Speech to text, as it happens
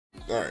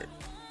All right.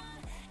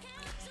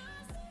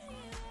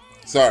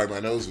 Sorry, my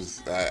nose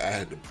was. I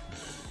had to.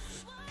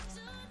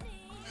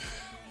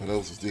 My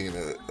nose was digging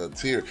a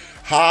tear.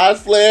 Hi,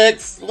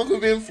 Flex.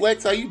 Welcome in,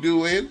 Flex. How you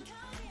doing?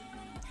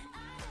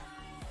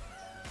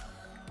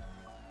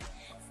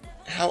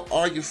 How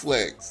are you,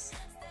 Flex?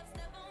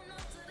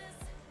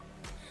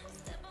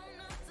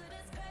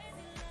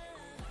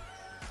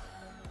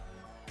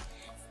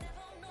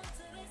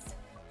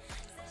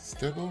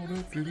 Step on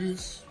up to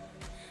this.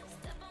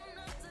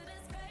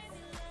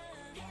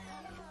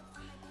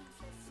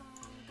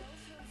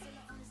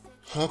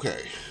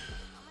 Okay.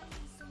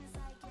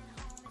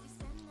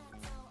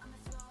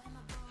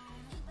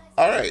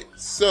 All right,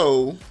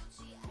 so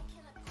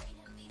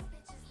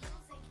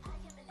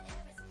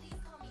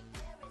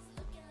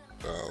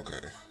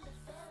okay.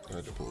 I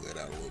had to pull that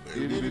out a little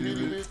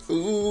bit.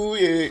 Ooh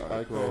yeah.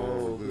 I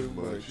call them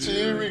my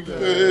cherry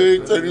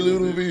cake, tiny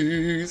little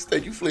bees.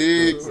 Thank you,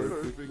 Flex.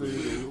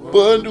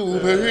 Bundle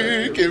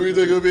cake,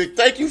 everything a big.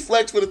 Thank you,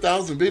 Flex, for the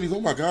 1,000 biddies.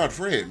 Oh my God,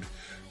 friend.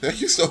 Thank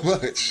you so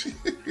much.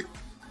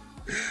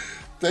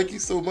 Thank you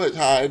so much.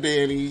 Hi,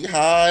 Danny.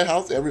 Hi,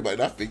 how's everybody?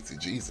 Not Fix it,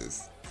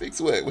 Jesus.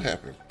 Fix what? What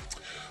happened?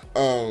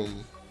 All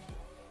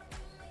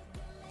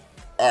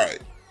right.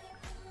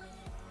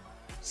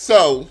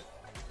 So,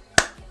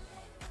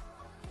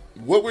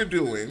 what we're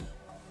doing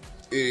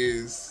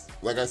is,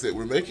 like I said,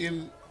 we're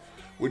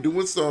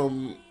doing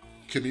some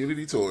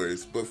community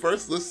tours, but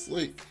first let's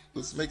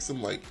make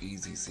some like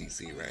easy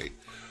CC, right?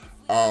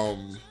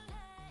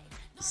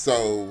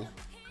 So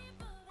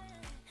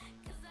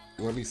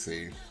let me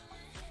see.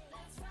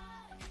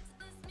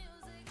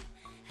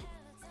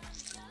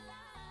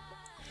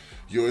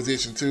 Yours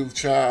itching too,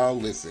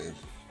 child. Listen,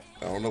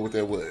 I don't know what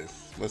that was.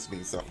 Must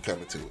mean something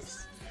coming to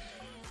us.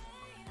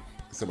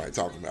 Somebody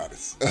talking about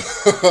us.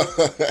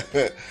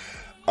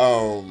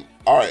 All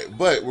right,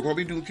 but we're gonna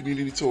be doing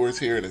community tours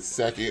here in a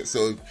second.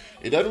 So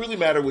it doesn't really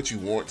matter what you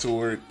want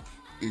toward.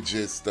 It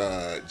just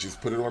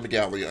put it on the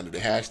gallery under the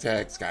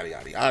hashtag Scotty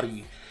Yaddy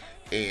Yaddy,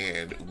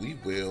 and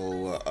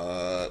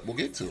we'll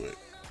get to it.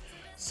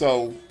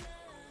 So,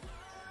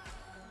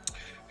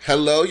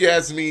 hello,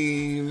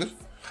 Yasmin.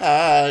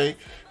 Hi.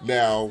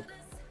 Now,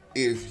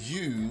 if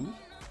you're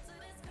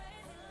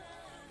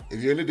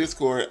in the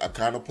Discord, I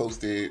kind of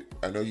posted,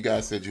 I know you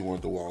guys said you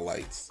wanted the wall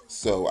lights,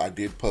 so I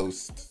did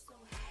post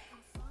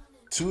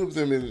 2 of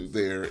them in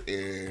there,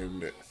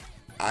 and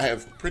I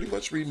have pretty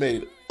much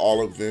remade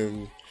all of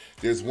them.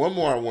 There's one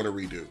more I want to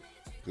redo.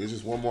 There's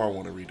just one more I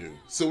want to redo.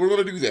 So we're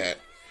going to do that,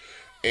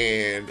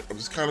 and I'm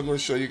just kind of going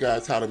to show you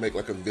guys how to make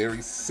like a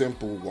very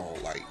simple wall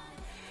light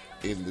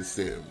in The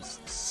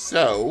Sims.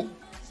 So,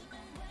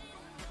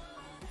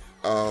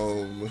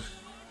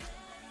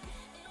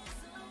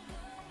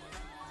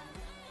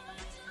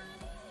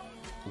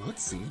 what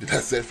scene did I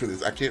set for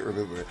this? I can't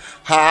remember.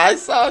 Hi,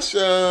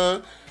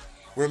 Sasha.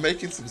 We're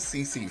making some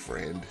CC,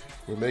 friend.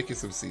 We're making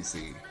some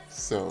CC.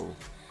 So,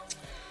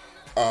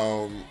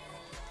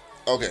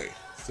 okay.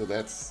 So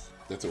that's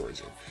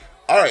origin.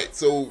 All right.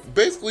 So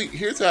basically,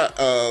 here's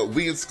how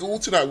we in school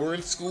tonight. We're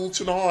in school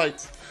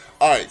tonight.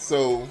 All right.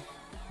 So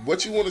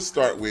what you want to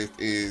start with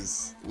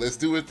is, let's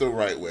do it the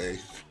right way.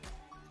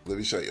 Let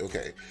me show you.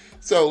 Okay.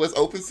 So let's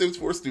open Sims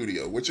 4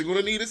 Studio. What you're going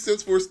to need is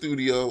Sims 4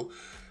 Studio,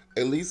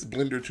 at least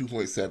Blender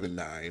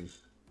 2.79,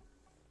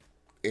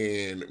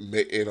 and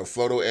in a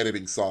photo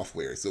editing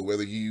software. So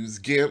whether you use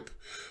GIMP,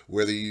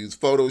 whether you use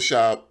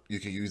Photoshop, you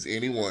can use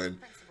any one.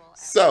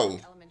 So,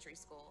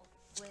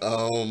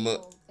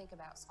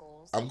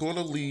 I'm going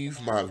to leave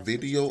my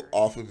video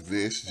off of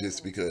this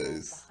just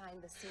because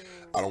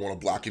I don't want to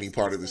block any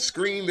part of the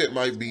screen that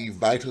might be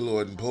vital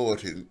or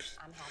important.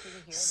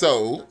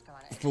 So,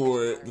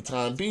 for the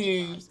time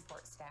being,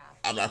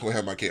 I'm not going to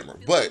have my camera.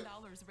 But,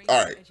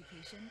 all right.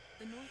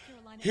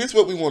 Here's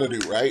what we want to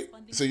do, right?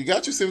 So you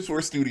got your Sims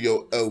 4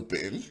 Studio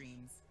open,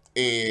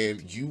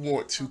 and you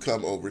want to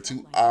come over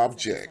to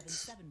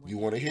Object. You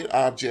want to hit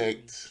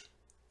Object,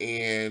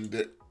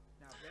 and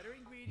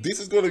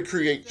this is going to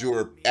create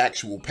your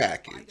actual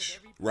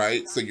package,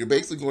 right? So you're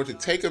basically going to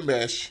take a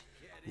mesh,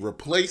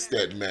 replace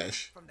that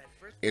mesh,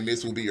 and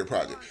this will be your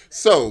project.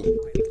 So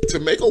to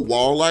make a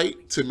wall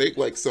light, to make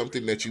like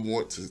something that you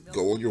want to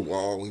go on your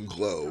wall and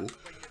glow,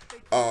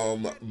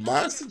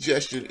 my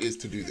suggestion is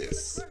to do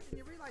this.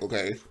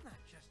 Okay,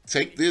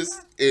 take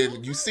this,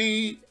 and you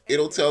see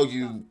it'll tell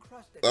you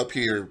up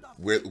here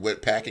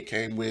what pack it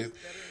came with.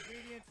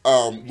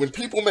 When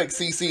people make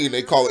CC and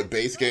they call it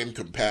base game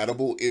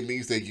compatible, it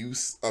means they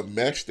use a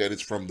mesh that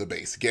is from the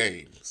base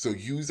game. So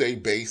use a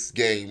base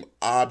game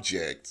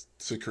object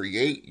to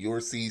create your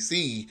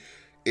CC.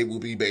 It will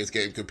be base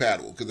game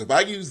compatible. Because if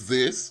I use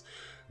this,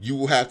 you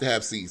will have to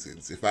have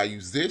seasons. If I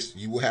use this,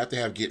 you will have to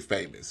have get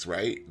famous,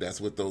 right? That's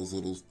what those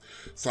little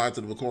signs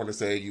in the corner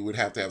say. You would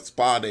have to have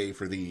spa day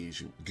for these.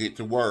 You get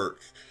to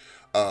work,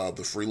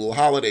 the free little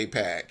holiday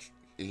pack.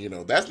 And, you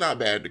know, that's not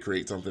bad to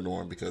create something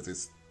on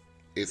because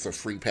it's a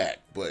free pack.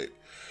 But,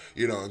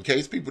 you know, in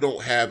case people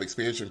don't have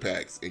expansion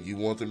packs and you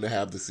want them to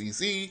have the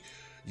CC,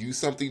 use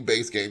something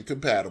base game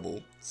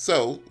compatible.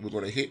 So we're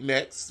going to hit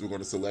next. We're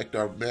going to select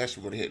our mesh.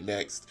 We're going to hit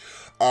next.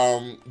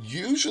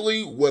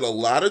 Usually what a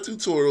lot of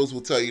tutorials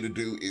will tell you to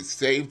do is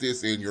save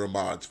this in your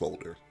mods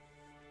folder.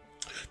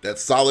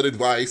 That's solid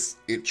advice.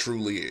 It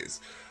truly is.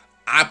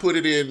 I put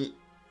it in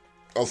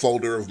a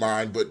folder of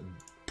mine, but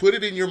put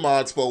it in your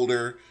mods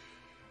folder.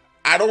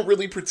 I don't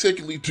really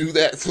particularly do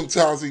that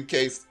sometimes in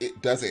case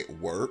it doesn't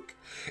work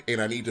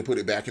and I need to put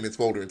it back in its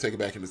folder and take it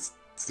back into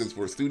Sims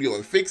 4 Studio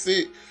and fix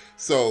it.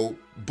 So,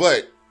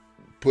 but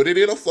put it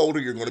in a folder.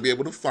 You're going to be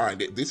able to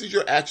find it. This is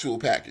your actual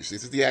package.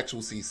 This is the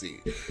actual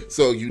CC.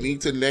 So you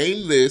need to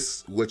name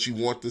this what you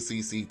want the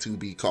CC to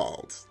be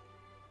called.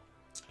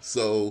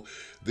 So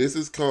this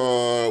is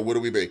called, what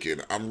are we making?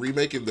 I'm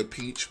remaking the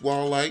Peach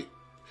wall light.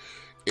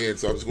 And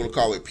so I'm just going to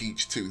call it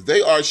Peach 2.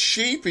 They are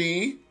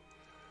sheepy.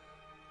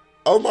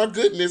 Oh my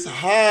goodness.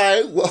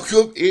 Hi.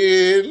 Welcome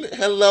in.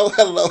 Hello,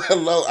 hello,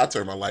 hello. I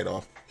turned my light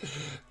off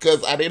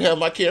because I didn't have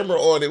my camera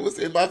on. It was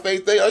in my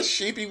face. They are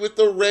sheepy with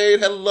the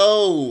raid.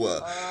 Hello.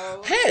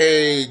 Oh.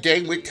 Hey,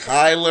 gang with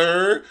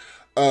Kyler.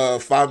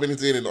 5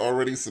 minutes in and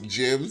already some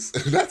gems.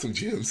 Not some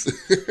gems.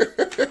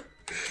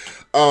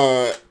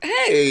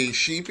 Hey,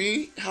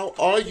 sheepy. How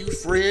are you,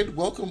 friend?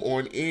 Welcome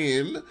on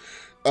in.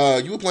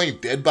 You were playing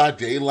Dead by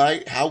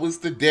Daylight. How was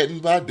the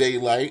Dead by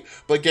Daylight?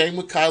 But Game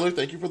with Kyler,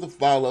 thank you for the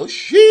follow.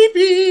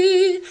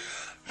 Sheepy!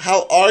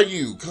 How are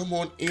you? Come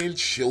on in,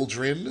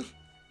 children.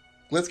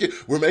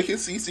 We're making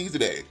CC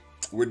today.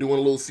 We're doing a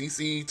little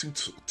CC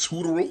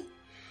tutorial.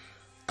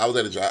 I was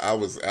at a job.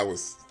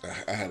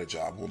 I had a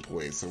job at one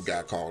point. Some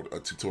guy called a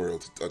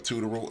tutorial,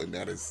 and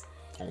that is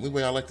the only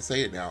way I like to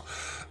say it now.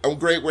 I'm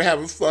great. We're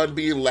having fun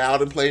being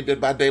loud and playing Dead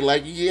by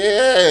Daylight.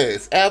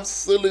 Yes,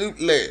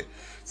 absolutely.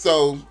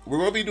 So we're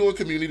going to be doing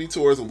community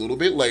tours a little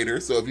bit later.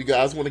 So if you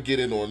guys want to get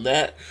in on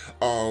that,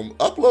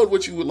 upload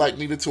what you would like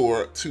me to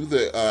tour to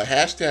the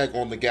hashtag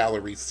on the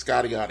gallery,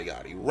 Scotty Yachty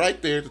Yachty,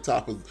 right there at the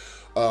top of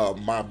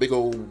my big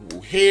old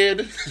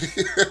head,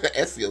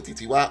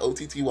 SCOTTY,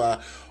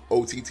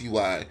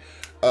 OTTY.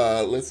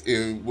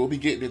 We'll be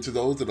getting into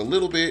those in a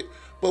little bit,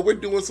 but we're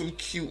doing some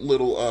cute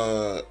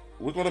little,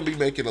 we're going to be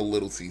making a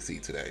little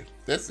CC today.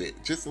 That's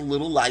it. Just a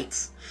little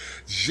light.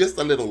 Just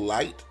a little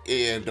light.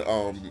 And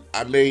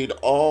I made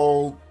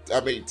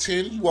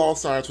 10 wall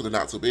signs for the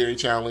Not So Berry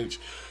Challenge.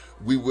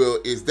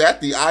 Is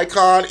that the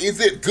icon? Is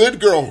it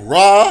Good Girl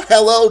Raw?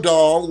 Hello,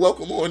 doll.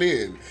 Welcome on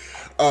in.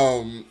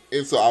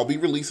 And so I'll be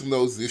releasing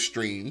those this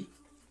stream.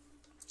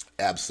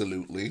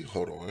 Absolutely.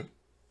 Hold on.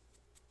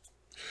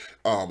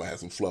 I had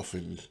some fluff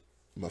in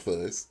my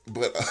fuzz,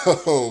 but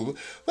how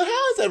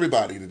is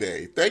everybody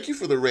today? Thank you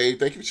for the raid.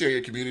 Thank you for sharing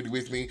your community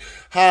with me.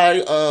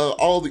 Hi,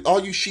 all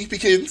you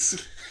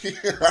sheepykins.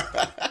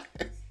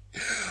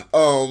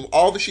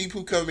 All the sheep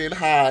who come in.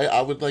 Hi,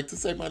 I would like to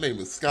say my name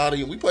is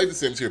Scotty, and we play The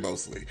Sims here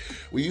mostly.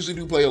 We usually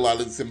do play a lot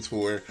of The Sims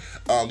 4.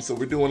 So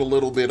we're doing a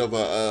little bit of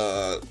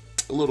a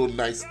little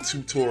nice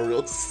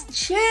tutorial.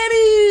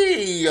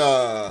 Chatty,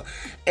 a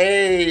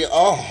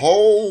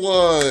whole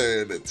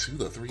 1 to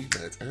the 3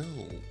 nuts.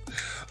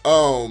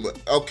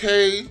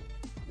 Okay,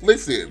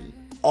 listen,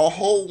 a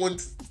whole 1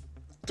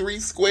 3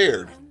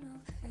 squared.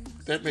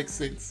 That makes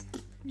sense.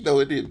 No,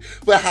 it didn't.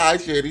 But hi,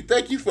 Shanny.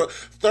 Thank you for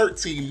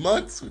 13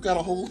 months. We've got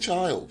a whole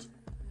child.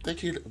 That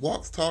kid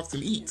walks, talks,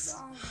 and eats.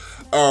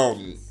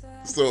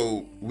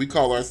 So we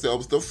call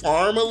ourselves the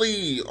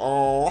Farmily.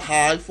 Oh,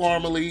 hi,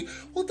 Farmily.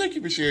 Well, thank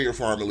you for sharing your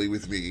Farmily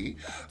with me.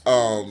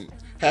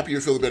 Happy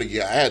you're feeling better.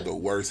 Yeah, I had the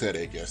worst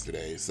headache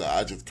yesterday, so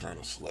I just kind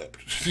of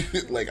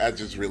slept. Like, I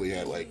just really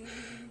had, like,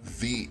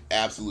 the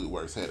absolute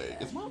worst headache.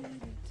 Is my...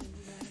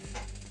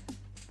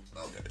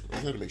 Okay, I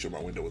had to make sure my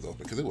window was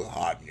open because it was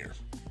hot in here.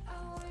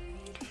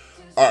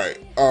 All right,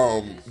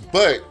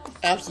 but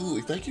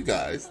absolutely, thank you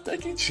guys.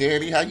 Thank you,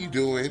 Channy. How you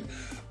doing?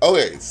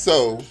 Okay,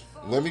 so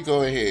let me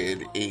go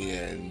ahead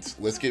and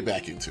let's get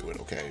back into it,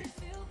 okay?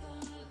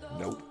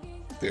 Nope.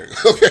 There you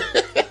go. Okay.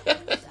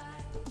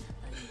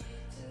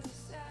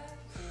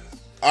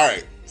 All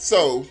right,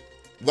 so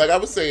like I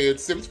was saying,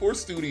 Sims 4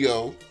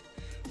 Studio,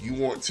 you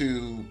want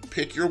to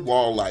pick your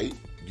wall light.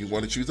 You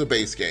want to choose a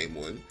base game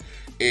one.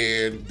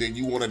 And then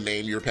you want to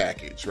name your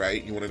package,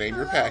 right? You want to name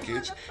your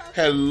package.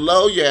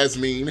 Hello,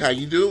 Yasmin. How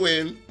you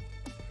doing?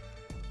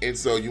 And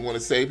so you want to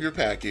save your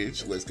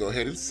package. Let's go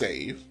ahead and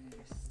save.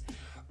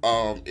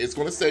 It's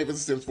going to save as a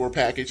Sims 4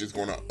 package. It's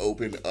going to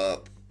open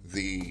up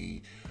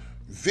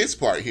this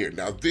part here.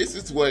 Now, this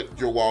is what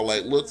your wall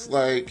light looks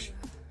like.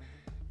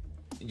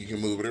 You can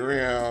move it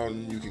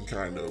around. You can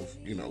kind of,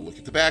 look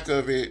at the back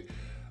of it.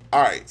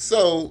 All right.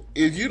 So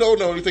if you don't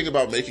know anything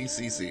about making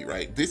CC,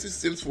 right? This is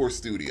Sims 4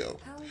 Studio.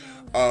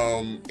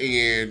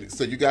 And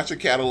so you got your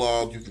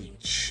catalog. You can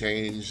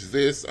change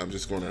this. I'm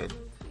just going to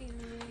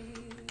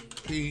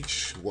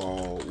Peach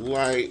wall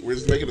light. We're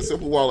just making a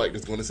simple wall light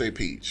that's going to say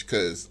Peach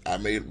because I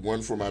made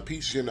one for my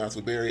Peach Gym, not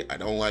so berry. I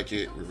don't like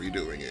it. We're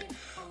redoing it.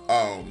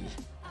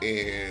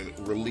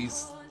 And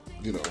release,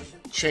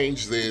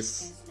 change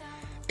this.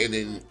 And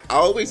then I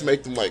always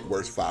make them like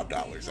worth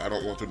 $5. I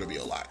don't want them to be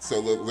a lot. So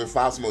they're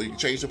 $5 small. You can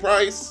change the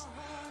price.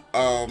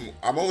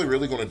 I'm only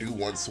really going to do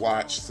one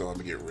swatch, so I'm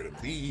going to get rid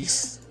of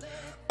these.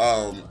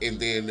 And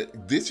then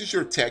this is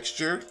your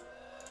texture.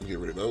 Get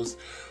rid of those.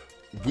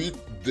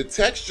 The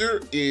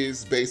texture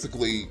is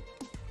basically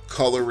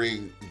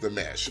coloring the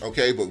mesh,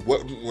 okay? But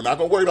we're not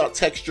going to worry about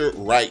texture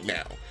right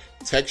now.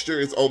 Texture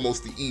is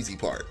almost the easy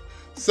part.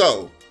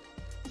 So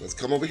let's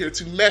come over here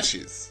to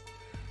meshes.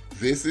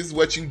 This is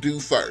what you do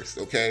first,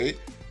 okay?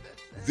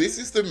 This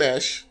is the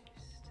mesh.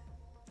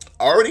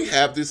 I already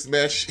have this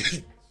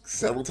mesh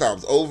several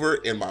times over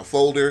in my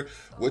folder.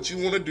 What you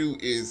want to do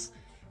is,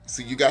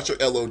 see, you got your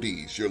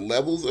LODs, your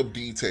levels of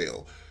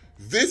detail.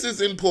 This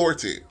is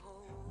important.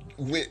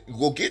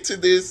 We'll get to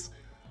this,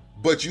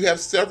 but you have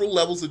several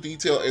levels of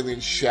detail and then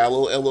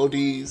shallow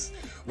LODs.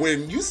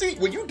 When you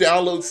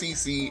download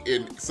CC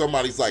and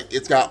somebody's like,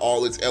 it's got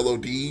all its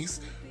LODs,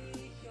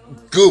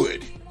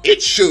 good.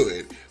 It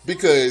should.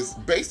 Because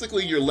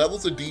basically your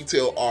levels of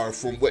detail are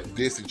from what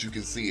distance you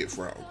can see it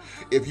from.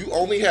 If you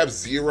only have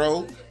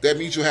 0, that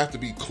means you'll have to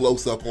be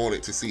close up on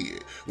it to see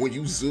it. When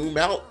you zoom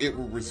out, it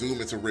will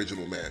resume its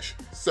original mesh.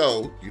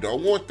 So you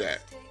don't want that.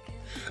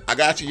 I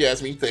got you,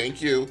 Yasmin.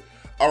 Thank you.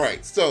 All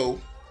right,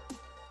 so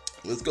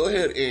let's go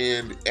ahead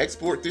and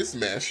export this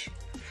mesh.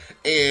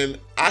 And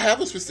I have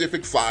a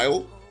specific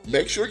file.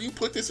 Make sure you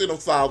put this in a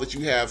file that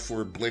you have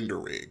for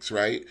Blender rigs,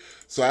 right?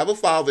 So I have a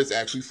file that's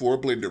actually for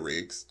Blender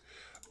rigs.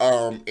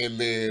 And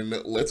then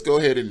let's go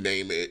ahead and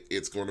name it.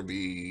 It's going to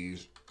be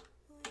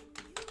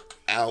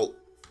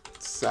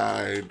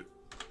outside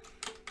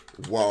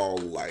wall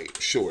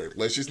light. Sure.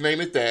 Let's just name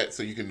it that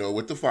so you can know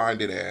what to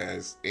find it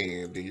as.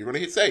 And then you're going to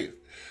hit save.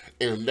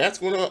 And that's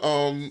going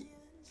to,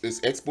 it's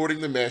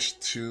exporting the mesh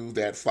to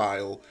that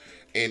file.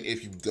 And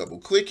if you double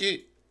click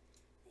it,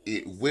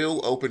 it will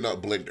open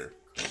up Blender.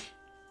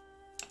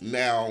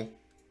 Now,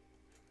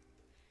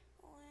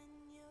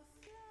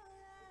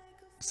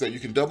 so you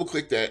can double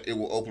click that, it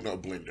will open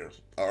up Blender.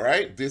 All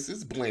right, this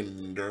is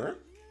Blender.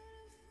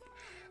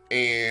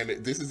 And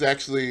this is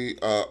actually,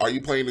 are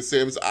you playing The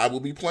Sims? I will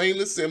be playing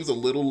The Sims a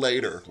little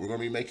later. We're going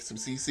to be making some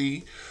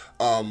CC,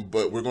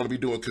 but we're going to be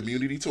doing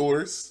community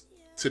tours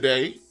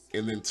today.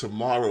 And then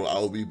tomorrow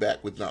I'll be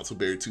back with Not So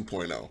Berry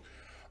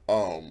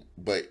 2.0.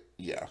 But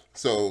yeah,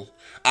 so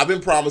I've been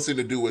promising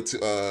to do it.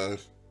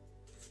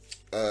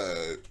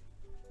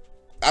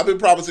 I've been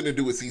promising to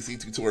do a CC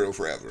tutorial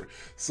forever.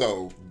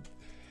 So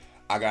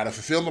I gotta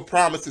fulfill my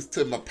promises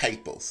to my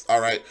papers.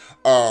 All right.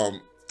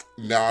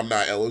 Now I'm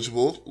not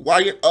eligible.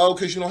 Why? Oh,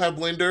 because you don't have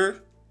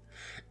Blender.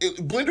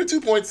 Blender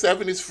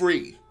 2.7 is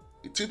free.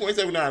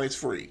 2.79 is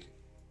free.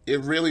 It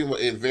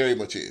very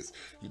much is.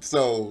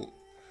 So,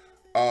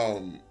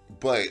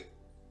 but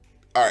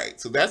all right.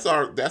 So that's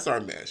our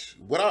mesh.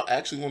 What I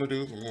actually want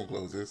to do, I'm gonna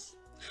close this,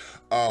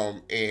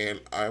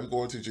 and I'm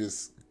going to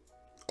just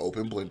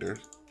open Blender.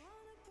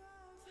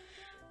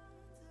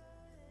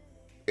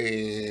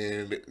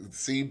 And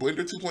see,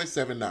 Blender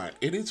 2.79.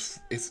 It's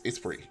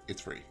free.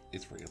 It's free.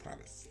 It's free, I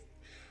promise.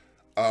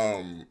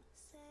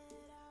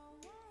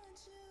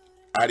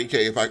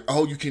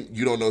 IDK,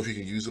 you don't know if you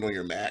can use it on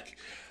your Mac.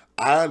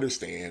 I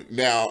understand.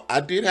 Now,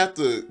 I did have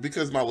to,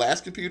 because my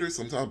last computer,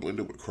 sometimes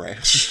Blender would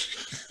crash.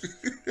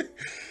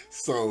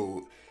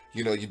 So,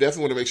 you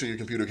definitely want to make sure your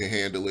computer can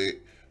handle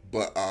it.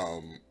 But,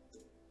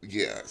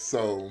 yeah,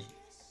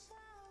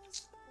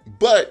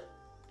 but,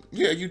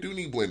 yeah, you do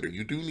need Blender.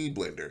 You do need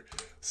Blender.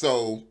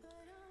 So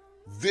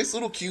this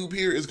little cube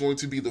here is going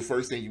to be the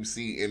first thing you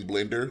see in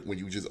Blender when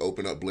you just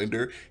open up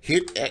Blender.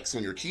 Hit X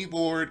on your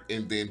keyboard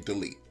and then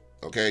delete.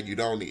 Okay, you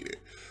don't need it.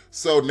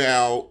 So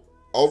now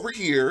over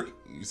here,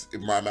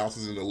 my mouse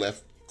is in the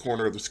left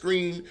corner of the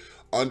screen.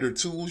 Under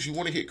Tools, you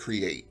want to hit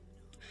Create.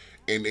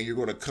 And then you're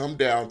going to come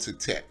down to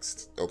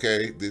text,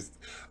 okay?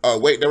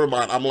 Wait, never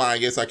mind. I'm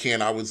lying. Yes, I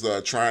can. I was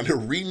trying to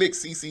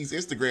remix CC's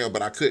Instagram,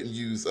 but I couldn't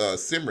use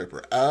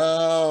SimRipper.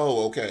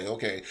 Oh,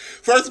 okay.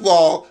 First of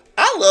all,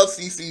 I love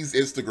CC's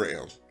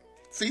Instagram.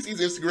 CC's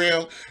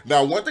Instagram.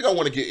 Now, one thing I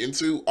want to get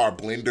into are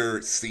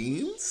Blender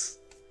scenes.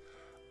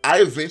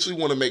 I eventually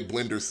want to make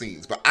Blender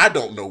scenes, but I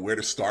don't know where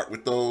to start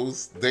with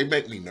those. They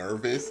make me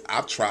nervous.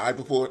 I've tried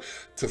before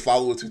to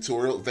follow a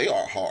tutorial. They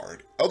are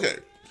hard. Okay,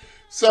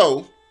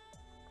 so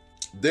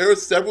there are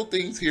several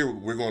things here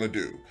we're going to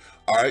do.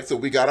 All right, so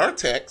we got our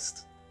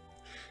text.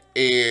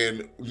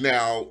 And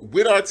now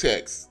with our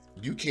text,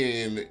 you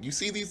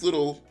see these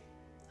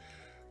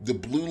the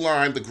blue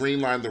line, the green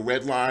line, the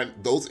red line,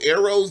 those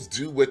arrows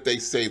do what they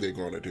say they're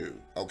going to do,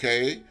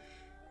 okay?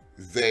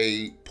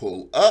 They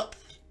pull up,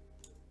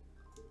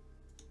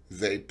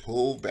 they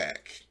pull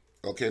back,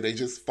 okay? They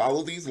just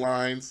follow these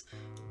lines.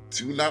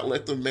 Do not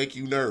let them make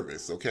you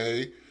nervous,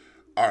 okay?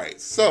 All right,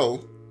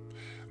 so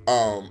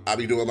I'll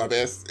be doing my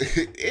best.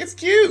 It's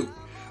cute.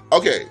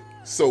 Okay,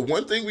 so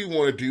one thing we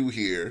want to do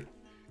here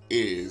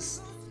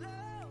is,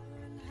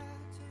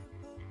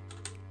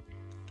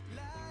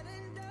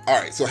 all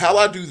right, so how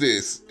I do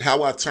this,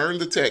 how I turn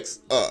the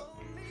text up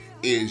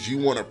is you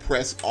want to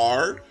press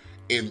R,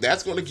 and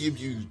that's going to give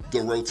you the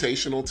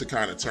rotational to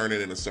kind of turn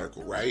it in a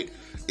circle, right?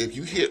 If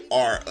you hit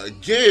R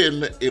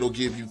again, it'll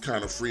give you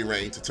kind of free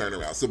reign to turn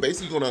around. So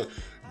basically you're going to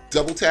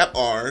double tap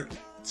R,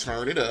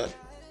 turn it up,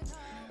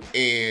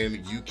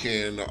 and you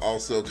can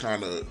also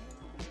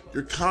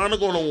you're kind of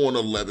going to want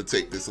to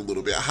levitate this a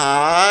little bit.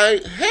 Hi.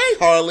 Hey,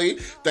 Harley.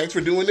 Thanks for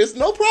doing this.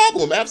 No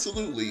problem.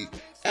 Absolutely.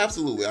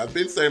 Absolutely. I've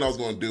been saying I was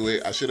going to do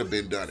it. I should have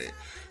been done it.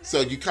 So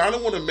you kind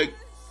of want to make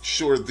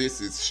sure this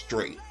is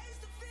straight.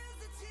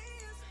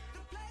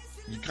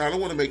 You kind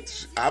of want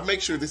to I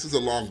make sure this is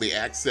along the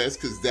axis,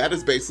 because that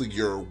is basically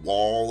your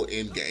wall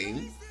in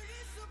game.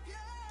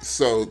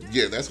 So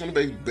yeah, that's going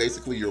to be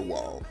basically your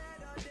wall.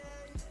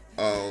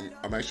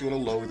 I'm actually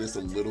going to lower this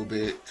a little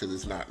bit because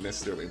it's not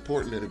necessarily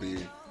important that it be.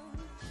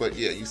 But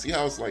yeah, you see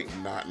how it's like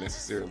not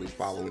necessarily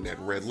following that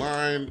red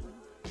line.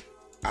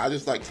 I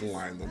just like to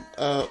line them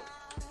up.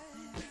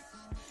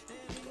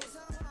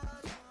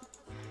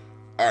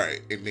 All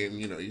right, and then,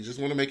 you know, you just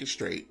want to make it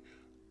straight.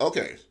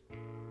 Okay.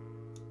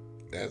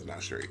 That's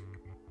not straight.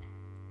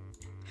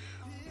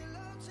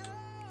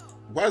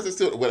 Why is it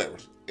still, whatever.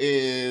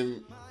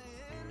 And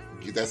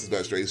that's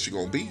about straight as you're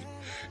going to be.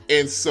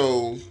 And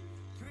so,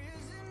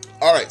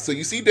 all right, so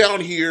you see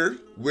down here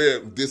where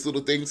this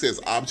little thing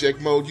says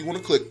object mode, you want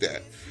to click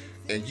that.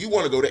 And you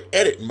want to go to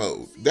edit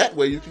mode. That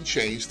way you can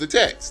change the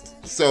text.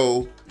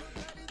 So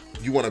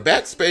you want to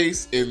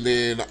backspace, and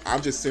then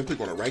I'm just simply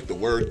going to write the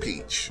word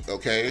peach,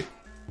 okay?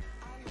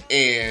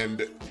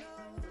 And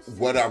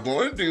what I'm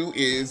going to do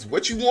is,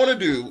 what you want to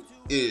do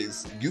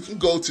is you can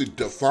go to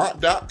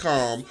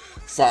defont.com,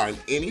 find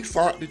any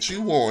font that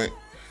you want,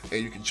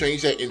 and you can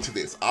change that into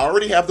this. I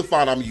already have the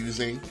font I'm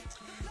using,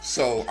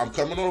 so I'm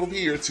coming over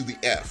here to the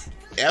F.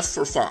 F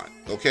for font,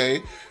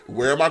 okay?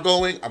 Where am I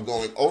going? I'm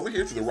going over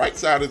here to the right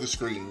side of the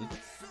screen.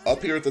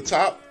 Up here at the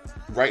top,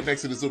 right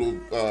next to this little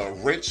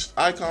wrench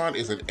icon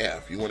is an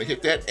F. You want to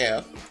hit that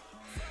F,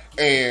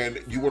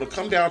 and you want to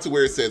come down to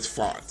where it says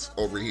font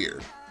over here.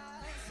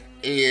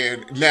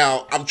 And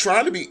now I'm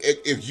trying to be,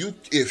 if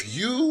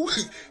you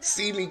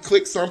see me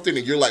click something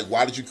and you're like,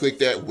 why did you click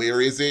that? Where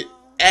is it?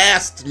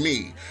 Ask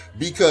me,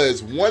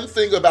 because one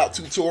thing about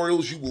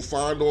tutorials you will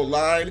find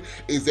online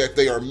is that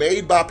they are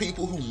made by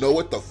people who know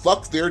what the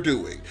fuck they're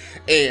doing.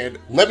 And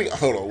let me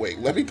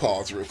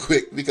pause real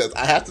quick, because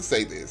I have to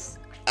say this.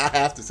 I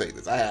have to. I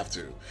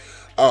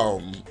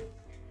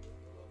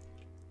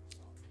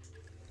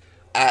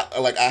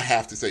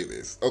have to say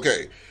this.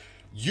 Okay.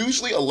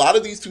 Usually a lot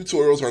of these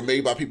tutorials are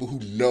made by people who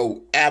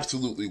know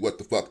absolutely what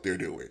the fuck they're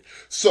doing.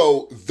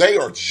 So they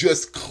are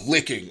just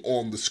clicking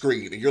on the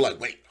screen and you're like,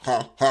 wait,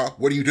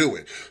 what are you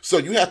doing? So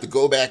you have to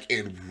go back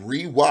and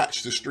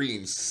rewatch the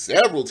stream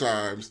several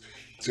times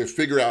to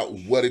figure out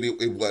what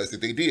it was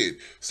that they did.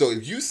 So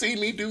if you see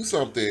me do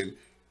something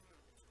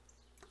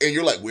and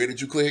you're like, where did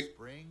you click?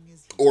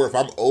 Or if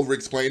I'm over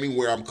explaining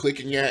where I'm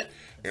clicking at,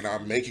 and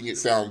I'm making it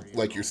sound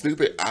like you're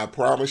stupid, I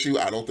promise you,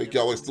 I don't think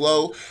y'all are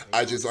slow.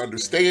 I just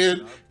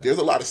understand there's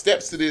a lot of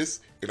steps to this,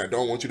 and I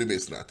don't want you to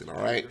miss nothing,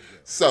 all right?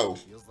 So,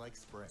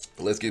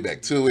 let's get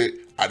back to it.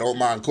 I don't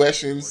mind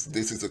questions.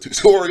 This is a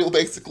tutorial,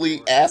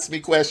 basically. Ask me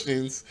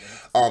questions.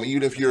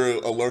 Even if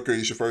you're a lurker,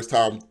 it's your first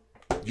time,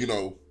 you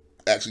know,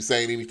 actually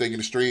saying anything in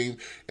the stream,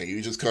 and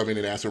you just come in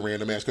and ask a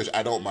random ass question.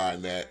 I don't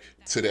mind that.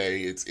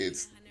 Today,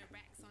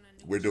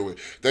 we're doing.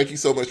 Thank you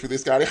so much for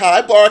this, Scotty.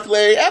 Hi,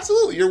 Barclay.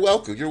 Absolutely, you're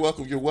welcome. You're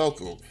welcome. You're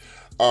welcome.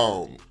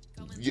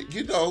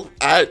 You know,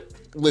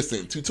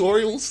 listen.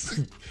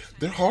 Tutorials,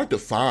 they're hard to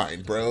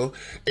find, bro.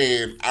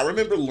 And I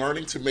remember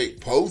learning to make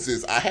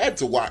poses. I had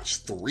to watch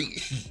 3.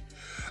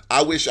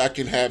 I wish I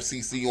can have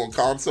CC on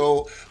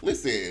console.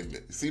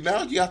 Listen, see,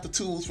 now you got the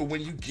tools for when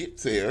you get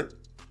there.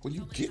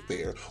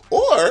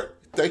 Or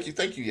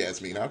thank you,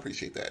 Yasmin. I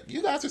appreciate that.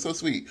 You guys are so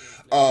sweet.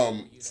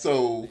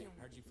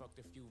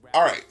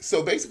 All right,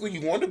 so basically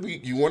you want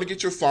to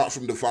get your font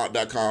from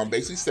defont.com.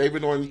 Basically save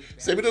it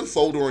in a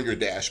folder on your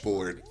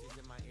dashboard.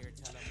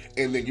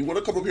 And then you want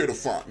to come up here to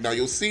font. Now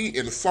you'll see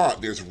in the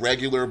font there's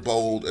regular,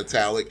 bold,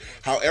 italic,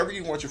 however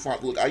you want your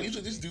font to look. I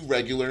usually just do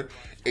regular,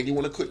 and you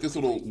want to click this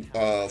little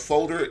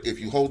folder. If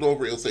you hold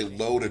over, it'll say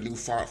load a new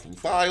font from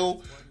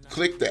file.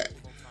 Click that.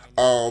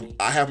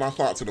 I have my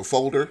fonts in a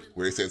folder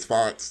where it says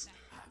fonts.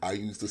 I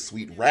use the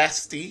sweet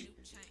Rasty.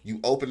 You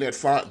open that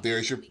font,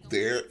 there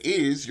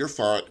is your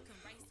font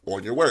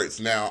on your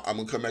words. Now, I'm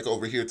going to come back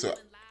over here to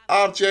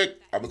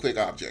object. I'm going to click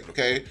object,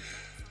 okay?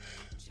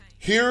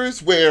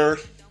 Here's where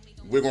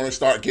we're going to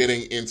start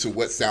getting into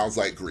what sounds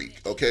like Greek,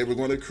 okay? We're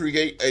going to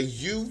create a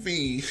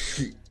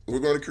UV. We're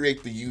going to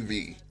create the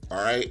UV,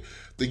 all right?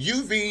 The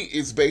UV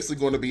is basically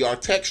going to be our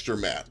texture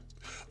map.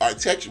 Our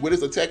texture, what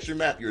is a texture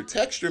map? Your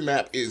texture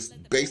map is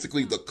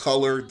basically the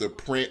color, the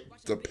print,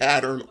 the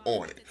pattern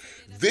on it.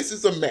 This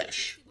is a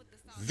mesh.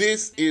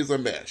 This is a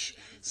mesh.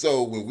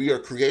 So when we are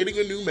creating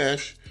a new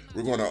mesh,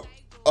 we're going to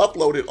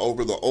upload it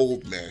over the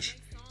old mesh,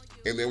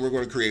 and then we're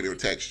going to create a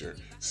texture.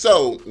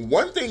 So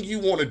one thing you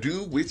want to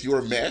do with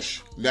your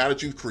mesh, now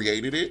that you've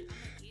created it,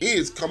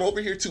 is come over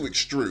here to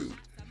extrude.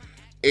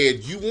 And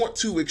you want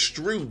to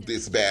extrude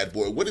this bad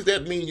boy. What does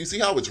that mean? You see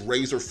how it's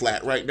razor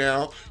flat right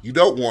now? You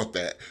don't want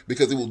that,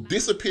 because it will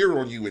disappear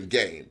on you in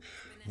game.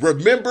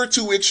 Remember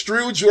to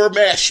extrude your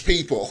mesh,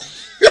 people.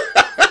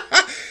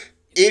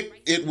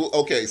 It will,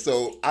 okay,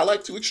 so I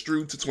like to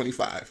extrude to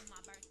 25.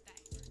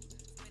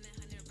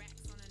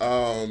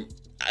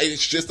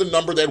 It's just a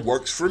number that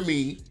works for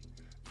me.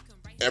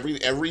 Every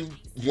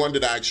one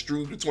that I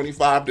extrude to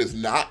 25 does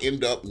not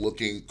end up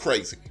looking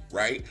crazy,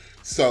 right?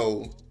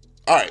 So,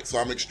 all right, so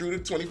I'm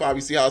extruded to 25.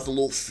 You see how it's a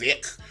little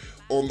thick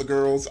on the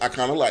girls? I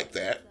kind of like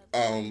that.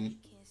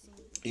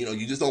 You know,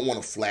 you just don't want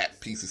a flat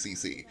piece of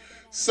CC.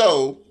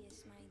 So,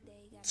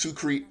 to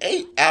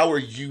create our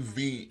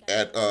UV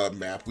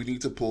map, we need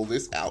to pull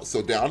this out.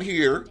 So down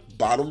here,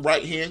 bottom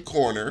right-hand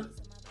corner.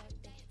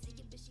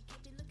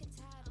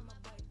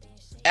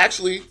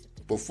 Actually,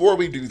 before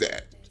we do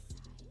that,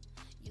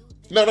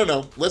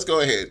 no. Let's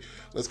go ahead.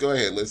 Let's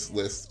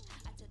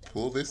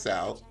pull this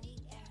out.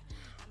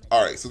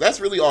 All right, so that's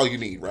really all you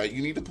need, right?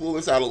 You need to pull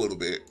this out a little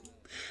bit.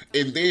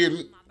 And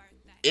then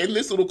in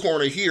this little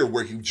corner here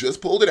where you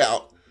just pulled it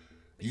out,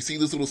 you see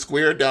this little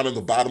square down in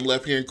the bottom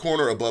left-hand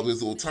corner above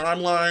this little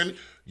timeline.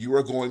 You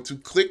are going to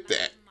click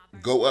that.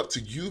 Go up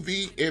to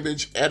UV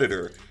Image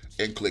Editor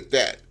and click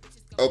that.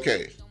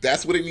 Okay,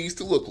 that's what it needs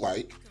to look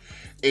like.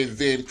 And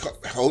then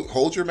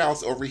hold your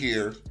mouse over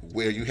here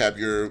where you have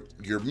your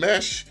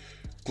mesh.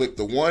 Click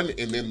the 1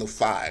 and then the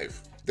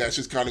 5. That's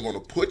just kind of going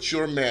to put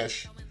your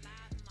mesh.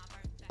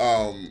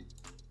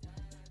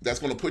 That's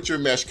going to put your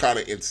mesh kind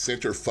of in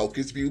center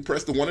focus view.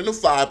 Press the 1 and the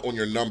 5 on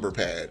your number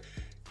pad.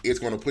 It's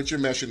going to put your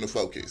mesh into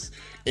focus.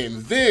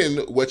 And then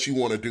what you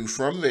want to do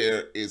from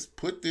there is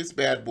put this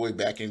bad boy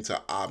back into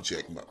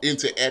object mode,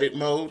 into edit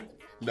mode.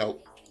 No.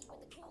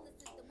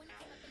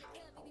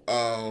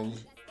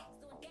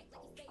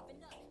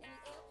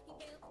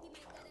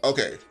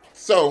 Okay,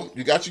 so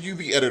you got your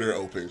UV editor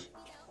open.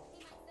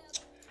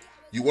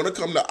 You want to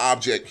come to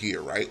object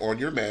here, right, on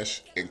your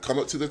mesh and come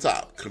up to the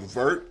top.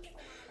 Convert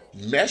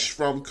mesh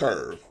from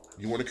curve.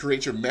 You want to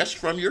create your mesh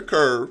from your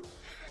curve.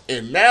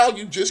 And now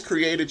you just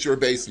created your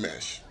base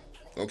mesh,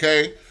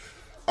 okay?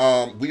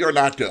 We are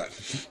not done.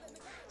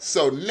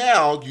 So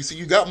now you see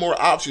you got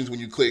more options when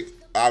you click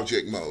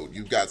object mode.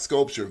 You've got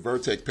sculpture,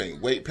 vertex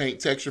paint, weight paint,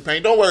 texture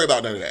paint. Don't worry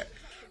about none of that.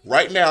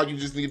 Right now you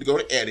just need to go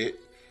to edit,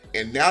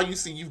 and now you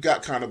see you've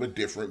got kind of a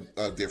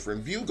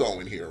different view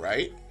going here,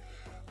 right?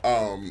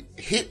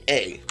 Hit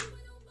A.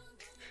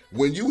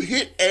 When you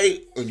hit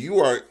A and you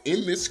are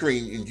in this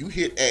screen and you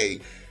hit A,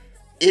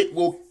 it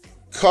will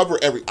cover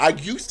I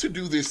used to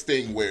do this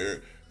thing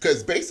where,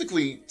 because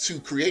basically to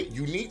create,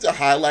 you need to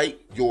highlight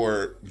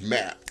your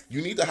map.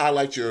 You need to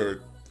highlight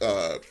your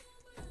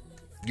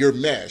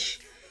mesh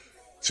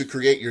to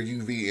create your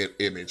UV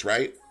image,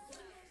 right?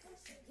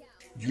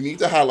 You need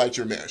to highlight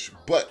your mesh.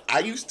 But I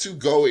used to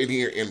go in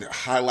here and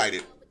highlight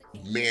it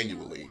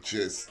manually.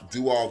 Just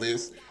do all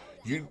this.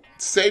 You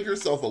save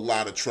yourself a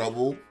lot of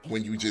trouble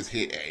when you just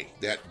hit A.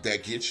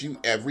 That gets you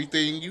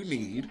everything you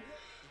need.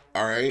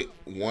 All right,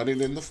 1 and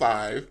then the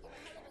 5.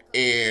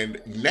 And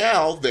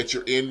now that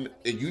you're in,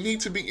 and you need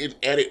to be in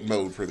edit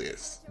mode for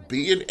this.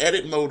 Be in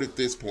edit mode at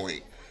this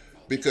point,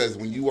 because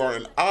when you are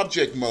in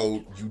object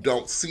mode, you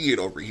don't see it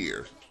over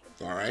here.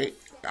 All right,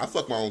 I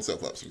fuck my own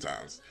self up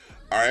sometimes.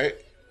 All right,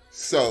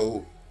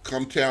 so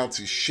come down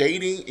to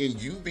shading in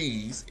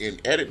UVs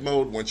in edit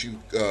mode. Once you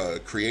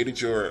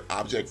created your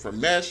object from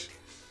mesh,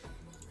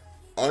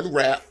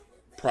 unwrap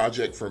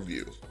project from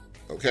view.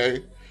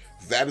 Okay,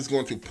 that is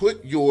going to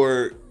put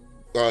your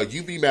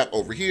UV map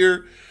over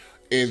here.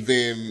 And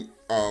then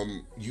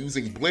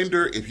using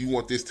Blender, if you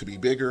want this to be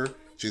bigger,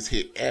 just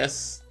hit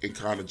S and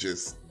kind of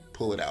just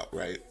pull it out,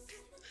 right?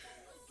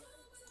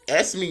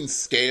 S means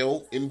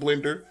scale in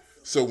Blender.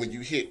 So when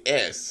you hit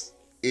S,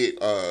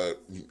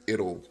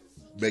 it'll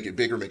make it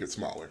bigger, make it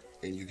smaller.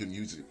 And you can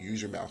use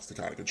your mouse to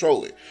kind of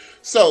control it.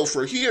 So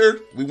for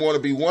here, we want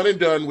to be one and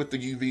done with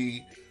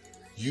the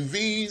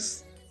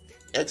UVs,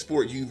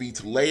 export UV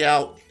to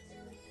layout.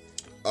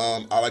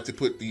 I like to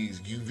put these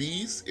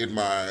UVs in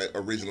my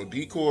original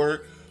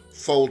decor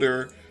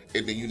folder,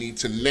 and then you need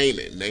to name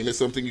it. Name it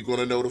something you're going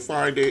to know to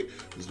find it.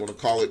 I'm just going to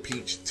call it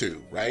Peach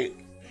 2, right?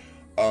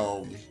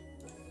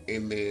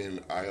 And then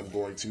I am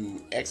going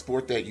to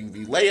export that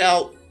UV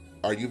layout.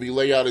 Our UV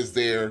layout is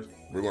there.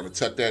 We're going to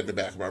tuck that in the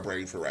back of our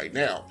brain for right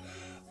now.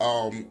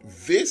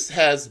 This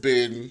has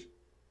been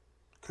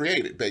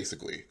created,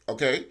 basically,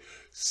 okay?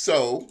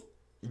 So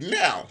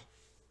now,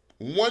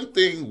 one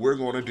thing we're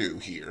going to do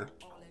here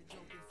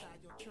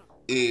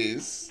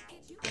is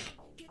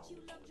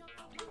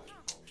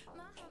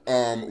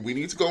we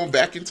need to go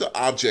back into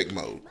object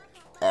mode.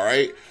 All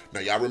right, now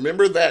y'all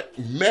remember that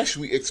mesh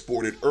we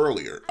exported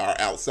earlier, our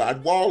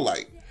outside wall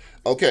light.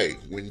 Okay,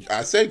 when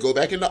I say go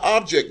back into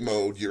object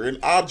mode, you're in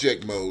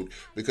object mode,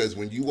 because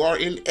when you are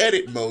in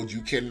edit mode,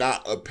 you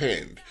cannot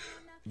append.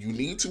 You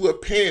need to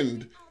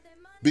append,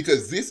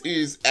 because this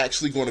is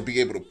actually going to be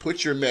able to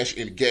put your mesh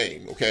in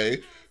game,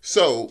 okay?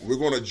 So we're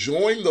going to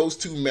join those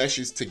two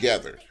meshes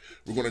together.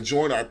 We're going to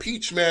join our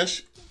Peach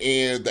mesh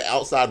and the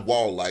outside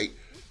wall light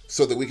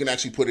so that we can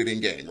actually put it in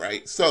game,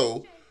 right?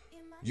 So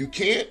you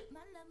can't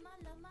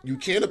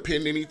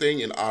append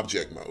anything in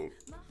object mode.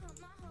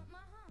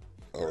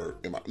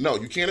 No,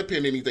 you can't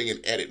append anything in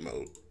edit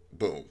mode.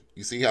 Boom.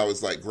 You see how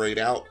it's like grayed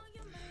out?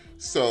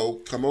 So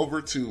come over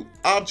to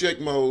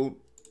object mode,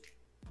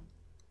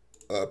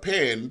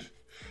 append,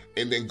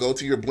 and then go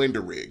to your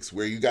blender rigs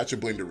where you got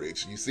your blender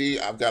rigs. You see,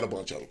 I've got a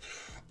bunch of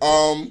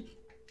them.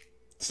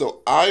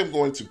 So I am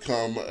going to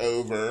come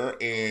over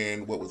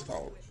and what was it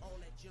called?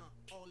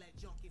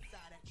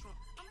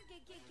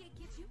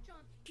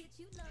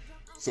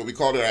 So we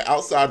called it an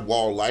outside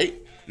wall light.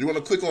 You're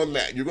going to click on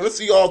that. You're going to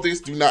see all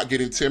this. Do not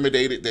get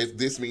intimidated.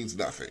 This means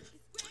nothing.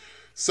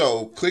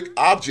 So click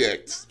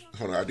object.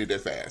 Hold on, I did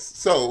that fast.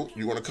 So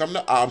you want to come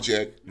to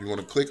object. You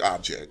want to click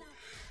object.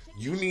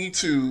 You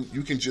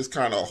can just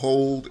kind of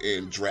hold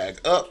and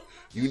drag up.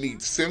 You need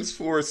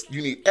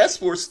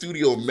S4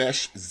 Studio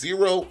Mesh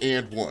 0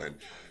 and 1.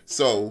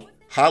 So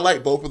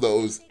highlight both of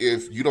those.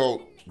 If you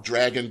don't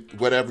drag in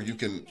whatever, you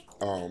can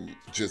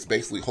just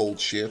basically hold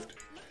shift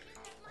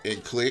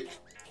and click.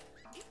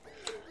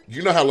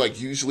 You know how like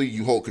usually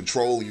you hold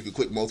control and you can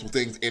click multiple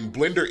things. In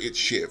Blender, it's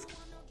shift.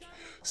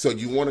 So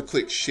you want to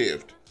click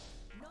shift,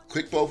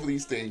 click both of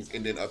these things,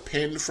 and then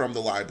append from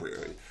the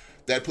library.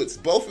 That puts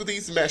both of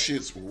these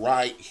meshes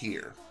right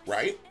here,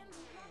 right?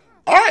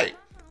 All right,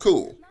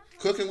 cool.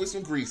 Cooking with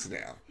some grease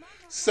now.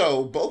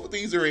 So both of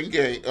these are in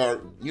game,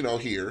 or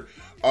here.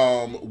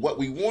 What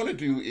we want to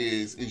do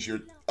is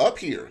you're up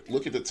here.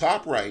 Look at the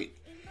top right,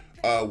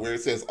 where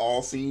it says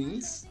all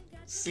scenes.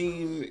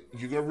 Scene,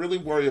 you're gonna really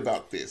worry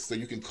about this. So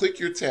you can click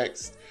your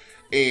text,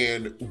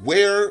 and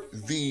where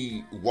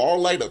the wall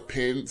light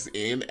appends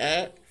in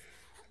at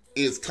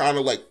is kind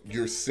of like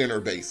your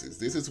center bases.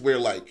 This is where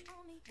like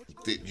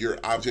your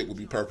object will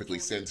be perfectly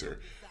centered.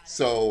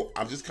 So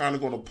I'm just kind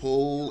of going to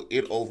pull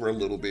it over a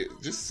little bit,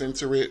 just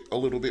center it a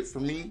little bit for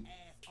me.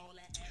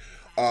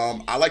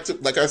 I like to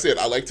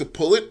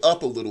pull it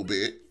up a little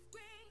bit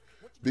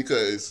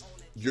because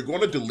you're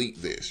going to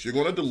delete this. You're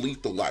going to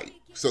delete the light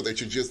so that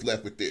you're just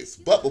left with this.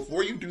 But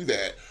before you do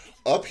that,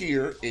 up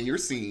here in your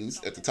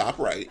scenes at the top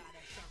right,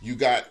 you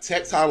got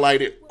text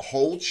highlighted.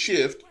 Hold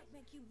shift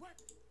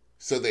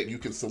so that you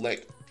can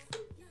select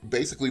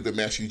basically the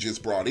mesh you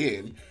just brought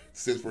in.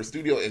 Since we're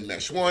Studio in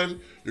Mesh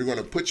 1, you're going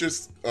to put your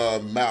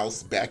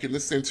mouse back in the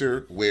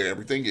center where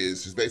everything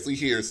is, just basically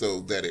here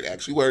so that it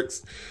actually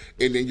works.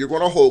 And then you're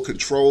going to hold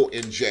Control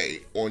and J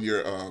on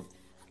your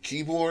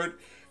keyboard.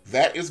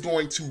 That is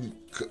going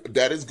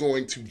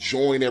to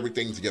join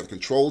everything together.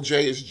 Control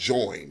J is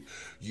join.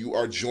 You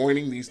are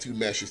joining these two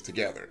meshes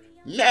together.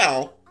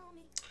 Now,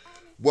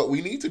 what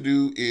we need to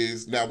do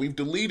is, now we've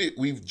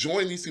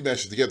joined these two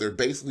meshes together,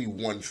 basically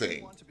one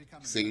thing.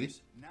 See?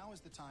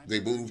 They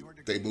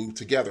move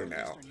together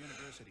now.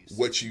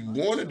 What you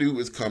want to do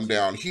is come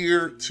down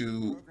here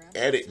to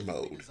edit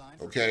mode,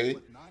 okay?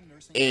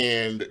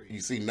 And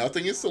you see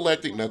nothing is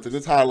selected, nothing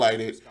is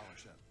highlighted.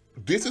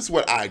 This is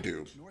what I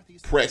do.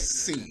 Press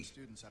C.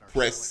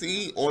 Press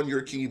C on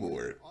your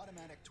keyboard.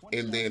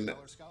 And then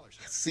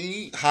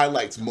C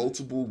highlights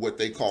multiple what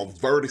they call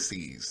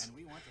vertices.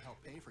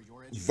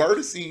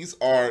 Vertices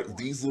are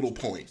these little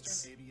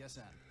points.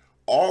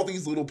 All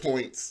these little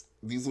points,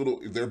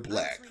 they're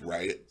black,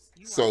 right?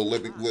 So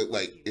let me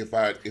like if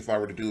I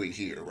were to do it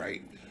here,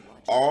 right?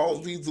 All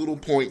these little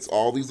points,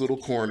 all these little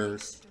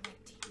corners,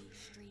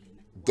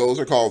 those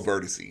are called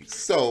vertices.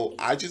 So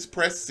I just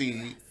press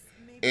C,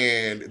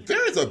 and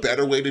there is a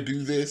better way to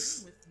do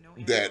this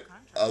that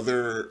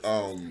other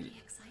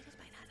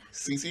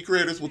CC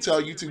creators will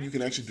tell you to. You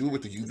can actually do it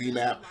with the UV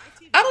map.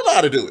 I don't know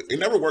how to do it. It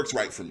never works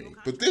right for me,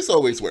 but this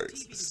always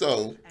works.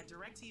 So,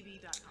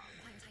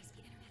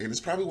 and it's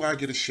probably why I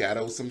get a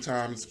shadow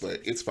sometimes, but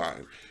it's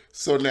fine.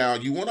 So now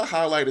you want to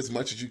highlight as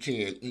much as you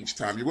can each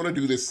time. You're going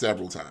to do this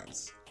several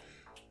times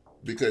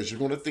because you're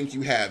going to think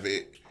you have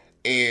it,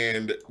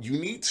 and you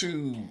need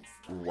to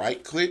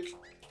right click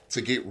to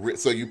get rid.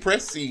 So you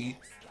press C,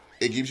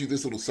 it gives you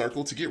this little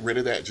circle. To get rid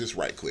of that, just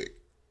right click.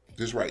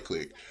 Just right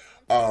click.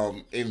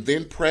 And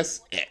then press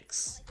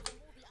X.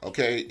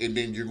 Okay, and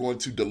then you're going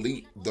to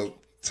delete the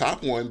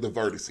top one, the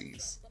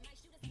vertices.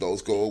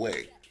 Those go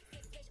away.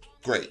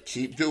 Great,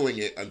 keep doing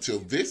it until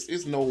this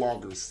is no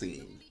longer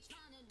seen.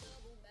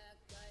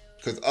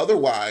 Because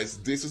otherwise,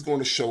 this is going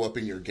to show up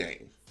in your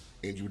game.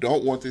 And you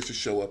don't want this to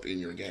show up in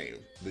your game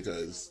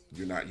because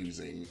you're not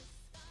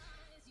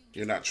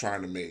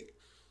trying to make,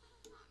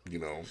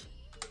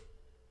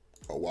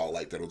 a wall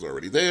light that was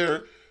already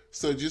there.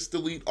 So just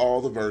delete all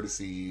the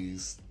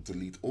vertices.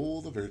 Delete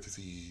all the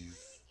vertices.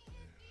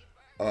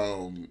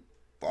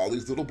 All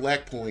these little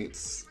black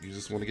points, you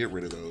just want to get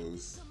rid of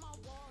those.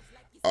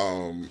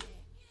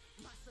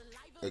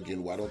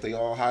 Again, why don't they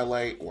all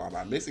highlight? Why am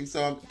I missing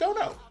some? Don't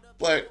know.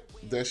 But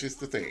that's just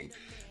the thing.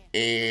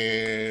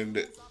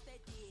 And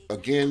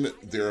again,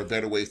 there are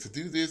better ways to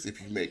do this.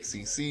 If you make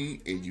CC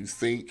and you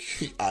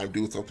think I'm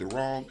doing something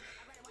wrong,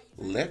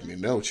 let me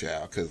know,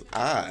 child, because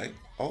I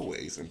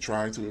always am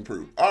trying to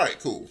improve. All right,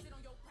 cool.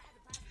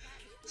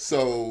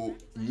 So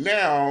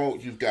now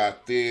you've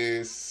got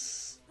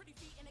this,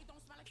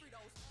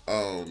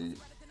 and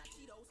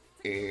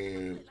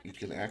you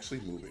can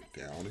actually move it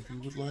down if you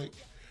would like.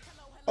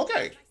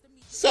 Okay,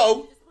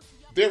 so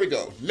there we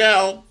go.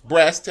 Now,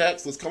 brass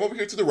tacks, let's come over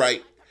here to the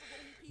right.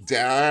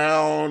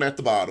 down at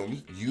the bottom,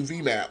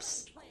 UV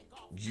maps,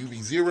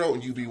 UV0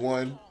 and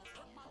UV1.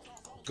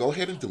 Go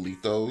ahead and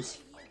delete those.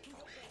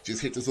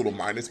 Just hit this little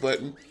minus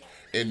button.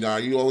 And now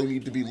you only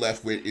need to be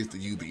left with is the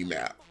UV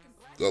map.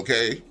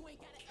 Okay?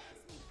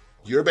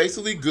 You're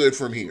basically good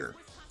from here.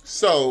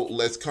 So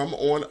let's come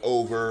on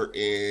over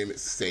and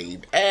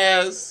save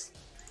as.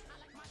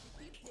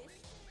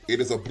 It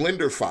is a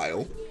Blender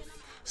file.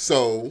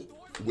 So,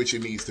 which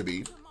it needs to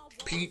be.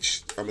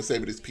 Peach, I'm going to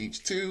save it as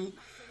Peach 2.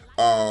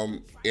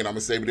 And I'm going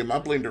to save it in my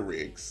Blender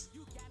rigs.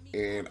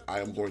 And I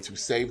am going to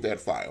save that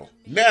file.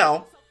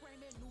 Now,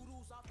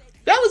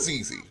 that was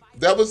easy.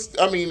 That was,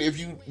 I mean, if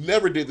you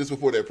never did this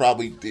before, that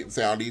probably didn't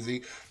sound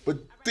easy. But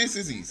this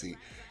is easy.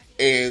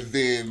 And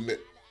then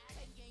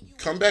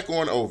come back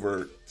on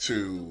over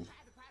to,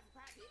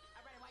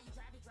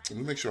 let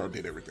me make sure I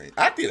did everything.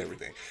 I did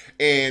everything.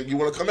 And you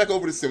want to come back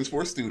over to Sims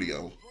 4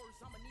 Studio.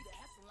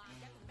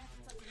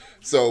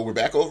 So we're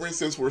back over in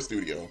Sims 4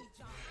 Studio.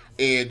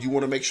 And you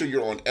want to make sure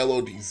you're on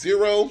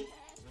LOD0.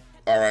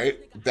 All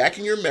right. Back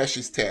in your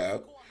Meshes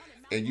tab.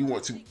 And you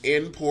want to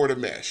import a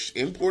mesh.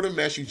 Import a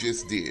mesh you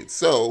just did.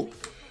 So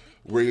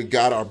we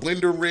got our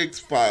Blender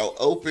rigs file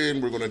open.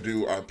 We're going to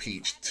do our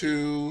Peach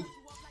 2.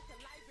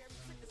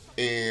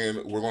 And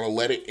we're going to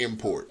let it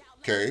import.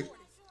 Okay.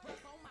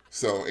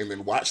 So, and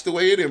then watch the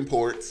way it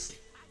imports.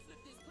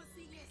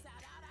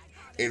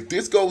 If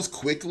this goes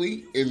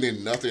quickly and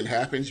then nothing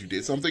happens, you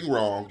did something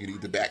wrong. You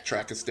need to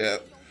backtrack a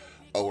step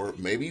or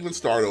maybe even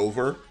start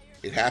over.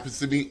 It happens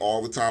to me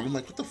all the time. I'm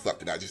like, what the fuck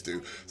did I just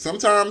do?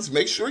 Sometimes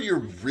make sure you're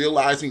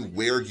realizing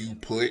where you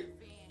put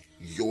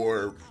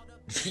your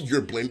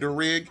Blender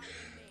rig,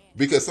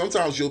 because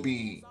sometimes you'll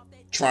be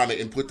trying to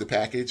input the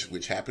package,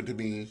 which happens to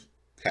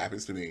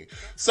me.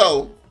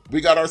 So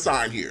we got our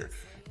sign here.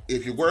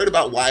 If you're worried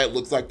about why it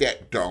looks like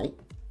that, don't.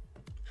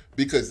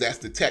 Because that's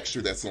the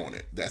texture that's on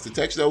it. That's the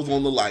texture that was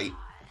on the light.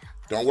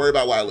 Don't worry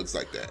about why it looks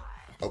like that.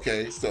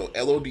 Okay, so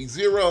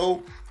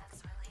LOD0,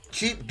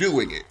 keep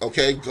doing it.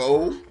 Okay,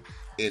 go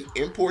and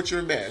import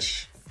your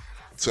mesh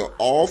to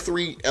all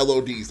 3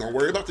 LODs. Don't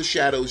worry about the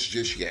shadows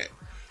just yet.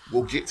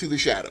 We'll get to the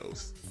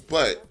shadows.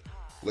 But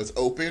let's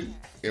open,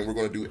 and we're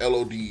going to do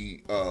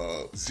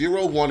LOD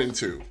 0, 1, and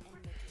 2.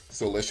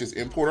 So let's just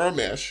import our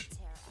mesh.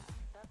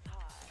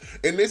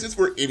 And this is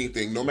for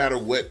anything, no matter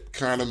what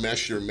kind of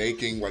mesh you're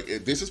making. Like,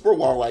 this is for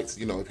wall lights,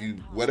 you know, if you,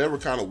 whatever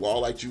kind of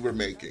wall lights you were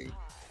making,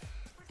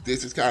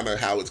 this is kind of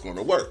how it's going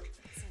to work.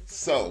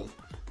 So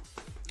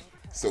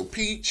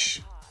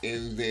Peach,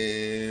 and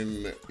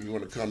then you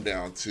want to come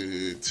down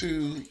to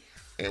 2,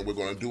 and we're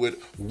going to do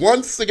it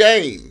once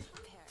again.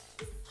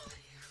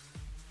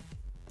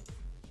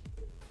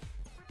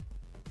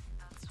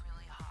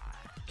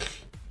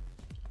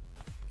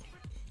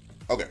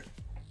 Okay.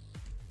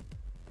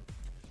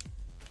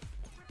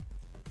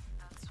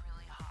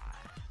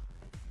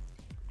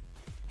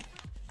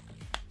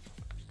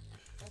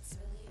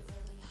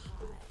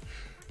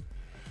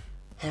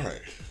 All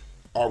right.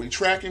 Are we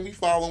tracking? We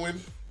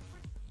following?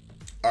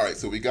 All right.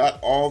 So we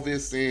got all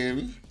this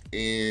in,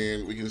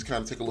 and we can just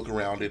kind of take a look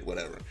around it,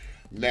 whatever.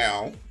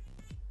 Now,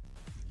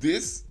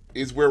 this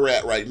is where we're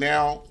at right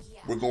now.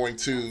 We're going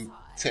to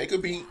take a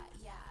beat,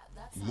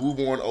 move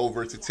on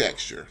over to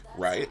texture,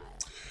 right?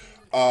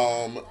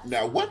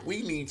 Now what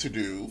we need to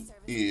do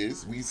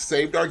is we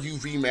saved our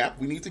UV map.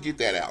 We need to get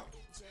that out.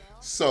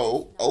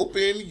 So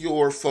open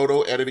your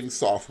photo editing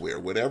software,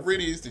 whatever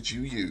it is that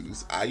you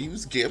use. I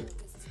use GIMP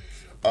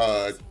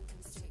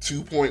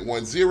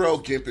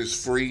 2.10. GIMP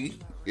is free.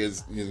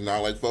 Is not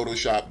like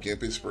Photoshop.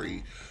 GIMP is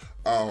free.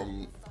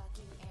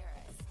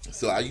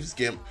 So I use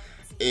GIMP,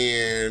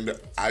 and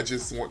I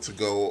just want to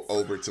go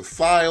over to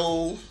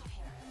File.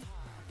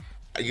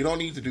 You don't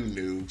need to do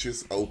new,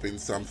 just open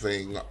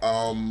something.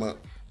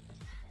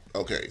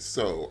 Okay,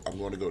 so I'm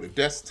going to go to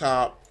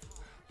Desktop,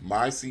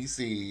 My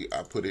CC.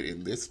 I put it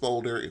in this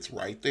folder. It's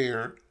right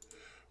there.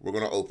 We're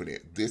going to open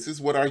it. This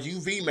is what our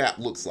UV map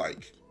looks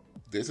like.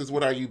 This is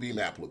what our UV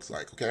map looks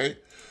like, okay?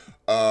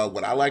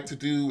 What I like to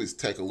do is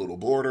take a little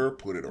border,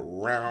 put it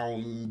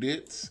around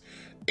it,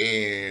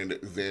 and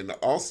then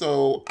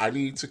also I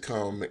need to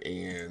come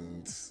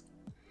and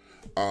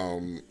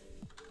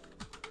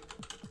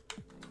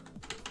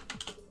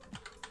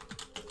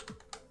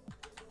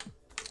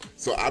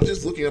so I'm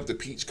just looking up the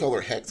peach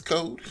color hex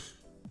code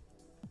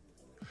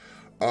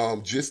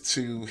just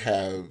to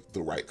have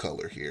the right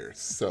color here.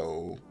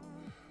 So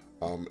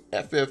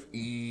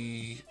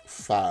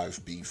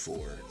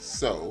FFE5B4.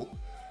 So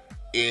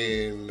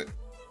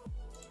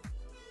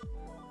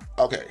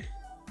okay,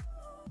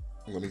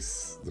 let me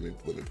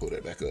pull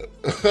that back up.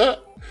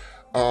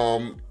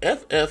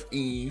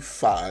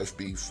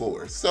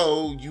 FFE5B4.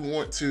 So you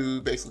want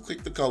to basically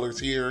click the colors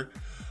here.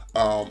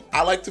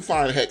 I like to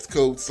find hex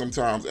codes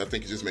sometimes. I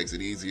think it just makes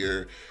it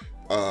easier.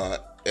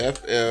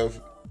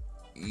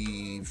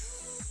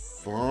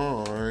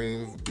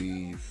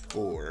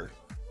 FFE5B4.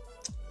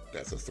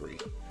 That's a 3.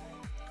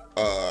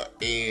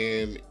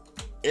 And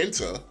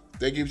enter.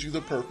 That gives you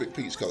the perfect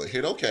peach color.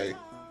 Hit OK.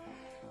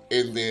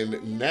 And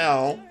then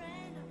now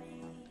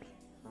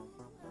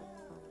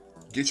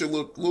get your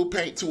little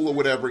paint tool or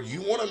whatever.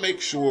 You want to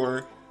make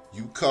sure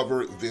you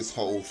cover this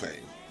whole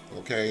thing,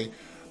 okay?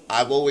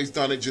 I've always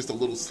done it just a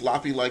little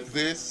sloppy like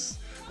this.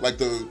 Like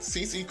the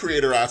CC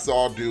creator I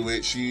saw do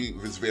it, she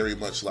was very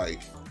much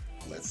like,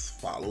 let's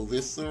follow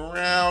this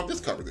around.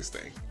 Just cover this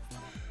thing.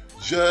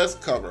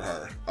 Just cover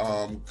her.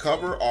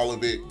 Cover all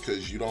of it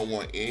because you don't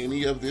want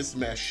any of this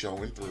mess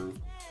showing through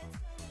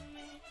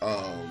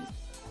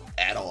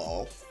at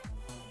all.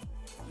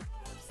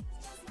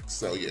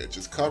 So yeah,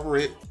 just cover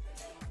it.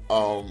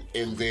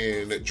 And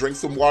then drink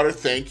some water.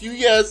 Thank you,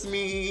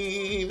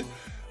 Yasmin.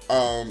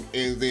 And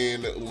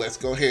then let's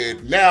go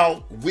ahead.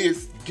 Now,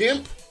 with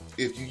GIMP,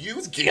 if you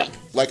use GIMP,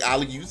 like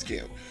I'll use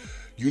GIMP,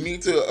 you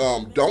need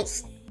to,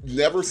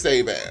 never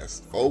save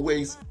as.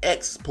 Always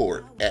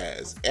export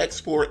as.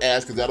 Export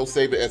as, because that'll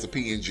save it as a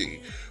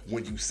PNG.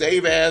 When you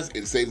save as,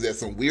 it saves as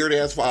some weird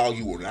ass file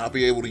you will not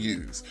be able to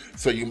use.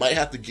 So you might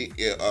have to get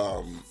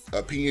a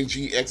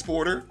PNG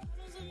exporter.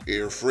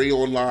 They're free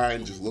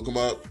online, just look them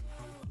up.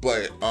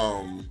 But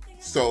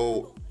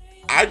so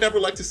I never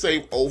like to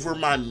save over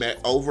my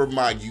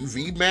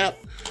UV map.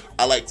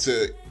 I like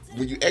to,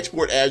 when you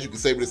export as, you can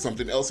save it as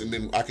something else, and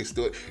then I can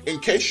still, in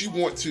case you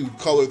want to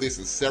color this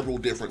in several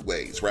different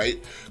ways,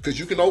 right? Because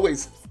you can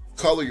always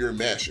color your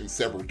mesh in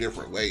several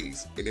different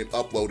ways and then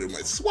upload them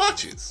as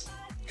swatches,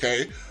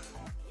 okay?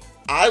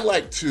 I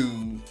like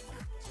to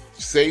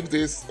save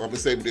this, I'm gonna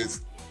save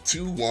this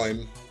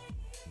 2-1,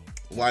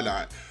 why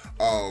not?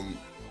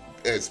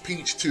 As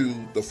Peach 2,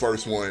 the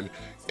first one,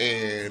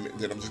 and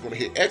then I'm just gonna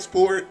hit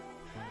export.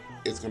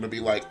 It's gonna be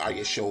like, are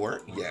you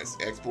sure? Yes,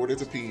 export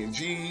as a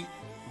PNG.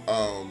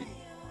 Hold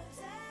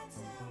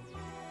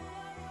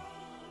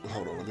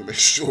on, let me make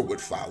sure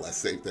what file I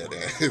saved that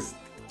as.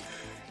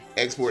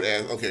 Export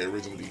as, okay,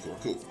 original decor,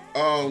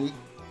 cool.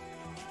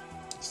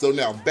 So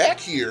now back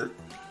here,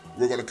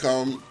 we're gonna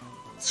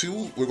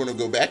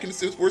go back into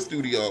Sim4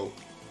 Studio,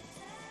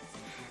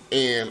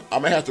 and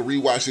I'm gonna have to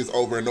rewatch this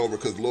over and over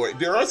because Lord,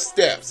 there are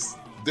steps,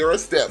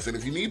 and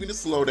if you need me to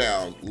slow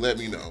down, let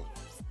me know.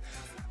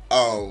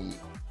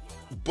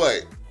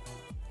 But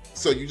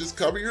so you just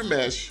cover your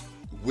mesh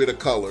with a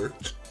color,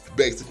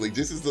 basically.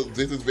 This is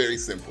very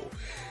simple,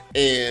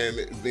 and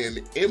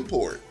then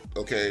import,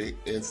 okay?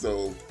 And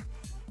so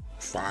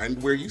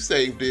find where you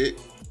saved it.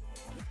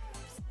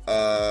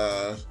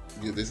 Yeah,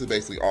 this is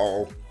basically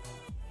all.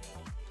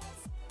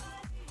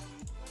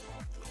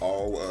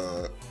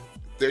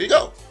 There you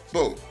go.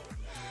 Boom.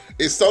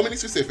 It's so many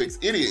specifics.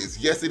 It is.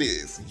 Yes, it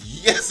is.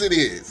 Yes, it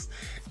is.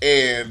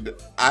 And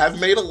I've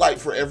made a light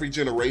for every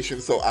generation,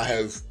 so I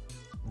have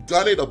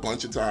done it a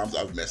bunch of times.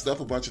 I've messed up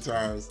a bunch of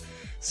times.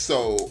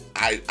 So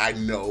I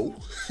know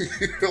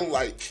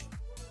like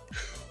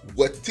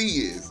what the tea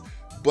is.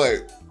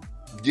 But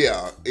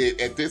yeah,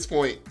 at this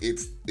point,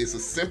 it's a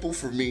simple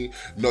for me.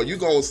 No, you're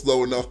going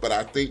slow enough, but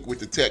I think with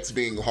the text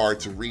being hard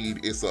to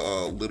read, it's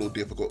a little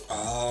difficult.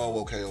 Oh,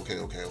 okay.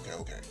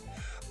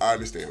 I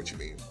understand what you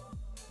mean.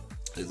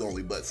 It's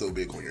only but so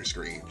big on your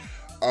screen.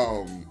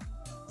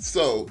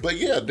 So, but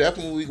yeah,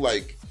 definitely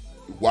like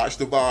watch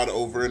the VOD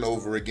over and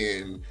over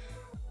again.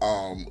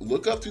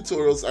 Look up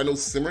tutorials. I know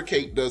Simmer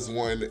Kate does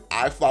one.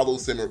 I follow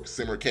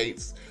Simmer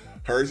Kate's.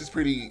 Hers is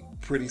pretty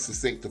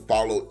succinct to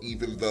follow,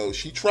 even though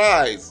she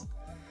tries.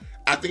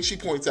 I think she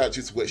points out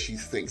just what she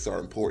thinks are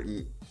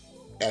important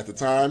at the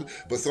time,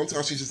 but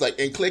sometimes she's just like,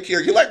 and click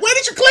here. You're like, where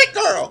did you click,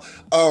 girl?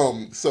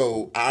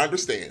 So I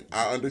understand.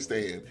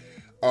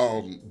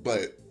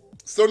 But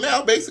so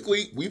now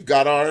basically we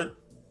got our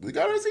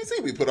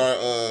CC. We put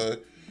our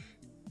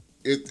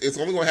it's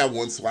only gonna have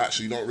one swatch,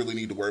 so you don't really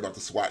need to worry about the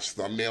swatch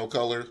thumbnail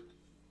color.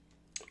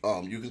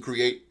 You can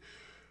create,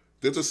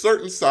 there's a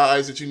certain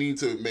size that you need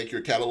to make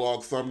your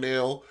catalog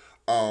thumbnail.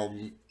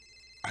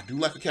 I do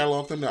like a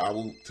catalog thumbnail. I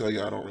will tell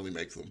you I don't really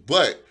make them,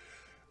 but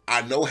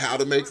I know how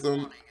to make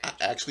them. I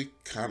actually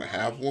kind of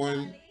have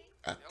one,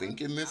 I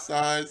think, in this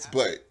size,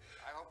 but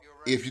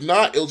if you're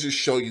not, it'll just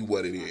show you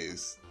what it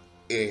is,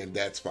 and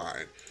that's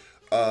fine.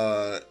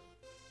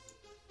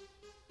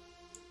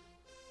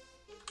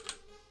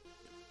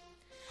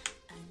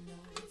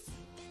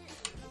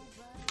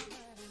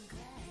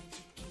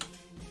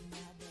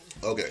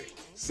 Okay,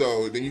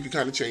 so then you can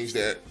kind of change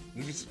that.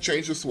 You can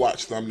change the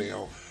swatch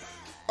thumbnail.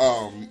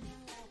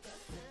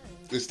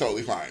 It's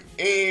totally fine.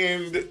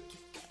 And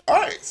all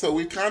right, so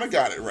we kind of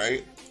got it,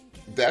 right?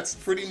 That's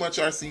pretty much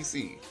our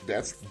CC.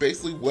 That's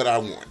basically what I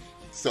want.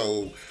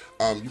 So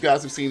you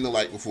guys have seen the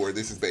light before.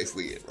 This is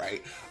basically it,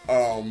 right?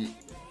 All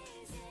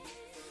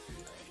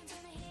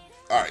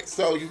right,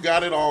 so you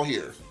got it all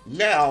here.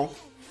 Now,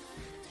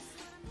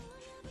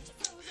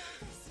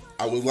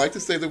 I would like to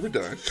say that we're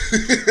done,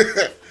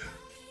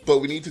 but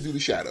we need to do the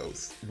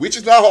shadows, which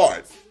is not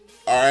hard.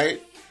 All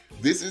right.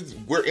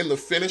 We're in the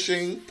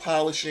finishing,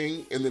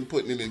 polishing, and then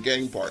putting in the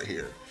game part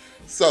here.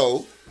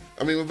 So,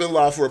 I mean, we've been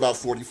live for about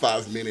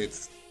 45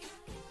 minutes.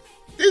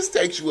 This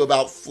takes you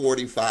about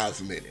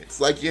 45 minutes.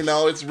 Like, you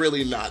know, it's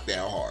really not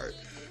that hard.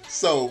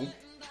 So,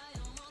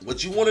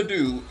 what you want to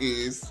do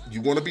is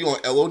you want to be on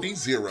LOD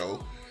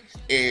 0,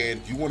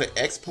 and you want to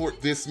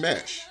export this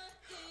mesh.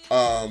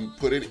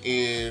 Put it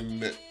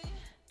in,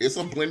 it's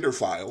a Blender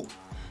file.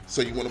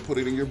 So you want to put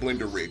it in your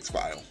Blender rigs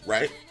file,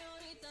 right?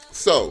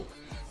 So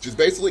just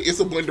basically, it's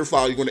a Blender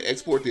file. You're going to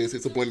export this.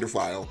 It's a Blender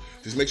file.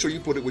 Just make sure you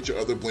put it with your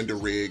other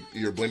Blender rig,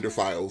 your Blender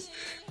files.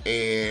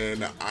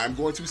 And I'm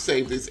going to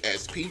save this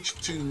as Peach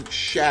to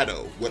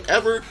Shadow.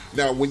 Whatever.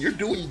 Now, when you're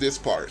doing this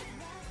part,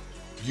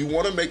 you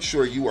want to make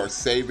sure you are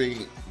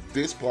saving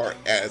this part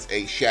as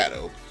a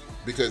shadow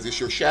because it's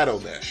your shadow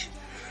mesh.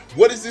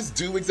 What does this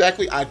do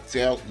exactly? I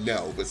don't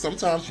know. But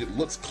sometimes it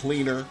looks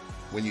cleaner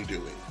when you do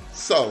it.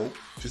 So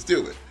just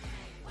do it.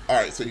 All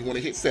right. So you want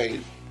to hit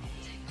save.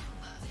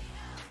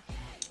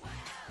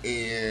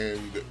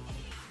 And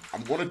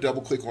I'm going to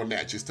double click on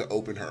that just to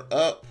open her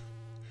up.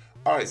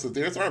 All right, so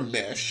there's our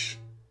mesh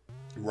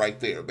right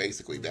there.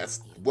 Basically,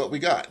 that's what we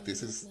got.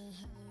 This is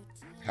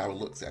how it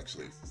looks,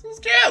 actually. This is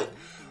cute.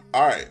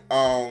 All right,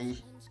 and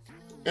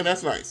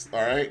that's nice.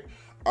 All right,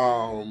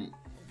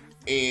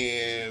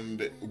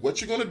 and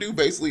what you're going to do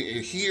basically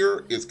in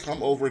here is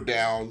come over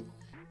down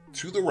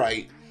to the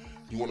right.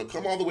 You want to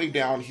come all the way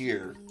down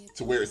here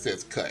to where it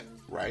says cut,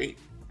 right?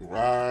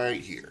 Right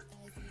here.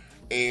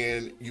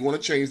 And you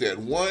want to change that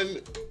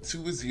 1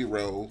 to a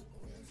 0,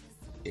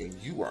 and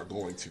you are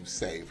going to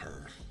save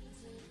her.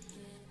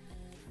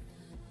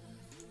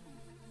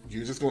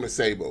 You're just going to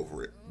save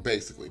over it,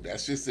 basically.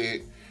 That's just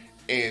it.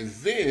 And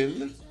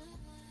then,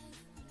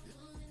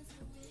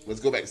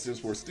 let's go back to Sims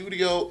 4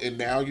 Studio, and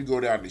now you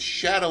go down to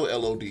Shadow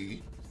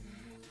LOD,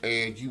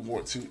 and you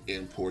want to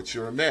import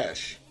your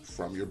mesh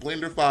from your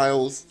Blender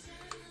files.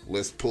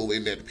 Let's pull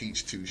in that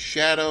Peach 2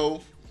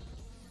 Shadow.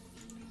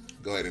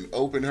 Go ahead and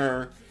open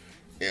her.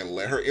 And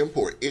let her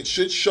import. It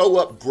should show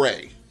up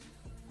gray.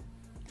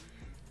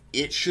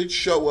 It should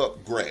show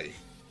up gray.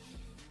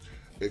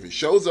 If it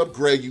shows up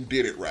gray, you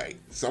did it right.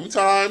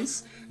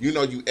 Sometimes, you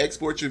know, you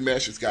export your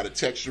mesh, it's got a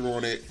texture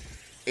on it,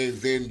 and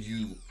then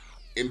you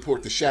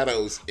import the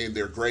shadows and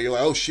they're gray. You're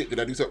like, oh shit, did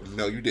I do something?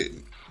 No, you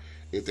didn't.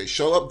 If they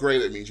show up gray,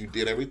 that means you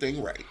did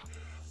everything right.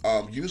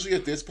 Usually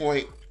at this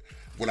point,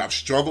 when I've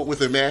struggled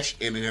with a mesh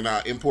and then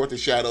I import the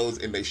shadows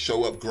and they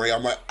show up gray,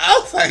 I'm like,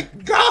 oh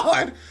thank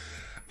God.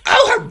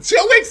 Oh, I'm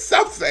doing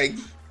something.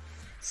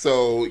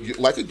 So,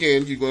 like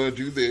again, you're going to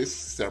do this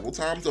several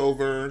times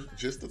over,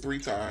 just the 3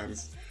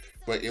 times.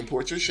 But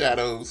import your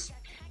shadows.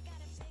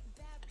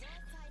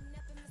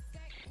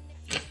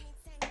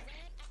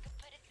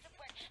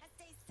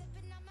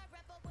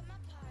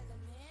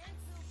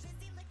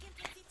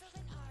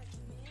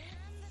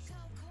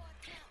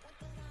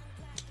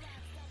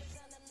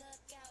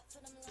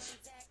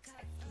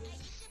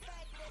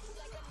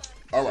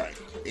 All right,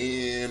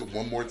 and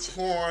one more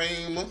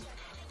time.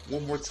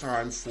 One more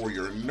time for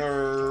your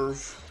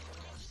nerve.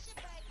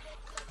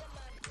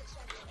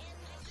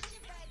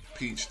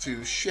 Peach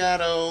 2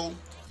 Shadow.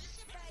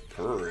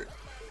 Purr.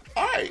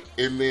 Alright,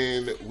 and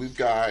then we've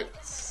got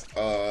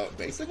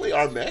basically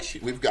our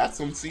mesh. We've got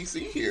some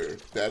CC here.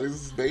 That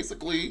is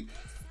basically,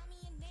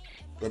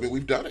 I mean,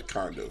 we've done it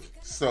kind of.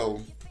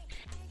 So,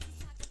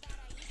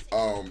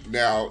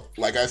 now,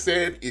 like I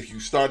said, if you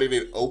started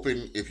it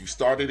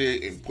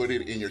and put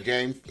it in your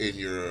game, in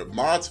your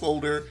mods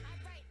folder,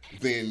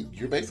 then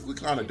you're basically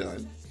kind of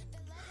done.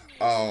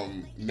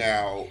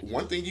 Now,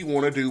 one thing you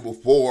want to do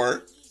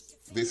before,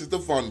 this is the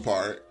fun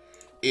part,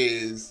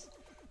 is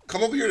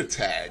come over here to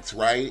tags,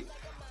 right?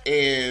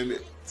 And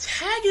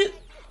tag it,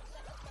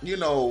 you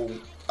know,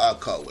 a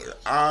color.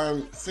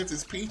 Since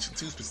it's peach and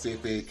too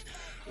specific,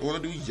 I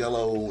want to do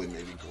yellow and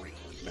maybe green.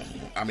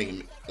 I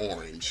mean,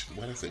 orange.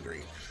 Why did I say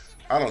green?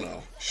 I don't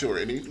know. Sure.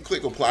 And you can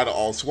click apply to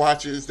all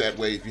swatches. That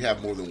way, if you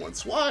have more than one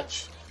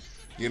swatch,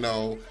 you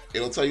know,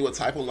 it'll tell you what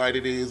type of light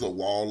it is, a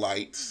wall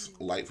light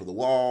for the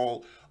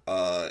wall.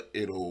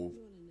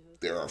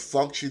 There are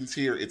functions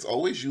here. It's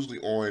always usually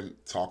on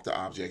talk to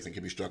objects and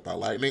can be struck by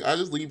lightning. I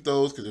just leave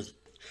those because it's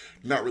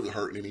not really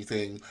hurting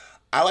anything.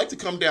 I like to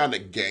come down to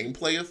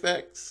gameplay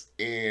effects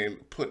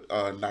and put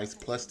a nice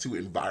 +2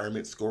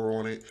 environment score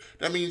on it.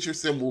 That means your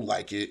sim will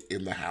like it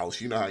in the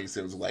house. You know how your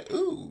sims are like,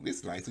 ooh,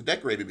 it's nicely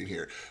decorated in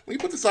here. When you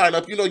put the sign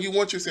up, you know, you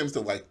want your sims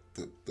to like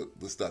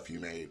the stuff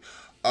you made.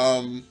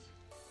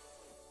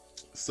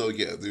 So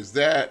yeah, there's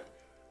that.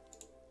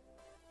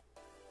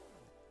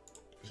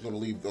 Just gonna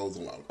leave those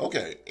alone.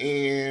 Okay,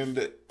 and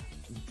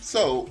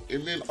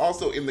then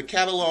also in the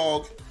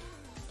catalog,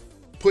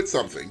 put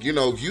something. You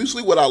know,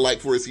 usually what I like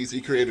for a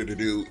CC creator to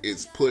do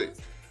is put,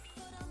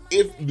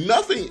 if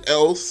nothing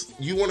else,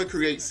 you want to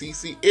create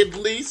CC, at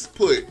least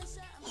put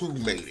who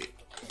made it.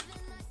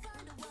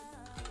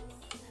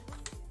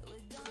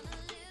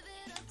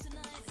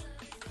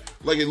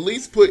 Like, at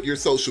least put your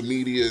social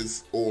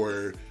medias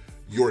or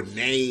your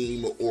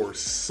name or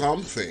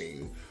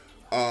something,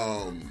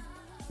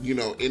 you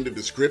know, in the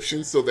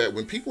description, so that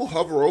when people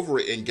hover over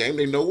it in game,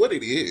 they know what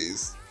it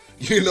is.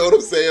 You know what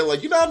I'm saying?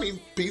 Like, you know how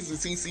many pieces of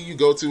CC you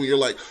go to and you're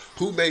like,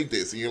 who made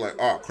this? And you're like,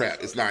 oh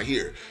crap, it's not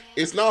here.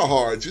 It's not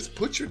hard. Just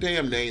put your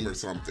damn name or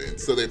something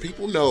so that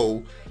people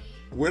know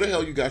where the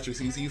hell you got your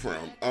CC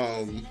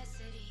from.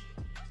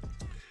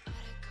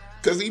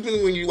 Because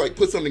even when you like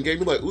put something in the game,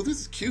 you're like, "Ooh,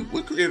 this is cute.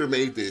 What creator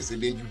made this?"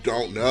 And then you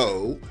don't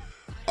know.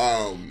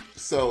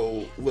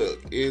 So look,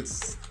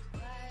 it's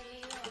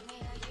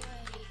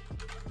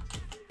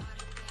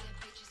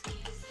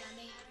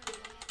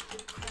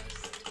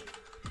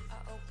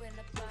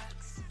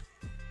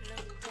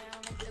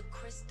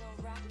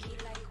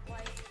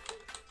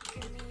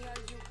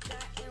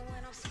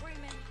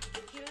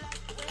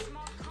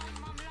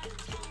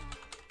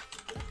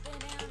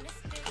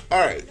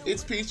alright,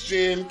 it's Peach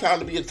Gen, time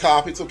to be a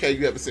cop. It's okay,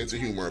 you have a sense of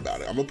humor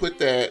about it. I'm gonna put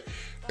that,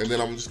 and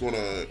then I'm just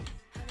gonna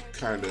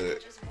I'm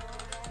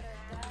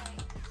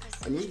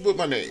just put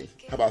my name.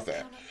 How about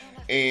that?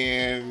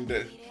 And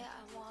I'm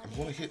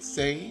gonna hit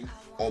save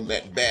on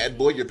that bad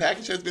boy. Your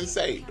package has been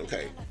saved,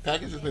 okay?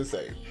 Package has been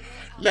saved.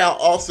 Now,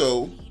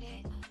 also,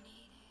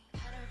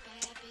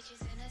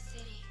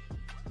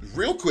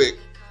 real quick,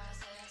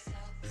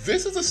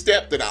 this is a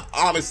step that I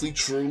honestly,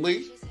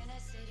 truly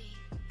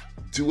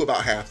do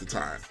about half the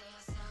time.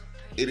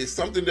 It is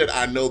something that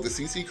I know the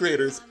CC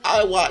creators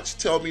I watch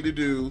tell me to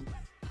do.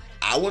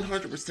 I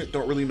 100%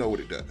 don't really know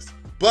what it does.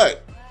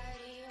 But,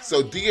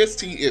 so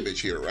DST image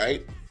here,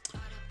 right?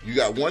 You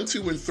got 1,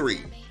 2, and 3.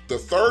 The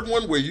third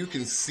one where you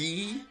can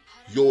see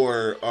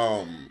your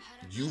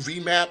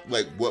UV map,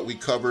 like what we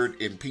covered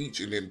in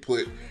Peach and then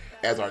put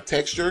as our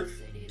texture,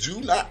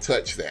 do not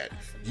touch that.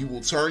 You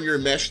will turn your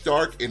mesh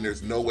dark and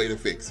there's no way to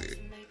fix it.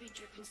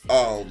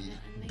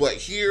 But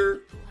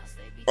here,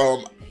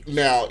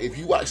 now if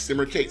you watch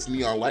Simmercake's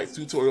Neon Lights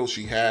tutorial,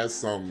 she has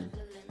some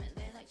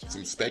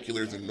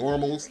speculars and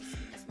normals.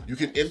 You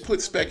can input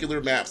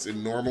specular maps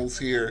and normals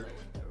here.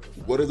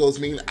 What do those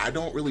mean? I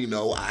don't really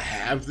know. I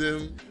have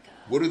them.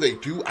 What do they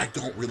do? I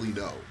don't really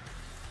know.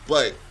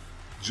 But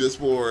just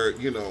for,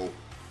 you know,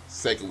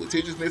 sake of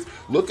litigiousness,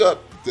 look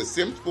up the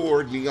Sims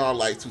 4 Neon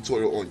Lights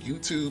tutorial on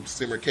YouTube.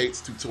 Simmercake's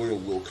tutorial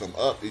will come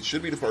up. It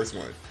should be the first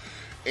one.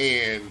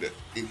 And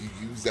if you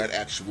use that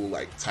actual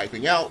like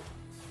typing out,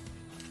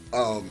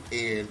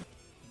 and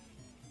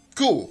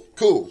cool.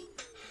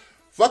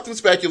 Fuck them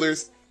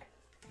speculars.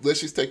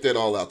 Let's just take that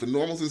all out. The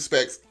normals and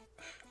specs,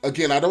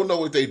 again, I don't know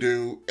what they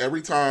do.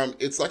 Every time,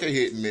 it's like a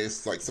hit and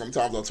miss. Like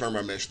sometimes I'll turn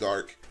my mesh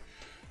dark.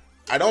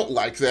 I don't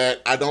like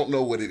that. I don't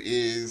know what it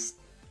is.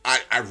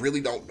 I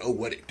really don't know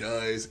what it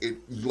does. It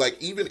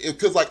like even if,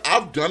 cause like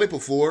I've done it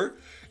before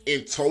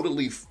and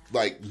totally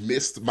like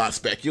missed my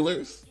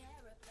speculars.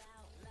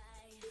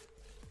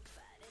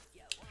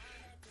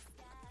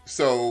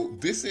 So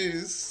this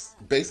is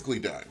basically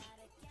done.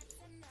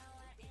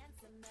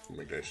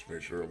 Make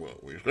sure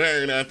what we're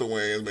staring at the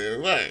way it's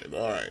being land.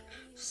 All right.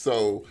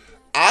 So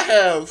I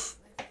have,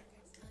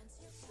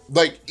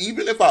 like,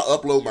 even if I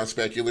upload my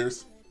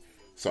speculars,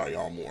 sorry,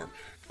 y'all, I'm warm.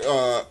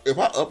 If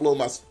I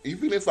upload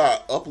even if I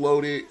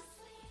upload it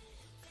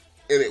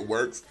and it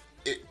works,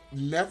 it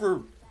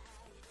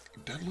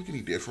doesn't look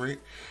any different.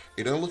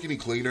 It doesn't look any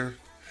cleaner.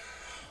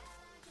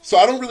 So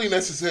I don't really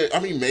necessarily, I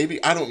mean,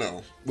 maybe, I don't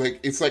know.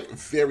 Like, it's like a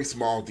very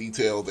small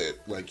detail that,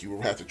 like, you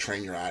will have to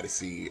train your eye to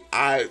see.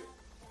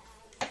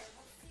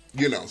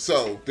 You know,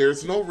 so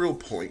there's no real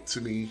point to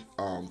me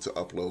to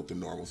upload the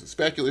normals and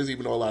speculars,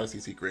 even though a lot of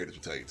CC creators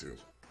will tell you to.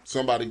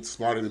 Somebody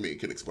smarter than me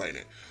can explain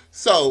it.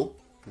 So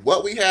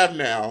what we have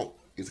now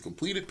is a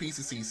completed piece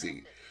of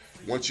CC.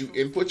 Once you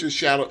input your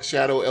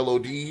shadow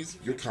LODs,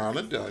 you're kind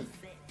of done.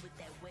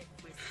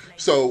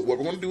 So what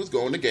we're going to do is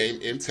go in the game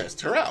and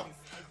test her out.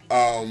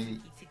 All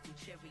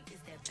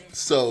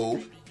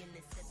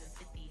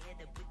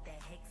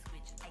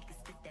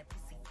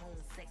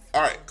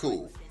right,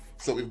 cool.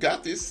 So we've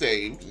got this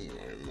saved.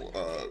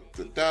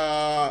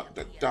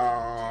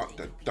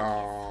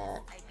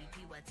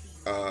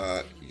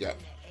 Yeah.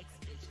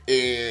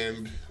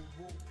 And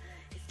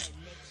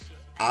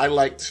I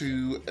like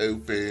to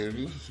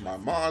open my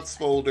mods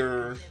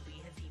folder.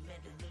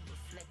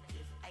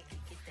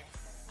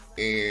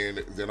 And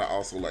then I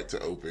also like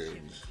to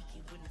open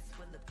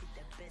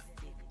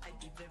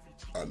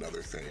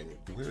another thing.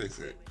 Where is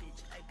it?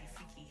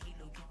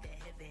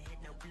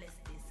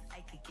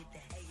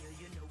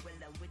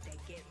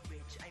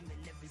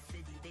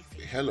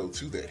 Hello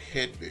to that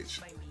head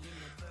bitch.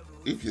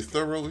 If you're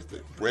thorough with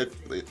the bread,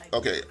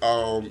 okay.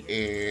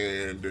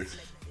 And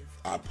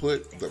I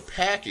put the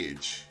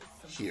package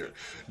here.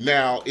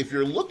 Now, if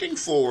you're looking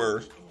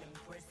for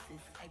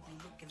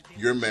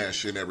your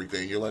mesh and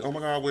everything, you're like, oh my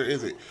god, where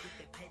is it?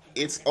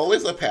 It's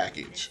always a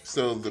package.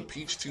 So the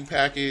Peach 2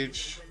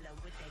 package.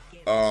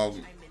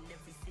 Find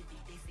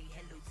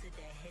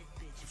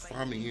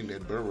me in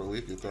that burrow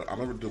if you thought. I'm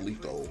gonna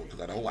delete the old one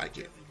because I don't like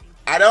it.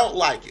 I don't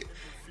like it.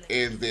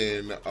 And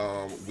then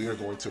we are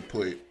going to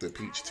put the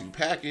Peach 2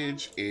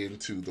 package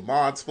into the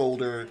mods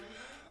folder.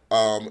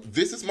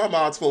 This is my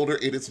mods folder.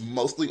 It is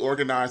mostly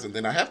organized, and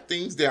then I have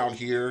things down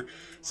here.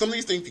 Some of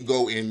these things can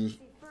go in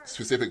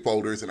specific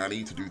folders, and I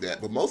need to do that.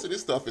 But most of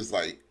this stuff is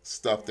like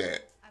stuff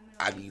that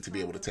I need to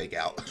be able to take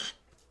out.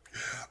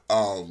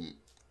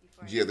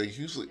 Yeah, they're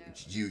usually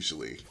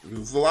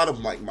there's a lot of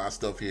like my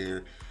stuff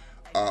here,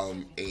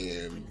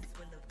 and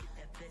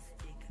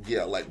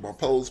yeah, like my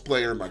pose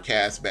player, my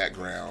cast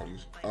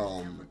background,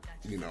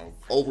 you know,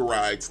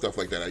 override, stuff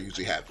like that I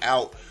usually have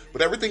out.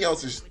 But everything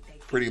else is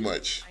pretty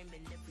much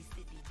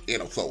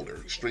in a folder.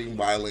 Extreme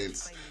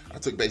Violence. I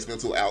took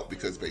Basemental out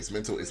because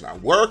Basemental is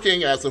not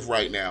working as of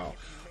right now.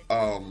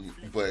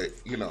 But,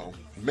 you know,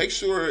 make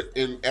sure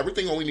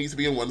everything only needs to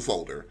be in one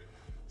folder.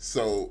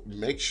 So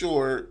make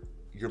sure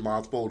your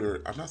mods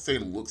folder, I'm not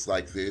saying it looks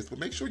like this, but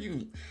make sure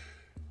you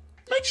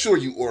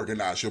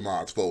organize your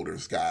mods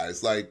folders,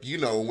 guys. Like, you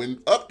know, when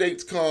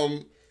updates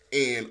come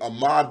and a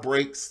mod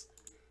breaks,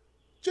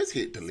 just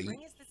hit delete.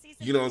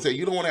 You know what I'm saying?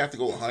 You don't want to have to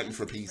go hunting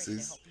for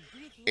pieces.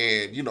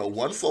 And, you know,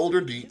 one folder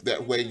deep,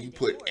 that way you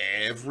put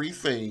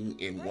everything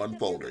in one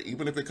folder.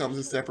 Even if it comes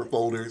in separate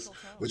folders,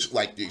 which,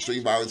 like, the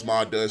Extreme Violence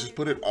mod does, just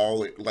put it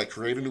all in, like,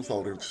 create a new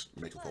folder, just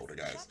make a folder,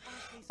 guys.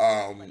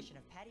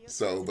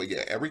 But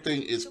yeah,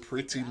 everything is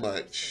pretty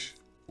much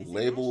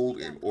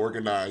labeled and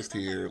organized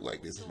here.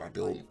 Like, this is my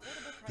build.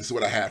 This is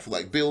what I have for,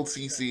 like, build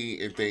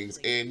CC and things.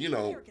 And, you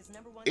know,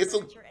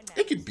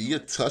 it can be a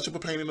touch of a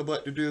pain in the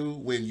butt to do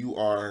when you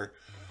are,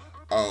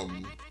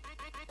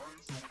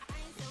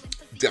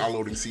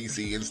 downloading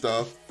CC and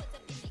stuff,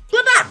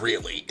 but not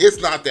really.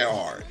 It's not that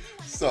hard.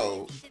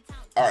 So,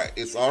 all right,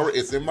 it's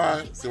in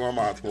my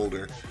mods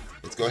folder.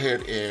 Let's go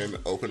ahead and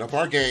open up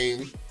our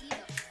game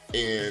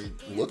and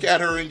look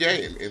at her in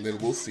game, and then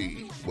we'll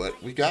see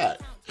what we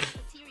got.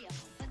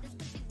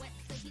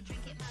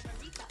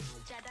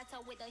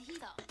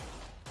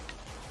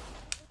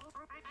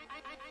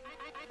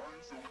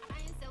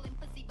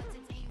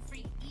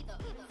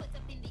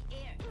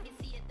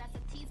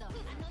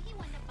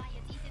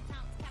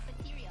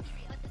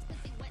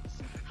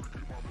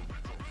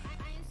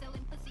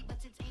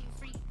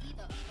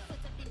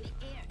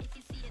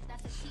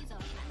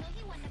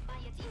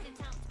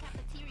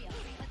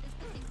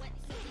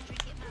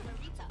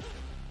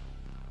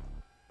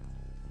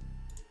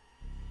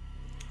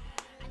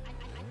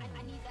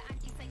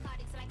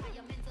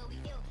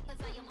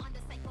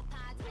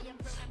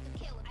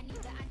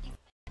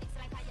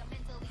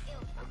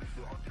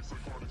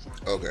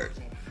 Okay.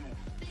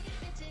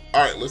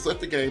 All right, let's let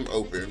the game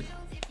open.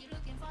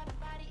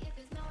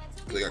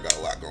 I think I got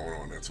a lot going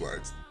on. That's why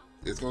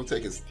it's going to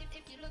take us.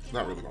 It's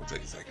not really going to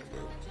take a second,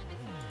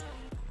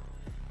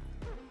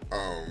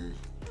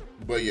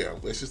 but yeah,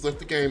 let's just let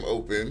the game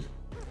open,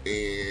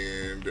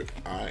 and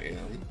I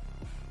am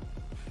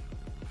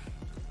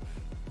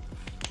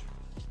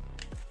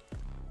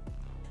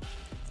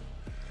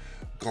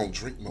gonna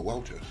drink my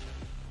water.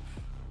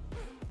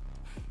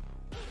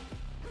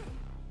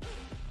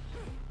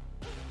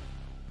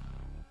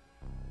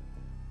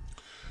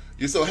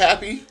 You're so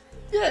happy?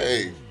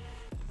 Yay.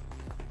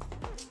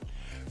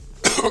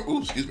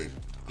 Ooh, excuse me.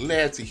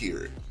 Glad to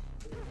hear it.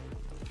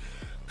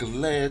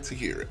 Glad to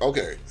hear it.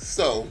 Okay,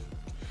 so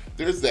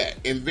there's that.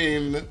 And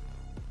then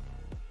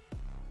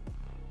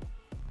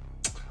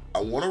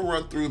I want to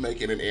run through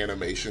making an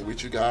animation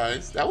with you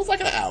guys. That was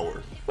like an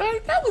hour,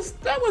 right? That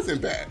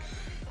wasn't bad.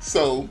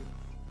 So,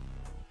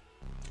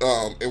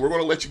 and we're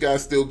going to let you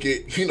guys still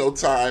get, you know,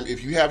 time.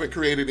 If you haven't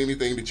created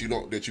anything that you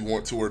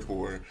want toured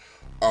for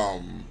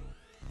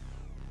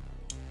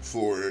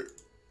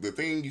the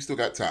thing, you still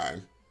got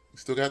time. You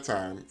still got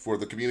time. For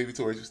the community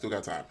tours, you still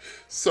got time.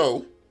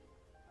 So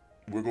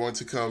we're going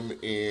to come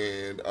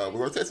and we're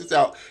going to test this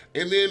out.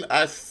 And then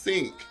I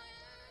think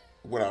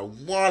what I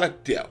want to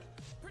do,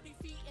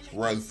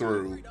 run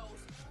through,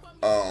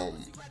 I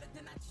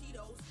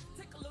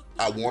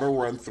want to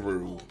run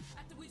through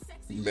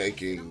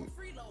making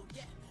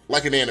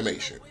like an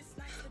animation.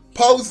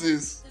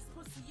 Poses,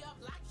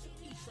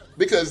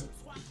 because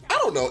I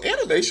don't know,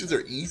 animations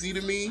are easy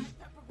to me.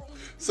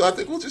 So I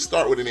think we'll just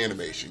start with an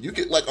animation. You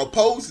get, like, a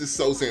pose is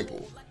so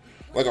simple.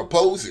 Like, a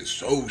pose is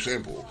so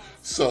simple.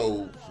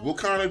 So we'll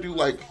kind of do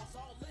like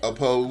a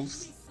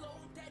pose,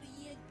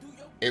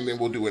 and then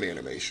we'll do an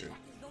animation.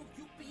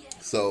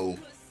 So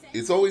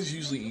it's always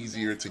usually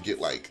easier to get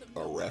like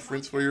a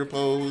reference for your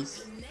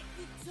pose.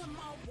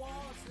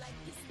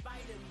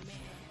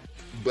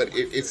 But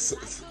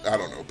it's I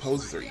don't know,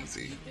 poses are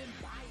easy.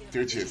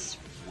 They're just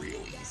real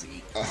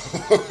easy.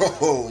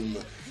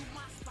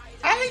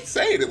 I hate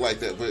saying it like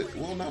that, but,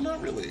 well, no,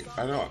 not really.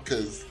 I know,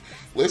 because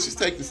let's just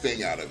take this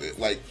thing out of it.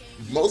 Like,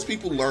 most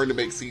people learn to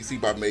make CC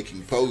by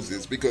making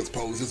poses because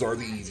poses are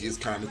the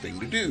easiest kind of thing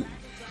to do.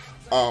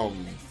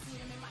 And,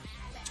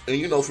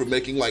 you know, for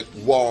making, like,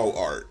 wall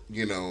art,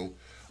 you know,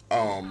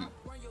 I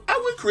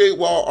would create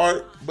wall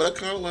art, but I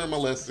kind of learned my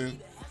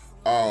lesson.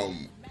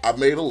 I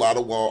made a lot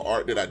of wall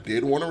art that I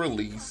did want to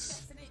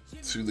release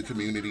to the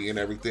community and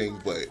everything,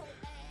 but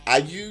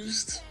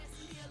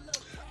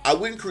I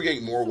wouldn't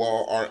create more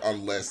wall art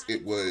unless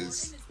it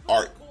was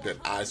art that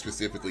I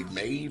specifically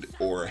made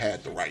or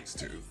had the rights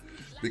to.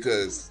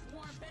 Because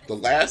the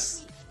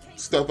last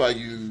stuff I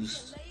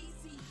used,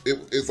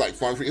 it's like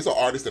fun for me. It's an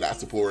artist that I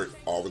support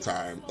all the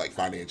time, like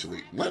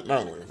financially. Not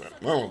only that,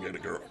 I don't get a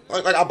girl.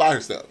 Like I buy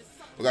her stuff.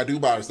 Like I do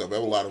buy her stuff. I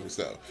have a lot of her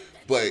stuff.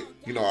 But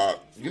I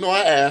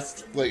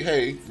asked, like,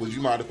 hey, would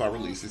you mind if I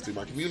release this to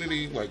my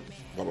community? Like,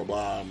 blah blah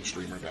blah. I'm a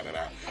streamer. Da da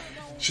da.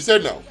 She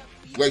said no.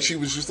 Like, she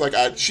was just like,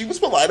 she was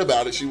polite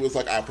about it. She was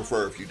like, I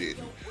prefer if you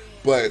didn't.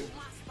 But,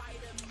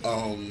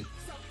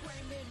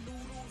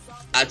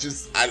 I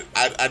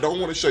don't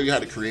want to show you how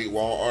to create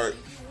wall art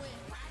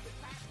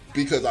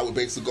because I would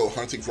basically go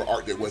hunting for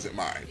art that wasn't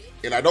mine.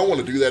 And I don't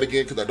want to do that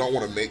again because I don't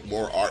want to make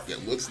more art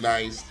that looks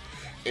nice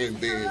and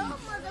then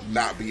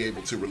not be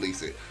able to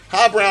release it.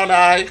 Hi, Brown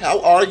Eye.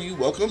 How are you?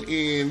 Welcome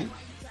in.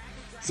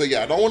 So,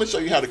 yeah, I don't want to show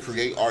you how to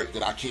create art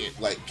that I can't,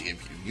 like,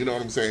 give you. You know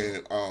what I'm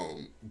saying?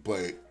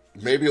 But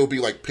maybe it'll be,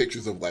 like,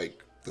 pictures of,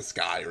 like, the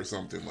sky or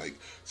something, like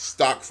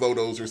stock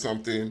photos or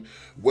something.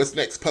 What's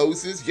next?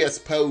 Poses? Yes,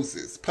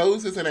 poses.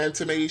 Poses and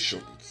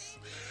animations.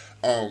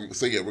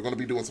 So, yeah, we're going to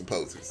be doing some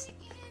poses.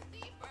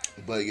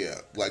 But, yeah,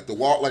 like the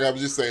wall, like I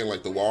was just saying,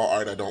 like the wall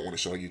art, I don't want to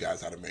show you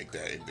guys how to make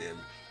that and then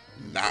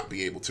not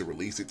be able to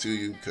release it to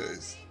you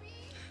because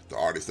the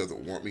artist doesn't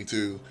want me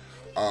to.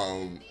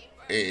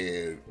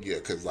 And yeah,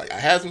 because like I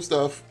had some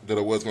stuff that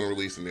I was going to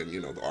release and then,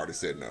 you know, the artist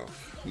said no.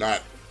 I'm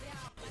not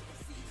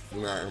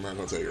going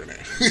to tell you her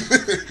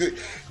name.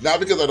 Not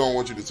because I don't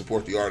want you to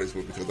support the artist,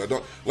 but because I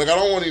don't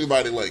want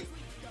anybody to like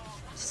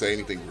say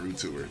anything rude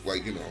to her.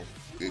 Like, you know,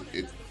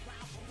 it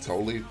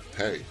totally,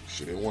 hey,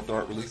 she didn't want the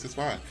art released, it's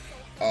fine.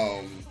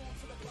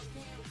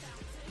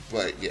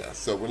 But yeah,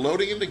 so we're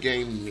loading in the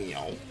game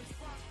now.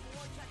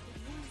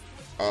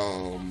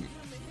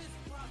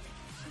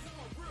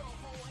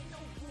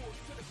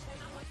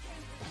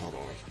 Hold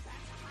on.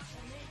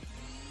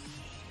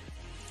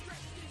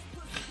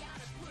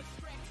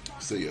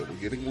 So yeah, we're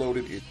getting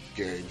loaded in the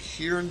game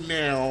here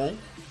now.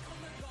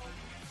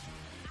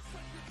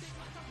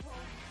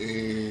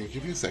 And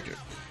give me a second.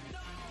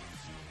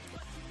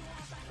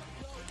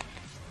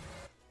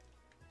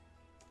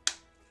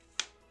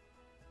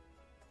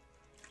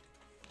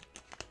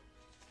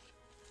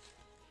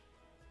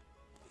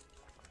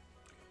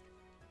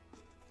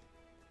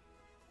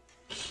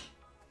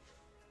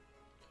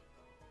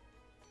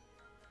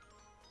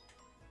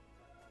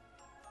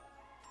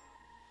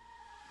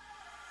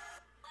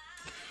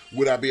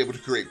 Would I be able to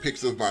create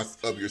pictures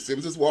of your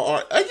Sims wall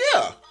art?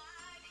 Yeah.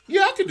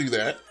 Yeah, I can do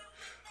that.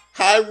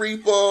 Hi,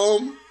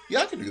 Repo.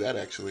 Yeah, I can do that,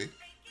 actually.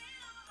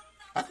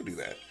 I can do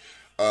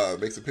that.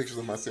 Make some pictures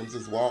of my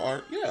Sims wall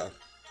art? Yeah.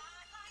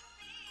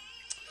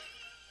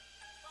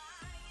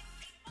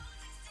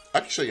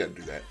 I can show you how to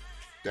do that.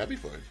 That'd be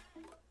fun.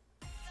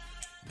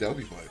 That'll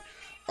be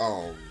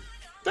fun.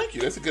 Thank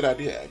you. That's a good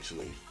idea,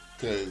 actually.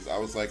 Because I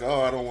was like,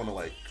 oh, I don't want to,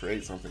 like,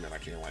 create something that I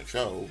can't, like,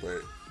 show.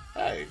 But,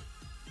 hey.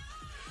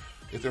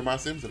 If they're my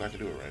Sims, then I can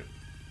do it, right?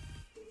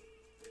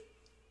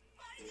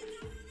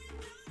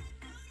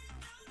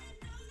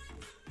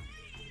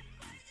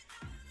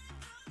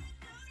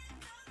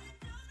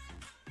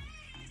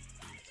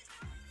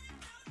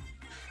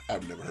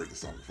 I've never heard the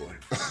song before.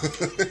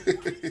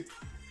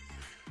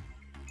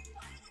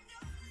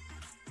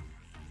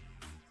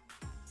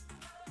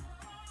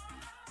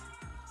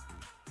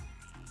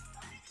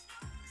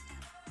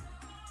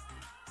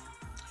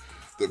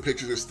 The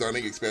pictures are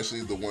stunning,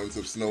 especially the ones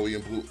of Snowy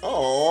and Blue.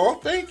 Oh,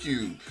 thank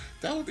you.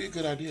 That would be a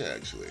good idea,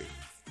 actually.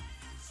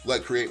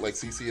 Like, create, like,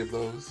 CC of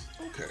those?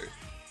 Okay.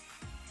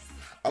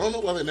 I don't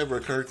know why that never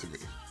occurred to me.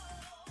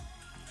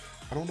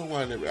 I don't know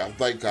why I've,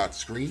 like, got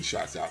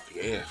screenshots out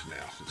the ass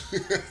now.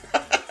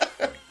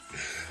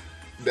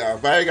 Now,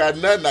 if I ain't got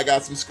nothing, I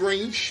got some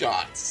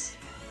screenshots.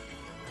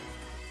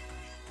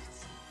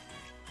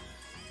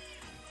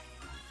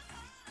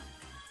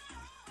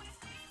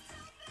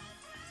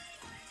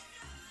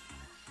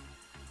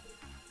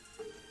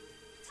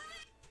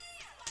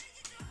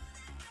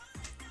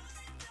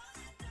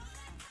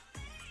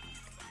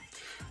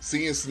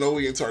 Seeing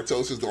Snowy and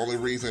Tartos is the only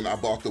reason I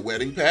bought the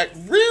wedding pack.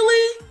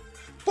 Really?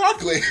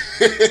 Barkley.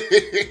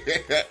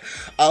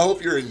 I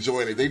hope you're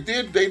enjoying it. They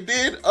did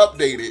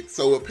update it,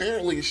 so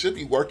apparently it should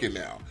be working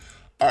now.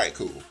 All right,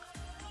 cool.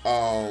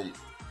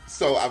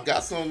 So I've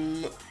got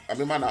some.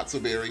 I'm in my Not So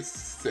Berry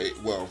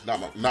save. Well,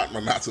 not my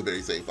Not So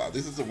Berry save file.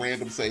 This is a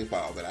random save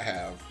file that I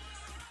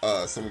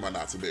have some of my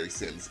Not So Berry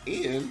Sims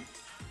in,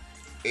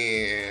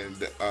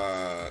 and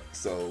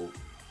so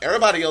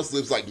everybody else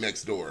lives like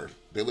next door.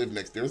 They live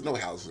next. There's no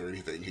houses or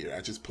anything here.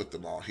 I just put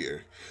them all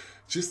here,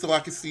 just so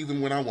I can see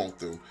them when I want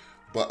them.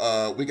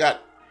 But we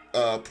got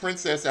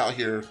Princess out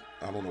here.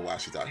 I don't know why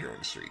she's out here on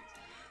the street,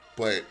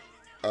 but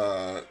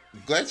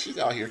glad she's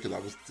out here because I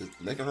was just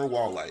making her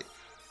wall light.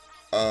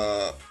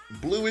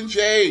 Blue and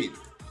Jade.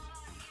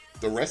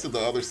 The rest of the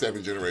other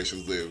 7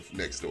 generations live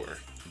next door,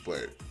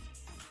 but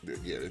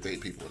yeah, there's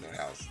 8 people in their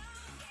house.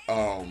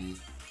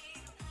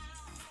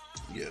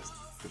 Yes,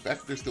 the fact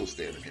that they're still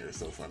standing here is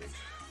so funny.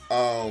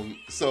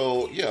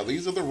 So yeah,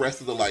 these are the rest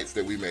of the lights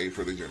that we made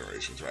for the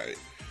generations, right?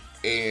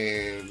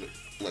 And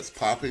let's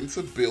pop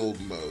into build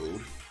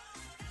mode.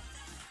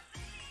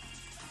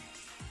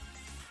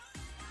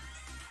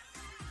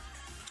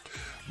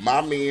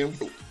 My man,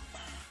 Blue.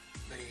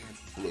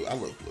 Blue. I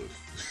love Blue.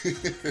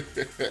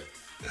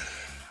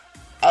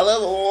 I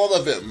love all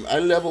of them. I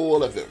love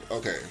all of them.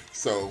 Okay,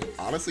 so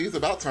honestly, it's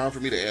about time for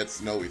me to add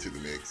Snowy to the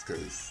mix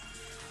because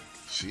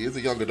she is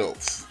a young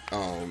adult.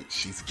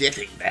 She's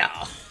getting there.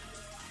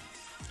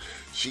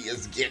 She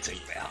is getting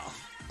there.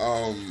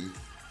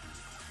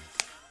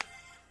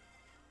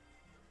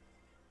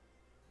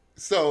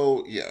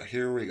 So yeah,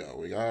 here we go.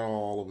 We got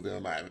all of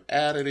them. I've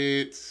added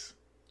it,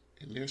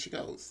 and there she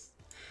goes.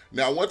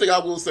 Now, one thing I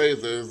will say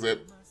is that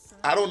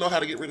I don't know how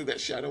to get rid of that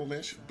shadow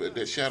mesh, but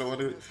that shadow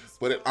under it.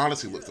 But it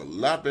honestly looks a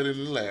lot better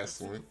than the last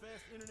one.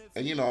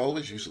 And you know, I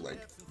always usually like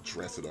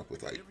dress it up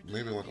with like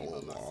maybe like a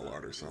little wall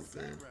art or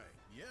something.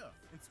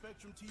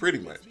 Pretty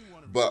much.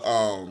 But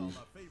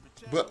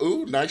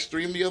ooh, nice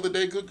stream the other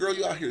day. Good girl,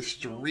 you out here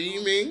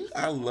streaming.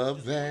 I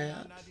love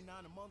that.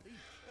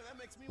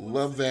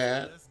 Love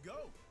that.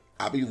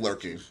 I'll be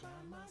lurking.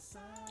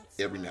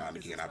 Every now and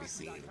again, I'll be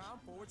seeing.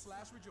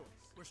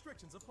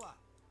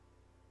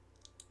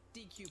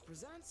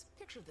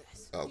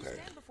 Okay.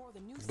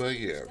 But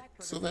yeah,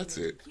 so that's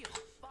it.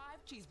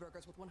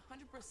 Cheeseburgers with 100%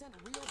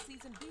 real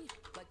seasoned beef,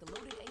 like the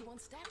loaded A1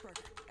 stack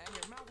burger. And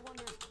your mouth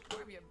wonders,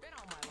 where have you been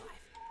all my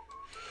life?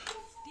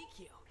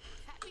 DQ.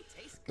 Happy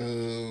taste.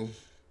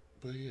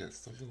 But yeah,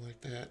 something like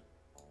that.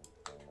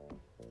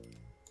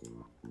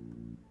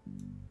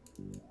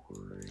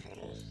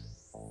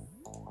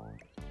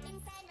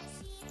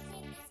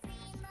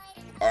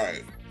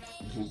 Alright.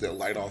 Move that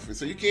light off.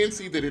 So you can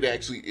see that it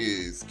actually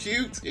is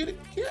cute. Yeah,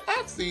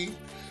 I see.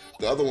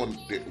 The other one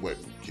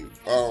wasn't cute.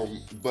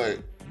 But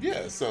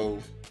yeah, so,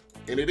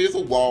 and it is a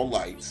wall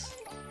light.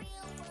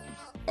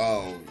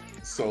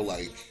 So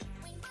like,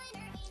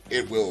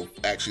 it will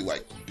actually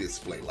like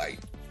display light.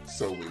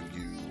 So when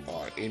you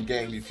are in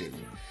game, you can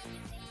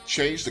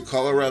change the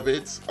color of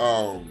it.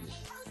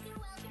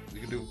 You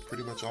can do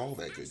pretty much all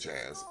that good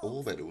jazz.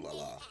 All that ooh la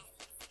la.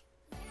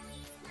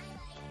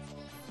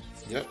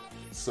 Yep.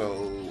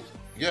 So,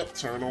 yep.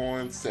 Turn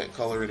on, set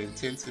color and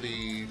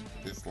intensity.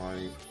 This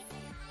light.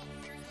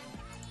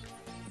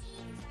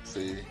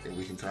 See, and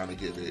we can kind of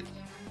give it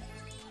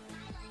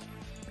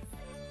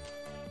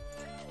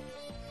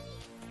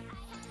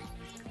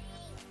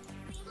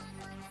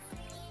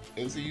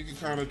and so you can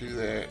kind of do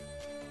that,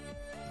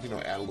 you know,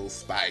 add a little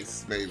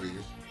spice maybe.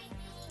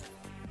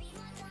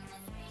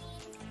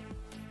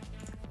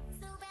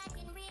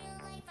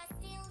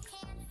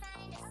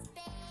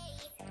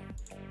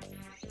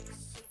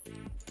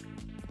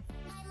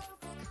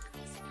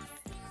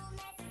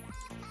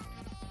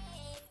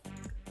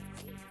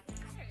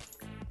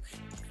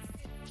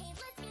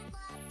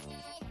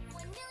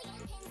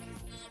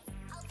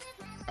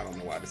 I don't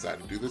know why I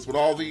decided to do this with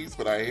all these,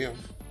 but I am.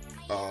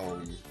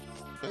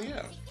 But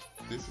yeah,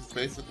 this is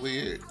basically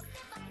it.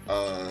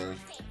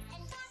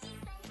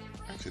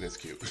 Actually, that's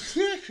cute.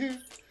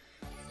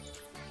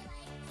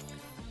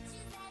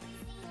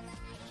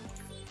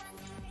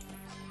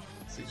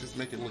 See, just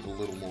make it look a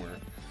little more.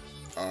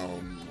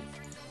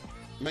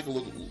 Make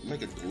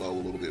it glow a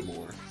little bit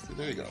more. See,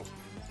 there you go.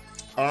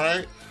 All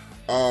right.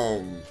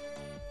 I'm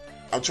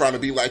trying to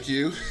be like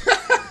you.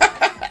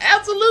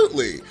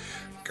 Absolutely.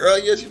 Girl,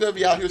 yes, you better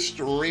be out here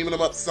streaming them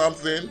up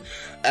something.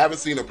 I haven't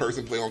seen a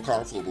person play on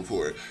console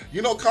before.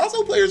 You know,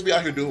 console players be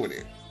out here doing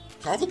it.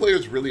 Console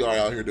players really are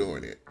out here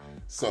doing it.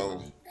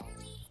 So,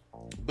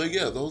 but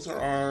yeah, those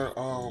are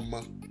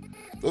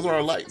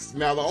our lights.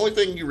 Now, the only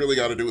thing you really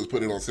got to do is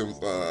put it on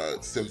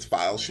Sims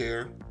File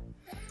Share,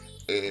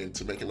 and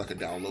to make it like a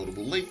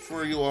downloadable link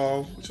for you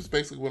all, which is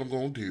basically what I'm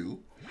going to do.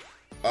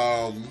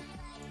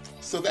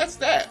 So that's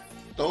that.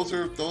 Those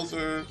are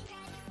the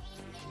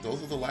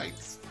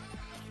lights.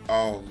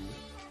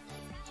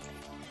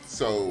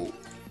 So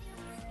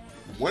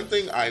one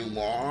thing I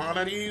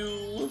wanna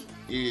do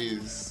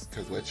is,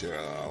 cause what you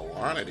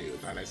wanna do,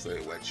 not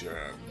necessarily what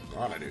you're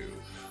gonna do,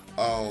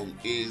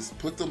 is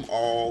put them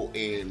all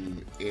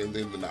in, and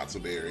then the not so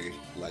berry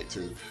light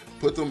too.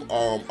 Put them,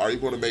 are you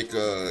gonna make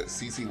a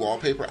CC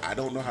wallpaper? I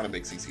don't know how to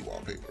make CC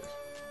wallpaper.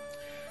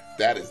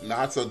 That is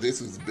not, so this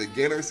is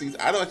beginner CC.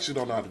 I actually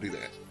don't know how to do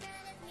that.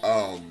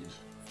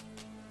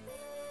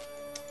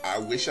 I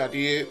wish I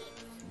did.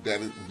 That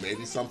is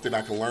maybe something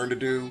I can learn to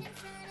do.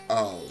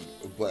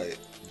 But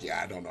yeah,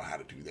 I don't know how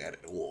to do that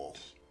at all.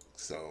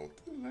 So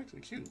this is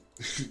actually cute.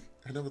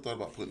 I never thought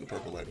about putting the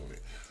purple light on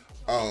it.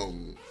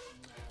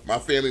 My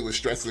family was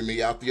stressing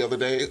me out the other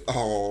day.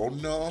 Oh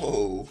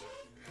no.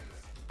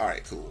 All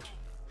right, cool.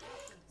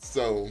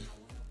 So,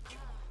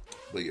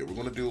 but yeah, we're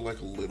gonna do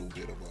like a little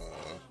bit of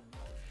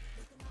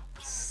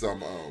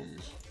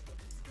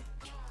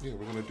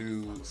we're gonna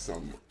do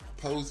some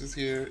poses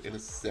here in a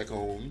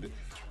second.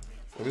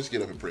 Let me just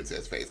get up in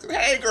Princess face.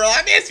 Hey girl,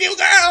 I miss you,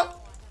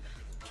 girl.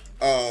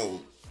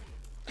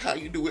 How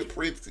you doing,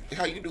 Prince?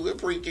 How you doing,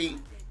 Preaky?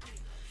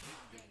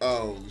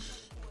 Aw,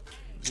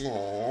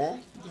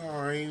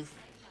 guys.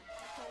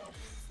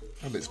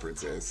 I miss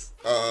Princess.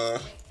 I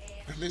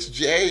miss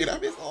Jade. I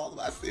miss all of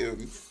my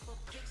Sims.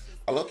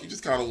 I love you.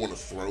 Just kind of want to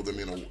throw them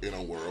in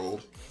a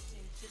world.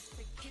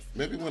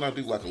 Maybe when I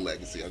do like a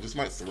legacy, I just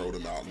might throw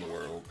them out in the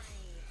world.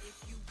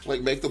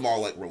 Like, make them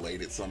all, like,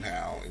 related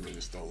somehow, and then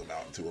just throw them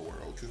out into a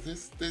world.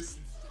 Because this...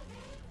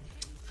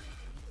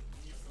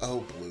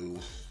 Oh, Blue.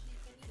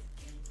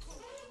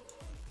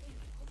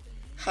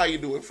 How you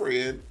doing,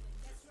 friend?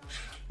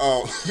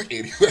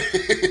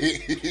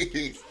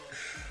 Anyway.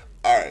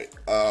 All right,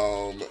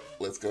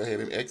 let's go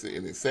ahead and exit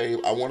and then save.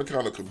 I want to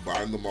kind of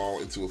combine them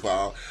all into a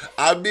file.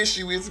 I miss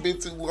you. It's been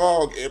too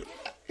long, and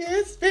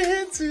it's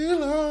been too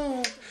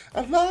long.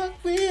 I'm lost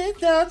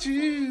without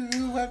you.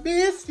 I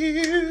miss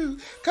you.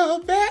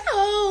 Come back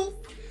home.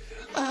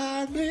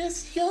 I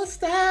miss your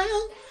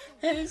style.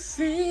 Ain't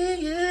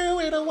seen you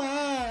in a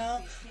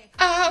while.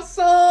 I'm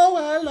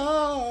so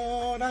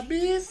alone. I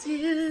miss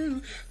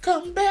you.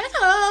 Come back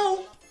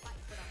home.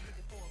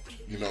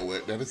 You know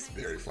what? That is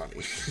very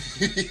funny.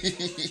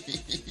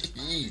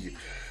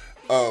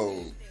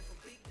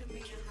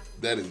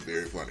 That is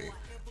very funny.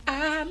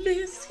 I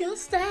miss your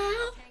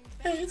style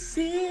and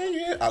see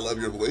you. I love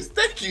your voice.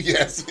 Thank you,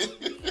 Yasmin.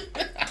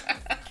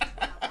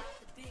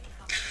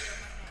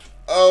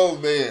 Oh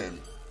man.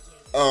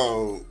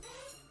 Oh,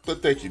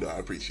 but thank you, though. I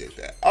appreciate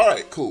that. All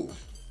right, cool.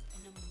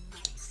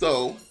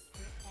 So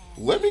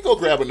let me go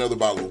grab another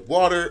bottle of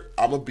water.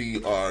 I'm going to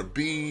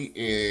BRB,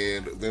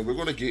 and then we're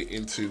going to get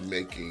into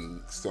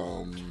making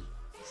some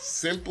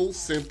simple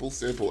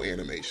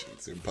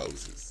animations and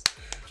poses.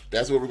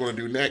 That's what we're going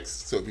to do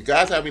next. So if you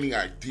guys have any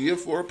idea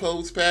for a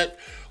pose pack,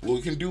 well,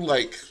 we can do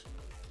like...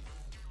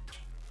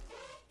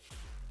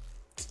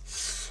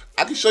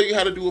 I can show you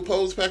how to do a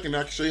pose pack, and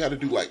I can show you how to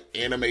do like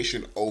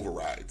animation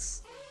overrides.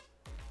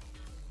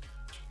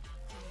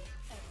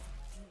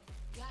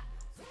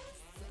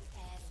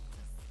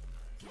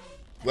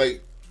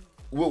 Like,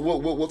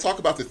 we'll talk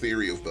about the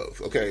theory of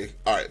both, okay?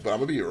 All right, but I'm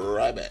gonna be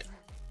right back.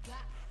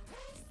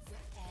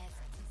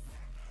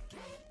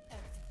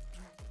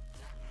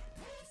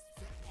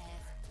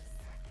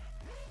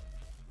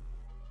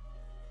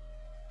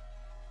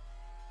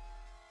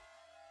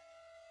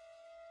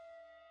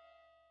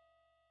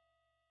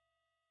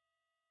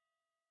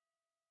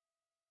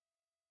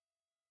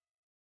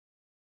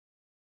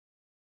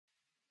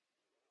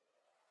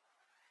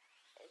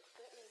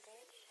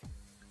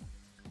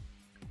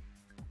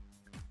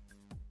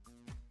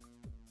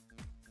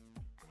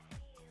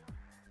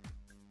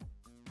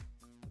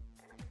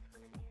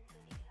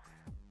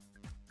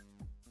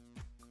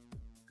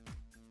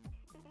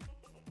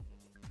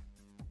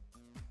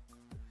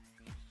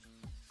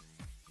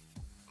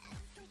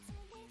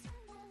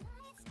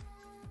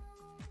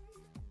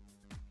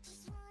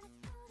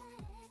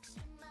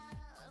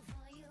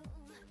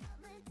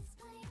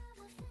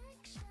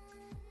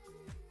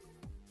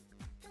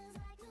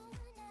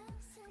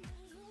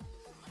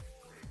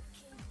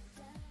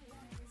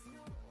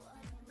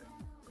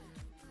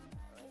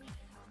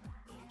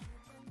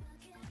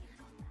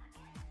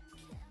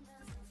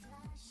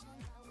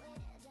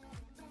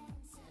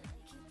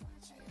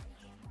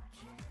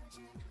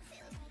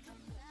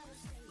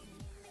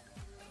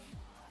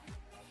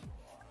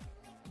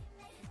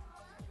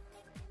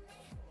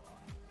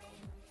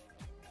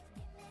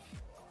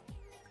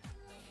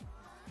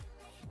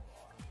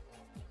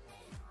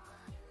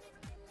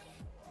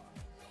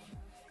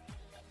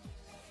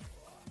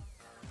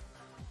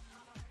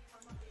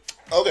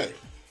 Okay.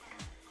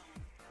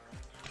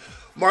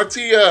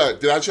 Martia,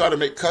 did I try to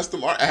make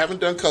custom art? I haven't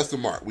done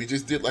custom art. We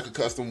just did like a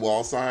custom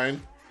wall sign,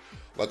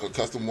 like a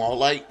custom wall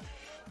light.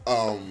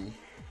 And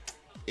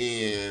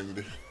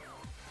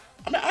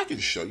I mean, I can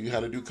show you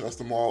how to do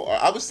custom wall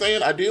art. I was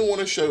saying I didn't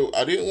want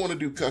to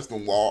do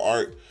custom wall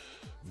art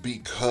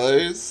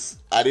because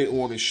I didn't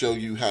want to show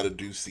you how to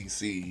do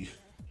CC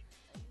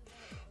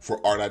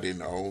for art I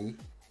didn't own.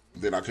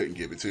 Then I couldn't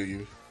give it to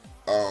you.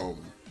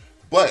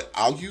 But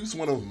I'll use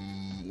one of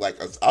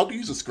I'll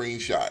use a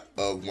screenshot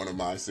of one of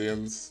my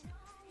Sims,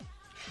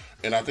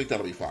 and I think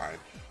that'll be fine.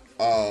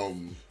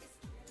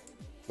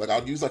 Like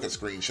I'll use like a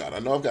screenshot. I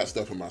know I've got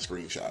stuff in my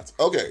screenshots.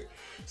 Okay,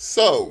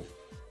 so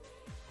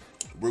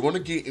we're gonna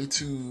get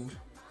into.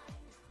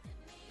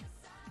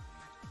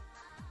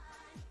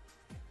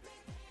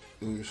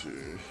 Let me see.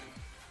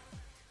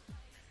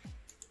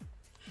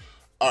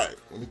 All right,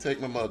 let me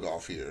take my mug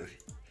off here.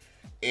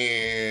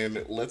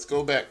 And let's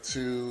go back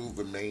to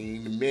the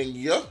main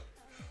menu. All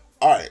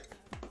right.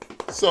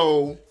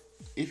 So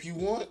if you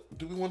want, what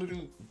do we want to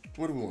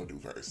do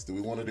first? Do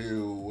we want to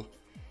do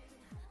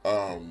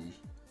an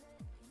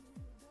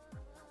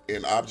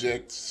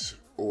object,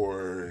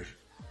 or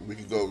we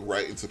can go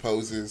right into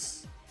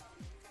poses?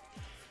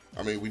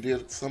 I mean, we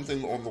did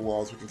something on the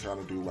walls. We can kind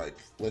of do like,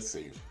 let's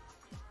see.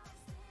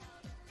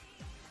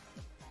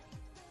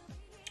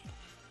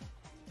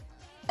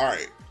 All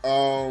right.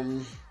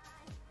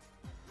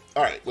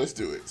 All right, let's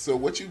do it. So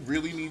what you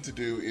really need to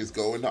do is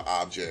go into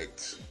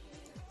object.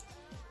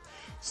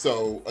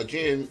 So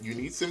again, you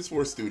need Sims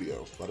 4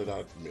 Studio. Why did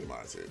I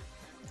minimize it?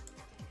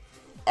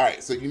 All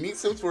right, so you need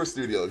Sims 4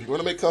 Studio. If you want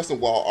to make custom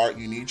wall art,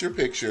 you need your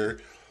picture,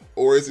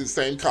 or is it the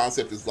same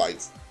concept as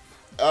lights?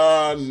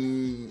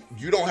 You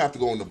don't have to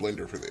go into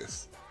Blender for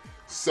this.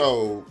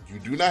 So you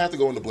do not have to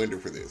go into Blender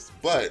for this,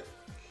 but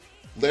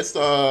let's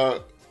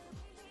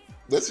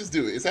just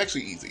do it. It's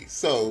actually easy.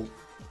 So,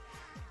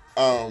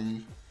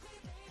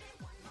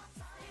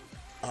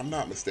 I'm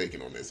not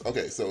mistaken on this.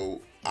 Okay, so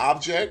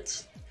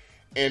object,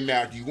 and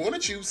now you want to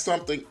choose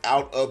something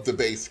out of the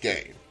base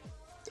game.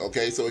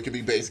 Okay, so it can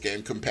be base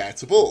game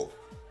compatible.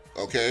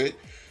 Okay,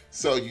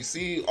 So you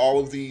see all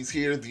of these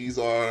here. These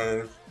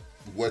are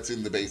what's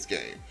in the base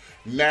game.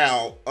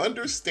 Now,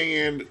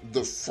 understand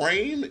the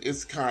frame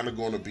is kind of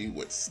going to be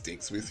what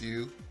sticks with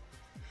you,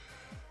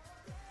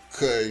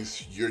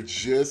 because you're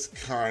just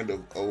kind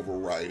of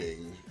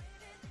overwriting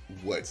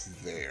what's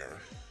there.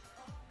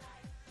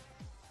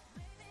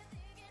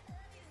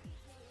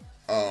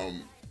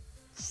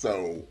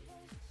 So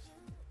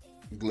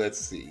let's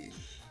see.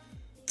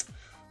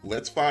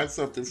 Let's find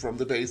something from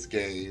the base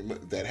game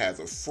that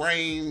has a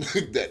frame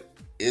that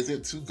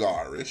isn't too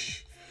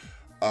garish.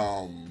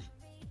 What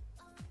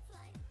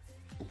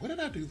did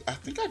I do? I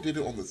think I did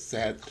it on the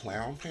sad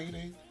clown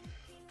painting.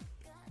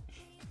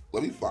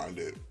 Let me find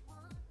it.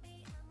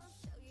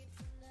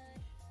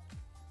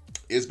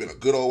 It's been a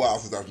good old while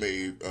since I've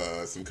made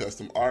some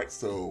custom art,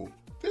 so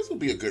this will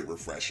be a good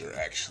refresher,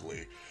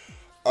 actually.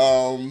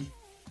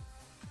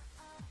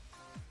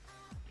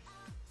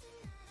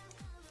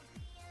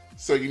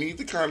 So you need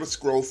to kind of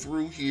scroll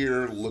through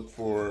here, look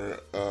for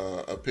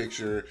a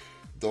picture.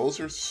 Those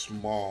are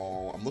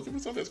small. I'm looking for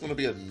something that's going to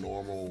be a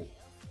normal,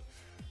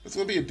 it's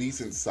going to be a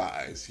decent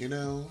size, you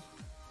know?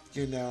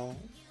 You know?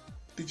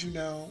 Did you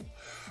know?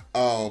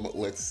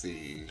 Let's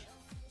see.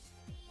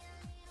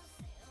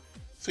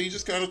 So you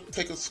just kind of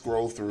take a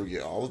scroll through.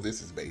 Yeah, all of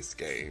this is base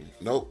game.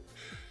 Nope.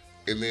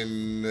 And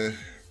then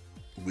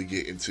we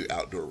get into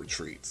outdoor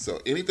retreat.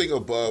 So anything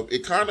above,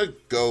 it kind of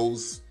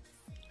goes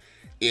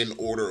in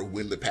order of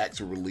when the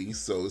packs are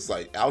released. So it's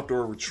like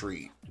outdoor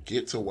retreat,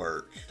 get to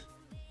work,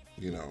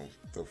 you know,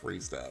 the free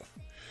stuff.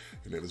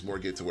 And then there's more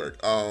get to work.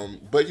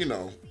 But you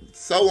know,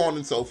 so on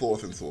and so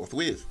forth and so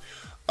forth.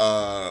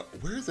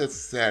 Where's that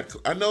sad?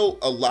 I know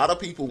a lot of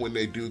people, when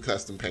they do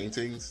custom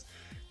paintings,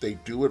 they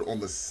do it on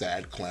the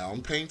sad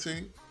clown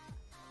painting.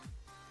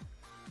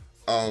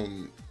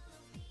 And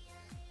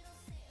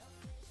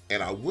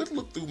I would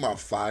look through my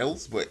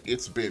files, but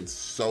it's been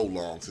so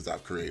long since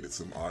I've created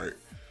some art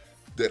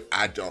that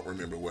I don't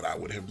remember what I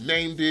would have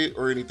named it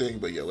or anything.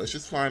 But yeah, let's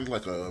just find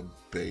like a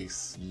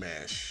base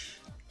mesh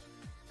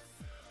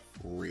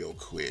real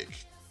quick.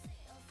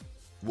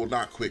 Well,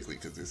 not quickly,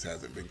 because this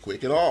hasn't been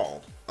quick at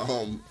all.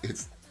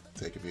 It's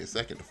taken me a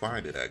second to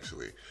find it,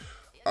 actually.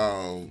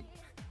 And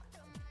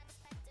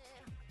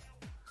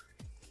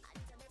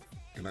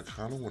I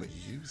kind of want to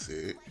use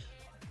it.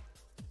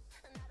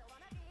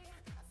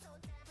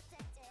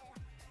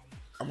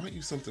 I might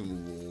use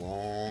something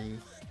long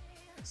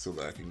so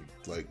that I can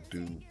like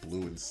do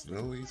Blue and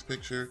Snowy's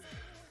picture.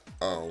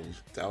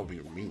 That would be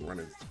me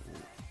running through.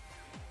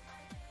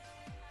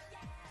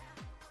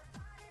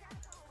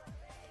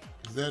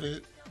 Is that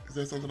it? Is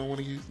that something I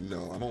want to use?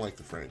 No, I don't like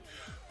the frame.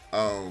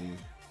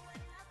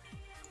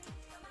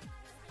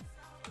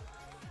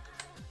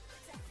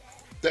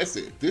 That's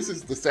it. This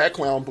is the sad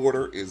clown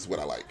border is what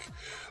I like.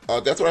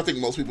 That's what I think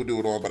most people do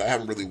it on, but I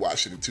haven't really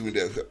watched it in too in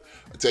depth.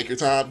 Take your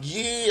time.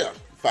 Yeah,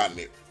 finding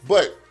it.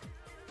 But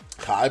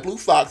hi, Blue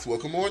Fox.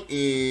 Welcome on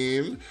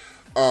in.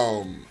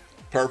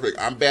 Perfect.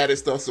 I'm bad at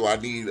stuff, so I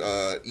need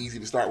easy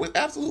to start with.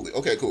 Absolutely.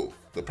 Okay, cool.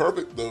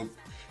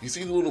 You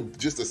see the little,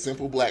 just a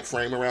simple black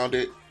frame around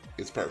it.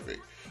 It's perfect.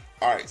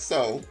 All right,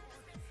 so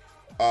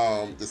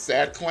the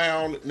sad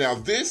clown. Now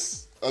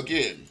this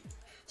again.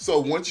 So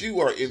once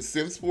you are in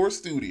Sims 4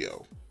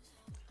 Studio,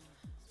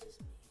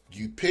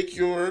 you pick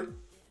your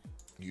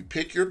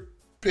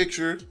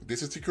picture.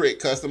 This is to create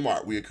custom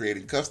art. We are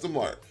creating custom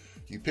art.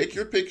 You pick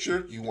your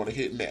picture, you want to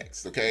hit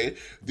next, okay?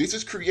 This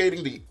is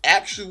creating the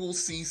actual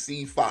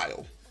CC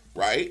file,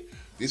 right?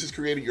 This is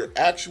creating your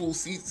actual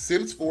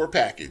Sims 4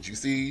 package. You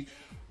see,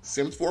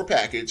 Sims 4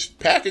 package.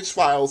 Package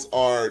files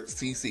are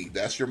CC.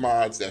 That's your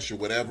mods, that's your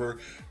whatever.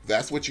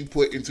 That's what you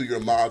put into your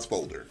mods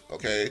folder,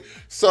 okay?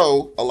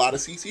 So, a lot of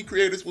CC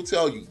creators will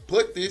tell you,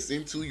 put this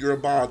into your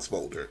mods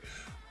folder.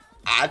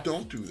 I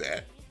don't do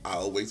that. I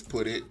always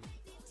put it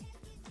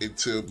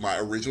into my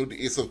original,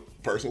 it's a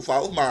personal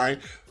file of mine.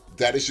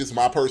 That is just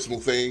my personal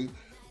thing.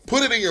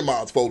 Put it in your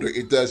mods folder.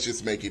 It does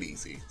just make it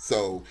easy.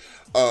 So,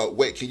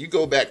 wait, can you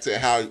go back to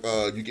how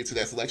you get to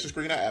that selection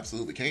screen? I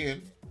absolutely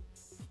can.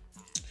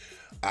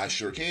 I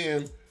sure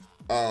can.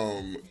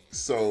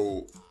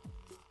 So,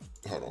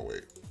 hold on,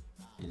 wait.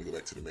 Let me go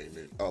back to the main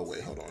menu. Oh,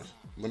 wait, hold on.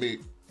 Let me,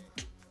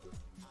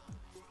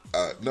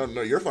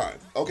 no, you're fine.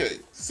 Okay,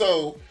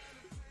 so,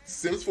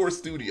 Sims 4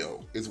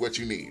 Studio is what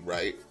you need,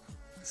 right?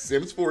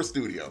 Sims 4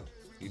 Studio.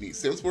 You need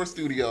Sims 4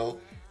 Studio,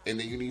 and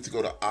then you need to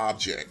go to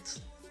Object.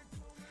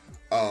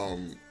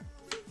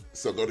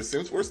 So go to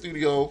Sims 4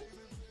 Studio,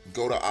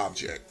 go to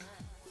Object.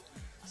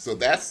 So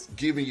that's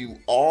giving you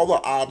all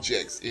the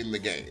objects in the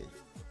game.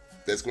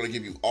 That's going to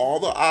give you all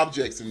the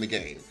objects in the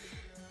game.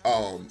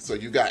 So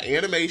you got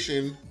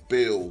animation,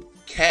 build,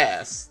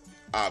 cast,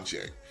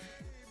 object.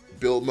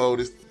 Build mode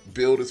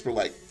is for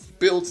like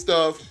build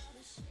stuff,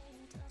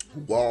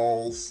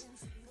 walls,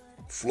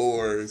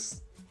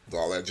 floors,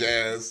 all that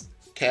jazz.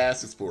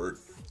 Cast is for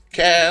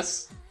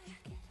cast.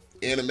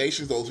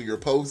 Animations, those are your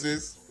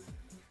poses.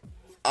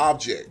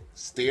 Object,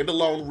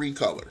 standalone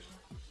recolor.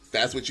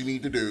 That's what you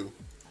need to do.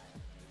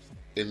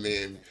 And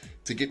then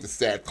to get the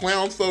sad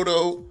clown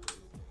photo,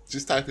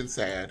 just type in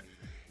sad.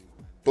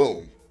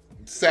 Boom.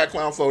 Sad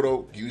clown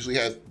photo usually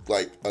has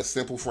like a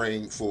simple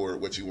frame for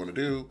what you want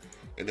to do,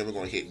 and then we're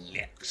going to hit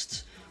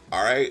next.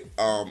 All right.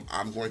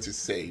 I'm going to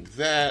save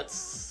that.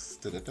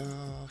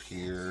 Da-da-da,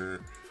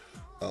 here.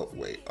 Oh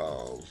wait.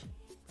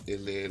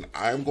 And then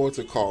I'm going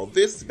to call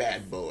this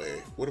bad boy.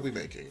 What are we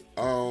making?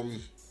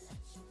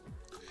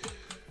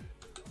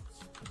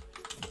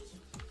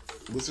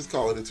 Let's just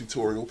call it a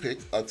tutorial pick.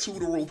 A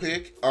tutorial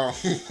pick.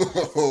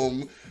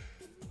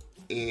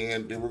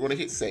 And then we're going to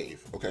hit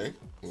save. Okay.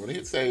 We're going to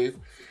hit save.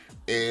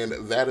 And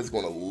that is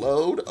going to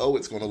load. Oh,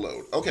 it's going to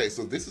load. Okay,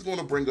 so this is going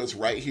to bring us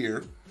right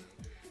here.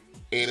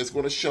 And it's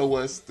going to show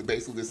us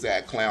basically the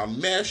sad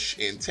clown mesh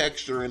and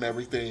texture and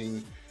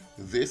everything.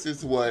 This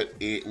is what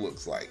it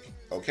looks like.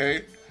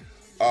 Okay.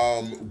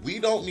 We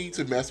don't need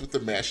to mess with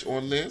the mesh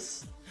on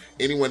this.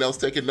 Anyone else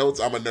taking notes?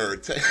 I'm a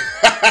nerd.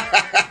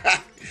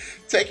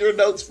 Take your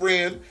notes,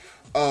 friend.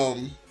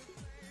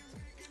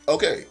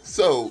 Okay,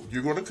 so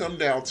you're going to come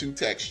down to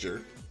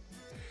texture,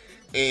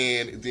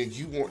 and then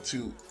you want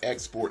to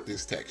export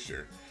this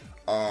texture.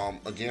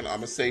 Again, I'm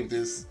gonna save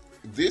this.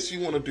 This you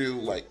want to do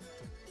like,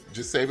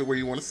 just save it where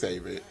you want to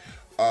save it.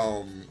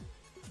 And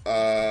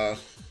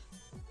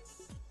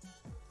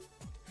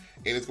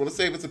it's going to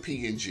save as a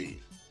PNG,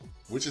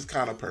 which is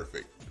kind of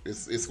perfect.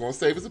 It's going to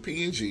save as a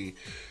PNG.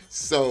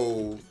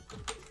 So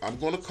I'm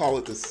going to call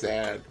it the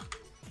sad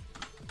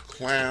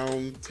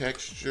clown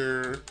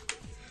texture.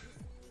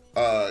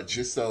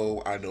 Just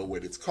so I know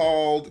what it's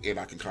called and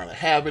I can kind of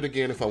have it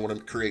again if I want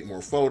to create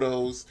more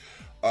photos.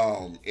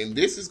 And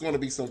this is going to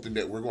be something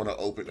that we're going to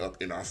open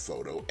up in our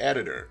photo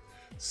editor.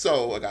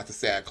 So I got the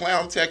sad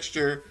clown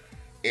texture,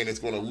 and it's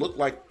going to look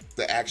like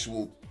the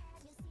actual,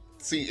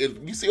 see,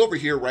 you see over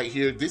here, right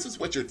here, this is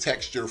what your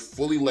texture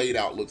fully laid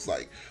out looks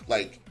like.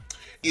 Like,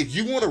 if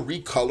you want to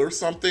recolor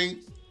something,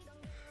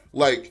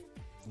 like,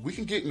 we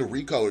can get into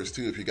recolors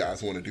too if you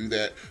guys want to do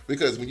that,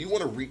 because when you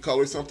want to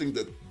recolor something,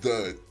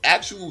 the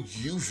actual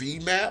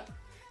UV map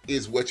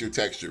is what your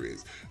texture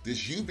is.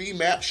 This UV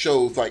map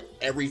shows like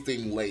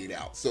everything laid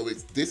out. So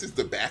this is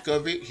the back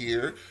of it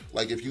here.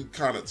 Like if you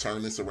kind of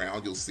turn this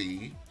around, you'll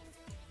see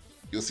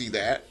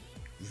that.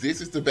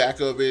 This is the back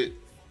of it.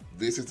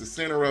 This is the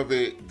center of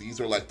it. These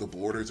are like the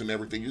borders and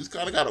everything. You just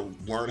kind of got to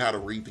learn how to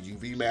read the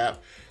UV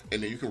map,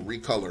 and then you can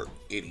recolor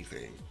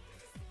anything.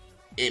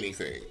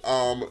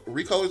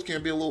 Recolors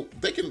can be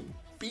they can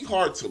be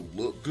hard to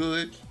look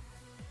good.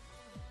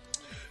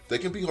 They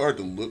can be hard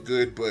to look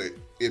good, but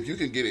if you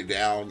can get it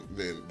down,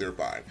 then they're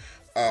fine.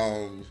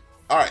 All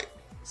right,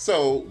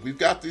 so we've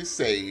got this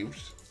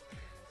saved.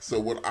 So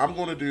what I'm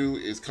going to do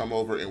is come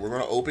over and we're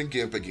going to open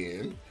GIMP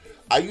again.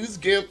 I use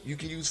GIMP. You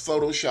can use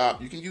Photoshop.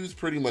 You can use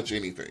pretty much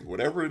anything,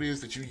 whatever it is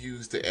that you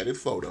use to edit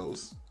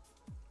photos.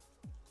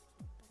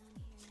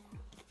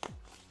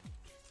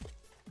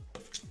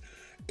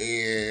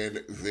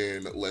 And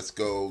then let's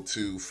go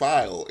to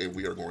File, and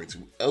we are going to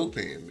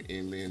Open,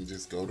 and then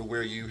just go to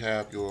where you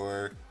have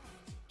your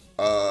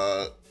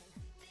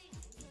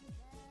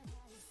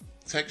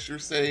texture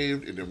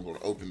saved, and then we're going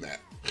to open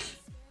that.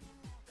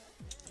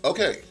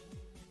 Okay.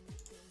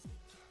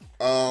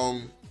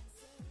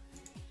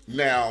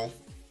 Now,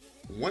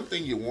 one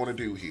thing you want to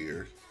do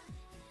here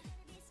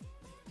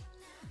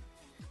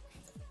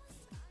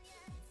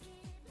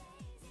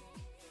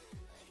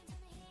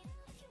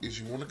is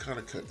you want to kind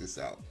of cut this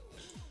out.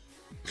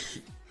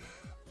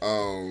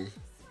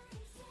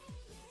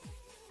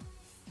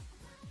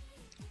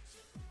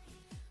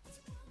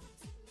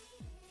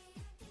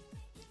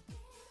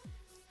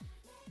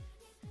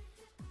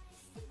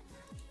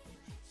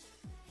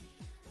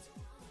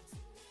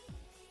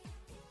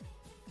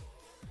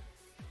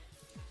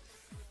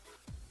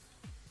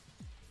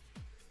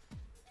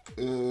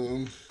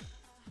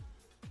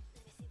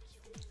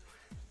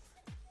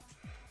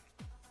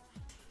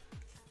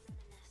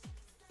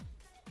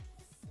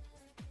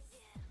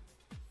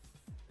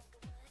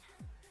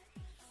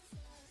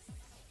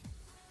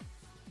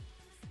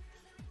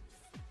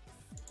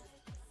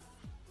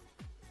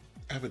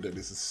 I haven't done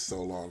this in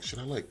so long. Should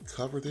I like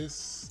cover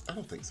this? I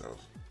don't think so.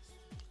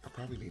 I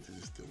probably need to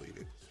just delete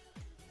it.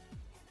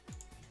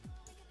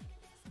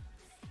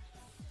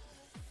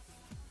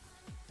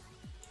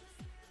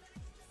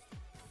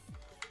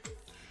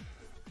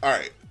 All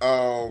right.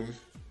 All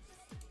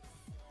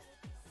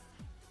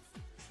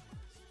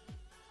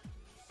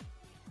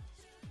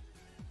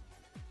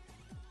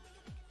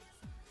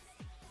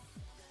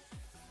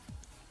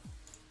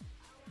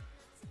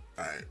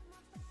right.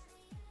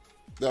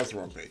 That's the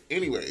wrong page.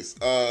 Anyways,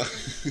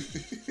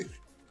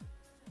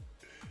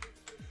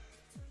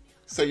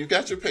 so you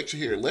got your picture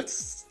here.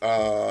 Let's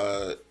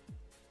hold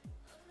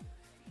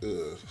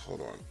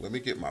on. Let me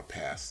get my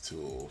pass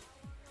tool.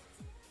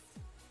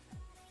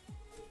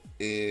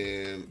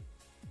 And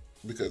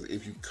because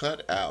if you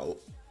cut out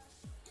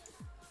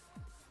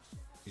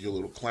your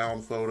little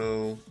clown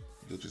photo,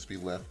 you'll just be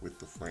left with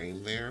the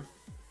frame there.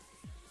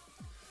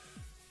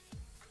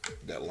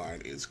 That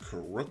line is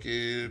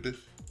crooked.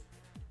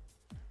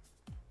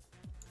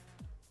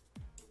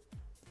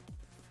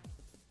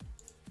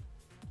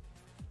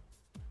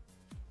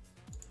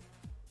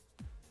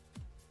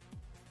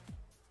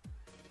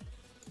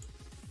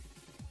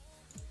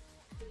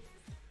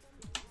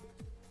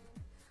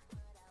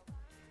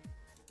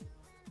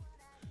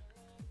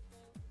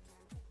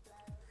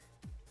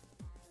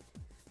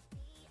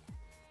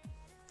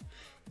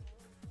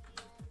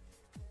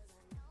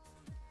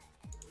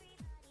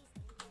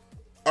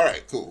 All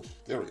right, cool.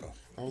 There we go.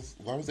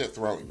 Why was that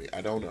throwing me?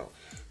 I don't know.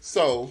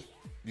 So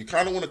you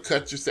kind of want to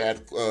cut your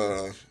sad.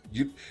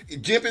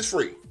 GIMP is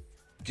free.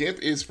 GIMP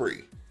is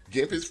free.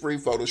 GIMP is free.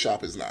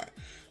 Photoshop is not.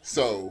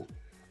 So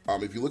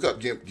if you look up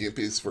GIMP, GIMP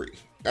is free.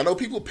 I know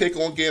people pick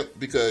on GIMP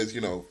because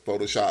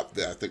Photoshop.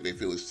 That I think they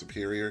feel is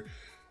superior.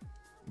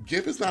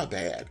 GIMP is not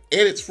bad,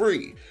 and it's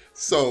free.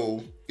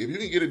 So if you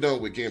can get it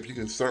done with GIMP, you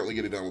can certainly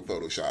get it done with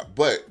Photoshop.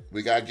 But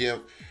we got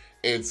GIMP,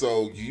 and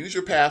so you use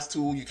your pass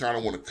tool. You kind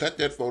of want to cut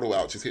that photo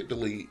out. Just hit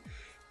delete,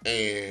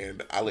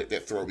 and I let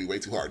that throw me way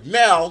too hard.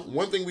 Now,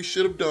 one thing we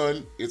should have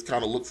done is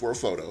kind of look for a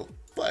photo,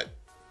 but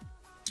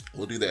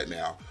we'll do that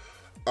now.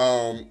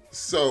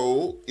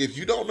 So if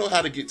you don't know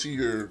how to get to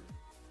your,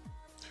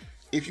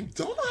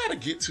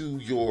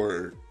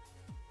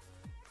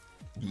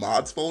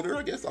 mods folder,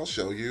 I guess I'll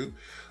show you.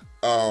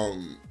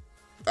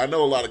 I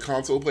know a lot of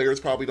console players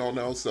probably don't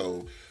know.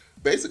 So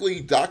basically,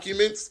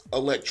 Documents,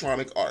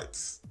 Electronic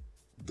Arts,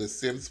 The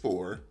Sims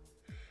 4,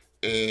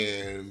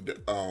 and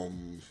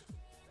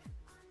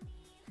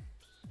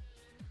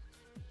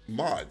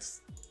mods.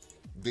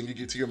 Then you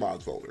get to your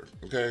mods folder,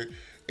 okay?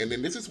 And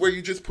then this is where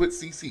you just put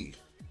CC.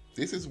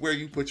 This is where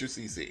you put your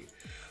CC.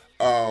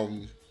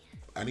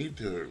 I need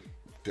to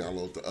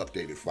download the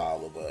updated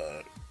file of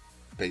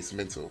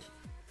Basemental.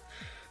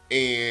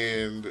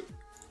 And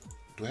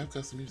do I have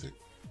custom music?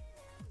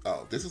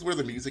 Oh, this is where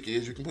the music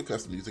is. You can put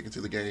custom music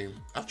into the game.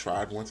 I've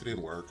tried once, it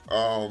didn't work.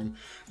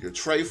 Your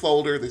tray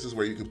folder, this is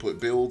where you can put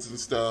builds and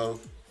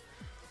stuff.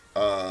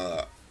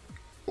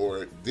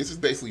 Or this is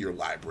basically your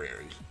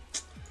library.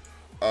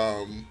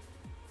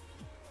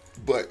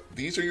 But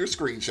these are your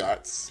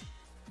screenshots.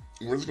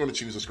 We're just going to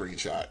choose a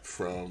screenshot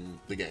from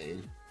the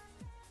game.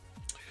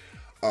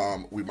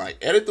 We might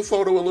edit the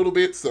photo a little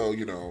bit, so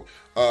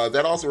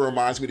that also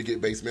reminds me to get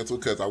Basemental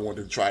because I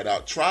wanted to try it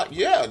out.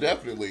 Yeah,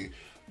 definitely.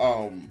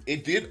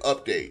 It did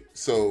update.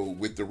 So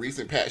with the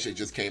recent patch that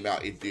just came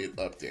out, it did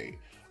update.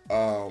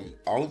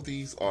 All of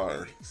these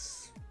are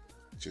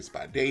just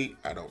by date.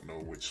 I don't know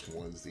which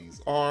ones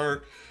these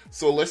are.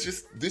 So this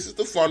is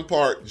the fun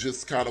part,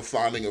 just kind of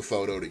finding a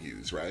photo to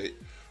use, right?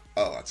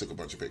 Oh, I took a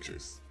bunch of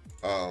pictures.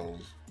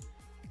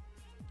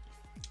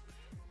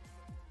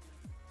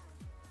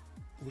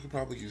 We could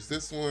probably use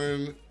this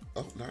one.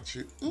 Oh, not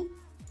you. Ooh.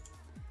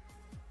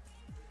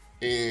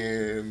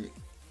 And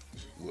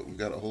look, we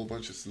got a whole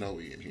bunch of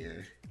snowy in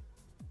here.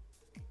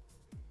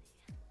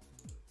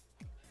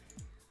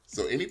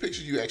 So any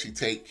pictures you actually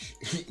take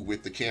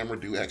with the camera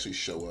do actually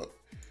show up.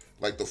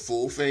 Like the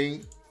full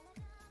thing.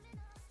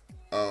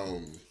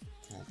 Oh,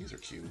 these are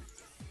cute.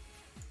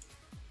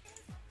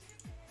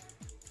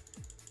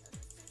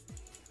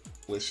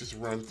 Let's just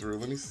run through.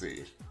 Let me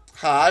see.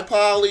 Hi,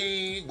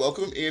 Polly.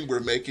 Welcome in. We're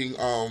making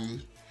a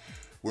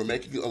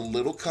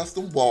little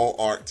custom wall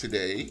art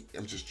today.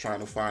 I'm just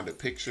trying to find a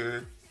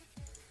picture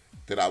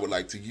that I would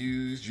like to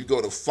use. You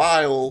go to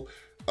File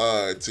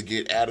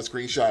to add a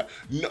screenshot.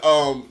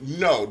 No.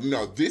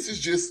 This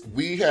is just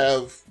we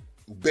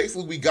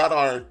got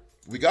our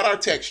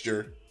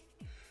texture.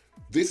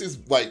 This is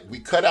like we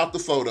cut out the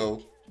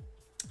photo.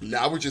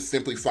 Now we're just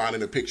simply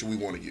finding a picture we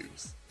want to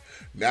use.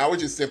 Now we're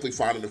just simply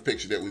finding a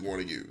picture that we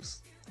want to use.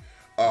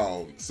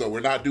 So we're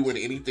not doing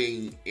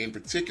anything in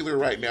particular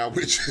right now.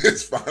 We're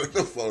just finding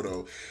a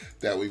photo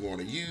that we want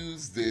to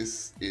use.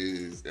 This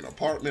is an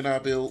apartment I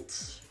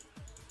built.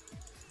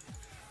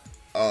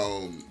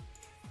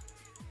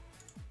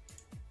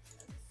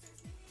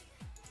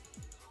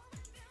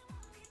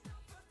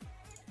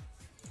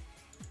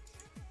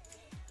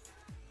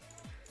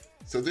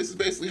 So this is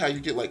basically how you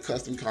get like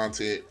custom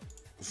content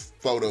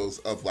photos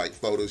of like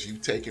photos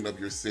you've taken of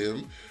your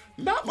sim.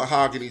 Not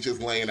Mahogany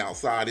just laying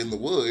outside in the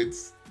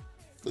woods.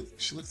 Look,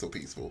 she looks so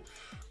peaceful.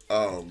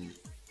 I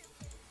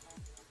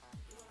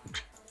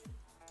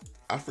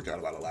forgot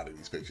about a lot of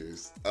these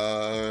pictures.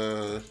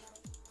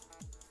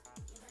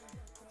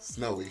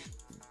 Snowy.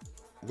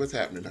 What's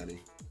happening,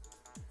 honey?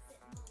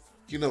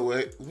 You know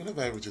what? When have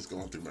I ever just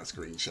gone through my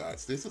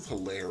screenshots? This is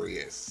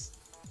hilarious.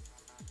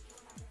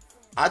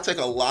 I take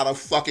a lot of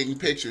fucking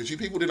pictures. You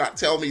people did not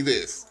tell me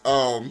this.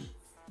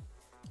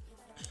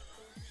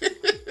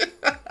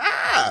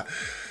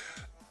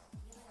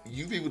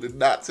 You people did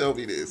not tell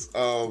me this.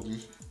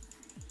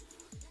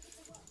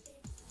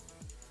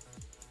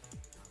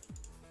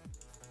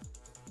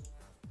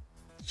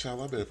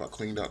 Child, I bet if I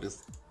cleaned out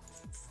this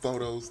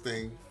photos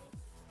thing.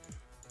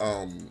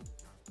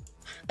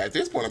 At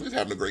this point, I'm just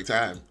having a great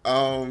time.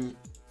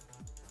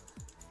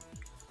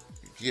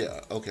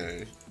 Yeah,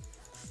 okay.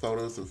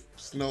 Photos of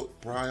Snow,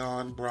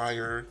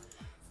 Briar.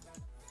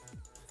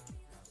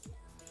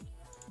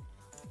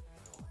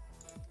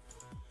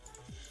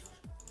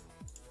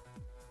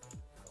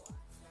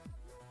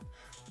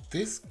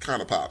 This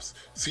kind of pops.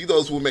 See,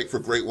 those will make for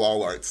great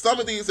wall art.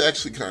 Some of these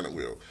actually kind of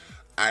will.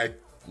 I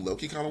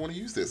low-key kind of want to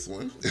use this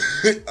one.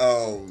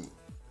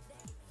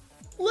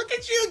 Look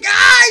at you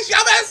guys!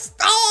 Y'all better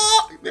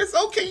stop! They're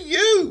so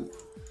cute!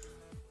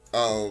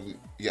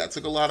 Yeah, I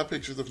took a lot of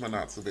pictures of my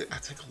not so big. I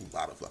take a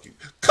lot of fucking...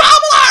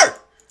 Cobbler!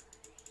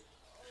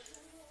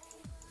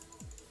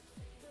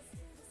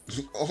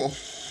 Oh,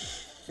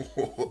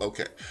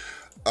 okay.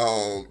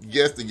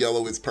 Yes, the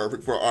yellow is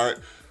perfect for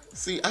art.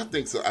 See, I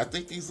think so. I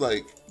think these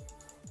like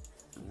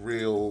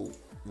real,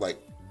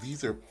 like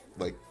these are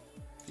like,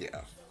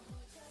 yeah.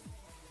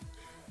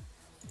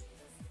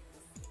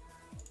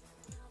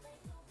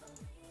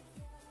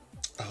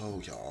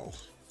 Oh, y'all.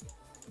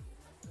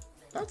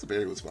 Not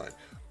berry was fine.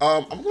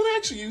 I'm gonna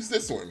actually use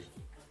this one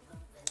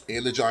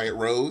in the giant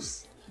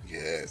rose.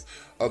 Yes.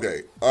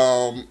 Okay.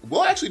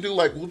 We'll actually do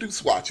like we'll do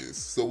swatches.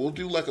 So we'll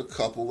do like a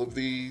couple of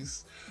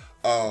these.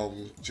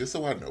 Just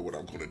so I know what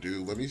I'm gonna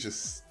do. Let me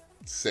just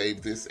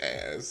save this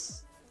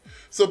as.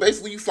 So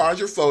basically, you find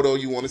your photo,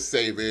 you want to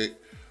save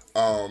it.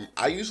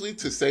 I usually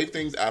to save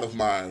things out of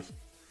my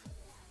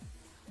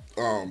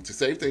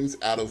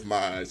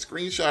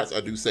screenshots,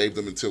 I do save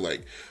them into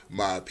like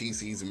my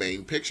PC's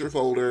main picture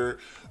folder.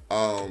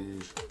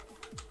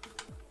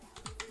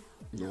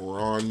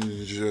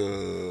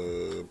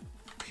 Naranja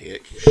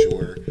pick,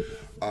 sure.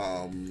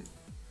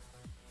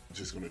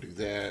 Just gonna do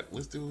that.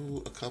 Let's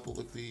do a couple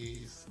of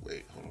these.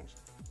 Wait, hold on.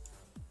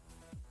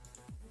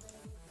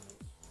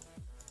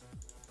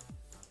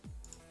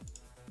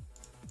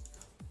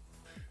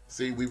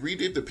 See, we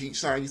redid the peach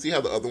sign. You see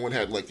how the other one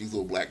had like these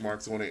little black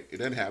marks on it? It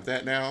doesn't have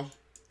that now.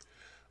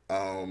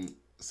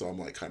 So I'm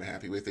like kind of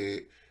happy with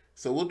it.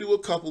 So we'll do a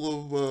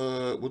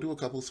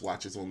couple of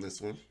swatches on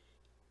this one.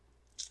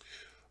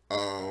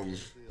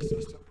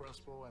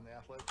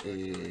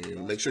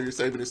 And make sure you're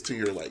saving this to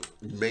your like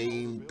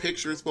main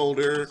pictures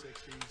folder.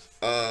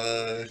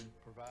 Provide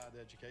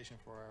education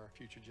for our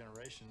future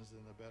generations,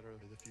 then the better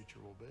the future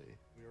will be.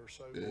 We are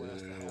so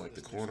blessed to have like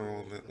the this corner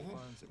on that. the Well,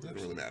 funds that doesn't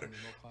we're really matter.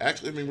 receiving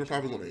Actually, I mean, we're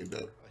probably going to end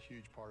up a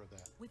huge part of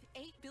that. With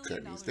 $8 billion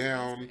cutting these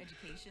down.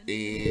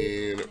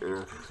 And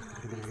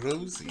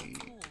Rosie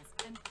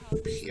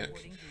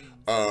pick.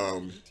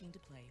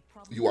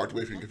 You walked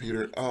away from your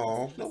computer.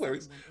 Oh, no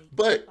worries.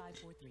 But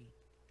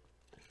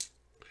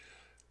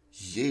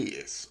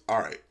yes. All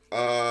right.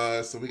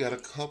 So we got a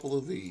couple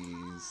of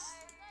these.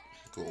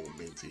 Gold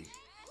minty.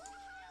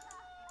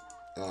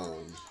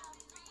 I'm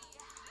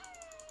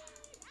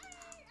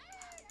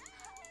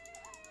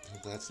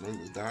glad Snowy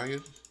was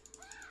dying.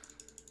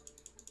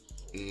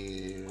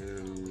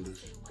 And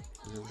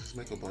let's just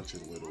make a bunch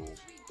of little.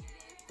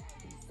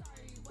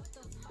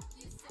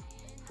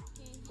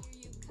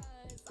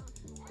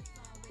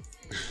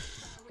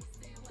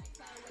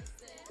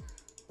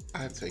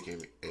 I've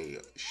taken a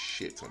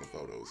shit ton of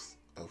photos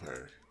of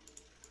her.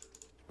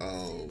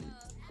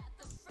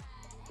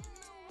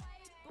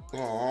 Aw.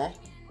 Aw.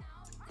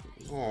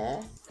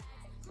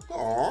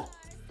 Aw.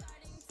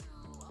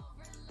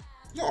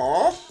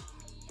 Aw.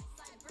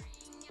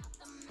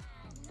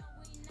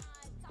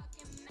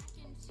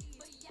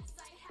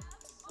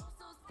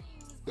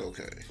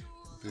 Okay.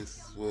 This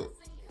will.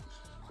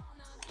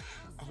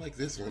 I like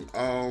this one.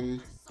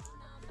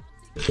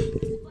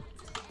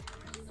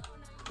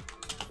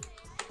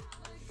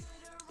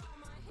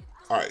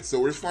 Alright, so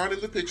we're finding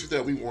the pictures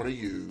that we want to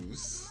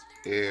use.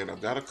 And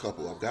I've got a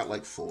couple. I've got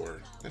like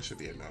 4. That should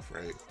be enough,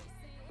 right?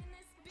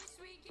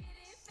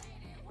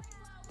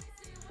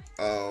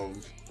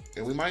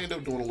 And we might end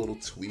up doing a little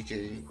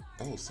tweaking.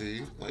 Oh,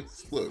 see? Like,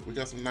 look, we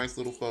got some nice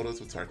little photos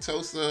with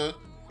Tartosa.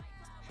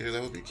 Here, that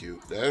would be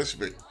cute. That should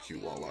be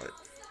cute wall art.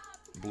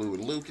 Blue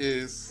and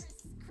Lucas.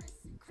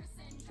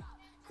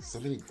 So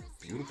many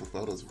beautiful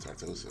photos with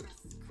Tartosa.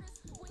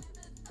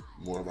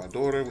 More of my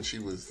daughter when she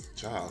was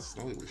child.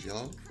 Snowy was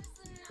young.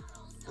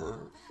 Her.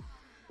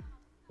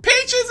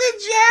 Peaches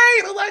and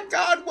Jade! Oh my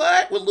god,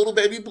 what? With little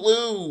baby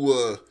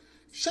Blue.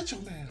 Shut your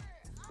mouth.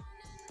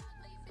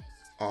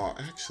 Oh,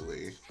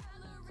 actually.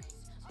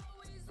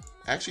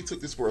 I actually took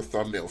this for a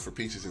thumbnail for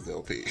Peaches'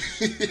 LP.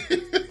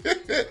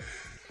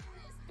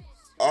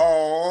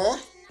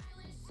 Oh,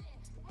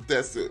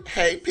 that's it.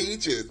 Hey,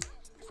 Peaches.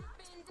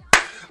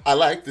 I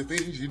like the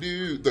things you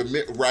do.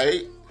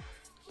 Right?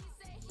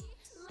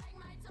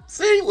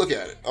 See, look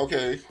at it.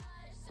 Okay.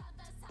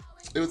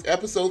 It was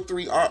episode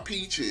 3 Art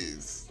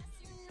Peaches.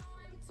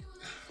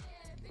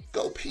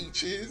 Go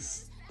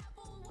Peaches.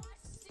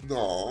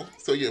 No.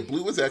 So yeah,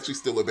 Blue was actually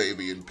still a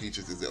baby in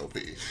Peaches'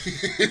 LP.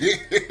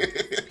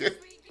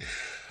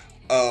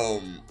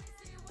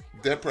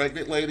 That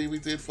pregnant lady we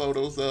did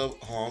photos of.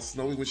 Oh,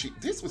 Snowy when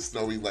this was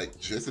Snowy like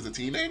just as a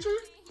teenager?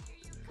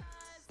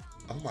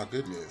 Oh my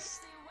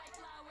goodness.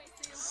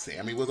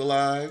 Sammy was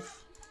alive.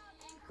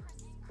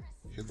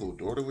 His little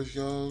daughter was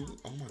young.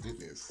 Oh my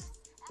goodness.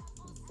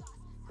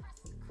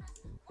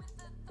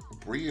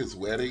 Bria's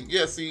wedding.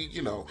 Yeah, see,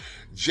 you know,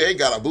 Jay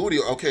got a booty.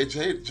 Okay,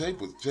 Jay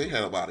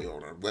had a body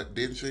on her, but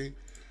didn't she?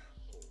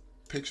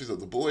 Pictures of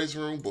the boys'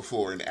 room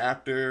before and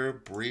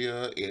after.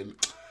 Bria and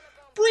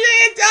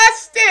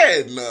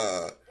Dustin.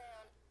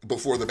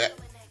 Before the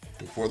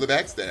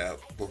backstab.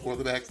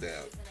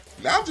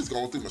 Now I'm just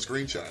going through my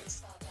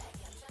screenshots.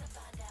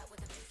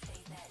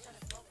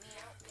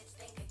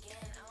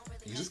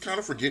 You just kind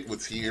of forget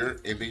what's here,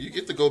 and then you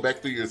get to go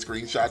back through your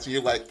screenshots, and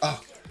you're like,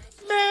 oh,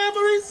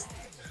 memories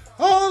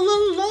all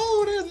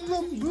alone in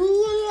the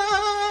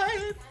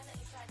moonlight.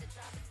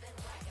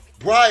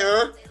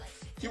 Briar,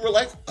 You were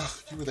like, oh,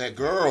 you were that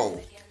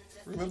girl.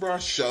 Remember our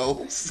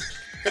shows?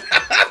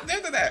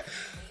 Remember that?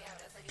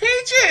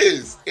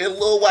 Peaches and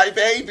Little White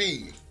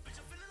Baby.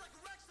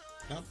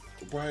 Now,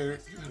 Briar,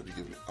 you gotta be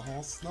giving me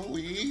all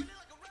Snowy.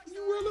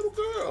 You were a little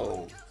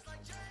girl.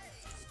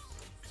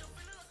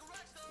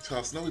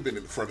 Child, Snowy been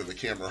in front of the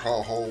camera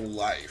her whole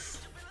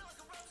life.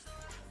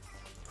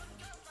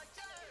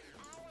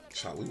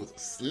 Child, we was a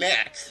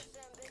snack.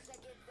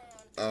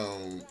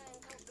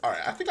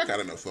 Alright, I think I got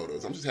enough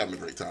photos. I'm just having a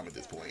great time at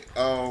this point.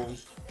 Alright,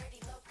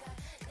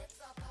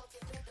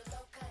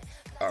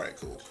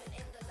 cool.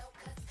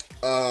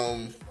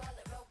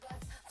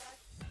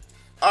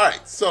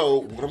 Alright, so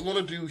what I'm going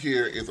to do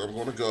here is I'm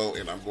going to go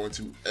and I'm going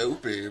to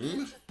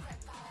open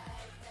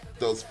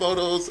those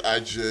photos I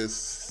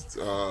just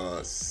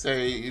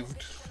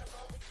saved.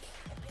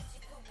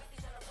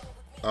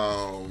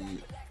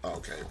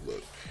 Okay,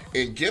 look.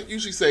 And GIMP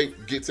usually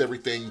gets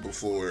everything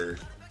before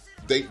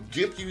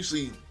GIMP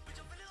usually,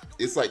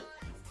 it's like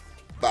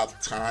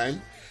about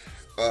time.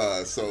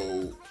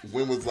 So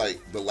when was like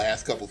the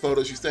last couple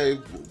photos you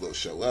saved will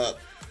show up.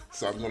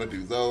 So I'm gonna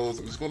do those.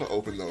 I'm just gonna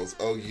open those.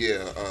 Oh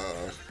yeah,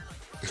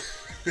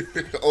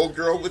 old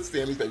girl with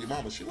Sammy's baby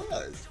mama. She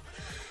was.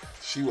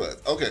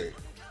 Okay,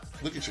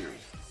 look at you.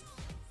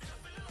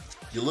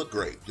 You look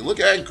great. You look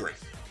angry,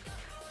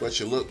 but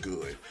you look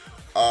good.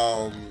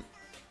 I'm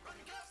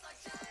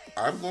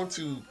going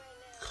to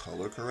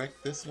color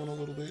correct this one a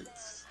little bit.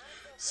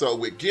 So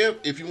with GIMP,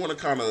 if you want to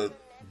kind of,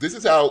 this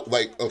is how,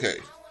 like, okay.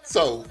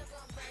 So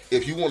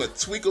if you want to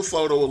tweak a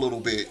photo a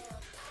little bit,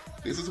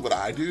 this is what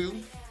I do.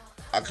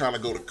 I kind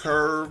of go to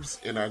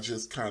curves and I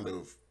just kind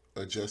of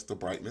adjust the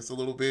brightness a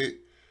little bit.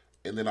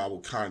 And then I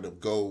will kind of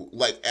go,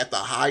 like at the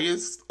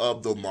highest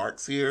of the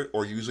marks here,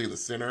 or usually the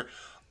center,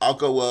 I'll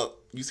go up.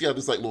 You see how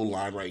this like little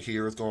line right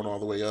here is going all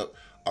the way up?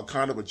 I'll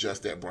kind of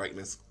adjust that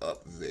brightness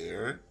up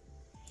there.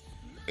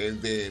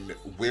 And then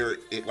where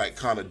it like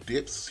kind of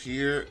dips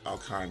here, I'll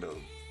kind of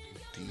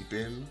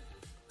deepen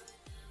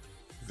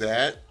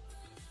that.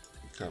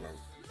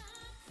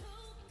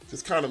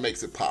 Just kind of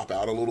makes it pop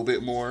out a little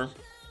bit more.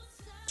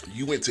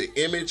 You went to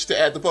image to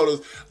add the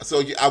photos.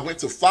 So I went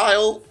to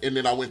file and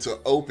then I went to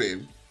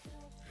open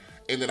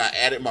and then I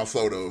added my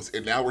photos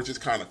and now we're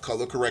just kind of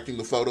color correcting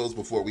the photos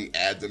before we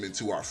add them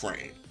into our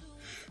frame.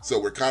 So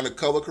we're kind of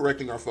color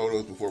correcting our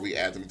photos before we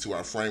add them into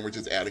our frame. We're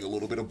just adding a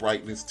little bit of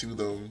brightness to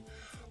them.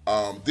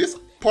 This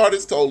part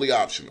is totally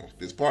optional.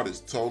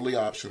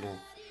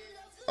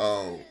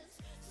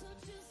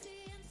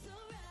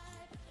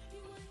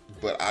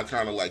 But I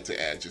kind of like to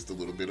add just a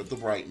little bit of the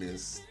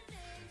brightness.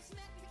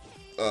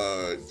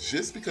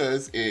 Just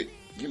because it,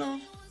 you know,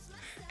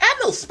 add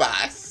no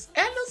spice.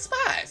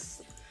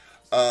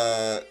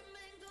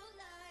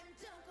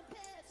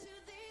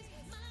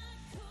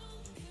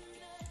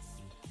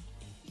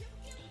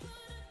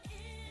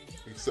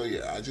 So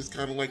yeah, I just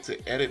kind of like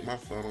to edit my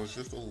photos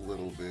just a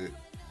little bit.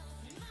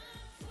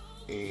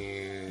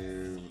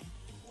 And,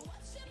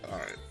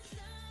 alright.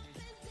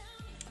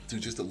 Do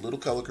just a little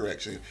color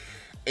correction.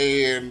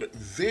 And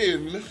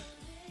then,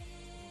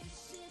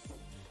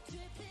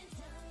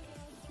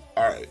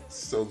 alright,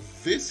 so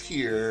this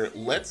here,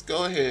 let's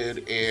go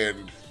ahead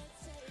and,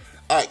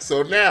 alright,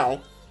 so now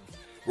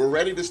we're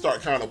ready to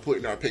start kind of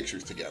putting our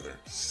pictures together.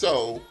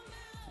 So,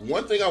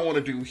 one thing I want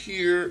to do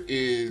here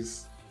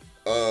is,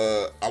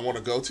 I want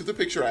to go to the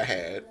picture I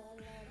had.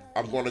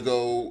 I'm going to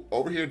go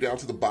over here down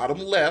to the bottom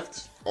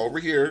left, over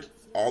here,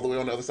 all the way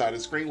on the other side of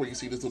the screen where you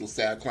see this little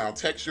sad clown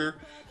texture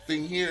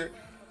thing here.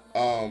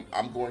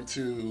 I'm going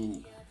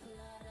to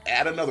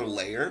add another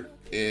layer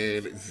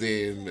and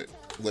then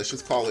let's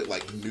just call it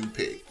like new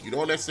pic. You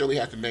don't necessarily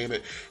have to name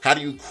it. How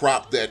do you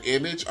crop that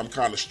image? I'm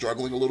kind of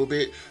struggling a little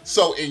bit.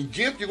 So in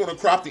GIMP, you're going to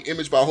crop the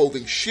image by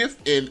holding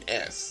Shift and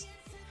S.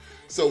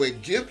 So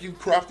in GIMP, you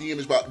crop the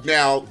image by,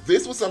 now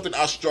this was something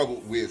I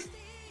struggled with.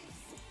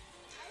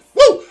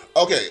 Woo!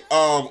 Okay,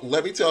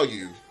 let me tell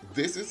you,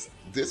 this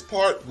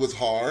part was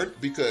hard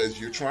because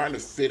you're trying to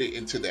fit it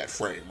into that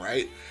frame,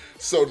 right?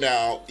 So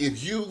now,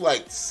 if you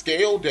like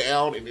scale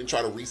down and then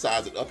try to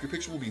resize it up, your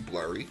picture will be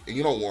blurry, and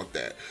you don't want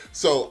that.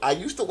 So I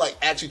used to like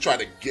actually try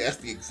to guess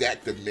the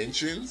exact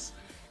dimensions,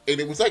 and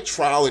it was like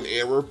trial and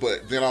error,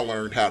 but then I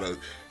learned how to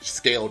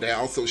scale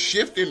down. So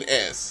Shift and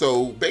S.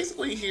 So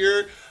basically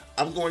here,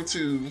 I'm going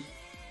to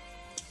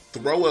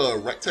throw a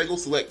rectangle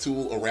select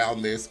tool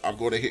around this. I'm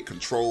going to hit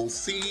Control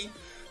C.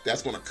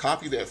 That's going to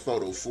copy that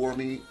photo for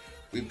me.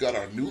 We've got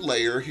our new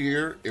layer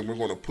here, and we're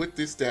going to put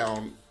this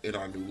down in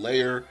our new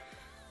layer.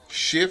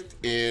 Shift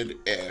and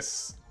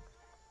S.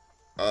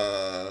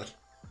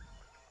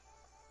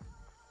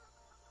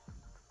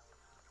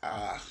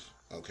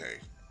 Okay.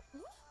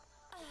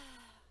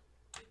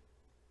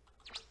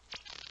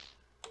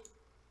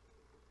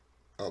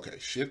 Okay,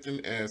 Shift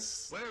and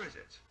S. Where is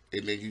it?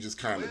 And then you just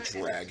kind of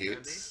drag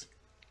it.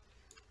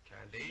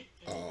 Candy?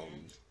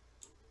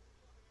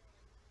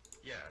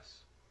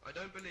 Yes. I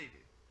don't believe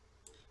you.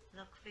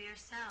 Look for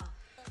yourself.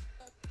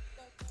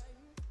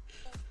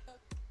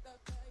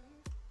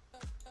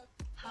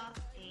 Pop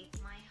ate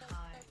my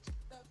heart.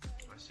 I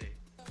see.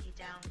 He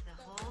downed the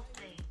whole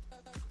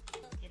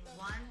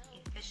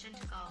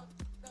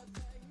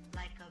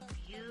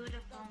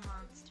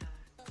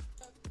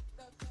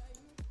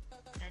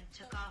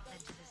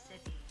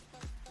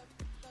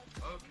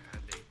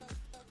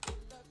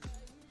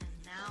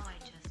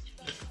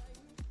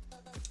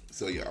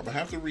So yeah, I'm gonna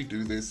have to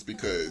redo this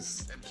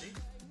because Empty.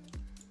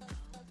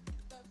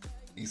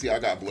 you see I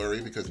got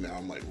blurry because now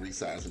I'm like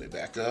resizing it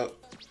back up.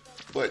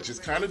 But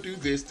just kind of do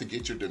this to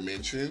get your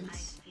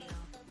dimensions.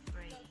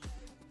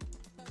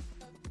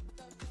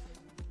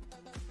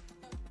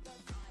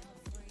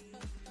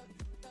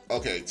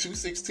 Okay,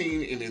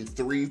 216 and then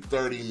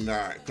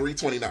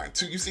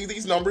 329. You see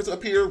these numbers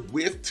up here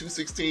with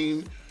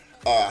 216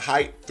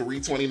 height,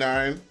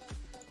 329.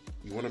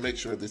 You want to make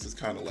sure this is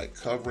kind of like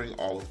covering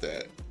all of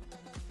that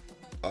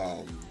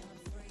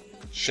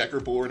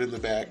checkerboard in the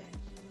back.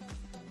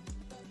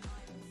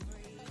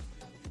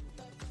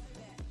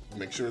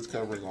 Make sure it's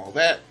covering all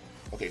that.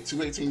 Okay,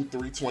 218,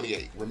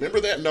 328. Remember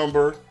that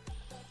number,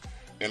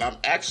 and I'm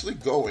actually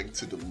going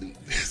to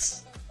delete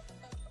this.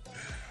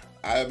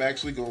 I am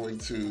actually going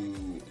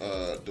to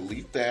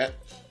delete that,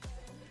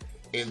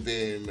 and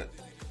then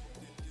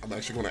I'm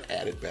actually going to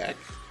add it back.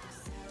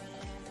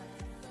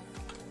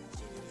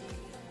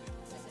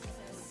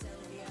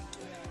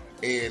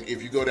 And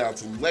if you go down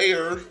to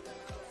layer,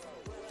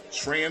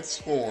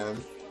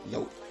 transform,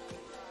 nope.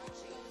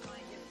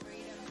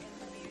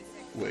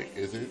 Wait,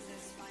 is it?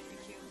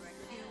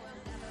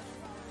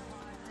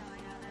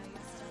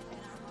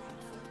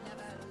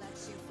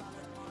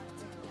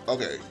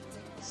 Okay,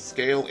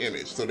 scale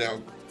image. So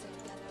now,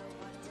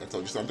 I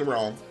told you something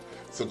wrong.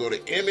 So go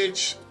to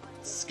image,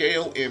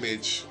 scale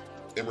image,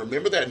 and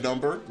remember that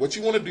number. What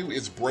you want to do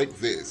is break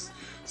this.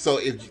 So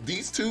if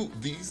these two,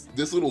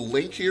 this little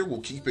link here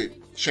will keep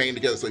it chained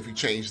together. So if you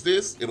change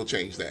this, it'll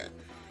change that.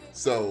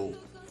 So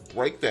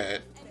break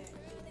that,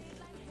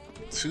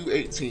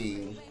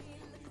 218,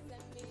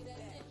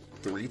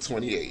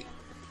 328,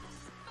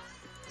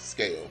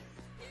 scale.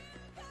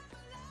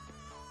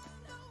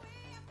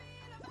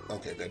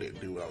 Okay, that didn't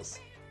do what I was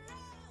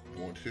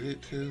wanted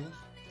it to.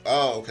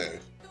 Oh, okay.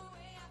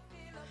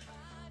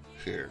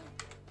 Here.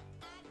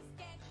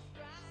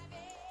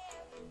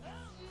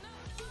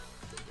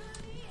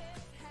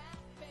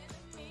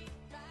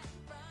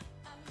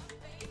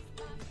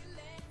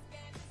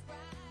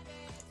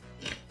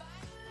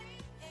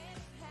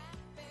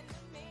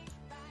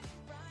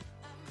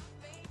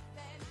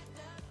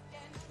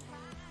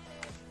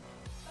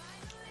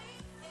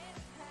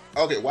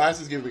 Okay, why is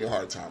this giving me a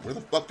hard time? Where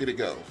the fuck did it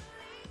go?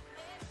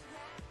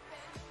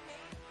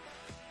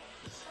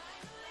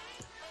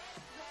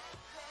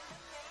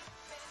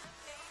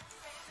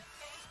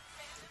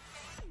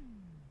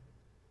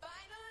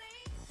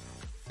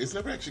 It's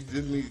never actually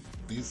given me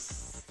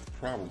these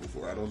problems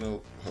before. I don't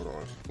know. Hold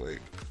on. Wait.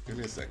 Give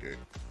me a second.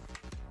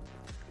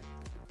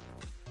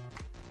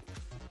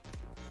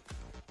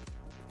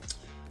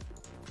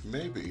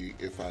 Maybe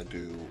if I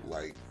do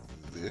like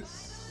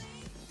this.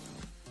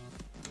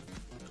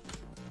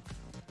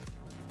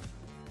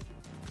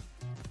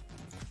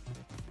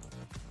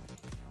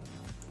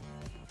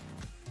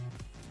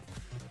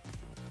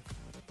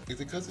 Is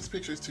it because this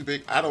picture is too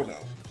big? I don't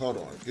know. Hold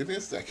on. Give me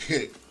a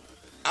second.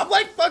 I'm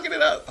like fucking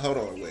it up. Hold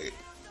on, wait.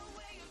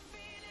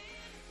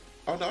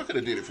 Oh no, I could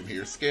have did it from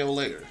here. Scale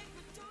layer.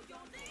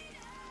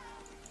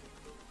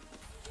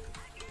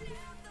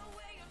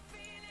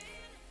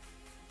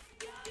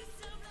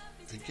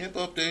 The GIMP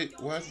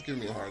update. Why is it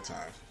giving me a hard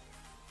time?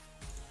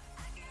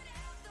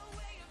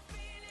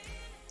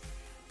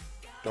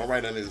 Don't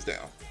write none of this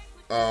down.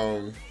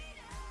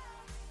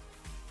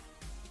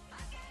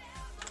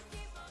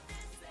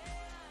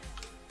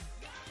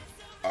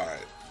 All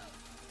right.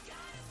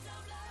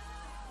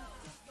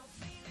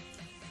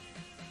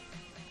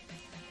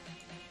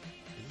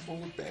 This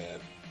one look bad.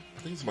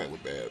 I think this might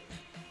look bad.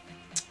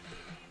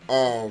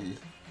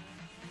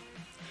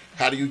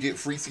 How do you get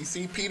free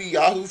CC? PD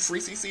Yahoo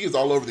free CC is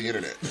all over the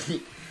internet.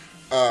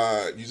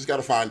 You just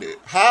gotta find it.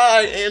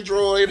 Hi,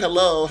 Android.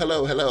 Hello,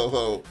 hello, hello,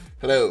 hello,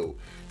 hello.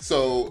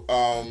 So,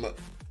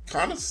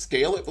 kind of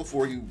scale it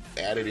before you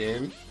add it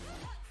in.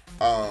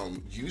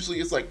 Usually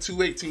it's like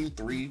 218,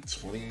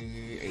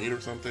 328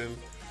 or something.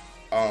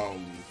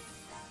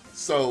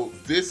 So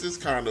this is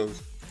kind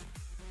of,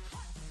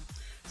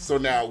 so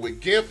now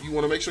with GIMP, you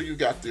want to make sure you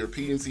got their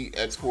PNG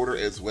exporter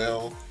as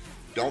well.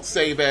 Don't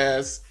save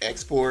as,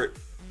 export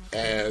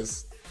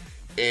as,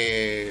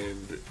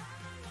 and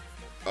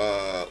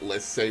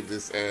let's save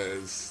this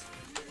as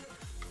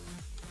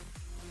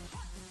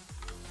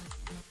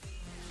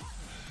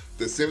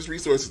the Sims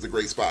resource is a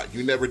great spot.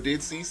 You never did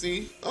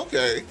CC?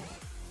 Okay.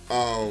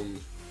 I'm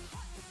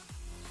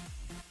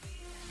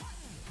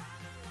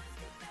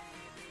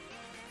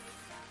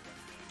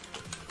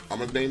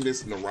gonna name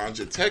this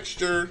Naranja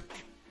Texture.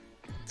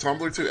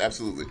 Tumblr too,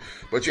 absolutely.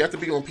 But you have to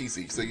be on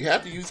PC. So you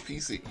have to use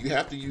PC. You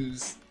have to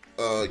use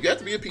you have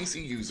to be a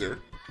PC user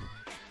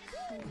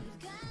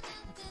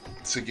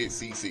to get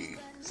CC.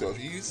 So if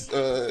you use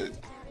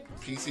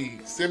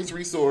PC Sims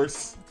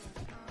resource,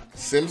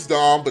 Sims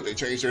Dom, but they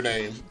changed their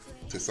name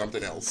to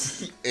something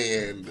else.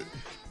 And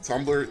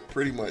Tumblr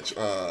pretty much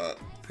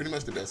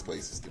the best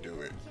places to do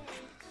it.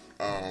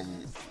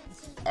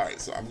 Alright,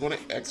 so I'm gonna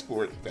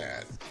export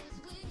that.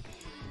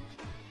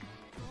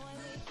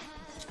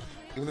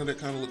 Even though that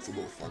kind of looks a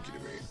little funky to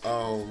me.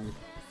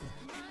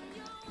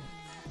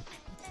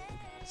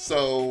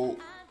 So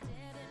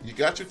you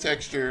got your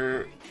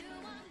texture.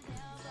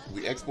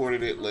 We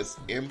exported it. Let's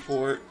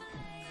import.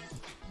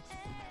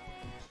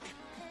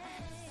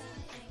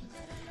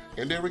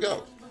 And there we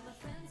go.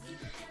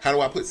 How do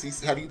I put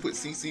CC? How do you put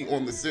CC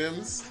on The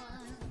Sims?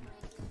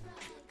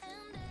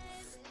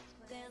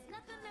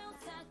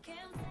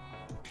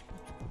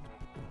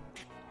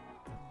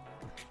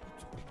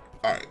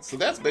 Alright, so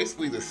that's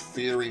basically the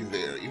theory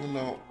there, even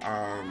though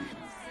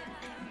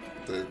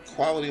the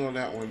quality on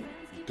that one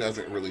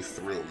doesn't really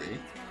thrill me.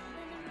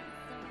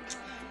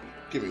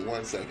 Give me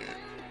 1 second.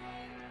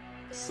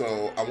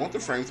 So I want the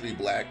frame to be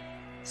black,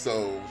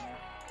 so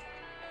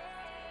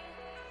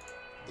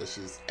let's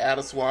just add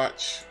a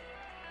swatch,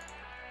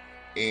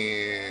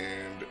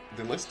 and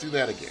then let's do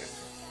that again.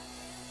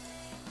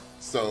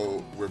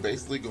 So we're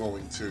basically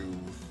going to,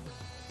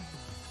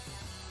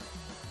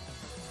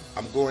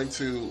 I'm going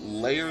to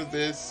layer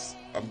this,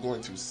 I'm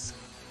going to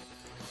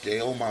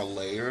scale my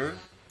layer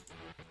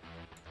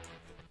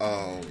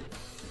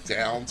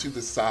down to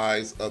the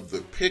size of the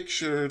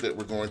picture that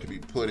we're going to be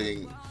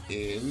putting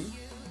in.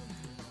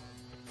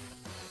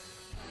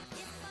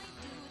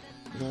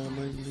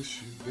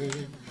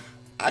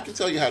 I can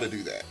tell you how to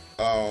do that.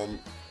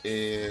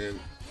 And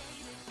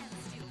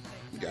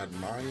we got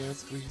Maya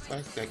squeeze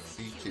like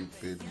sexy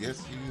Cupid.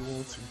 Yes, you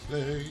want to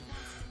play.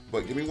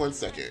 But give me 1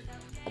 second.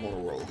 I'm on a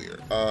roll here.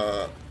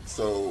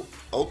 So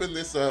open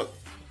this up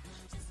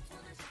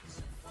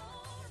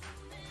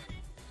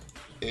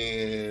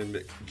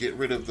and get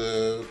rid of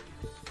the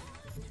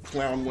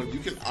clown one. You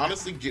can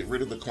honestly get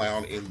rid of the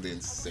clown and then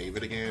save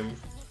it again.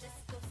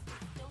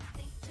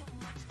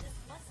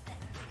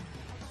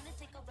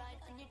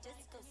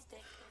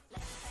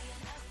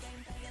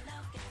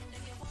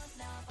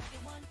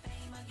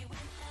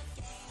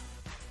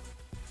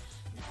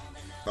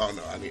 Oh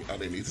no, I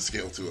didn't need the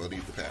scale tool, I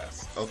need the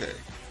path. Okay,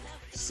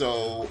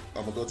 so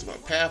I'm gonna go to my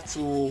path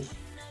tool.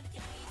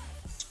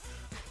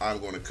 I'm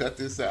gonna cut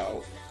this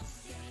out.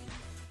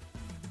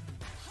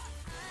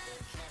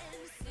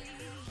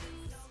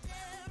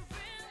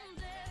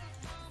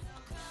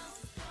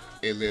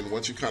 And then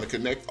once you kind of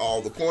connect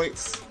all the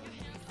points,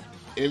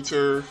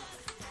 enter,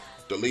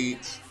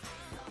 delete,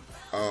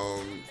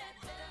 and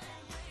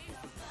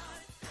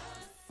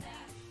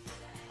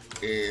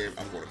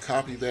I'm gonna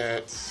copy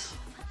that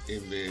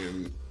and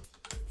then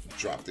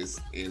drop this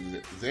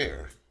in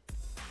there.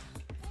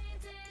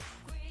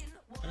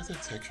 Why does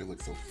that texture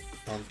look so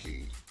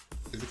funky?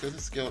 Is it because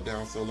it's scaled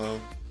down so low?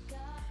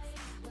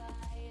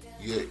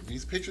 Yeah,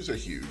 these pictures are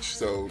huge.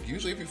 So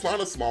usually if you find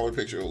a smaller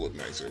picture, it'll look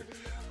nicer.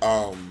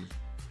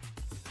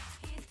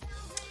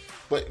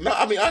 But no,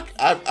 I mean,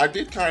 I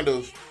did kind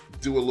of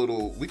do a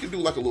little, we can do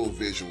like a little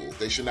visual.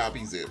 They should not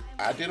be zipped.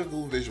 I did a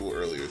little visual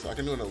earlier, so I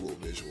can do another little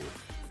visual.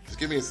 Just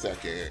give me a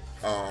second.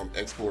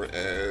 Export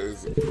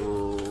as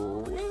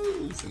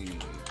rosy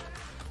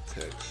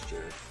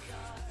texture.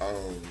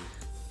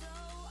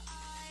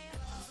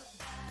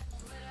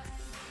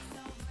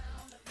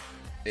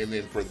 And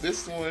then for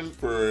this one,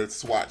 for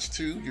swatch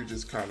 2, you're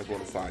just kind of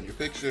going to find your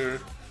picture,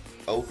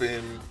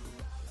 open.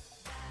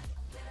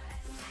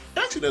 It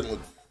actually doesn't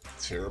look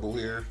terrible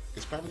here.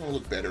 It's probably going to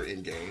look better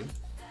in game.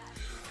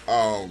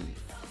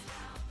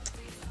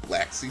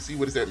 Black CC,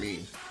 what does that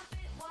mean?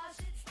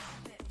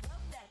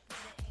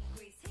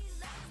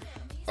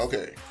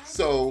 Okay,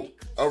 so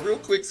a real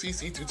quick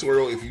CC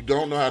tutorial if you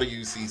don't know how to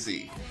use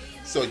CC.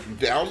 So you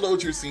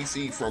download your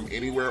CC from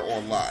anywhere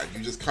online. You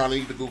just kind of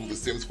need to Google The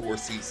Sims 4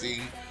 CC.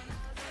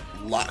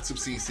 Lots of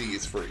CC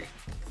is free.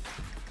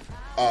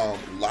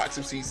 Lots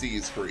of CC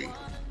is free.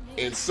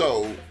 And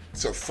so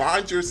to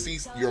find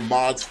your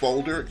mods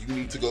folder, you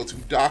need to go to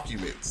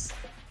Documents.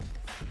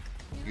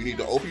 You need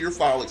to open your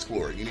File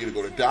Explorer. You need to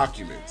go to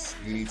Documents.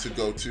 You need to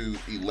go to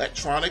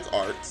Electronic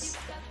Arts.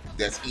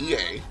 That's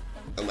EA,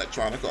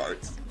 Electronic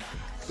Arts.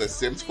 The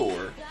Sims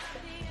 4.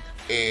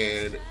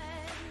 And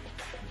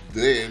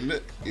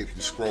then if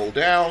you scroll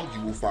down,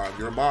 you will find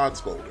your mods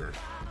folder.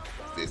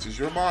 This is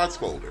your mods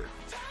folder.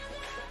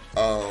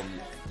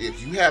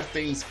 If you have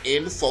things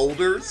in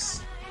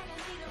folders,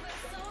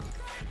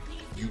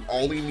 you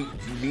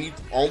need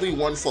only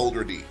one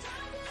folder deep.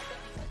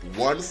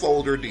 One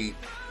folder deep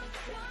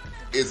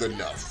is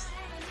enough.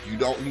 You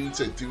don't need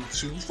to do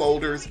 2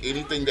 folders.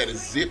 Anything that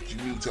is zipped,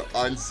 you need to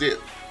unzip.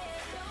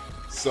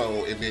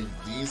 So, and then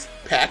these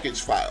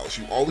package files,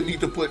 you only need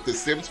to put the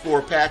Sims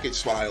 4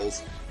 package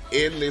files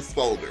in this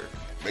folder.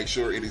 Make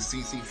sure it is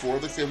CC for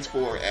the Sims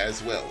 4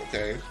 as well,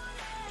 okay?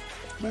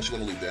 I'm actually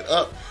going to leave that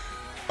up.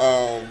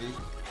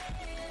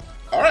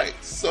 Alright,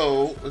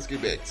 so let's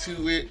get back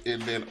to it,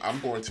 and then I'm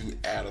going to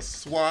add a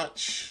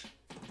swatch,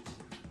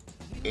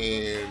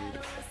 and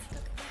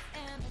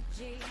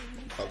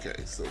okay,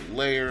 so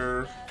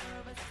layer,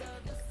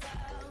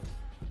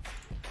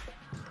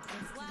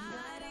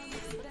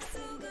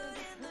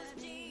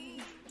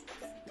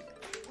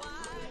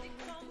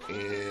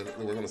 and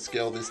we're going to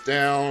scale this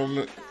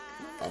down.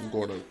 I'm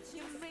going to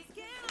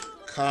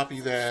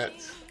copy that.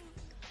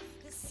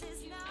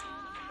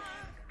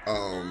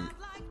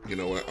 You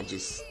know what, I'm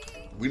just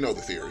we know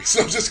the theory.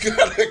 So I'm just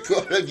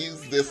gonna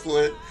use this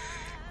one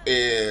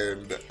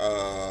and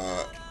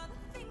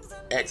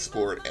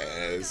export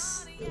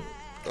as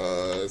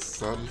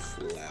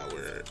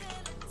sunflower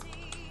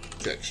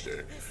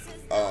texture.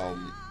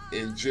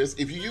 And just,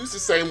 if you use the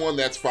same one,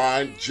 that's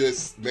fine.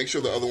 Just make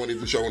sure the other one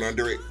isn't showing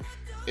under it.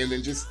 And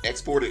then just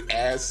export it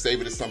as, save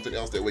it as something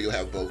else. That way you'll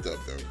have both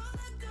of them.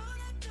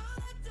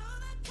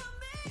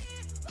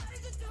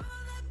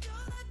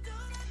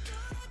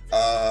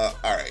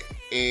 Alright.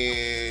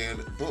 And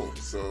boom.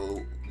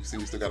 So, you see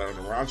we still got our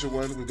Naranja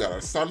one. We've got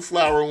our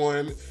sunflower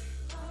one.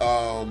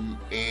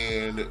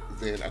 And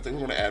then I think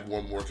we're going to add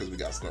one more because we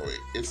got Snowy.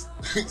 It's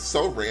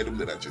so random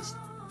that I just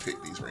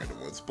picked these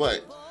random ones.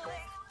 But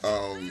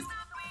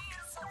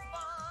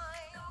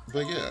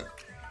yeah.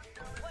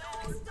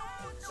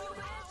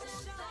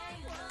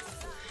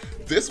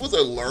 This was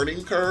a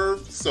learning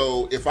curve,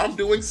 so if I'm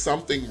doing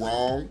something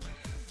wrong,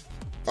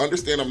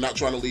 understand I'm not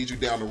trying to lead you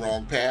down the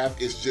wrong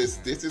path. It's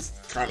just, this is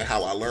kind of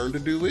how I learned to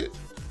do it.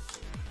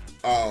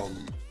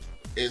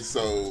 And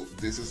so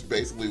this is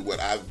basically what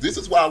this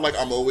is why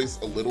I'm always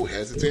a little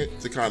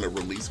hesitant to kind of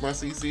release my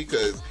CC,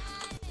 because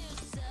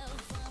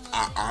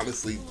I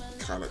honestly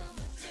kind of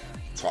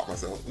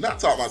not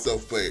taught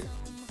myself, but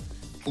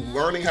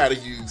learning how to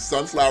use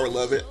Sunflower,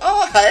 love it.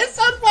 Oh, hey,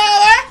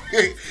 Sunflower!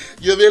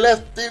 You'll be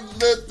left in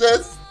the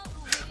dust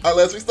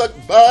unless we stuck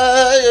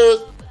by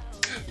you.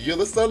 You're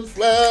the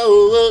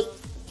sunflower.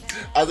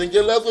 I think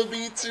your love would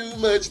be too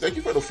much. Thank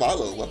you for the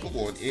follow. Welcome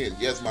on in.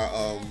 Yes, my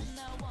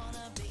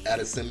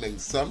ascending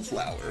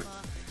sunflower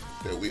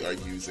that we are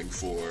using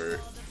for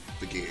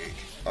the gig.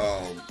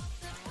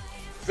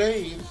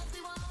 Fame.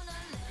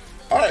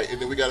 Alright,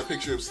 and then we got a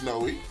picture of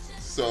Snowy.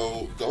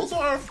 So those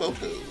are our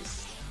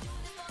photos.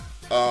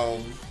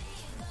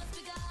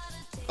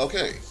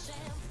 Okay.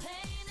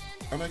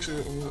 I'm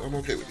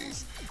okay with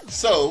these.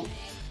 So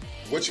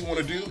what you want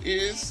to do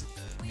is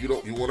you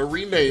want to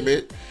rename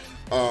it.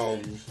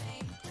 I'm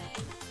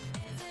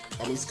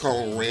just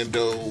calling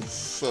Rando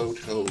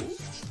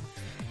Photos.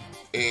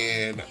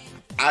 And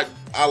I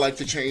like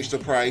to change the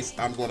price.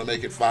 I'm going to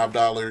make it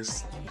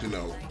 $5. You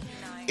know,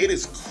 it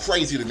is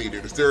crazy to me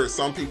that there are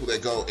some people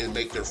that go and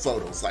make their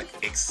photos like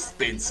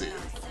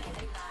expensive.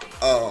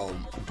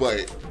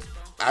 But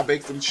I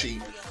make them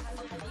cheap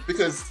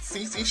because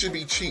CC should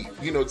be cheap.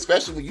 You know,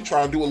 especially when you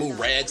try and do a little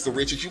rags to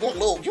riches. You want a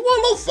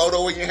little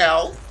photo in your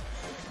house.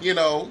 You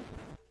know.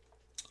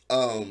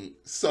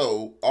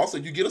 So also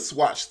you get a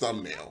swatch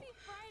thumbnail.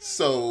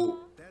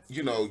 So,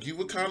 you know, you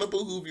would kind of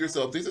behoove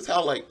yourself. This is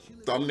how like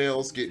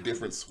thumbnails get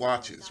different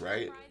swatches,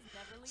 right?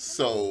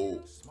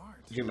 So,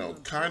 you know,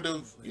 kind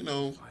of, you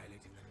know,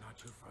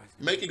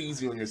 make it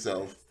easy on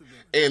yourself.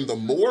 And the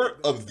more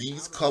of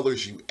these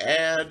colors you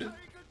add,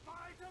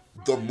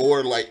 the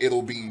more like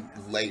it'll be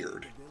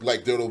layered.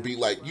 Like there'll be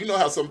like, you know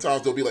how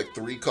sometimes there'll be like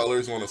 3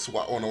 colors on a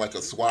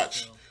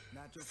swatch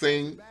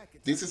thing.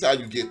 This is how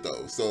you get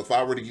those. So if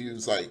I were to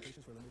use like,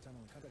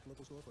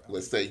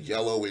 let's say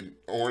yellow and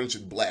orange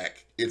and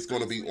black, it's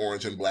going to be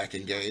orange and black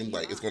in game.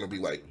 Like it's going to be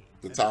like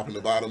the top and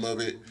the bottom of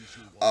it.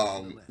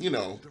 You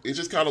know, it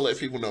just kind of lets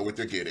people know what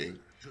they're getting.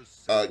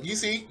 You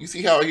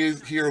see how it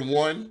is here in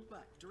one,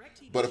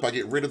 but if I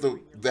get rid of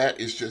that,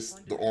 it's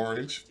just the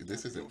orange.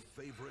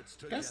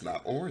 That's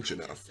not orange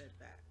enough.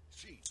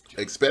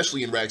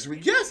 Especially in Rags to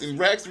Rich. Yes, in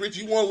Rags to Rich,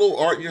 you want a little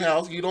art in your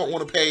house. You don't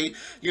want to pay,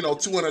 you know,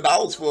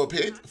 $200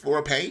 for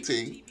a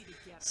painting.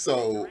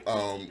 So,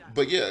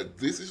 but yeah,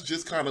 this is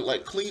just kind of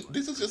like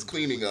this is just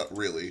cleaning up,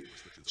 really.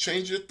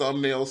 Change your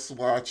thumbnail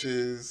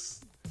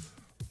swatches.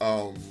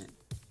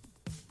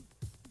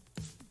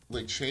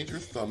 Like change your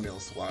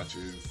thumbnail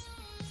swatches.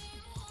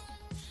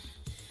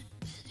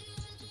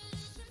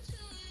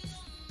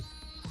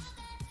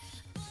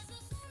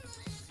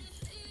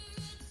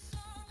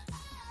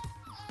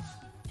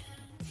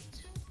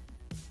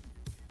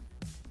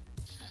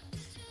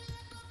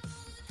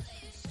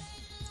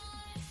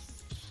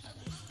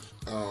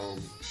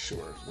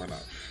 Sure, why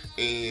not?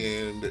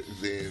 And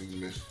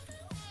then,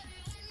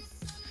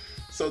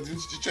 so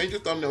just change your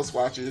thumbnail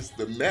swatches.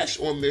 The mesh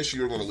on this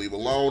you're going to leave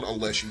alone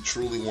unless you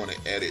truly want to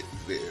edit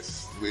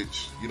this,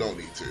 which you don't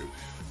need to.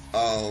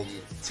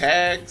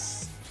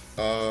 Tags,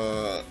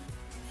 nope.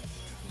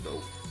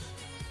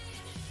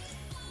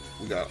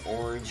 We got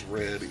orange,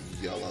 red,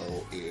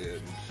 yellow,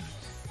 and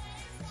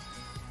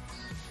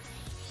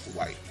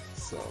white.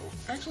 So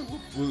actually,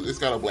 it's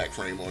got a black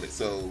frame on it.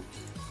 So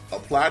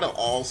apply to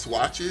all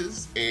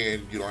swatches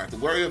and you don't have to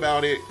worry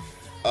about it.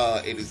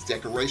 It is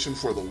decoration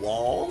for the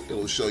wall. It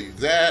will show you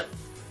that.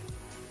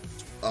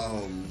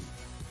 And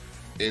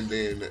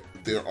then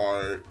there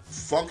are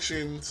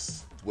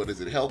functions. What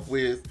does it help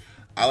with?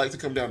 I like to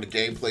come down to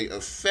gameplay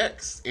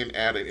effects and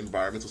add an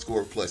environmental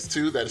score of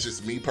 +2. That is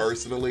just me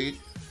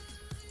personally.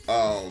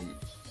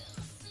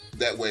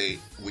 That way,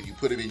 when you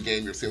put it in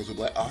game, your Sims will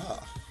be like,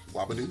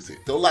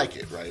 Wabanoozy. They'll like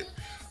it, right?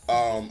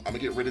 I'm gonna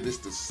get rid of this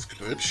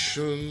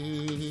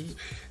description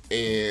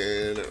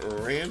and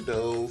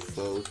rando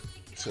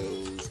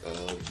photos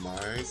of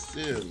my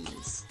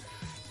Sims.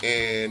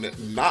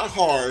 and not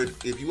hard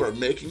if you are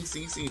making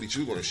CC that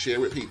you're going to share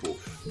with people.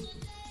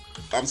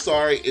 I'm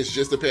sorry, it's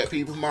just a pet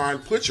peeve of mine.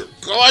 Put your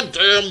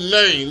goddamn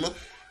name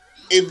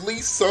at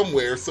least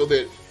somewhere so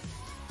that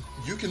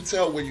you can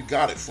tell where you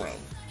got it from.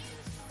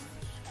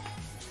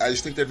 I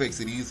just think that makes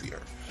it easier.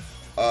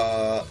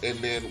 And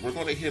then we're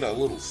going to hit a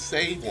little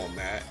save on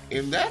that.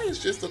 And that is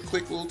just a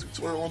quick little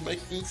tutorial on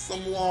making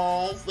some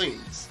long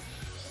things.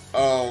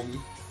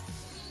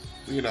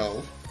 You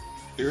know,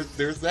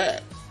 there's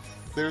that.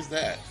 There's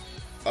that.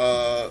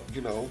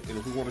 You know, and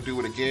if we want to do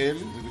it again,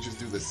 we would just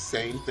do the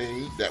same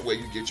thing. That way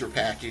you get your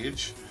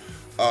package.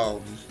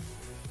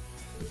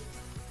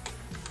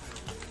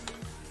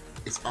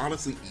 It's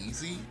honestly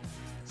easy.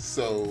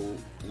 So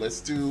let's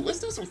do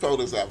some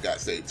photos I've got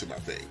saved to my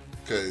thing,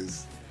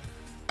 because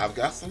I've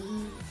got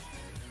some.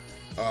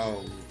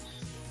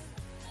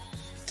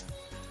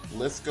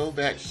 Let's go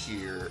back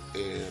here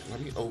and let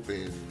me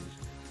open.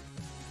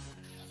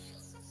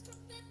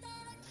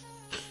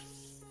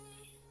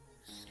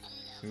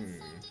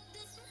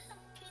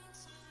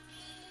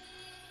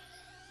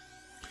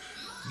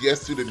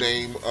 Yes to the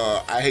name.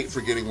 I hate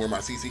forgetting where my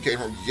CC came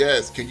from.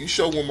 Yes. Can you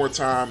show one more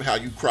time how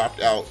you cropped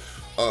out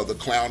the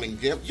clowning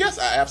gimp? Yes,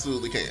 I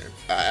absolutely can.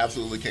 I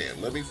absolutely can.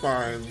 Let me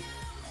find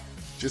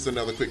just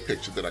another quick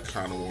picture that I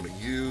kind of want to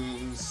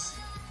use.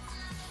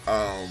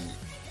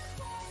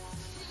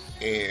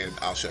 And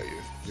I'll show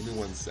you. Give me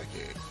 1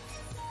 second.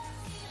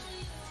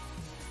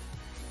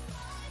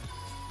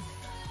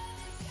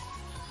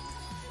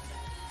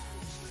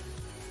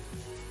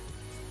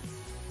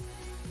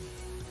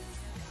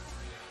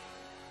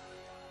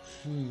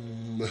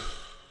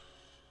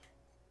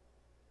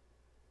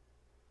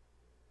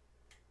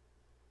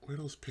 Where are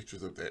those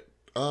pictures of that?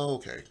 Oh,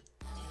 okay.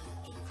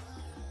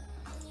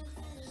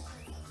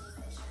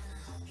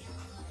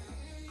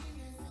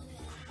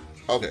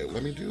 Okay,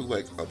 let me do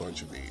like a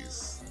bunch of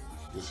these.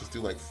 Let's just do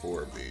like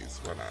 4 of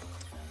these. Why not?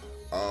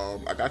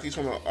 I got these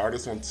from an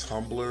artist on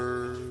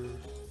Tumblr.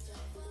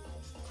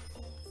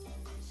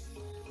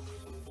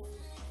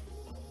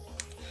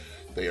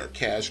 They are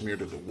Cashmere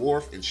the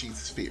Dwarf, and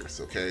she's fierce,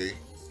 okay?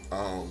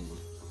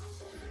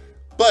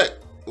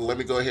 But let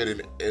me go ahead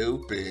and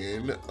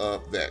open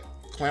up that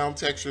clown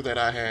texture that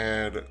I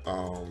had.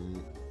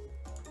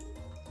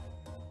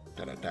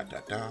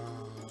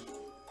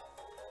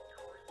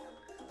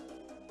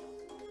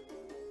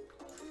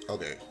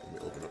 Okay, let me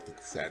open up the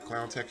sad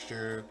clown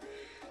texture.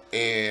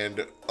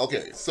 And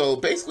okay, so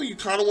basically you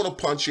kind of want to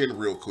punch in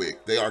real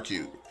quick. They are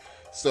cute.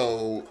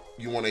 So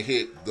you want to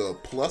hit the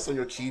plus on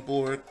your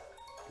keyboard.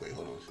 Wait,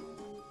 hold on.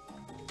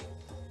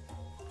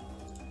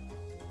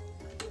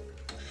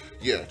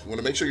 Yeah, you want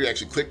to make sure you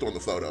actually clicked on the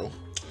photo.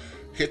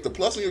 Hit the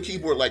plus on your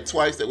keyboard like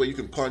twice, that way you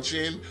can punch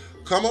in.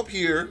 Come up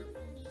here,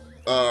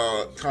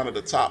 kind of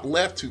the top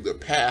left, to the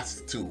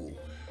path tool.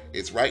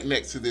 It's right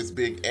next to this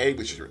big A,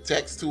 which is your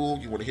text tool.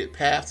 You want to hit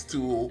path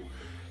tool,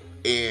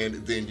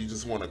 and then you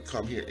just want to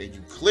come here and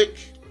you click,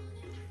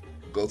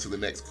 go to the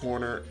next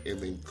corner, and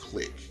then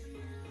click.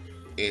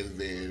 And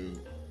then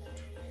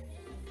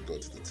go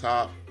to the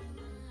top,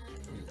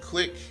 you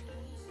click,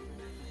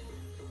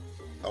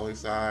 other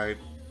side,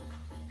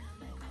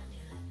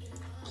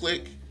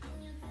 click,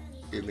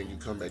 and then you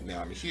come back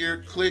down to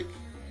here, click,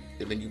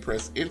 and then you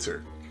press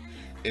enter,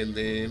 and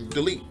then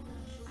delete.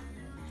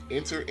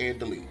 Enter and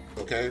delete.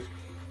 Okay.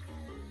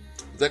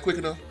 Is that quick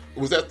enough?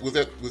 Was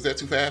that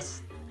too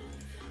fast?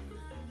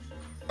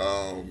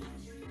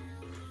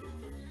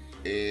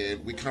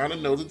 And we kind of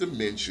know the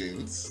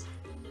dimensions,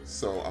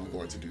 so I'm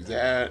going to do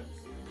that.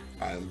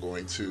 I'm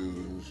going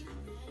to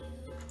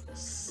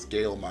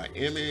scale my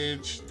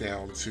image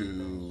down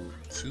to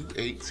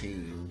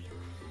 218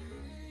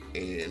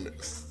 and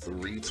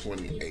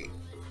 328.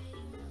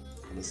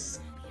 I'm gonna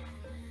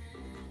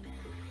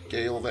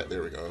scale that.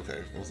 There we go.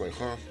 Okay. I was like,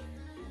 huh?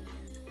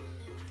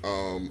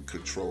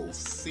 Control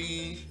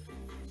C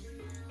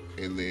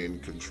and then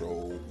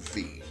Control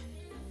V.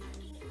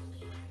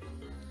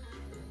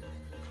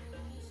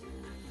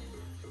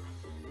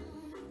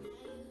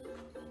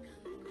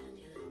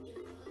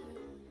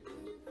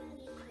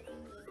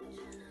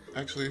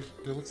 Actually,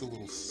 that looks a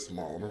little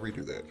small. I'm gonna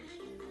redo that.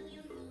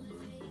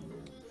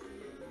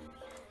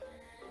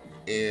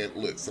 And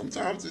look,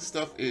 sometimes this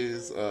stuff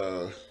is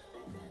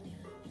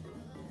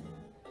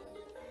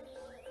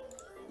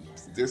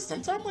there's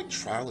sometimes like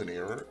trial and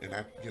error, and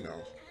you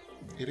know,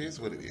 it is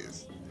what it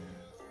is.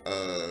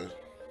 Let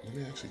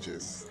me actually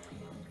just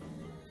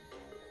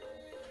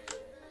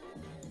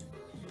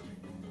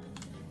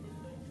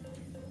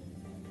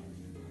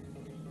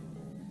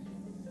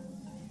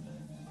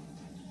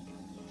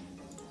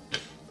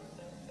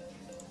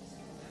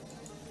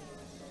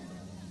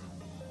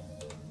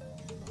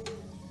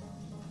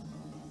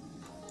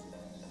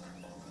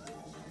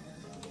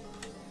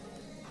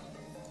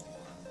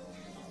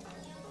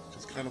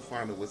kind of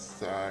find out what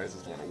size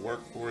is going to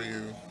work for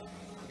you.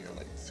 Yeah,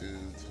 like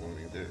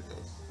 220. There it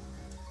goes.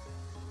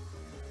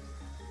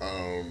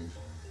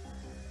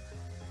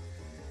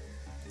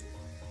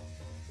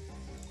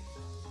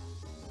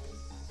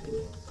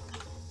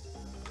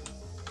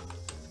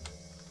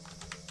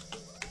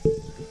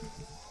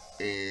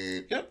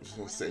 And yep,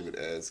 we'll save it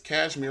as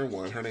Cashmere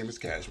 1. Her name is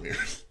Cashmere.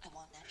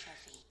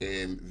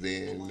 And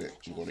then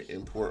I'm going to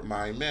import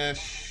my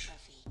mesh.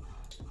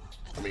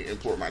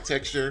 Import my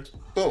texture.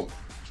 Boom.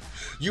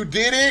 You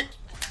did it?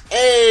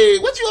 Hey,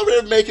 what you over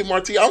there making,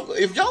 Marti?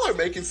 If y'all are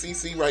making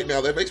CC right now,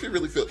 that makes me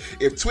really feel.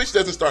 If Twitch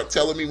doesn't start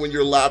telling me when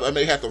you're live, I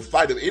may have to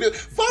fight him.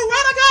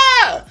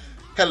 Veronica!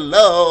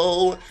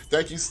 Hello.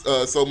 Thank you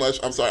so much.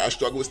 I'm sorry I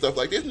struggle with stuff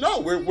like this.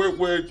 No, we're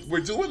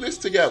doing this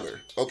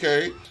together.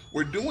 Okay?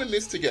 We're doing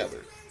this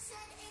together.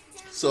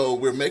 So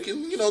we're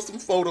making, you know, some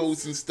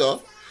photos and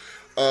stuff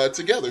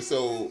together.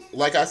 So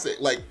like I said,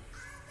 like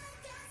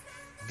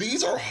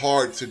these are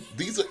hard to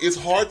it's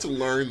hard to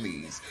learn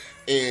these.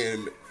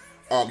 And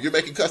you're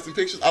making custom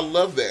pictures. I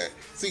love that.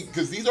 See,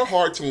 because these are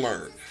hard to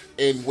learn.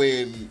 And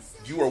when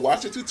you are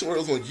watching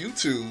tutorials on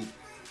YouTube,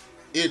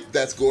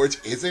 that's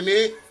gorgeous, isn't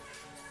it?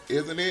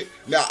 Isn't it?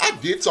 Now, I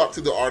did talk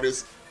to the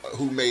artist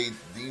who made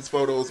these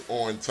photos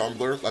on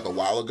Tumblr like a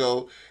while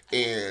ago,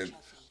 and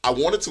I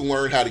wanted to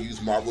learn how to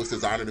use Marvelous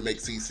Designer to make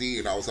CC,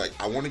 and I was like,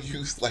 I want to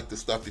use like the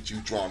stuff that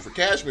you've drawn for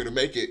Cashmere to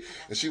make it.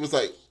 And she was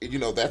like, you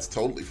know, that's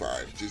totally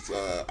fine. Just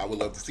I would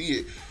love to see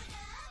it.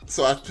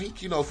 So I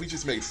think, you know, if we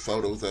just made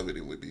photos of it,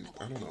 it would be,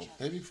 I don't know,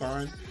 maybe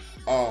fine.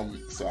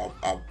 So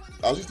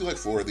I'll just do like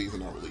 4 of these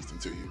and I'll release them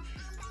to you.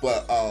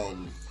 But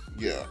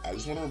yeah, I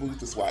just want to remove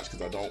the swatch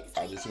because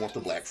I just want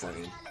the black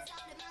frame.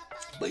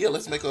 But yeah,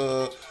 let's make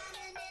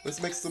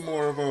some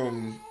more of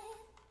and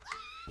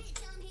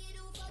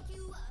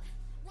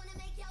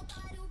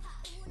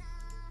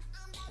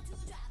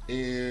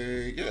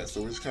yeah,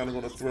 so we're just kind of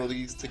going to throw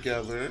these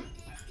together.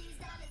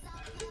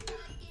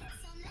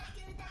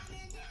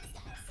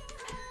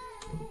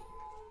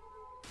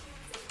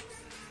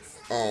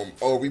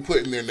 Are we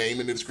putting their name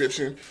in the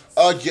description?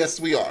 Yes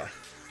we are.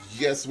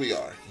 Yes we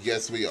are.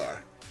 Yes we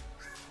are.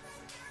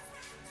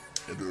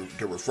 And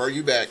to refer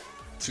you back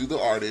to the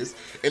artist.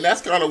 And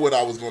that's kind of what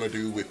I was going to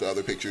do with the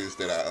other pictures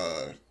that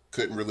I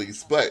couldn't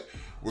release. But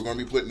we're going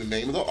to be putting the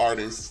name of the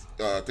artist.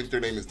 I think their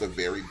name is The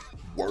Very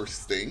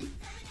Worst Thing.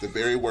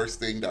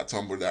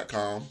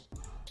 TheVeryWorstThing.tumblr.com.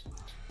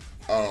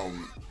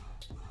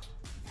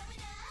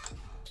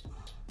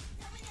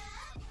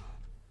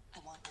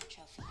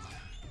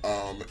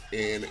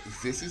 And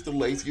this is the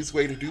laziest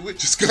way to do it.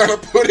 Just gotta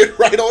put it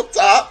right on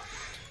top.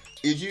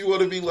 If you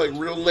want to be like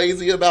real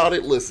lazy about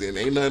it, listen,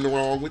 ain't nothing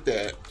wrong with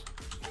that.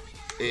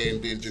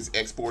 And then just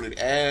export it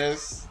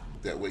as.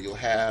 That way you'll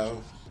have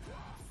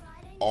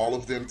all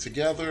of them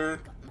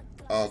together.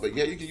 But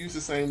yeah, you can use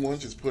the same one.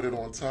 Just put it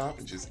on top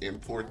and just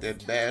import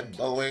that bad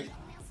boy.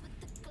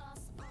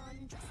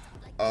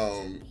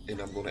 And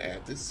I'm going to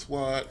add this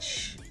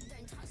swatch.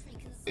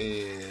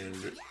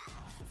 And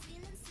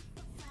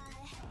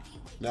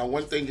now,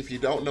 one thing, if you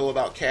don't know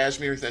about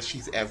Cashmere, is that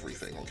she's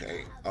everything,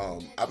 okay?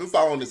 I've been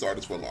following this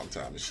artist for a long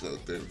time, and so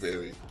they're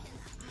very,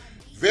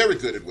 very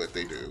good at what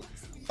they do.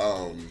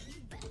 And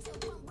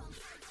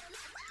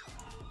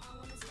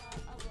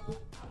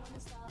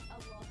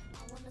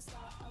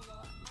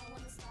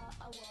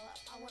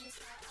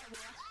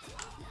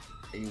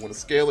you want to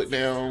scale it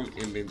down,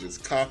 and then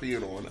just copy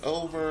it on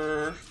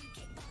over,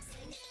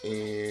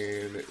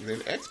 and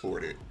then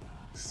export it.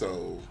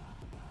 So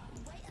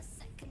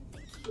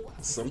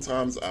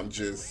sometimes I'm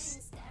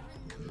just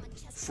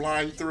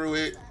flying through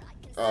it,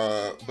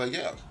 but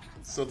yeah,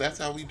 so that's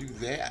how we do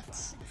that.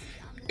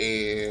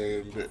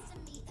 And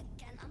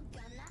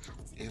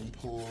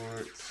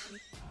import,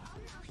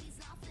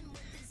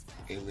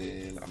 and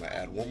then I'm gonna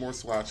add one more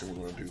swatch, and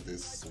we're gonna do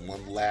this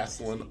one last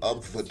one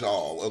of the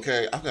doll.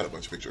 Okay, I've got a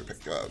bunch of pictures to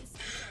pick up.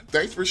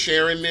 Thanks for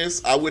sharing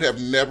this. I would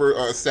have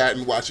never sat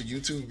and watched a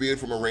YouTube vid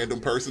from a random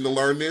person to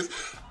learn this.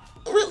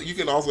 Really, you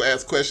can also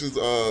ask questions.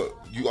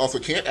 You also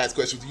can't ask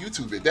questions to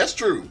YouTube it. That's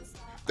true.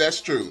 That's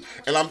true.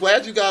 And I'm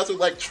glad you guys are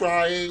like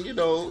trying, you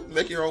know,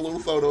 making your own little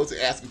photos and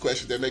asking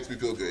questions. That makes me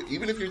feel good.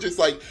 Even if you're just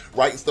like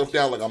writing stuff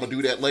down, like I'm gonna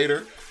do that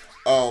later.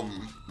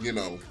 You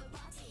know,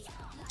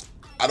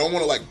 I don't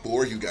want to like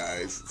bore you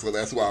guys, so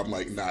that's why I'm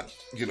like not,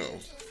 you know.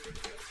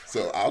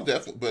 So I'll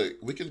definitely, but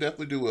we can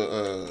definitely do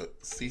a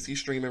CC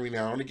stream every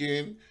now and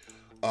again.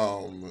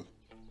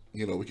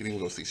 You know, we can even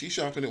go CC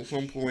shopping at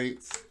some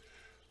points.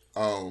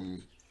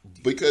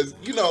 Because,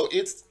 you know,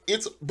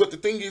 but the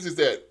thing is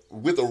that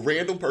with a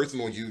random person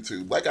on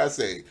YouTube, like I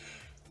say,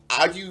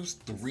 I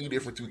used 3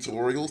 different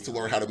tutorials to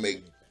learn how to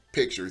make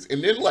pictures.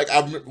 And then, like,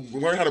 I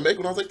learned how to make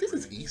one. I was like, this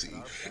is easy.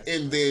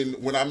 And then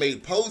when I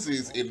made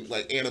poses in,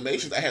 like,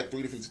 animations, I had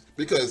 3 different,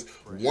 because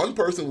one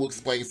person will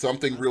explain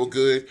something real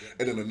good,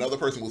 and then another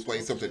person will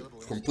explain something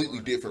completely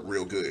different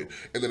real good.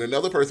 And then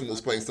another person will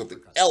explain something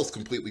else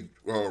completely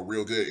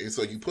real good. And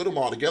so you put them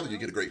all together, you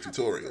get a great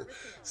tutorial.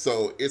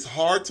 So it's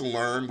hard to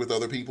learn with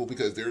other people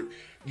because they're,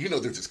 you know,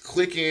 they're just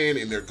clicking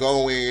and they're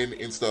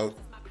going and stuff.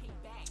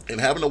 And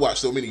having to watch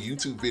so many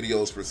YouTube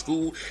videos for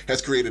school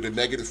has created a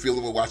negative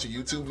feeling with watching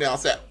YouTube. Now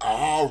it's that,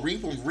 oh,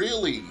 reap them,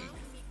 really?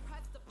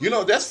 You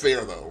know, that's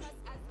fair, though.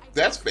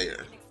 That's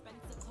fair.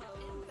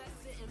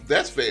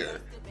 That's fair.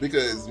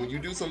 Because when you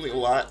do something a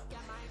lot,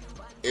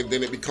 and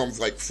then it becomes,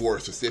 like, for a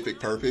specific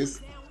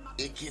purpose,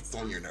 it gets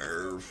on your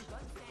nerve.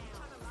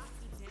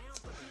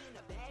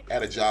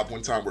 At a job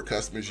one time where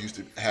customers used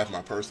to have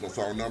my personal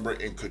phone number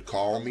and could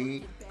call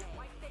me,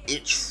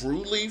 it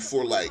truly,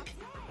 for like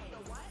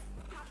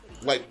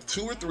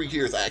 2 or 3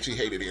 years, I actually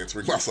hated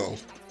answering my phone.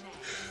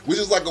 Which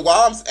is like,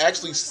 while I'm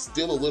actually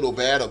still a little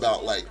bad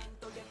about like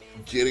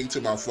getting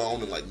to my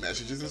phone and like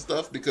messages and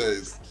stuff,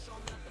 because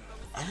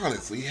I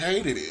honestly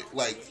hated it.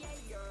 Like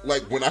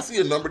when I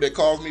see a number that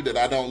calls me that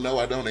I don't know,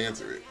 I don't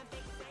answer it.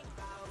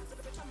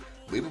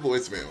 Leave a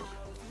voicemail.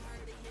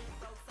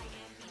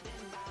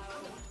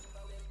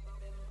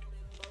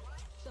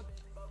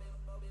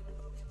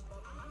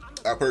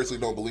 I personally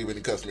don't believe any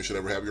customer should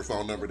ever have your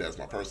phone number. That's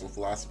my personal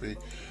philosophy.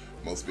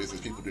 Most business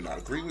people do not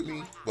agree with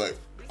me. But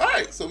all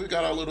right, so we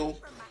got our little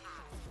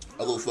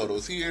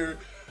photos here.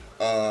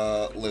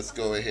 Let's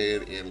go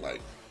ahead and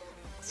like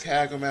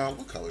tag them out.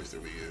 What colors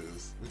do we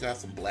use? We got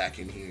some black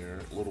in here,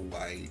 a little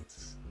white,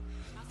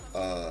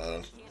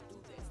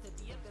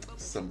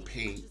 some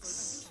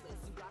pinks,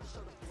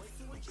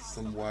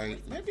 some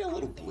white, maybe a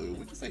little blue.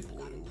 We can say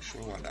blue,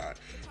 sure, why not?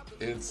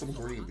 And some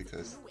green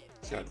because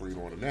it's got green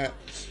on that.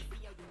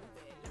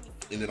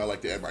 And then I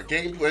like to add my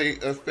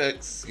gameplay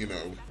effects, you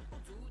know.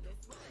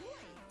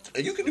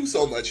 And you can do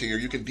so much here.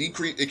 You can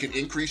decrease, it can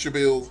increase your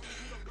bills.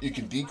 You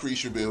can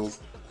decrease your bills.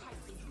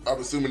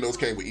 I'm assuming those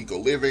came with Eco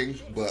Living,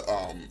 but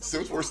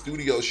Sims 4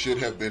 Studio should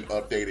have been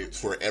updated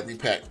for every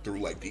pack through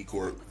like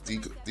decor to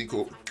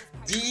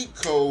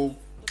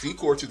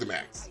the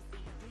max.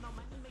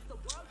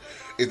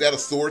 Is that a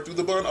sword through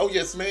the bun? Oh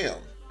yes, ma'am.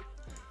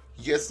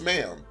 Yes,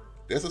 ma'am.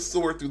 There's a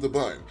sword through the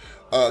bun.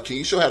 Can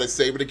you show how to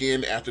save it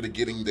again after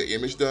getting the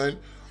image done?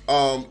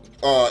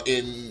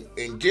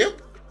 In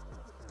GIMP,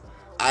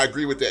 I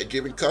agree with that.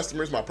 Giving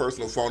customers my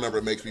personal phone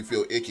number makes me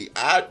feel icky.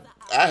 I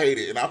hate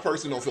it, and I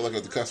personally don't feel like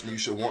as a customer you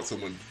should want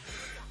someone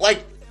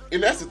like.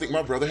 And that's the thing.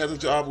 My brother has a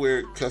job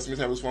where customers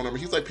have his phone number.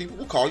 He's like, people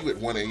will call you at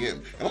 1 a.m.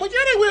 And I'm like, yeah,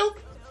 they will.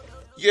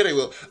 Yeah, they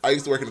will. I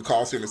used to work in the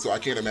call center, so I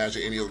can't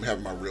imagine any of them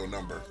having my real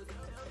number.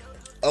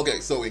 Okay,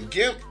 so in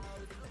GIMP,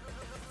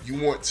 you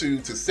want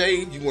to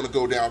save, you want to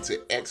go down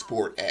to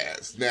export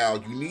as. Now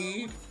you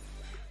need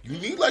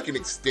like an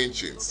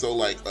extension. So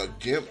like a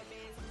GIMP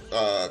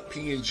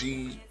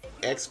PNG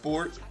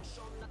export.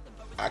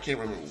 I can't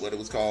remember what it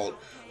was called,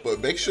 but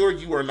make sure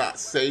you are not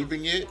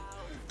saving it,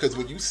 because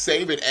when you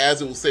save it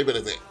as, it will save it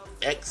as an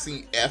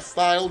XCF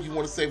file. You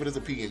want to save it as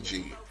a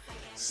PNG.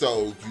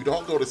 So you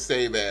don't go to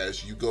save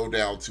as, you go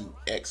down to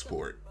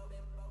export.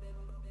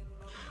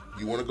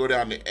 You want to go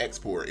down to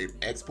export and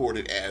export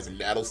it as, and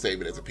that'll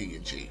save it as a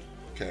PNG.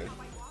 Okay.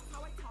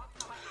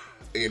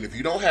 And if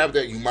you don't have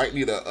that, you might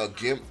need a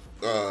GIMP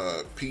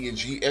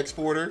PNG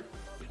exporter.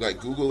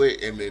 Like Google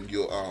it, and then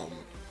you'll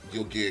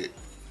get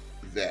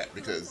that,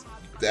 because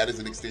that is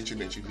an extension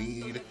that you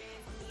need.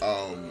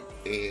 And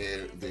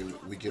then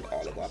we get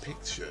all of our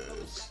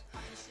pictures.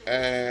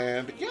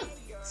 And yeah,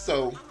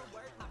 so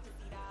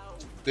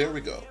there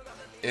we go.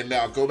 And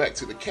now go back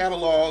to the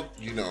catalog.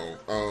 You know.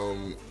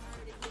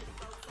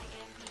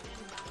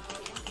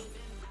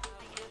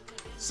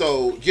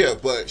 So yeah,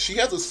 but she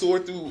has a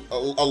sword through a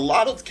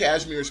lot of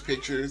Cashmere's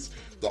pictures.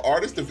 The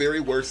artist, the very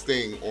worst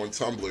thing on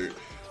Tumblr.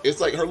 It's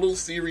like her little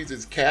series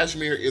is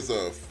Cashmere is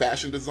a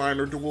fashion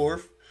designer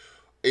dwarf,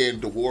 and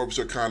dwarves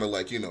are kind of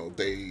like, you know,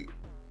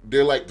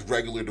 they're like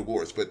regular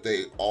dwarves, but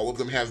all of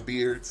them have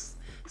beards.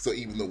 So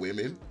even the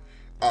women,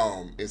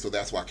 and so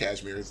that's why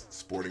Cashmere is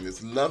sporting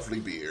this lovely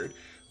beard.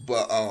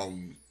 But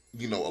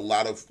you know, a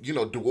lot of, you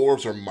know,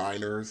 dwarves are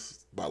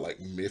miners by like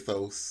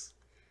mythos.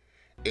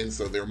 And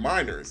so they're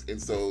miners.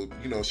 And so,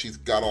 you know, she's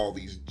got all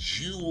these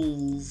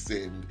jewels,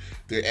 and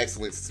they're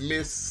excellent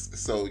smiths.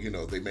 So, you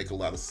know, they make a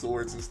lot of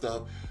swords and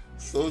stuff.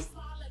 So it's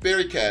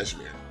very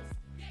Cashmere.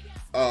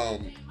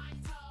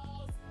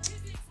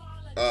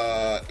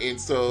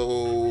 And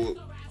so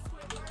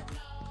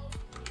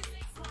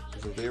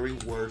the very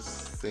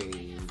worst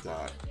thing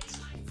that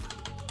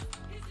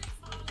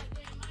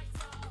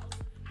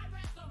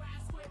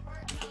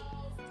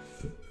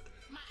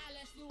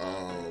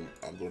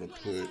I'm gonna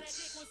put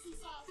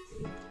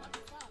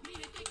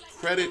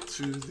credit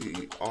to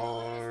the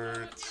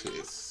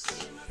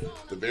artist.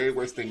 The very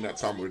worst thing,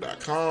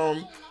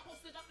 Tumblr.com.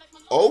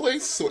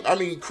 Always, I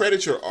mean,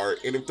 credit your art.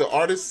 And if the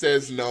artist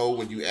says no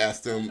when you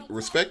ask them,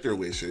 respect their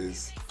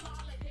wishes.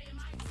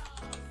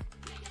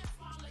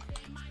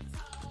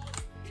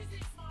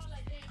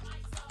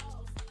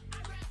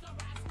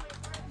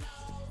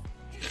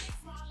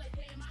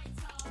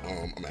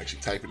 I'm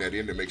actually typing that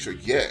in to make sure.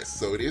 Yes,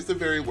 so it is the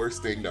very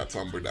worst thing,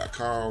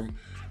 Tumblr.com.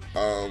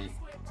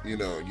 You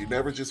know, you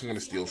never just want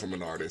to steal from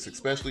an artist,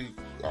 especially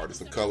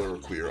artists of color or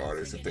queer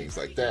artists and things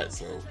like that.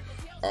 So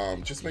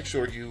just make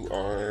sure you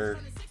are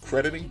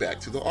crediting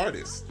back to the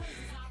artist.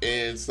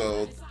 And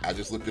so I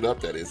just looked it up.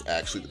 That is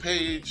actually the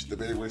page, the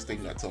very worst thing,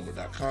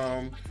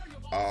 Tumblr.com.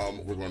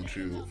 We're going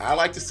to, I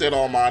like to set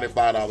all mine at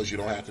 $5. You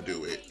don't have to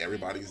do it.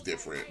 Everybody's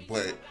different.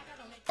 But,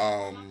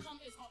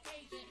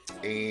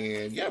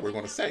 and yeah, we're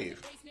going to save.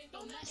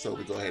 So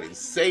we go ahead and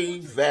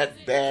save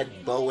that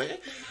bad boy.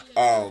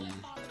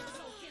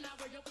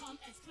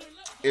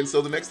 And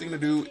so the next thing to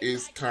do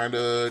is kind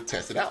of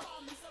test it out.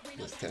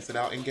 Let's test it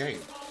out in game.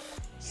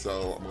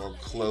 So I'm going to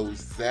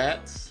close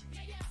that.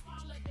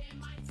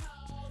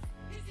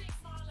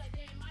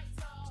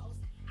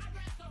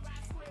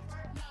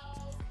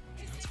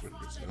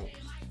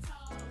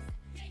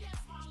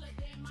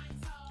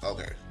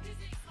 Okay.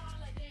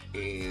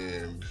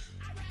 And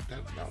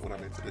that's not what I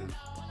meant to do.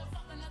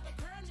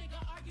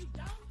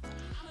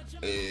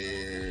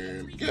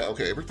 And yeah,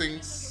 okay,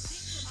 everything's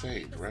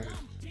saved, right?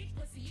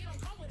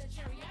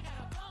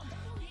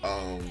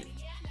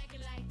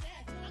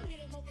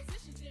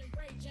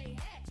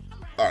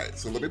 Alright,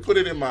 so let me put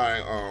it in my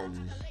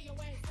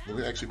let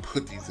me actually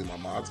put these in my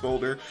mods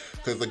folder,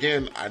 because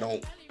again, I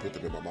don't put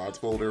them in my mods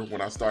folder when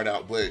I start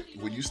out, but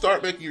when you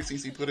start making your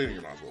CC, put it in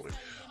your mods folder.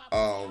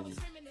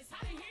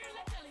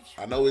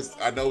 I know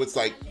it's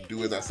like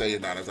do as I say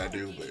and not as I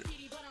do, but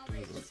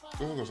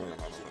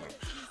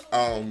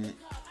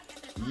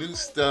new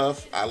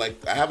stuff. I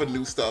have a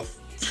new stuff.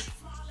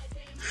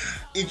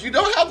 If you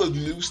don't have a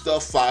new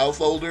stuff file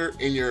folder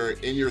in your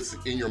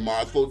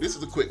mod folder, this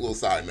is a quick little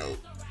side note.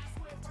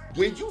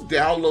 When you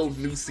download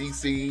new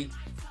CC,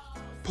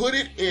 put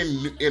it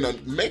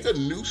make a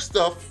new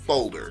stuff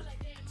folder.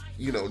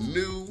 You know,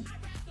 new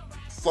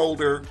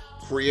folder,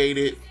 create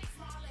it.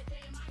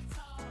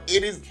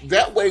 It is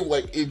that way,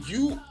 like if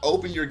you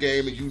open your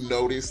game and you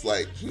notice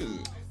like,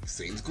 it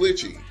seems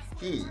glitchy.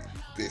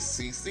 This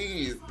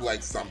CC,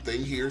 like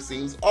something here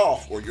seems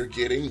off, or you're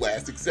getting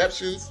last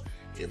exceptions.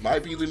 It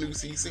might be the new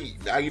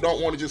CC. Now you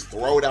don't want to just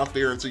throw it out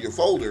there into your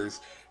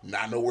folders,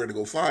 not know where to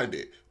go find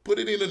it. Put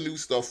it in a new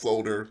stuff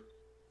folder.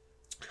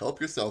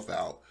 Help yourself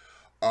out.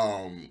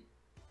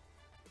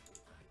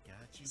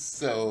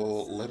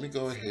 So let me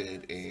go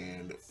ahead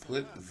and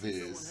put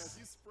this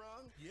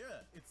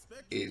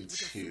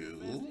into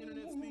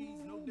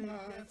my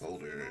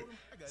folder.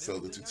 So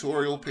the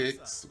tutorial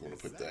pics, I'm going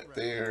to put that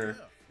there.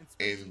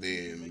 And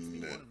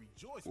then,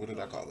 what did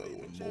I call the other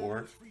one?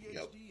 More?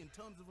 Yep.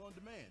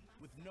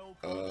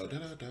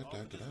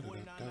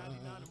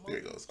 There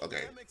it goes.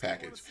 Okay,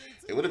 package.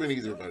 It would have been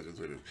easier if I just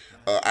put it.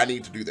 I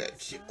need to do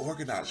that.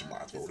 Organize your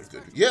mods folder.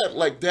 Good. Yeah,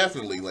 like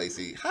definitely,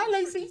 Lacey. Hi,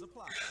 Lacey.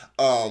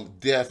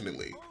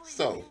 Definitely.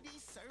 So,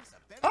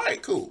 all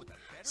right, cool.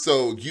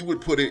 So you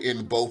would put it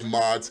in both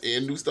mods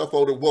and new stuff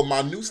folder. Well,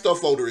 my new stuff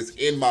folder is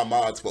in my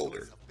mods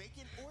folder.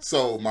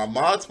 So my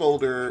mods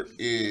folder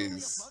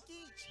is.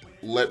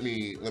 Let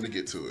me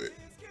get to it.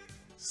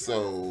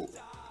 So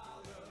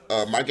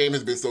my game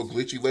has been so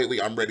glitchy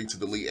lately, I'm ready to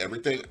delete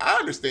everything. I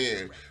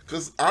understand,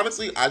 because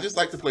honestly, I just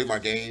like to play my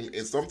game,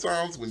 and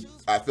sometimes when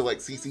I feel like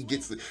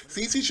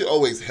CC should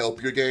always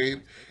help your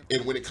game,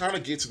 and when it kind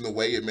of gets in the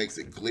way, it makes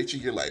it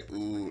glitchy. You're like,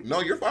 ooh,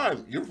 no, you're fine,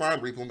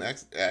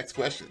 Repo, ask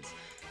questions.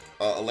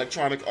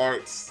 Electronic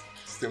Arts,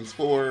 Sims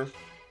 4,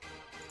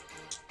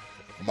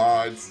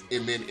 mods,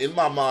 and then in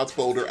my mods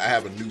folder, I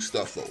have a new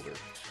stuff folder.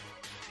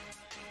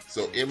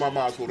 So in my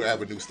mods folder, I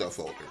have a new stuff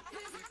folder.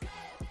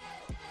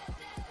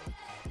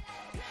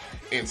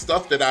 And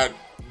stuff that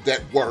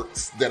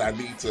works, that I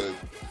need to,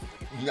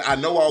 I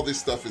know all this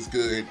stuff is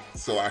good,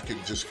 so I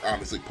can just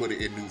honestly put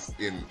it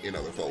in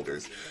other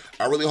folders.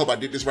 I really hope I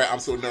did this right. I'm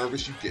so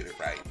nervous. You get it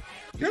right.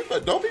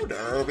 Don't be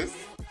nervous.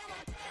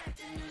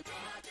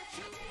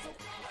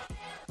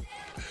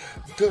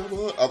 Come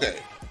on. Okay.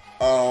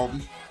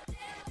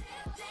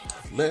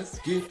 Let's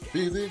get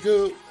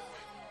physical.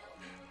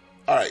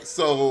 Alright,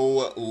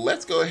 so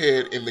let's go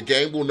ahead, and the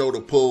game will know to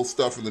pull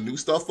stuff from the new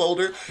stuff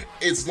folder.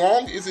 As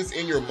long as it's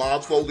in your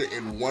mods folder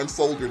in one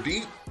folder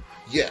deep,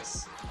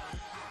 yes.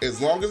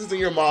 As long as it's in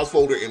your mods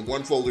folder in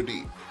one folder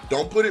deep.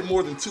 Don't put it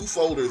more than 2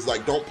 folders,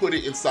 like don't put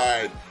it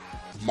inside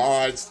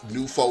mods,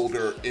 new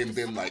folder, and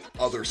then like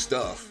other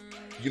stuff.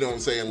 You know what I'm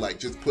saying? Like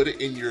just put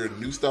it in your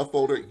new stuff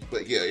folder.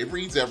 But yeah, it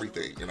reads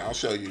everything, and I'll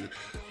show you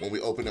when we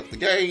open up the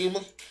game.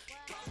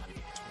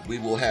 We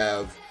will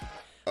have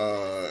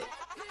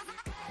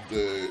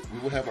we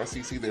will have our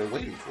CC there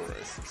waiting for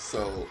us.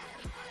 So,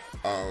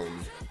 all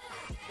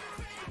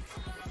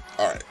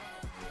right.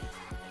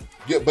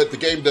 Yeah, but the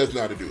game does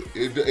know how to do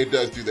it. It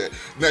does do that.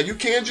 Now, you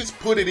can just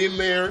put it in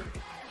there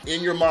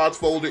in your mods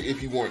folder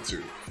if you want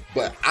to.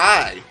 But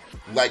I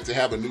like to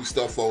have a new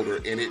stuff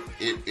folder, and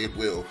it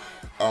will.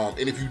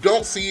 And if you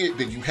don't see it,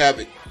 then you have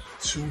it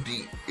too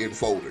deep in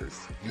folders.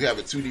 You have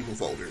it too deep in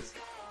folders.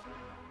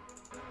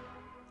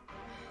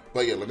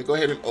 But yeah, let me go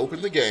ahead and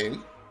open the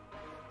game.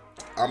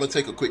 I'm going to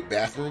take a quick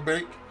bathroom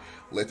break,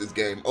 let this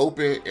game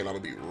open, and I'm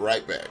going to be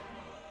right back.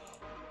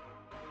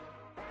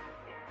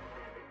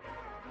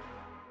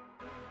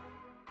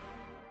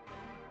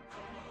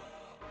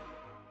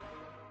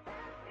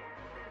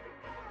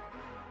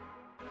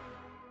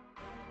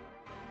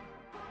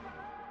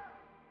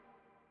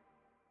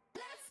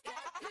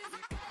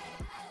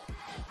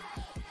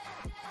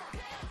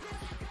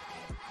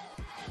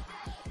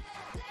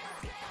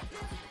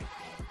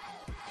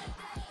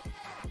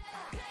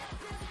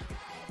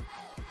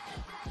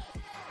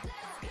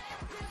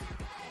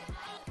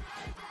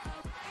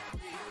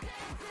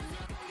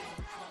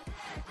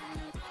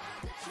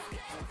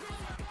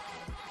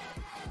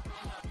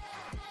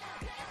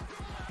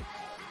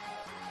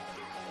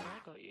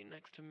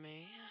 to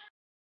me.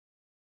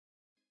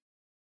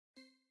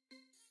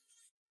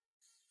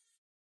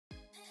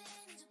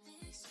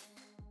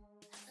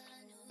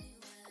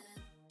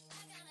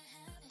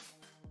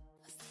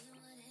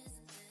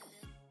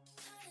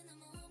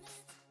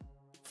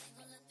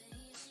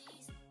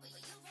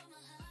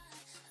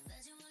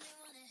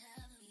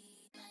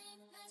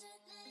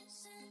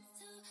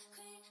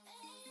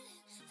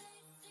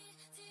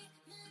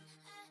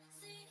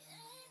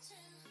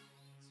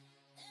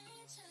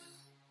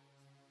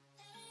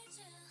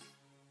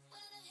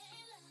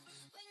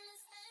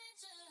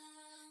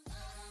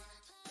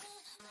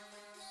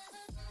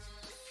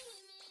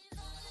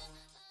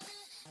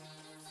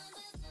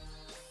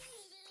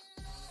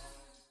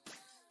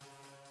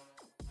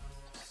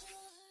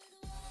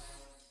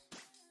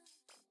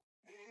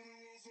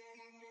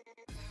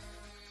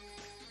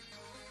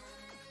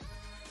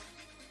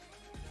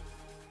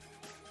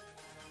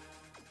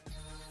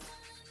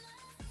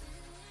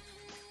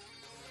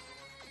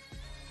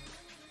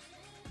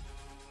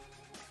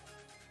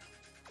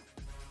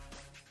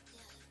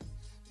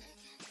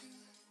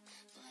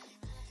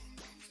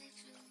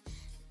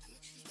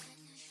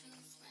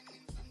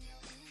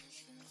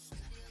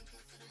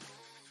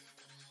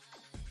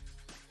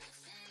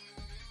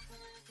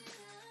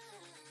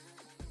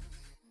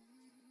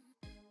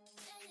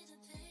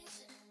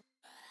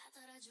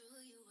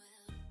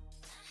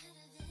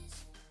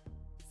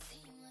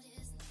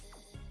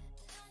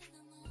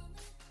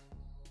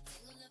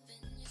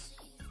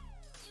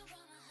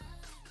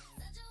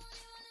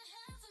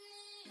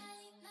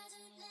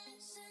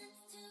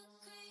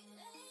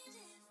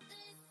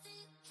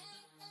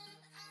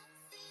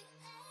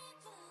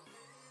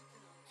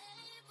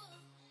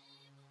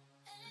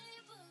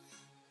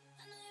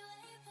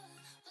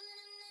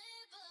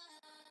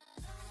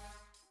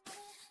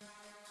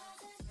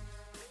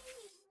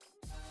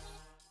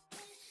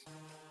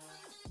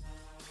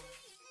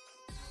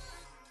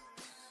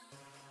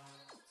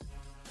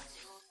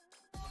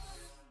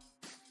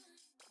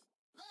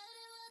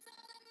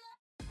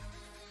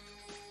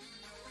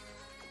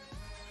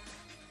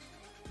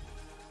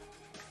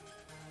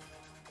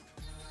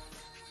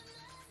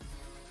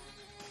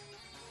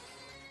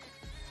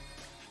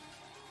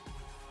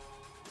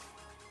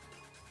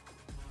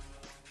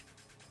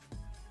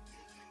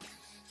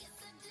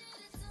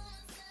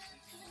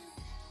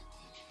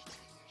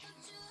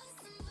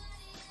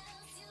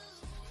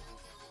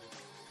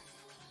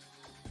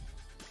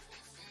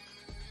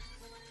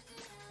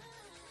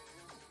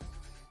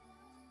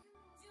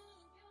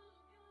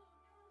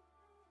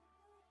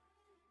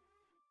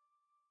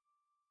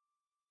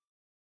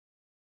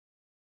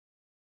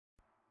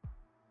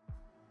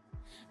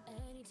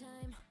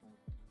 Anytime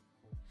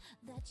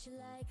that you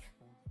like,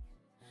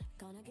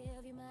 gonna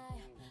give you my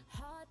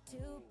heart to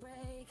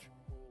break.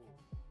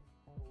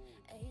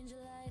 Angel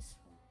eyes,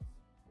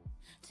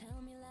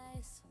 tell me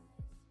lies,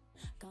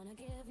 gonna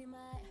give you my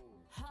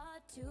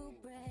heart to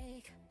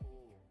break.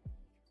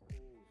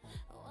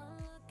 One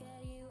look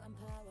at you, I'm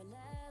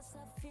powerless.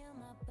 I feel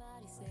my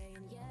body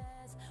saying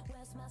yes.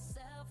 Where's my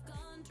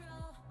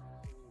self-control?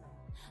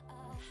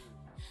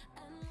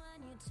 And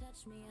when you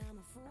touch me, I'm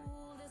a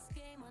fool. This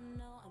game, I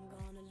know I'm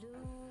gonna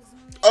lose.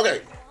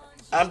 Okay,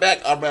 I'm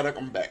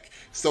back.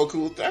 So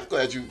cool. I'm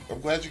glad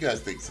you guys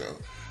think so.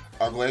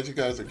 I'm glad you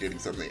guys are getting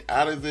something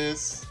out of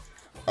this.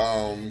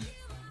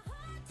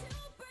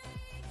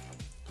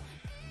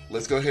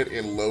 Let's go ahead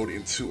and load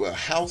into a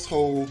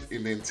household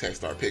and then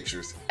test our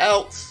pictures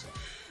out.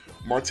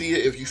 Martia,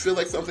 if you feel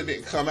like something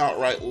didn't come out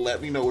right,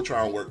 let me know. We'll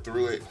try and work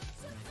through it.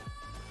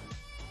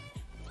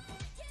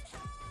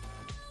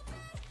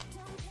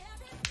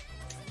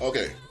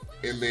 Okay,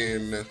 and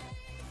then,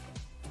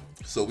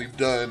 so we've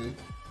done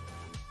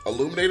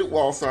illuminated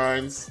wall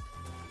signs,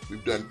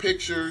 we've done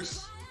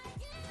pictures,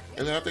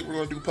 and then I think we're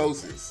going to do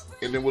poses,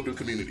 and then we'll do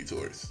community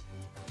tours.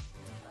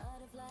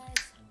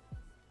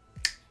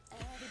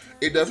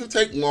 It doesn't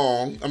take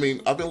long. I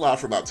mean, I've been live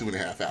for about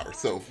 2.5 hours,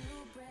 so.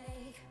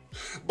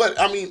 But,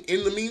 I mean,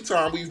 in the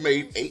meantime, we've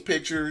made 8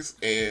 pictures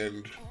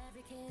and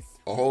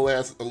a whole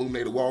ass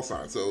illuminated wall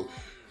sign. So,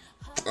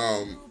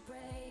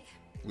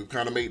 we've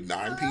kind of made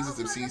 9 pieces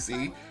of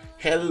CC.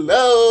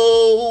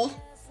 Hello!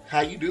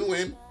 How you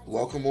doing?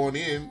 Welcome on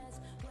in.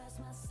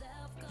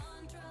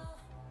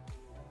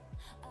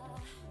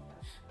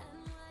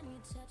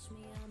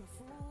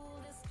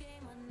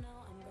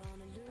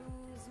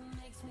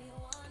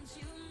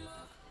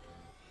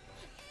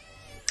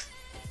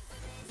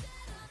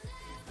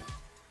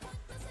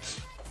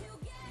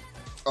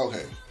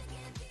 Okay.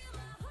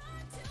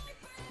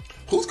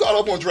 Who's caught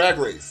up on Drag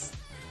Race?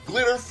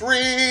 Glitter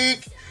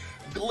Freak!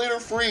 Glitter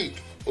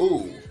Freak.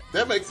 Ooh,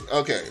 that makes,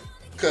 okay.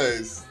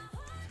 Because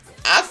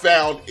I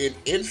found an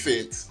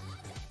infant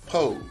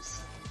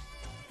pose.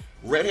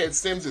 Redhead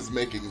Sims is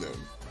making them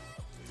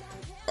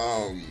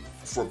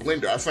for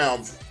Blender. I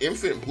found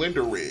infant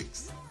Blender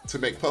rigs to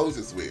make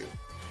poses with.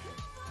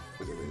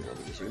 Which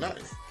is really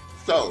nice.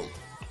 So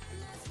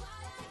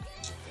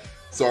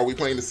are we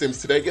playing The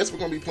Sims today? Guess we're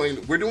gonna be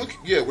playing. We're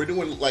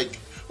doing like,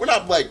 we're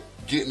not like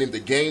getting into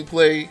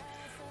gameplay.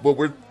 But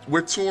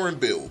we're touring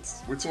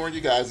builds. We're touring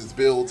you guys'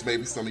 builds,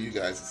 maybe some of you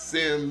guys'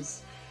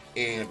 Sims.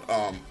 And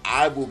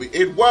I will be.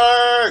 It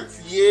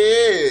works!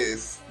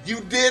 Yes! You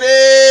did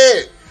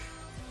it!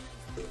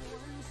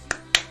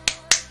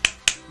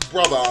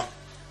 Brother.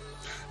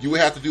 You would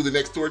have to do the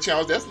next tour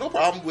challenge. That's no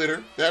problem,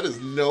 Glitter. That is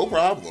no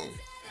problem.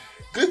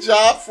 Good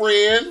job,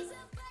 friend.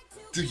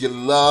 Do you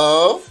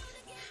love?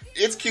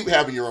 It's cute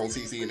having your own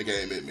CC in the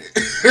game, isn't it?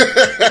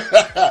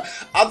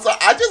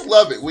 I just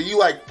love it when you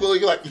like pull.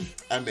 You're like,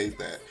 I made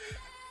that.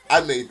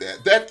 I made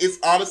that. That is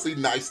honestly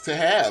nice to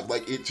have.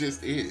 Like it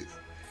just is.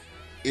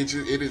 It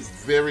is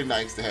very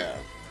nice to have.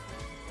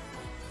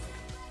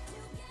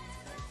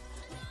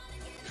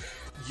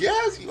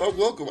 Yes, you are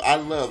welcome.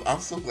 I'm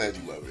so glad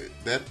you love it.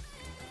 That,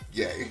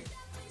 yay.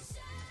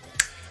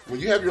 When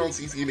you have your own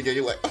CC in the game,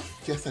 you're like, oh,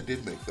 yes, I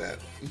did make that.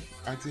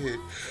 I did.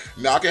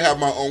 Now I can have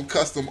my own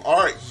custom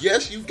art.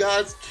 Yes, you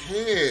guys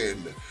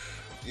can.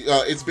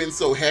 It's been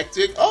so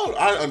hectic. Oh,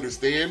 I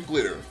understand,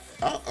 Glitter.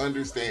 I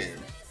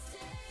understand.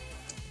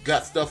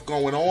 Got stuff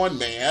going on,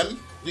 man.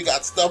 You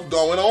got stuff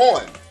going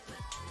on.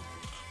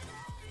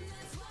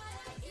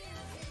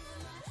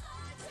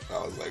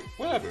 I was like,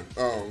 whatever.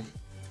 No,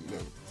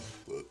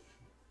 look.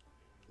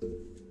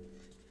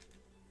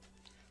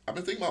 I've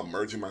been thinking about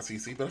merging my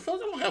CC, but I feel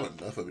like I don't have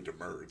enough of it to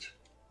merge.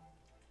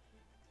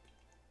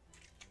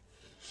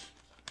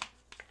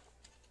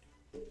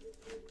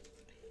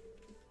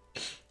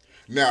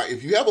 Now,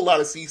 if you have a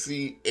lot of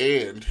CC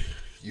and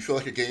you feel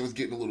like your game is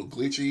getting a little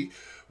glitchy,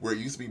 where it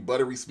used to be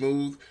buttery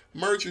smooth,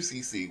 merge your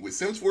CC. With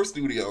Sims 4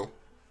 Studio,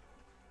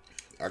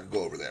 I could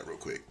go over that real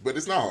quick, but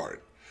it's not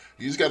hard.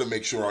 You just got to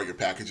make sure all your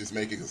packages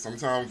make it, because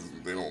sometimes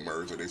they don't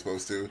merge or they're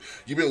supposed to.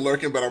 You've been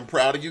lurking, but I'm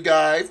proud of you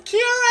guys.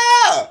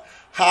 Kira!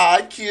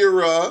 Hi,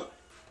 Kira.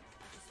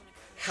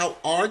 How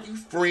are you,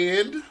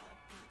 friend?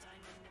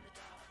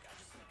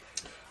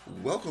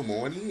 Welcome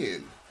on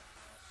in.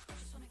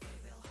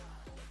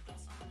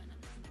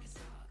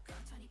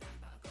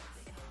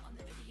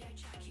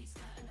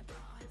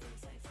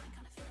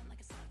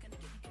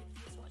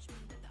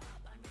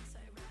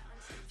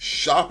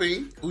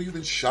 Shopping? Oh, you've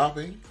been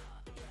shopping?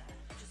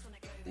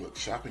 Look,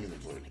 shopping in the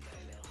morning.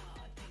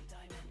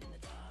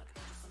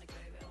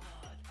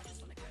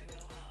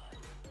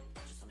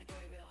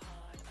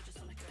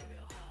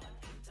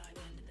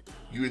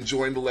 You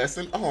enjoying the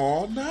lesson?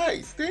 Oh,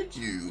 nice. Thank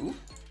you.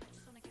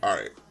 All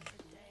right.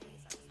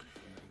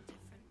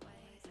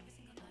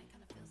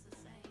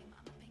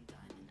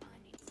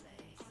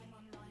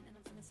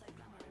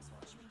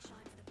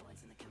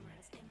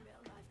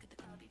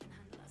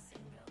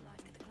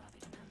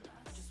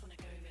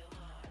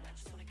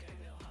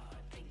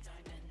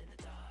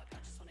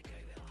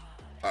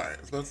 All right,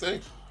 I was about to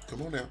say,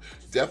 come on now.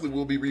 Definitely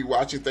will be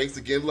rewatching. Thanks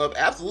again, love.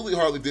 Absolutely,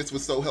 Harley. This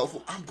was so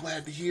helpful. I'm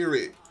glad to hear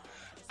it.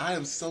 I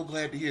am so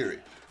glad to hear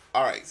it.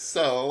 All right,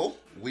 so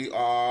we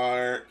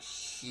are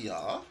here.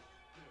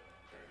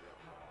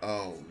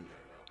 All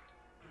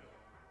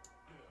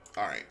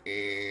right,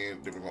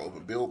 and then we're gonna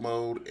open build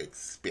mode.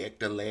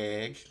 Expect a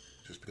lag,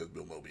 just because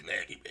build mode be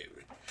laggy,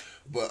 baby.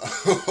 But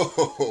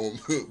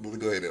we'll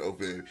go ahead and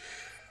open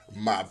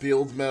my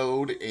build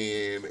mode,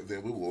 and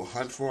then we will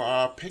hunt for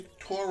our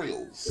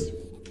pictorials.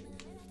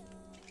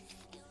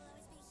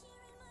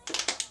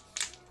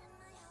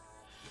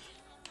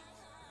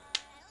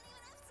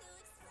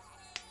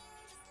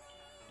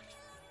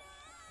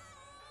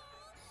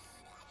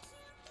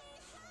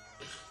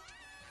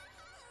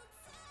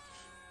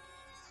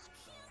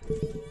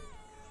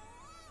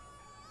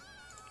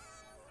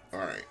 All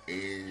right,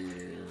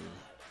 and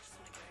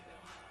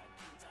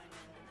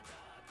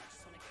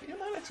it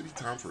might actually be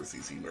time for a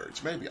CC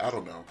merge. Maybe, I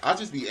don't know. I'll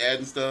just be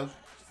adding stuff.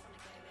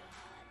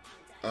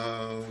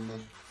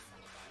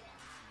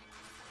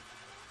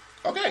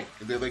 Okay,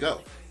 and there they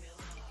go.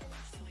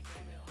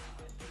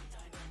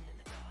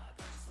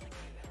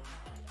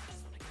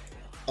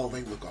 Oh,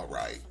 they look all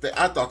right.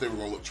 I thought they were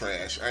gonna look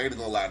trash. I ain't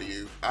gonna lie to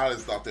you. I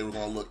just thought they were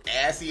gonna look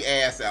assy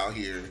ass out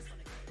here.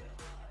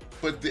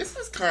 But this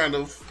is kind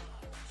of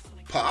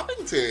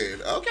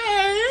Poppington.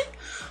 Okay.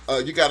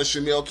 You got a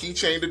Chanel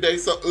keychain today,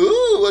 so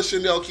ooh, a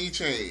Chanel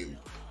keychain.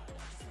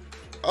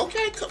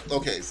 Okay,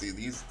 okay. See,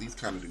 these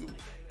kind of do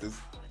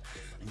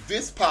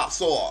this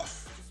pops off.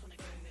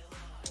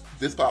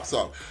 This pops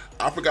off.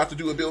 I forgot to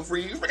do a build for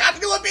you. Forgot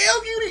to do a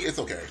build, Beauty. It's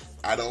okay.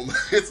 I don't.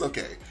 It's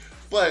okay.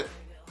 But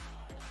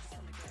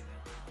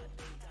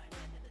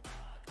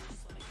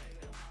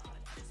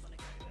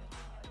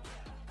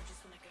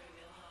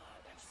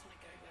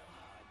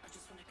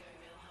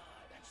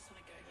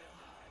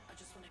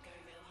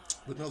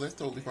no, that's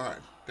totally fine.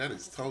 That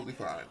is totally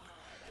fine.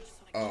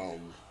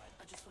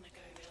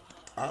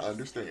 I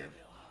understand.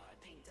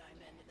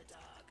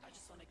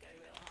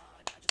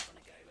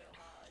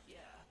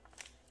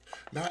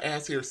 Now,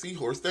 Ass Here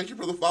Seahorse. Thank you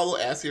for the follow,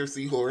 Ass Here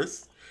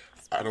Seahorse.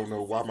 I don't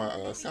know why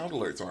my sound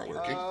alerts aren't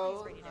working.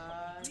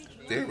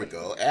 There we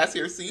go. Ass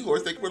Here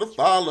Seahorse. Thank you for the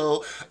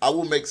follow. I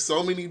will make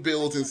so many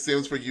builds and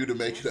Sims for you to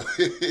make it.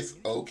 It's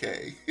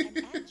okay.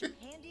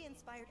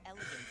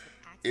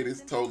 It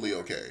is totally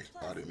okay.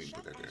 Oh, I didn't mean to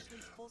put that there.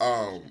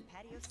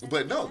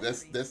 But no,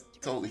 that's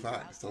totally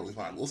fine. It's totally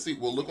fine. We'll see.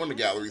 We'll look on the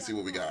gallery, see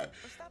what we got,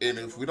 and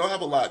if we don't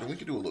have a lot, then we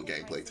can do a little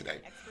gameplay today.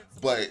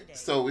 But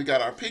so we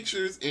got our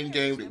pictures in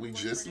game that we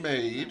just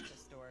made.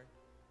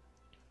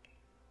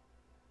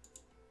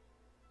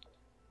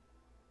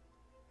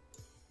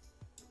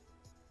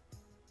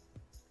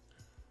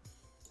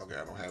 Okay,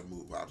 I don't have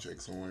move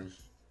objects on.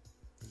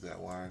 Is that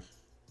why?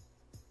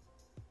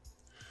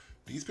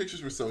 These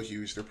pictures were so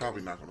huge, they're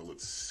probably not going to look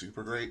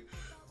super great.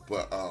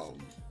 But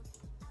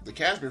the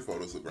Cashmere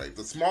photos look great.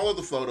 The smaller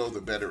the photo, the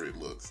better it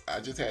looks. I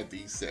just had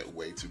these set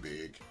way too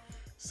big,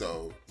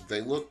 so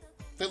they look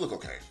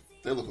okay.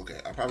 They look okay.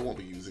 I probably won't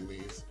be using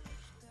these,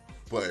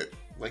 but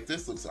like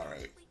this looks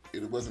alright.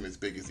 It wasn't as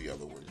big as the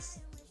other ones,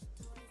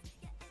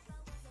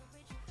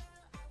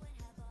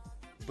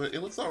 but it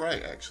looks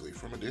alright actually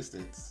from a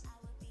distance.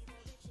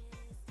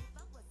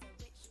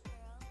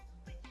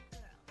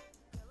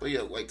 But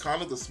yeah, like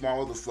kind of the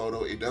smaller the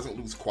photo, it doesn't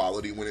lose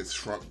quality when it's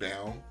shrunk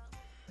down.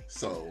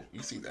 So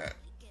you see that.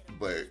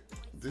 But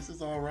this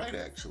is all right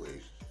actually.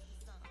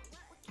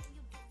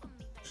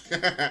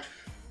 Can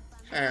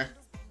I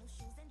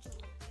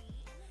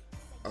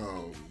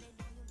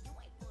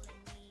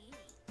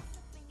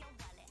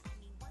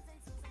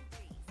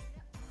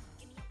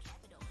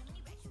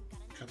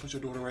put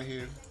your daughter right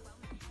here?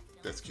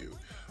 That's cute.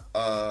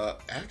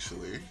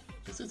 Actually,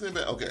 this isn't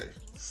bad. Okay,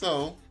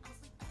 so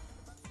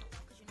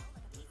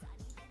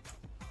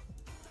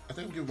I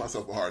think I'm giving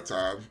myself a hard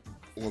time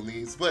on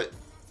these, but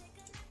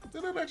they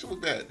don't actually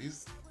look bad.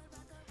 These,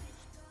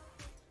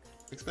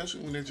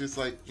 especially when they're just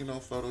like, you know,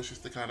 photos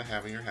just to kind of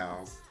have in your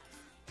house.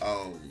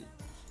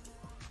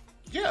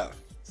 Yeah,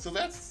 so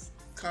that's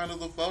kind of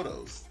the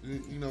photos.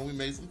 You know, we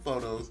made some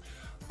photos.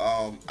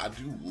 I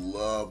do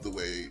love the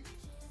way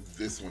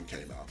this one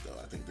came out, though.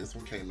 I think this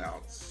one came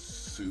out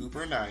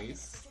super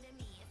nice.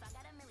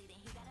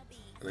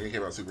 I think it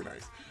came out super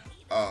nice.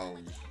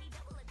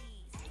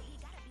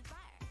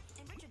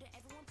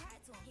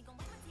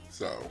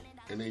 So,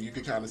 and then you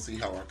can kind of see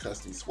how our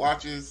custom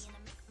swatches,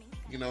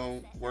 you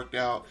know, worked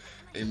out.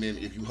 And then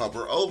if you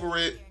hover over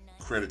it,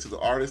 credit to the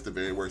artist,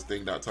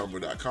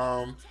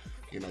 theveryworstthing.tumblr.com.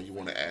 You know, you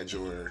want to add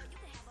your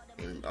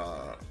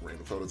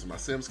random photo to my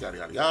Sims, yada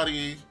yada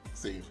yada.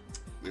 See,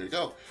 there you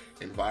go.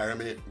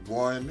 Environment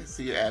 1.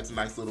 See, it adds a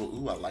nice little,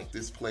 ooh, I like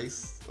this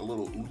place. A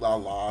little ooh la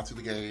la to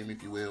the game,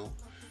 if you will.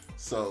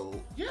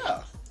 So,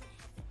 yeah,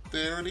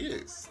 there it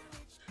is.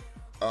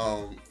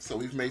 So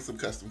we've made some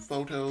custom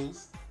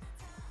photos.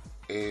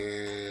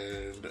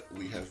 And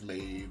we have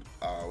made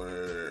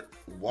our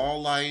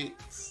wall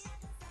lights.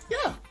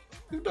 Yeah,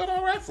 we've done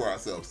all right for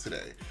ourselves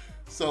today.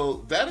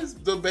 So that is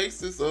the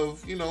basis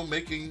of, you know,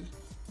 making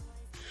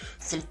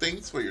some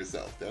things for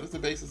yourself. That is the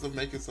basis of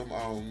making some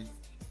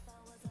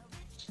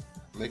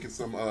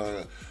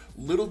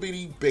little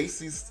bitty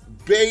basic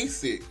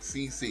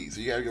CC. So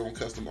you have your own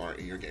custom art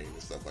in your game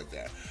and stuff like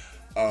that.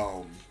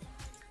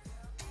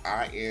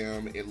 I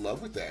am in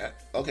love with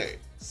that. Okay,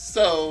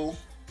 so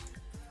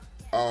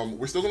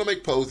we're still gonna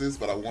make poses,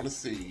 but I want to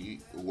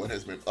see what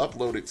has been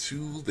uploaded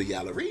to the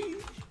gallery.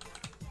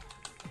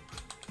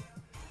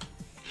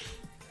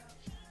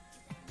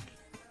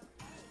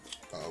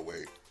 Oh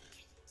wait,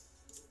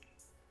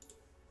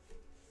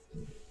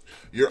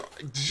 you're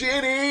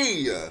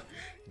Jenny,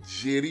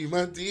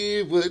 my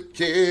dear. What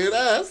can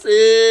I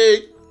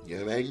say?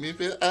 You make me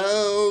feel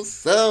oh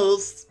so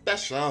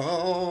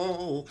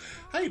special.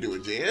 How you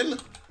doing, Jen?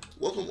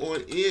 Welcome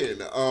on in.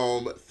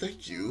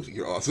 Thank you.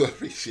 You're awesome. I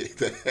appreciate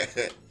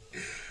that.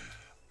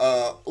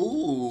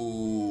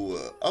 Ooh.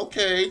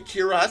 Okay.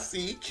 Kira, I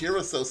see.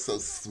 Kira, so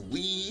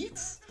sweet.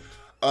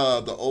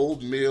 The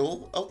old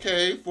mill.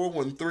 Okay.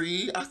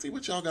 413. I see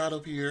what y'all got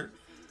up here.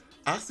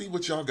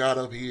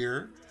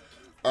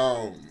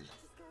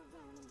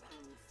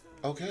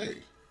 Okay.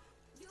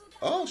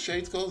 Oh,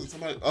 Shades closing.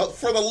 Somebody. Oh,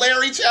 for the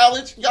Larry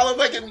challenge. Y'all are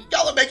making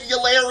your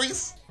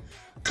Larrys.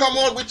 Come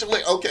on with your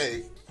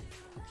okay.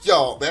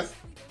 Y'all,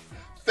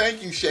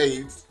 thank you,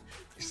 Shades.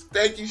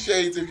 Thank you,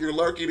 Shades, if you're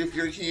lurking, if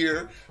you're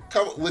here.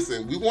 Come,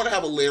 listen, we want to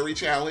have a Larry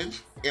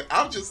challenge, and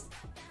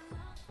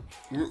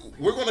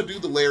we're going to do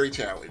the Larry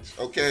challenge,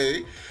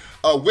 okay?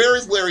 Where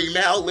is Larry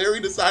now?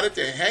 Larry decided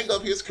to hang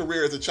up his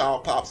career as a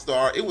child pop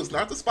star. It was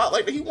not the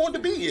spotlight that he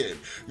wanted to be in.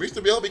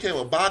 Mr. Bell became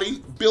a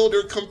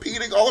bodybuilder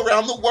competing all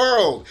around the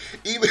world.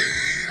 Even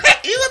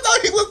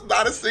though he was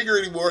not a singer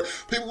anymore,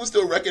 people would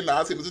still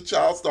recognize him as a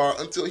child star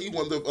until he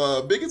won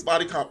the biggest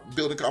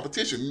bodybuilding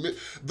competition,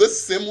 the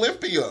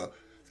Simlympia.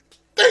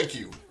 Thank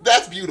you.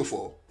 That's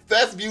beautiful.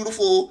 That's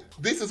beautiful.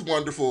 This is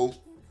wonderful.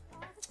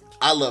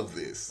 I love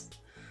this.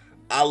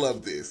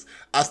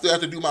 I still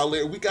have to do my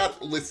Larry.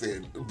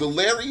 Listen, the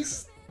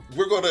Larrys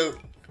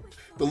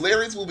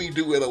will be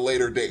due at a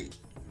later date.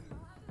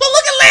 But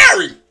look at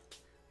Larry!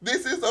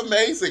 This is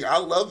amazing. I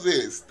love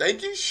this.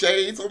 Thank you,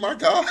 Shades. Oh my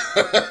God.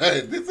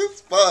 This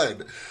is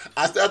fun.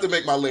 I still have to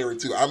make my Larry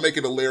too. I'm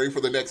making a Larry for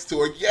the next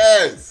tour.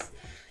 Yes,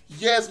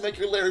 make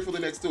your Larry for the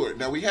next tour.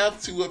 Now we have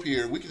 2 up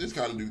here. We can just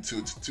kind of do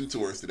two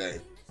tours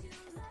today.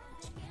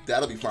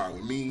 That'll be fine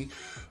with me.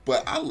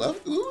 But I love,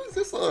 ooh, is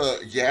this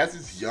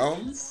Yaz's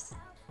Yums?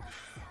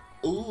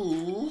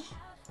 Ooh.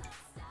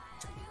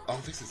 Oh,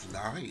 this is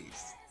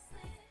nice.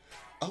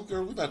 Oh,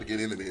 girl, we're about to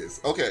get into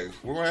this. Okay,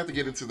 we're going to have to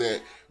get into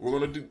that. We're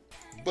going to do,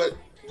 but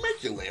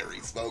make your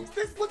Larrys, folks.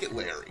 Let's look at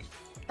Larry.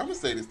 I'm going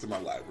to say this to my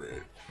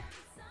library.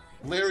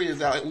 Larry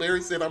is out.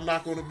 Larry said, I'm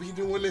not going to be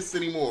doing this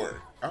anymore.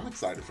 I'm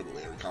excited for the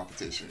Larry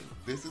competition.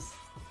 This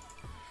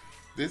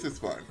is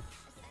fun.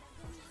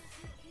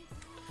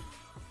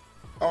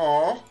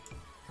 Aw.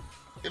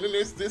 And then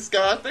there's this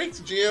guy. Thanks,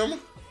 Jim.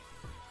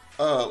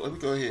 Let me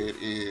go ahead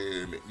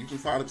and you can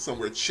find him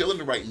somewhere chilling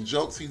and writing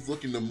jokes. He's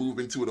looking to move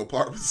into an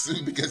apartment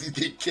soon because he's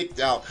getting kicked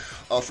out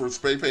for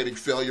spray painting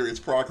failure in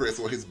progress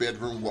on his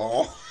bedroom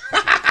wall.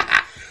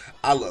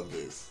 I love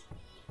this.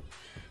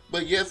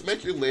 But yes,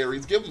 make your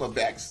Larrys. Give him a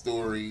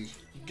backstory.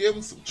 Give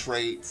him some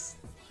traits.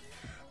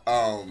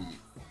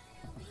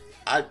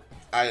 I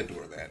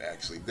adore that,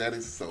 actually. That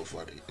is so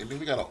funny. And then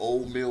we got an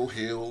Old Mill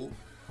Hill.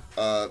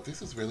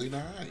 This is really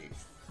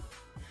nice.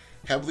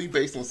 Heavily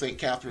based on St.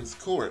 Catherine's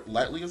Court,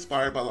 lightly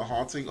inspired by the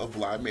haunting of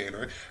Bly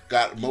Manor,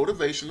 got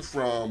motivation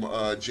from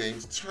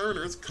James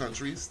Turner's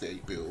country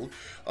estate build.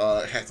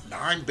 Has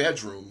 9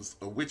 bedrooms,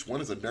 of which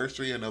one is a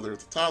nursery, another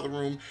is a toddler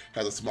room.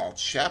 Has a small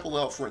chapel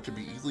out front, can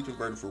be easily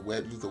converted for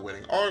weddings, a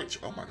wedding arch.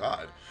 Oh my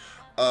God.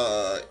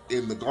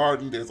 In the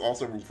garden, there's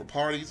also room for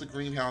parties, a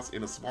greenhouse,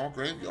 and a small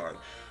graveyard.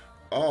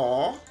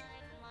 Aw.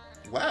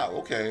 Wow,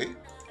 okay.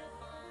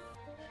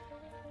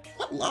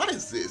 What lot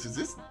is this?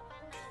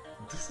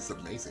 This is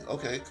amazing.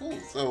 Okay, cool.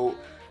 So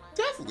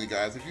definitely,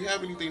 guys, if you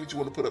have anything that you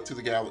want to put up to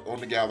the on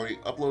the gallery,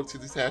 upload to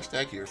this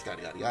hashtag here,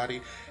 Scotty Yaddy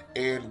Yaddy,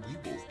 and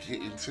we will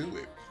get into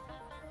it.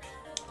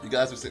 You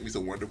guys have sent me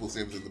some wonderful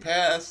Sims in the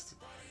past,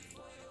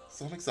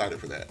 so I'm excited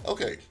for that.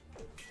 Okay,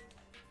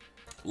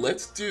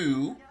 let's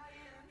do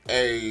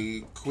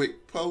a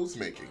quick pose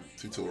making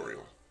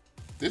tutorial.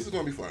 This is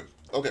going to be fun.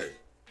 Okay,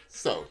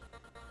 so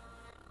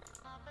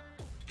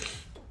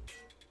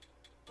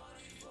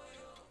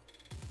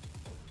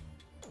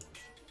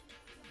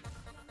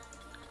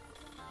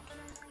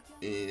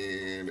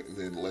and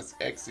then let's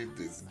exit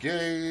this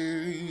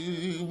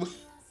game.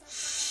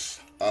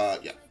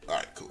 Yeah, all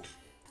right, cool.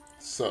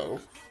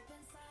 So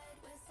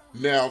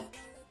now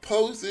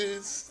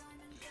poses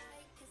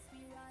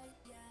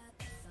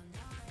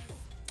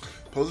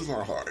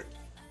aren't hard.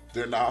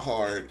 They're not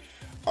hard.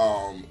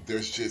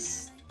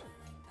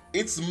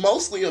 It's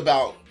mostly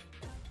about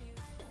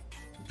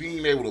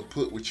being able to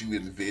put what you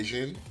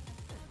envision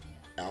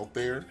out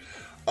there.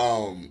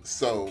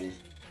 So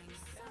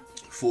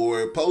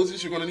for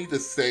poses, you're going to need the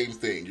same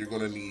thing. You're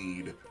going to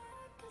need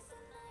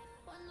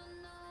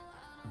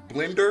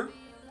Blender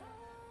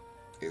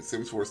and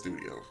Sims 4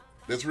 Studio.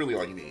 That's really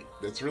all you need.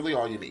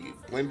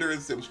 Blender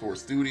and Sims 4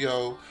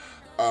 Studio.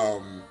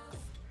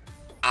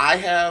 I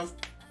have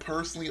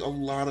personally a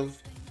lot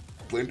of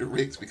Blender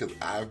rigs because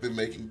I've been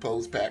making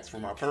pose packs for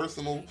my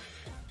personal,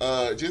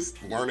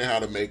 just learning how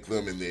to make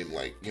them, and then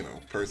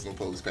personal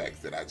pose packs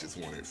that I just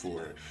wanted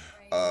for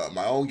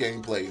my own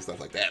gameplay and stuff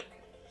like that.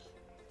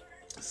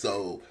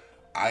 So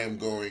I am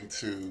going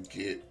to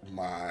get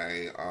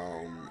my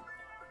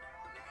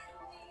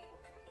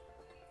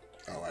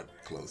I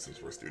closed Sims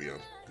 4 Studio.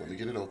 Let me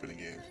get it open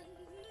again,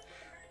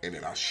 and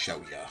then I'll show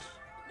ya.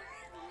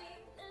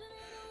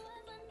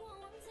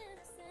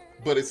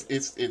 But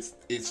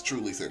it's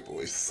truly simple.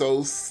 It's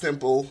so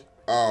simple.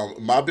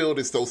 My build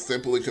is so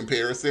simple in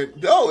comparison.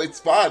 No, it's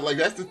fine. Like,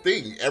 that's the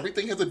thing.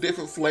 Everything has a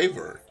different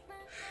flavor.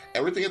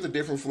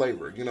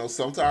 You know,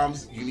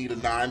 sometimes you need a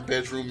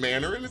 9-bedroom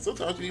manor, and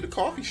sometimes you need a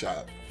coffee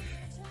shop.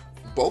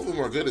 Both of them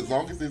are good as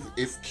long as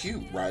it's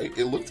cute, right?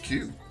 It looks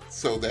cute.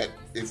 So that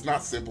it's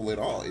not simple at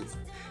all. It's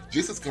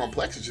just as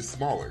complex, it's just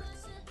smaller.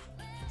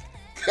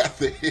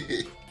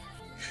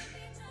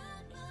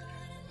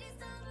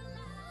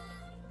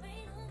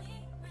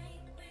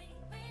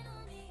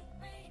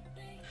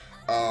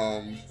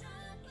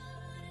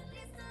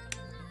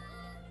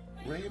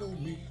 Rain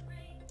on me.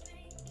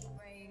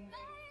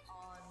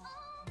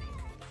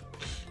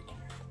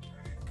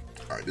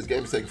 Alright, this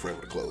game is taking forever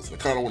to close. And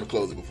I kind of want to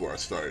close it before I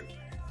start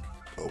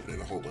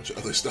opening a whole bunch of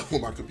other stuff on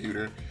my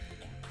computer.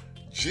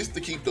 Just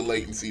to keep the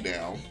latency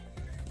down.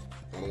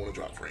 I don't want to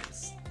drop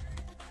frames.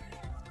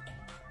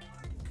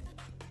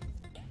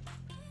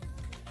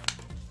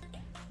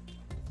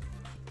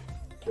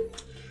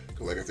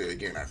 Like I said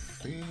again, I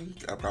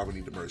think I probably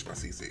need to merge my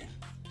CC.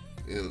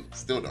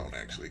 Still don't,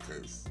 actually,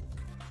 because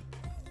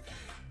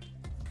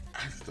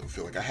I just don't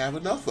feel like I have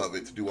enough of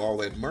it to do all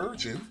that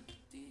merging.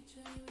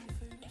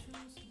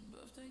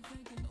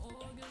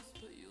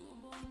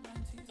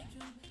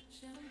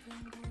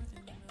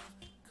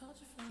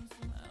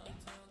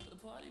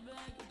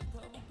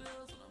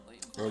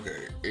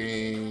 Okay,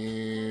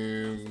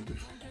 and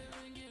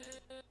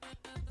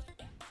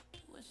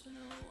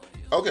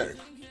okay.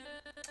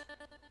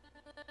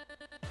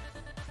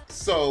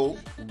 So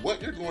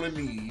what you're going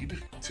to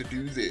need to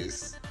do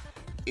this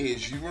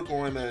is you are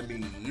going to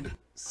need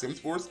Sims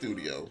 4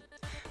 Studio.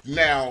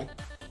 Now,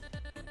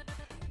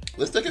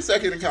 let's take a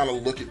second and kind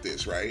of look at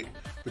this, right?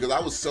 because I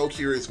was so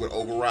curious what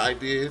Override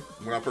did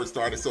when I first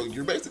started. So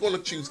you're basically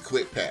going to choose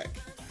Clip Pack.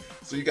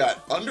 So you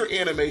got under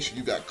animation,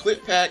 you got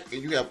Clip Pack,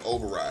 and you have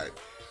Override.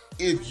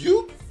 If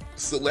you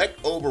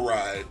select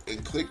Override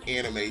and click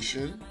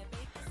animation,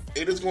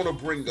 it is going to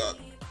bring up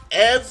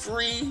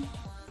every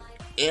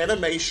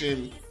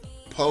animation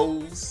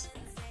pose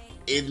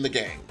in the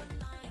game.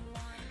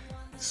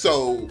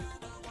 So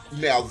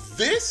now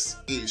this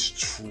is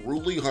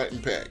truly hunt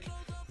and peck.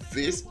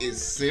 This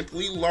is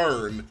simply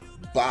learn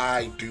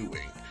by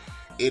doing.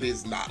 It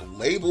is not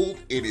labeled.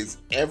 It is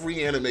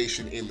every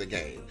animation in the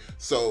game.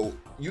 So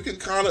you can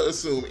kind of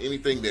assume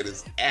anything that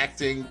is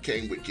acting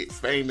came with Get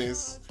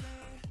Famous.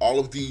 All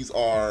of these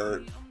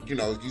are, you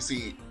know, you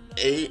see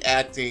A,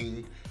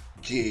 acting,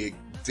 gig,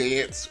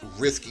 dance,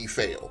 risky,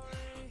 fail.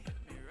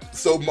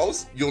 So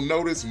you'll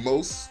notice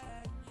most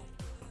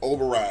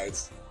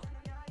overrides,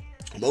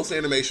 most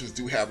animations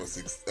do have a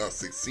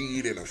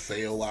succeed and a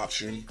fail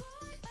option.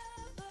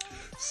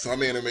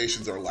 Some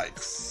animations are like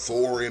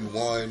 4 in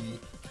 1.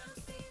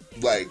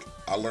 Like,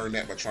 I learned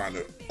that by trying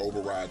to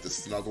override the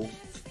snuggle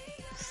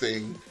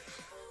thing.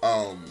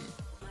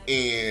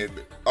 And,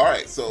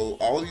 alright, so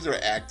all of these are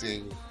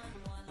acting.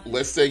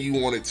 Let's say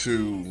you wanted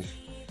to...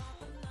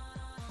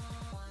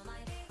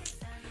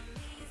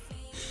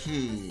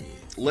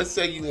 Let's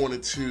say you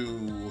wanted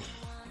to...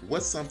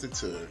 What's something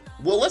to...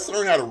 Well, let's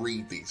learn how to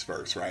read these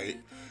first,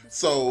 right?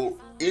 So,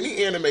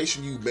 any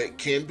animation you make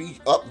can be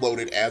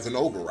uploaded as an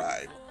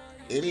override.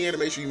 Any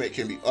animation you make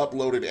can be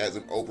uploaded as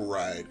an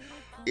override.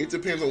 It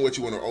depends on what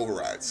you want to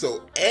override.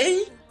 So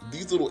A,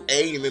 these little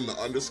A and then the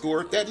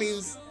underscore, that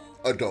means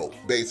adult,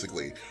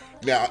 basically.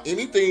 Now,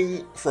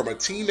 anything from a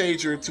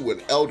teenager to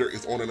an elder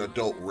is on an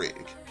adult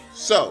rig.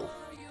 So,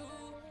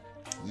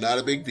 not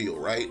a big deal,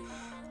 right?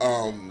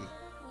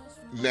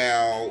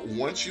 Now,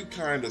 once you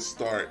kind of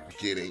start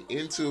getting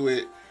into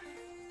it,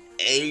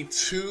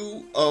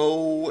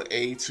 A2O,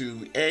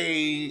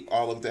 A2A,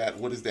 all of that,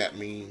 what does that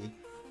mean?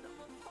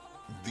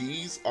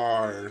 These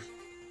are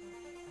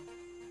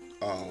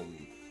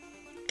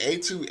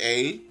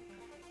A2A.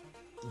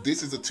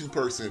 This is a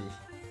two-person.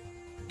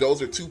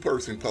 Those are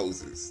two-person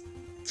poses,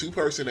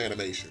 two-person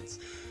animations.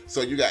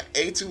 So you got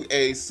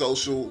A2A,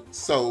 social,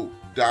 so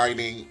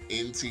dining,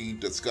 NT,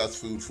 discuss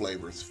food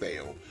flavors,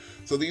 fail.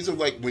 So these are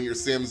like when your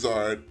Sims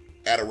are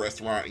at a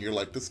restaurant and you're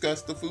like,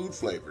 discuss the food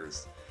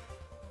flavors.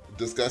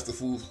 Discuss the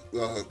food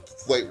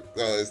flavor,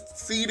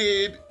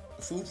 seated,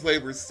 food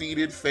flavors,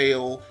 seated,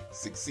 fail,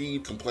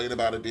 succeed, complain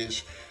about a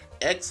dish.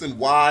 X and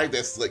Y,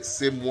 that's like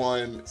Sim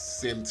 1,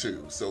 Sim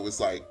 2. So it's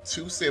like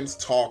two Sims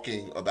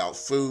talking about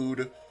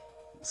food,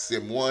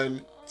 Sim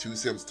 1, two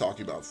Sims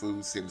talking about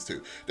food, Sims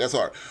 2. That's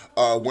hard.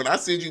 When I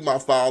send you my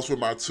files for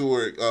my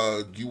tour,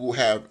 you will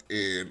have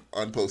an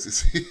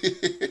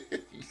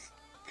unposted.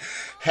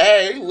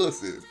 Hey,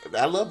 listen,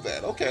 I love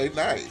that. Okay,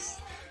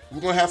 nice. We're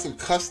going to have some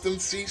custom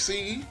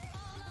CC.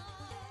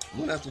 We're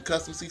going to have some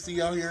custom CC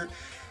out here.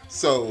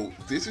 So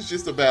this is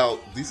just about,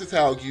 this is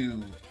how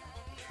you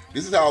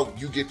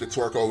get the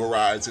twerk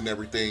overrides and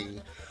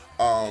everything.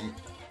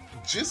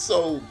 Just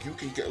so you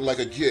can get, like,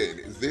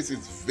 again, this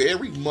is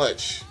very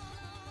much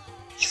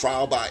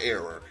trial by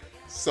error.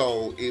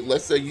 So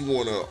let's say you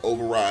want to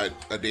override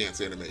a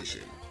dance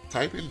animation.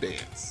 Type in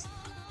dance.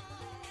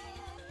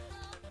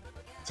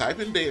 Type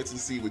in dance and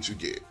see what you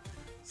get.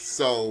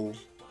 So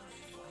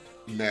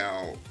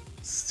now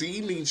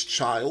C means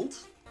child.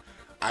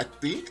 I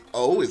think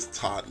O is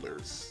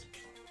toddlers.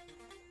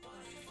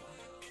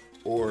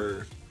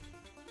 Or,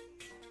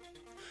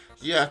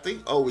 yeah, I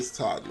think O is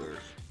toddler.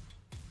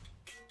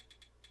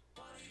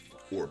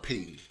 Or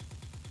P.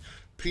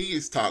 P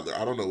is toddler.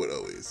 I don't know what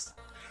O is.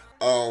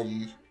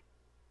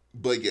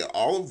 But yeah,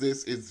 all of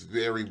this is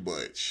very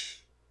much,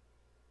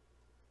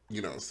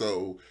 you know,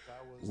 so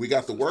we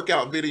got the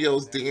workout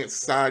videos, dance,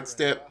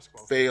 sidestep,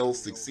 fail,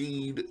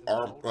 succeed,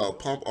 arm,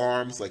 pump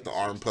arms, like the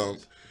arm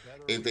pump,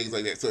 and things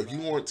like that. So if you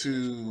want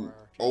to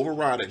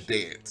override a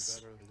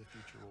dance,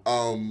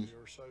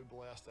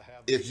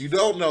 if you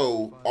don't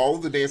know, all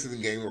of the dances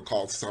in the game are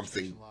called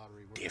something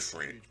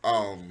different.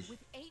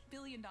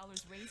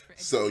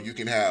 So you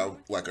can have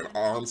like an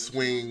arm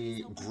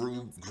swing,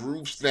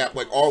 groove snap,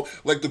 like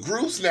the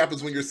groove snap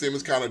is when your sim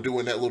is kind of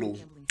doing that little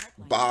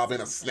bob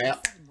and a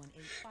snap.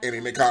 And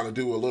then they kind of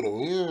do a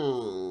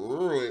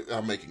little,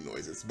 I'm making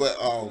noises, but,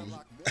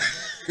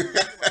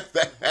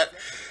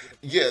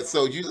 yeah,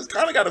 so you just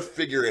kind of got to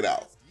figure it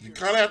out. You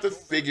kind of have to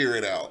figure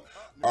it out.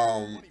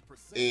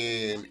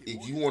 And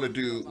if you want to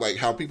do, like,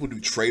 how people do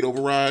trait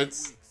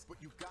overrides,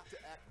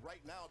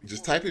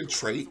 just type in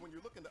trait,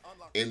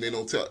 and then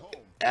it'll tell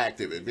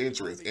active,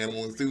 adventurous,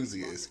 animal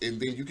enthusiast, and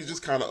then you can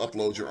just kind of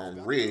upload your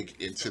own rig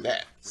into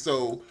that.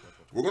 So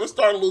we're going to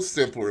start a little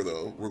simpler,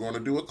 though. We're going to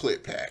do a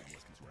clip pack.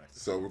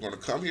 So we're going to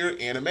come here,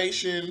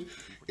 animation.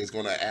 It's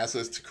going to ask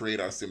us to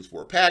create our Sims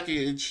 4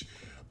 package.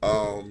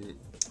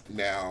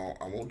 Now,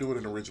 I won't do it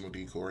in original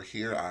decor.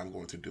 Here, I'm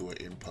going to do it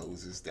in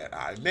poses that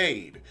I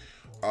made.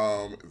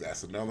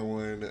 That's another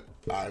one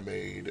I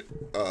made.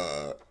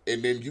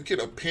 And then you can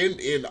append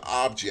in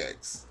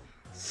objects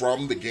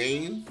from the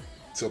game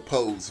to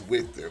pose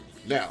with them.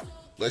 Now,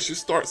 let's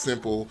just start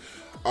simple.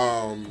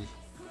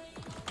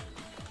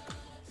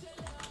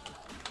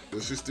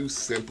 Let's just do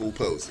simple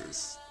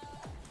poses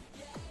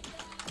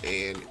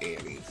and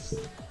Annie's.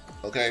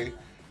 Okay,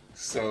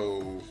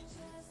 so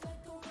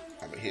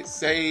I'm gonna hit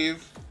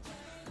save.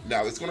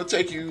 Now it's gonna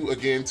take you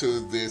again to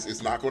this.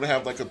 It's not gonna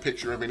have like a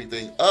picture of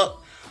anything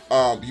up.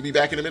 You'll be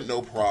back in a minute,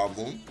 no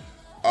problem.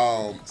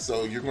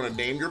 So you're gonna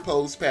name your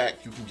pose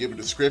pack. You can give a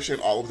description.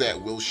 All of that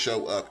will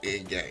show up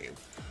in game.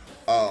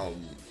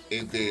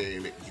 And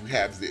then you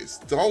have this.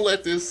 Don't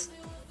let this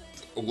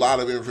a lot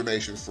of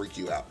information freak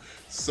you out.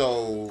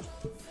 So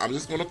I'm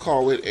just gonna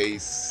call it a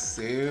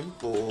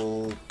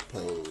simple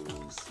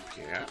pose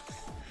pack.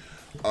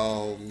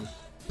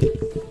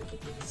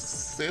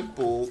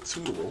 Simple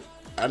tutorial.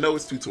 I know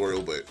it's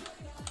tutorial, but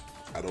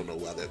I don't know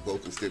why that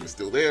vocal stem is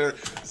still there.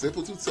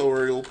 Simple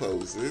tutorial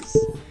poses.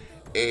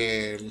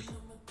 And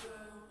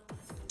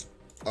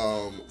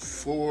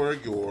for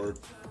your,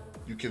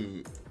 you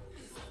can,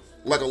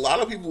 like a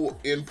lot of people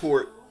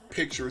import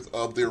pictures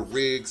of their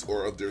rigs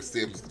or of their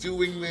sims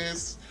doing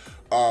this.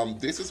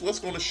 This is what's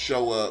going to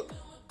show up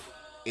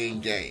in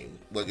game.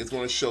 Like it's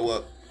going to show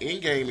up in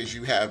game as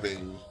you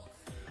having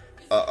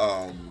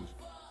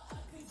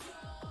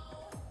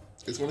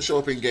it's going to show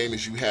up in game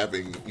as you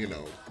having, you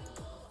know,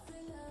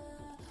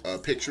 a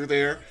picture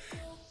there.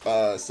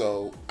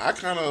 So I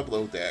kind of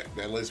upload that.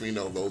 That lets me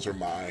know those are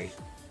my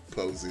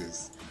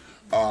poses.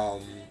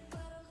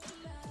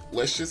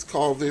 Let's just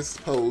call this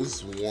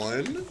pose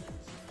 1.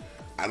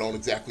 I don't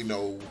exactly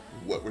know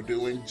what we're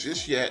doing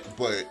just yet,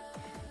 but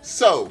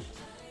so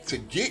to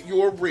get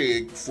your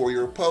rig for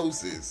your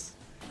poses,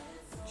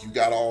 you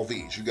got all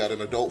these. You got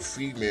an adult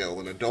female,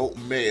 an adult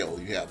male.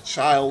 You have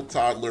child,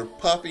 toddler,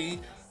 puppy,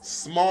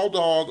 small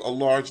dog, a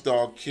large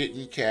dog,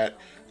 kitten, cat,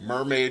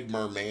 mermaid,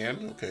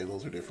 merman. Okay,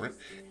 those are different.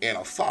 And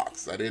a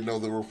fox. I didn't know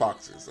there were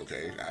foxes.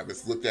 Okay, I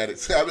haven't looked at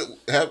it.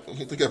 I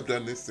don't think I've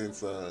done this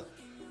since. I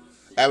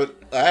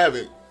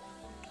haven't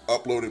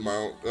uploaded my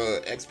own,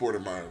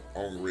 exported my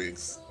own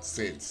rigs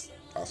since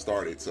I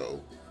started.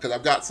 So, because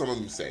I've got some of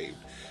them saved.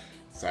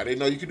 So I didn't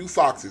know you could do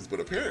foxes, but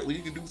apparently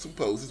you can do some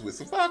poses with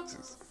some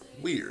foxes.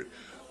 Weird.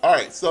 All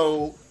right,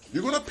 so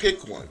you're gonna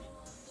pick one.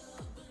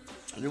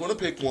 You're gonna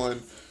pick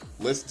one.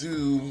 Let's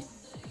do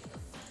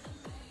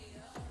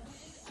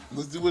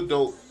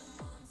adult.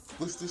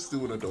 Let's just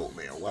do an adult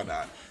male. Why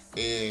not?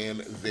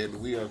 And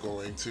then we are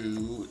going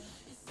to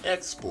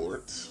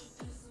export.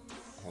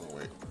 Hold on,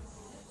 wait.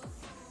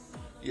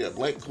 Yeah,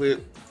 blank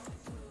clip.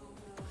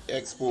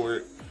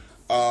 Export.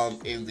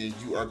 And then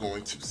you are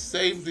going to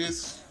save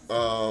this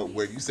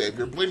where you save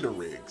your Blender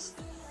rigs.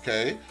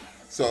 Okay.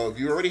 So if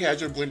you already had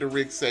your Blender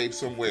rig saved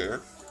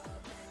somewhere,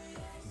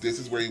 this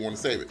is where you want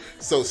to save it.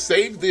 So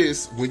save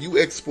this when you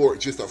export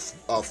just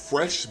a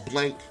fresh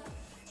blank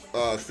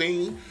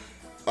thing.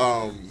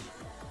 And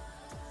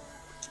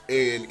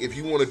if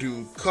you want to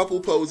do couple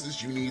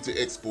poses, you need to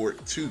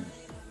export 2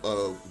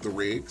 of the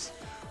rigs.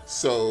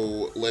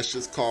 So let's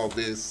just call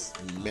this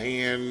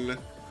man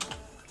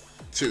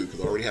 2 because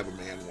I already have a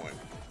man 1.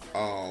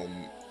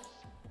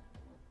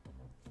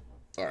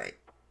 All right.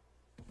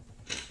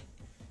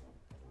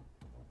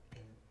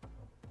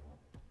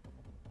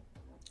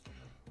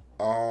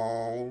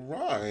 All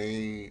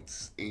right,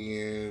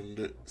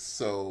 and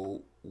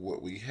so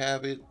what we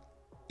have it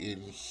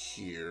in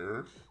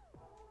here,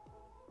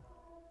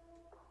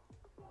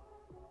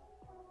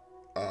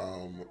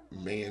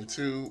 man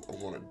 2, I'm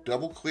going to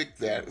double click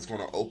that. It's going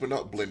to open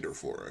up Blender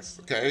for us,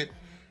 okay?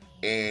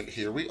 And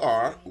here we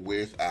are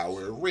with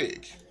our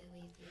rig.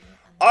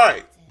 All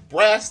right,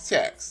 brass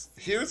tacks.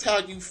 Here's how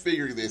you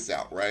figure this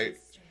out, right?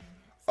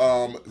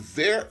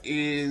 There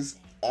is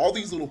all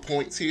these little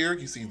points here.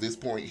 You see this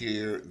point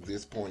here,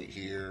 this point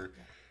here.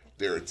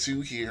 There are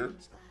 2 here.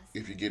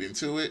 If you get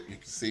into it, you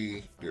can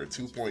see there are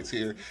 2 points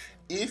here.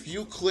 If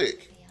you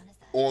click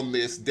on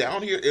this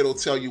down here, it'll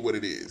tell you what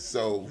it is.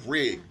 So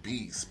rig,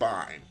 B,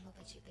 spine.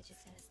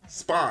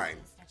 Spine,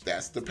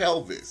 that's the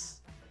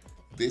pelvis.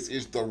 This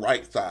is the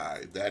right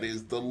thigh. That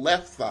is the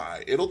left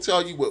thigh. It'll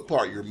tell you what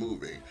part you're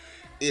moving.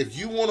 If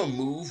you want to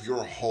move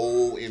your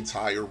whole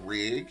entire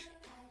rig,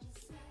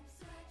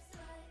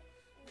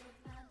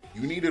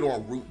 you need it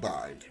on root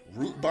bind.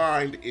 Root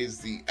bind is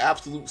the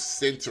absolute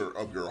center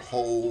of your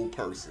whole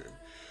person.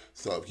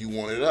 So if you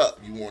want it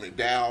up, you want it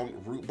down,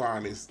 root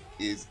bind is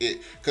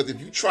it. Because if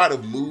you try to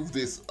move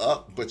this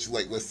up, but you,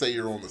 like, let's say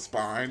you're on the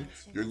spine,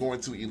 you're going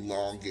to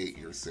elongate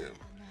your sim.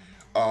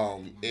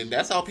 And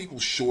that's how people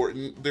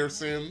shorten their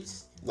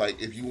sims.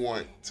 Like if you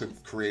want to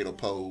create a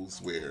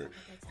pose where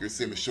your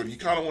sim is short, you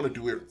kind of want to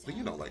do it,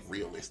 you know, like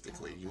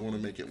realistically. You want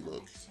to make it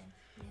look,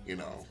 you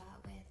know,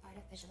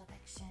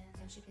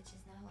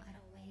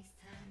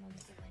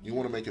 you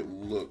want to make it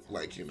look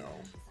like, you know,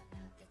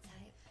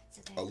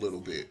 a little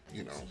bit,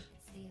 you know,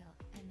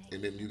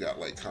 and then you got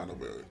like kind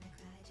of a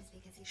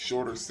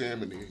shorter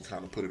sim, and then you can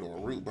kind of put it on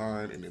a root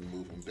bind and then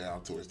move him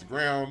down towards the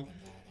ground,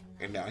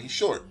 and now he's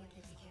short.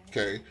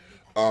 Okay,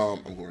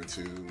 I'm going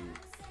to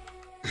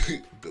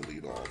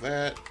delete all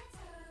that.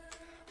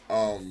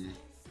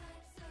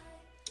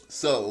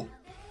 So,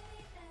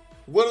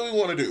 what do we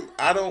want to do?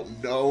 I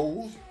don't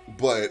know,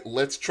 but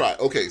let's try.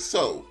 Okay,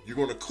 so you're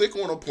going to click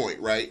on a point,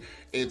 right?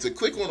 And to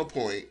click on a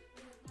point,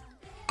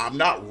 I'm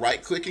not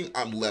right clicking,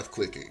 I'm left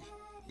clicking.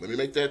 Let me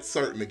make that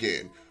certain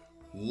again.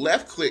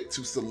 Left click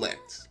to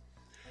select.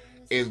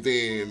 And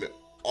then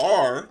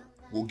R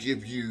will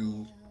give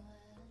you,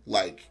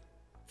 like,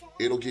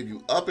 it'll give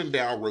you up and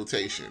down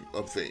rotation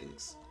of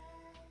things.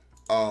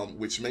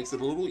 Which makes it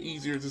a little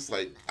easier. Just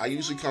like, I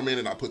usually come in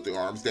and I put the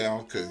arms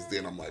down, because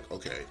then I'm like,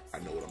 okay, I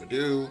know what I'm gonna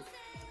do.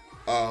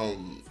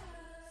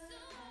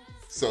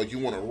 So you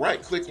want to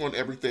right click on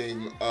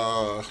everything.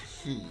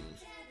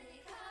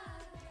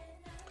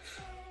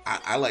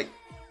 I like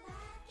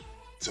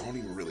don't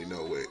even really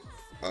know what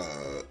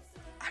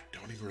I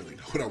don't even really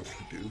know what I want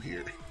to do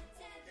here.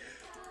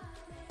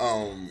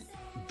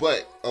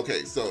 But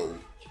okay, so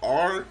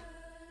R,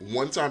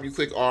 one time you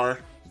click R,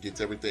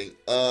 gets everything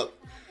up.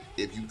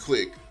 If you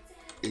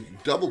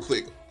double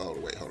click, oh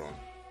wait, hold on.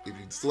 If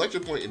you select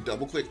your point and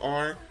double click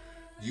R,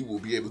 you will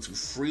be able to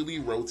freely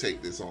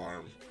rotate this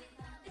arm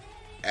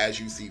as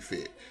you see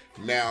fit.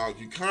 Now,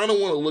 you kind of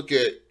want to look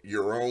at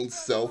your own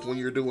self when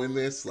you're doing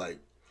this, like,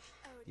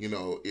 you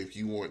know, if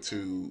you want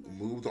to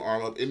move the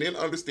arm up, and then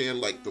understand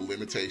like the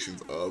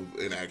limitations of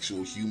an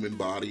actual human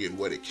body and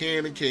what it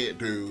can and can't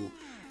do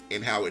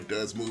and how it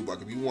does move.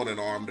 Like, if you want an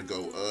arm to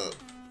go up,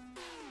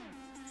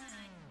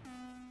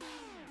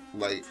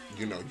 like,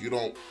 you know, you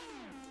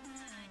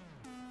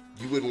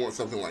wouldn't want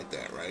something like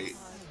that, right?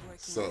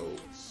 So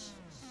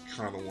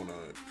kind of want to,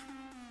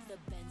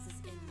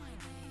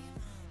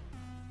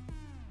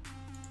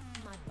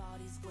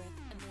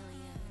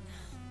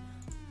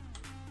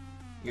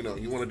 you know,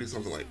 you want to do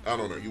something like, I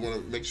don't know, you want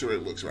to make sure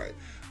it looks right.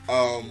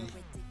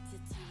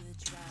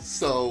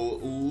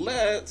 So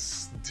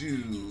let's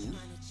do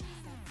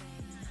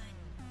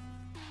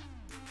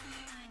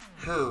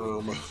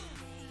Herm.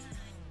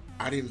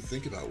 I didn't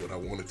think about what I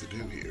wanted to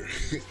do here.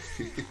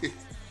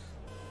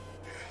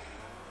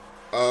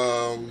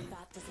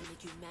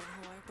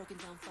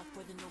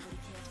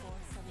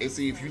 And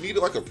see, if you need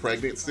like a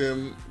pregnant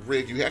sim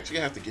rig, you actually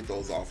have to get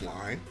those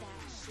offline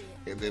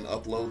and then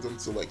upload them.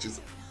 So like,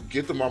 just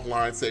get them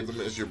offline, save them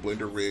as your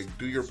Blender rig,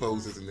 do your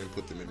poses, and then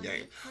put them in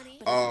game.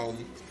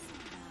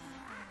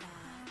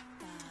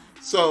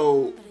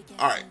 So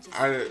all right,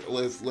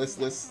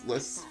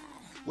 let's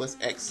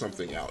X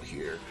something out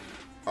here.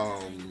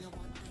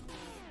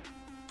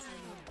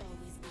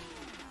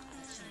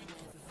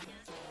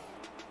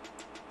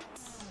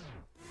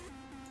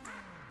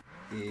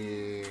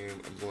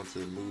 And I'm going to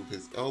move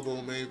his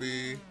elbow,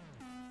 maybe.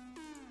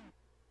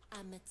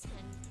 I'm a 10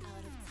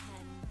 out of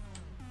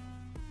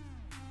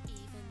 10.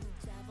 Even the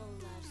devil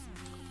loves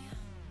me.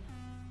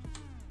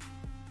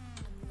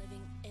 I'm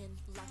living in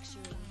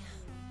luxury.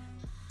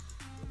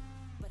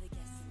 But I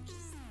guess I'm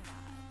just 5.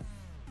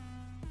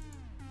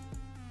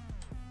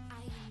 I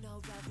ain't no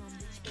Revlon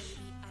bitch,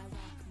 baby. I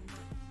rock my.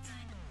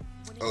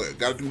 Okay,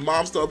 gotta do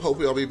mom stuff.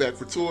 Hopefully I'll be back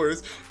for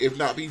tours. If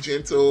not, be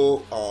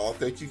gentle. Oh,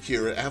 thank you,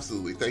 Kira.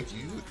 Absolutely. Thank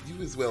you.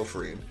 You as well,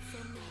 friend.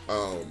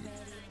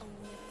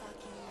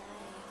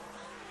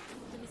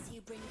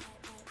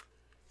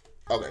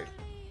 Okay.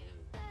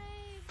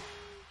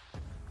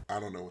 I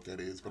don't know what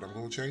that is, but I'm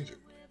gonna change it.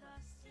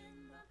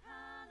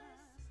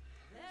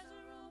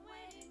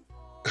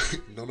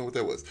 Don't know what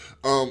that was.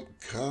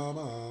 Come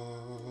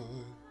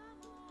on.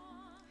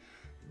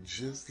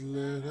 Just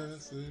let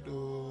us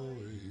adore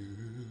you.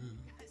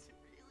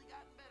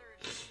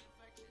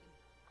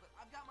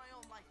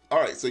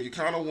 Alright, so you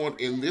kind of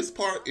want, in this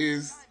part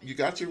is, you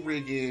got your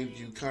rig in,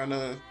 you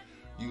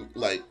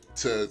like,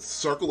 to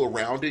circle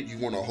around it, you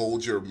want to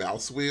hold your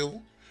mouse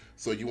wheel.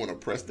 So you want to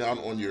press down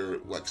on your,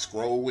 like,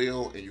 scroll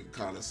wheel, and you can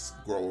kind of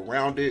scroll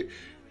around it.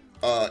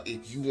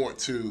 If you want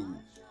to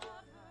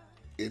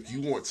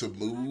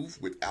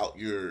move without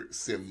your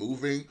sim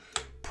moving,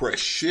 press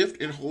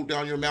shift and hold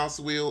down your mouse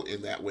wheel,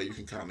 and that way you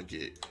can kind of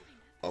get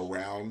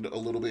around a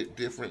little bit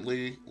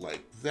differently,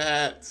 like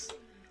that.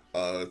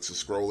 To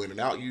scroll in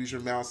and out, use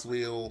your mouse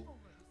wheel.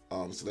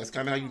 So that's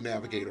kind of how you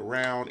navigate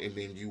around, and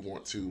then you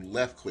want to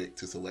left click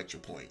to select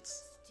your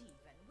points.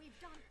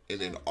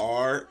 And then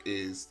R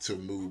is to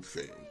move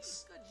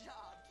things. Good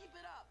job. Keep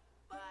it up.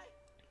 Bye.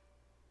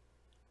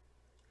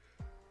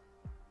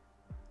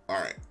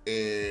 Alright,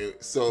 and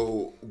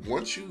so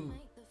once you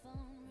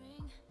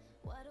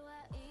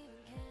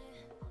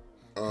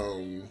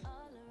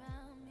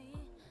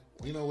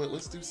you know what,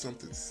 let's do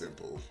something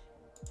simple.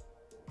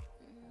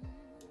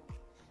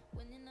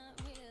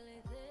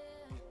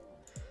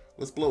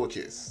 Let's blow a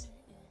kiss.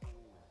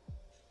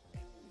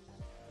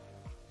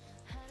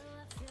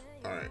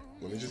 Alright,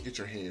 let me just get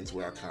your hands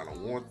where I kind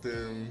of want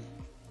them.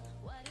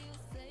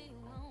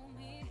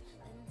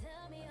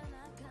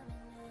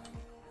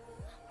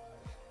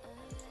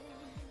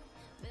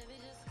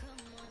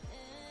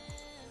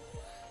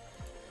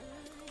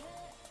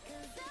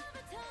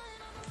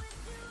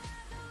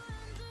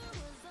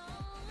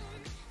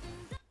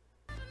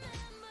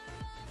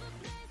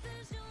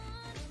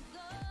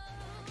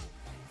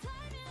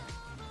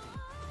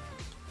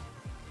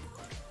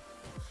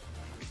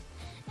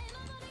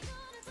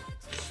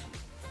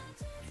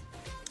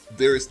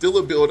 There is still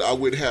a build I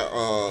would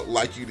have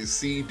like you to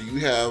see. Do you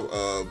have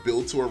a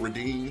build to a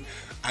redeem?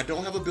 I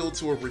don't have a build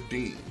to a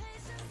redeem.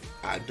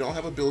 I don't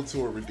have a build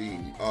to a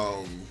redeem.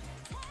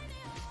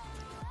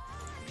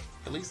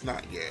 At least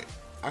not yet.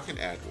 I can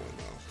add one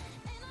though.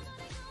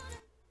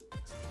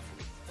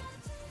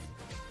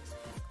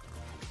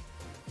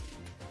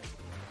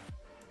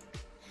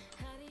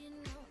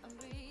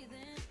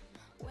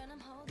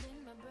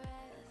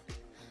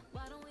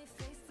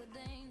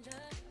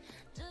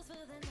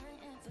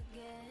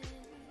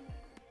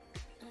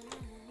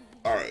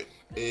 All right,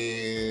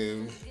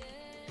 and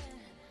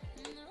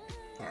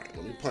all right,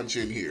 let me punch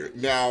in here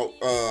now.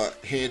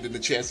 Hand in the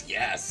chest,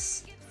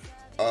 yes.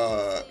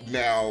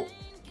 Now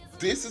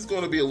this is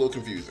going to be a little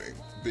confusing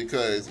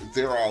because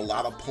there are a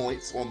lot of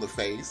points on the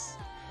face.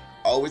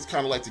 I always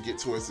kind of like to get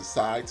towards the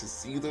side to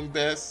see them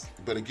best,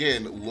 but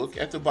again, look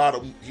at the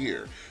bottom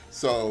here.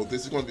 So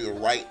this is going to be the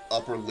right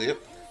upper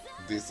lip.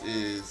 This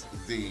is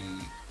the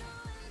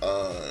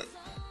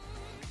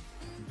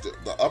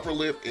upper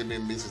lip, and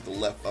then this is the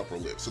left upper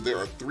lip. So there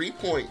are 3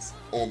 points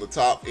on the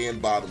top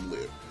and bottom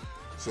lip.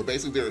 So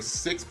basically there are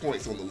 6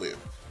 points on the lip.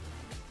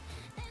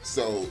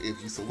 So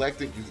if you select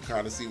it, you can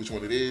kind of see which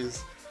one it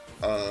is.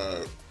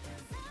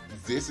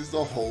 This is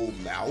the whole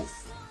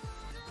mouth.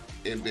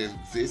 And then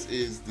this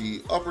is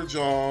the upper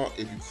jaw.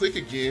 If you click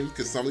again,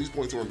 because some of these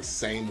points are on the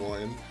same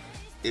one,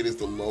 it is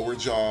the lower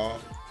jaw.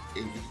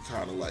 And you can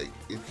kind of like,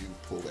 if you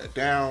pull that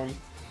down,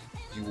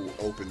 you will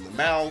open the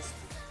mouth.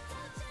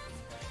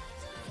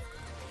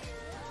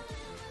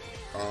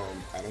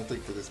 I don't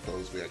think for this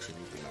pose we actually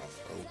need the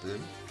mouth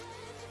open.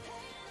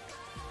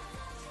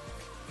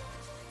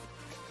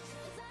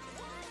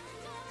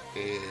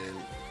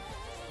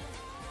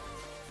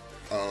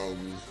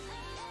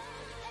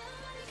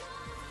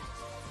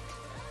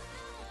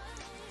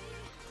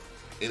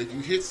 And if you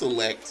hit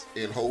select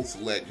and hold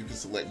select, you can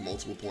select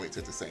multiple points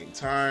at the same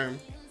time.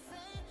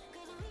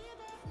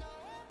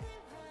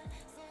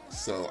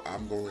 So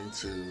I'm going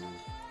to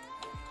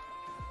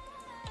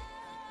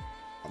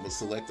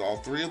select all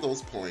 3 of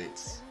those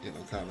points, and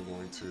I'm kind of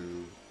going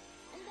to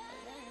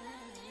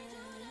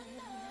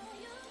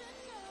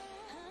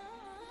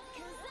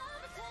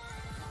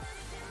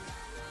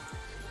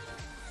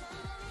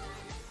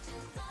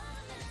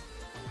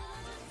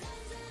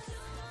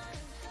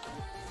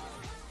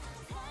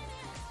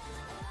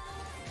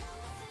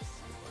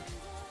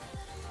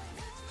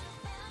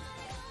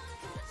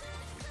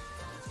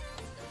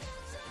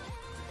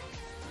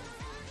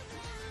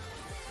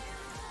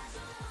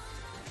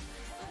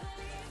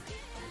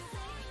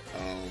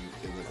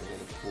and then I'm going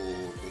to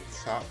pull the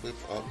top lip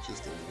up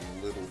just a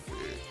little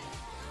bit.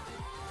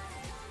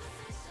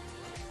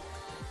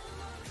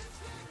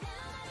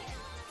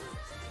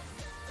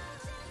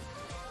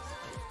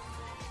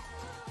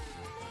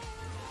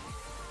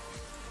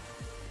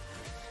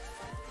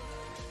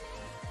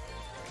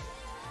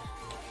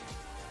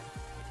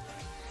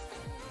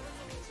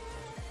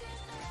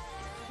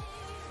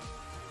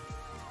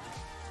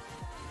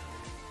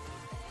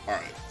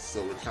 Alright,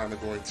 so we're kind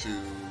of going to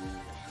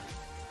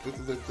put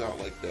the lips out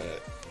like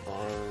that.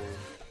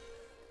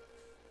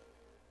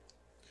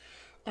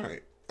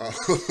 Alright.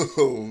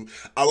 I'm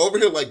over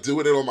here like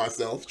doing it on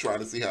myself, trying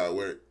to see how it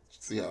works,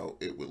 see how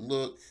it would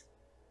look.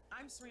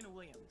 I'm Serena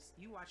Williams.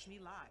 You watch me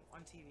live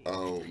on TV. I'm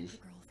the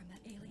girl from that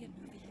alien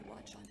movie you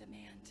watch on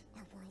demand.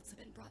 Our worlds have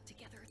been brought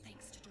together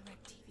thanks to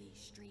DirecTV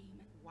Stream.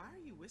 Why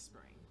are you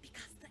whispering?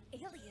 Because the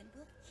alien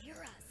will hear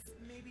us.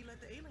 Maybe let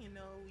the alien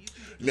know you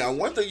can get. Now,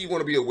 one thing you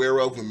want to be aware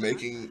of when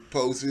making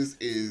poses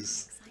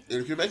is,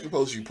 and if you're making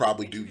poses, you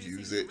probably do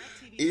use it.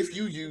 If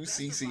you use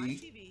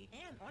CC,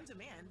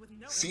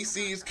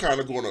 CC is kind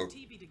of going to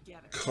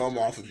come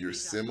off of your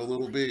sim a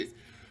little bit.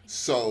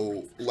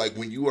 So, like,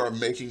 when you are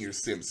making your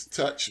sims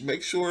touch,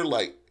 make sure,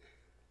 like,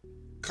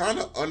 kind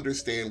of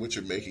understand what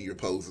you're making your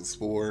poses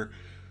for.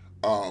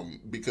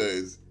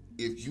 Because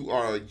if you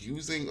are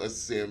using a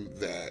sim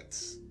that,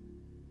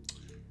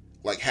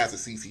 like, has a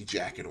CC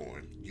jacket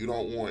on, you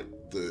don't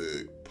want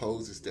the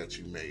poses that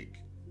you make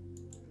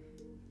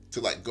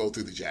to, like, go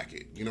through the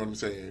jacket. You know what I'm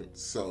saying?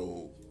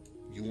 So,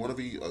 you want to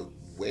be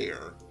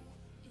aware.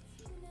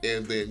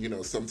 And then, you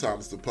know,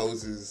 sometimes the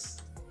poses,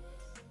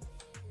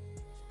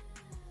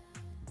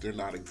 they're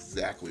not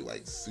exactly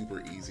like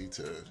super easy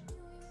to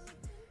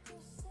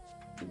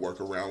work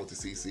around with the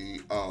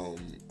CC.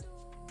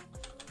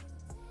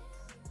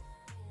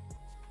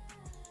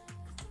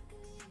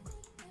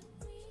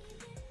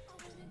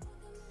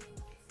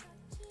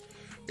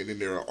 And then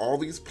there are all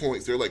these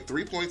points. There are like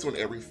 3 points on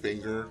every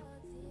finger.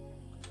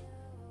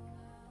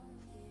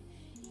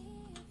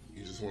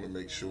 You just want to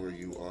make sure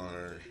you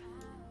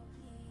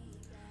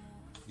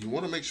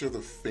want to make sure the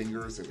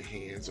fingers and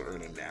hands are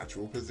in a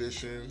natural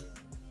position.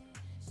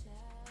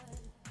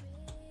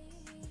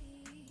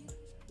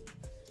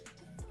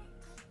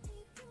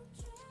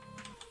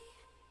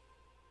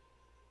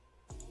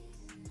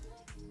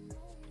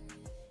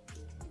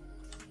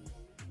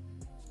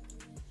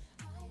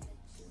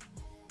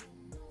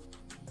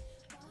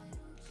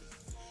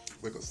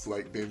 Like a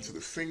slight bend to the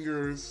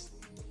fingers.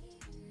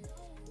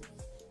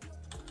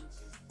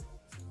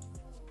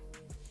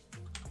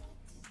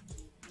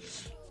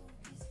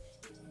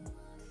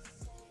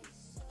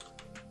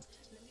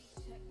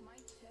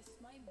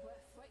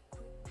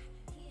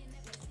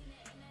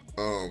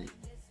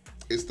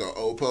 It's the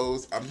O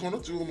pose. I'm gonna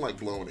do him like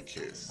blowing a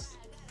kiss.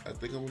 I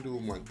think I'm gonna do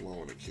him like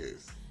blowing a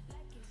kiss.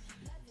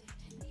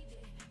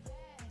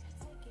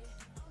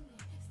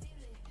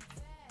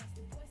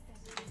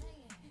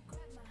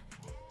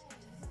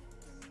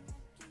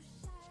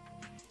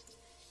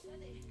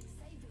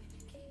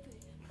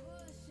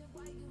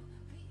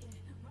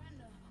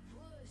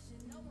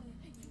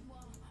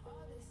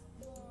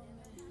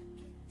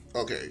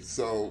 Okay,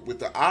 so with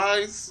the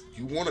eyes,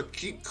 you want to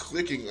keep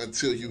clicking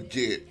until you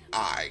get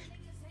eye.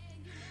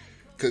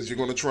 Because you're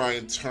going to try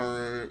and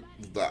turn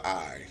the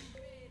eye.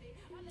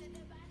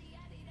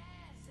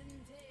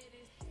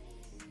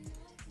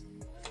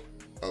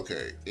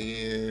 Okay,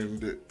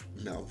 and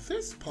now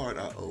this part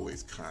I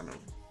always kind of...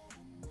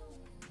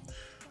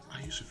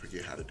 I usually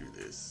forget how to do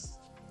this.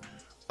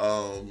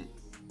 No,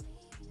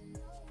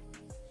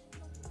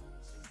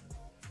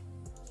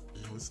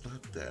 it's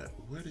not that.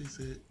 What is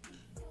it?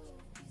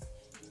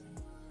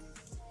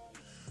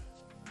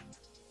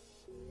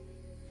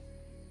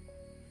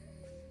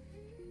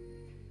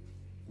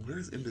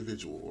 Where's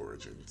individual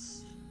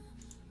origins?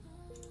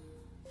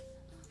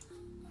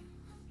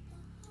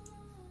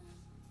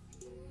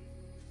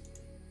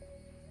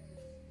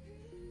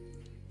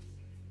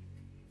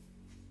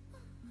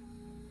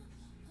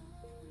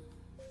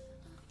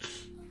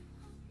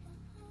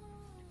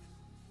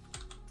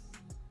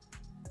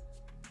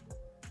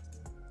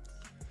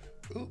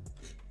 Ooh.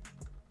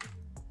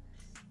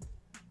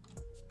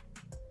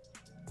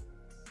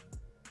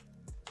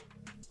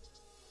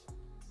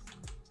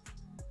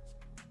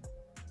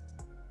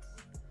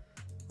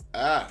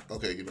 Ah,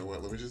 okay, you know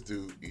what? Let me just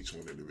do each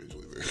one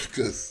individually then,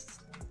 because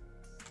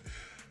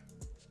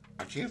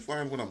I can't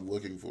find what I'm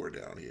looking for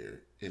down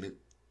here. And it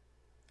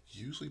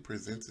usually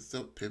presents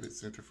itself, pivot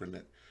center for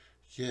net.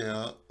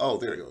 Yeah, oh,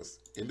 there it goes.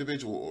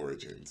 Individual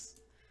origins.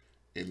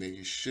 And then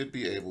you should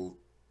be able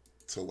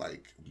to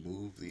like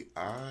move the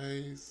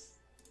eyes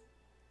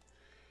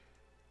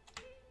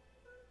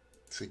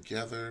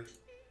together.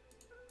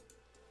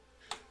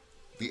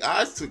 The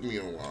eyes took me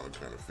a while to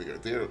kind of figure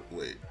out there.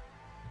 Wait.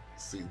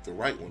 See, the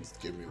right ones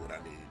give me what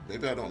I need.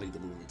 Maybe I don't need to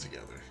move them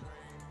together.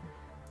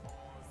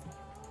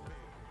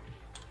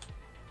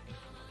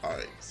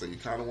 Alright, so you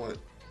kind of want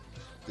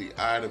the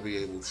eye to be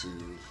able to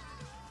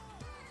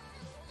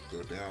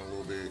go down a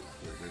little bit.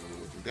 Maybe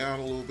we're looking down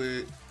a little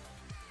bit.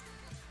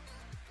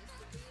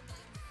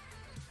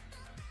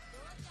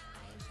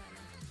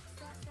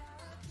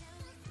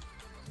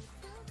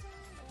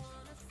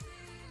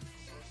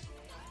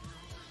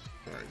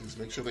 Alright, just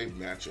make sure they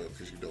match up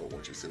because you don't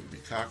want your sim to be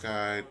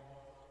cockeyed.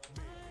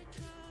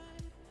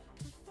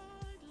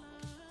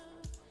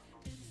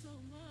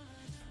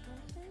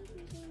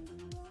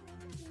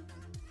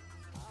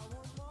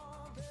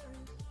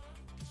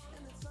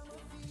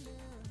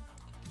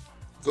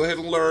 Go ahead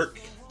and lurk.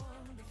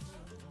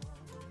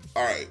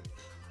 All right.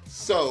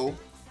 So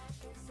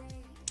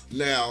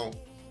now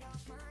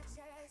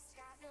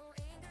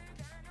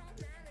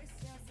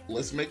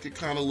let's make it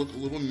kind of look a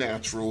little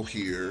natural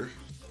here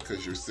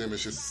because your sim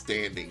is just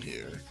standing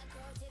here.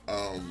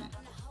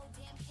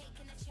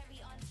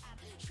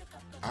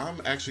 I'm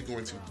actually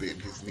going to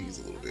bend his knees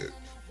a little bit.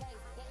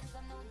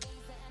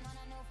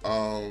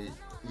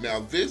 Now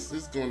this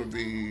is going to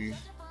be...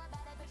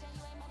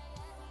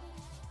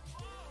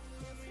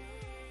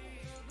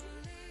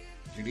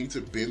 You need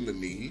to bend the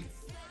knee.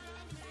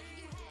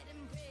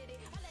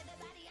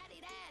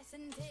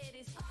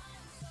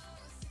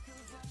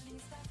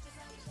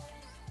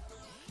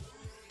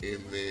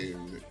 And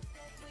then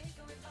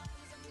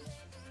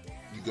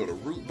you go to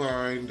root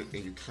bind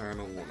and you kind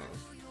of want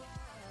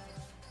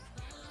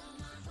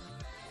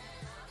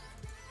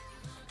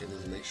to, and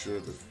just make sure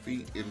the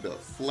feet end up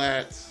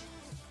flat.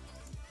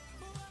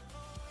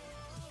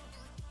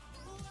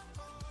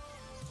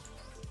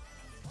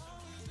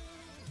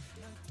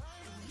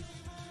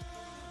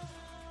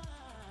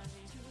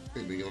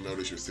 And then you'll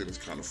notice your sim is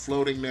kind of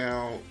floating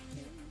now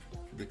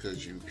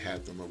because you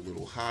had them a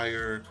little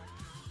higher.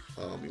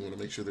 You want to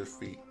make sure their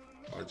feet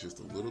are just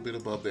a little bit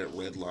above that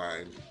red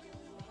line.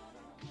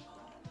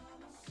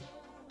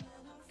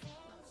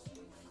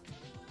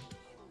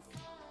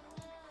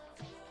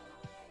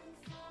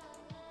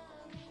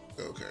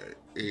 Okay,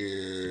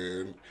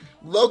 and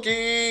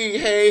Loki,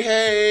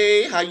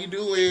 hey, how you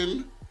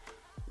doing?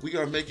 We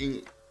are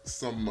making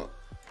some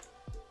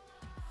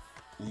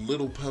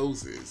little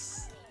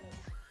poses.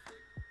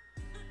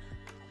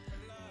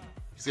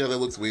 You see how that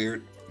looks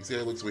weird? You see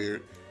how it looks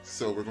weird?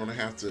 So we're gonna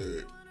have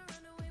to...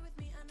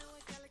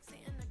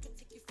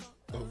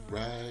 All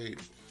right.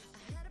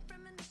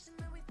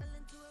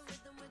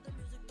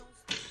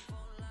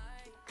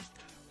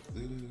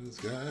 Blue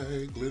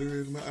sky,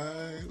 glitter in my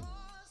eye.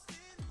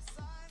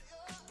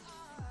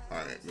 All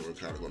right, then we're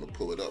kind of gonna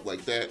pull it up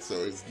like that.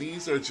 So his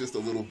knees are just a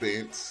little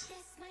bent.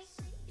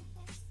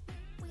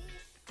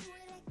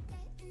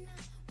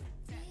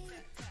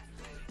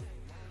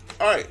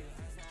 All right,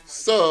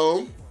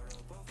 so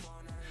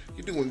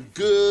you're doing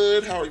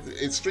good. How are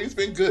you? Stream's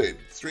been good.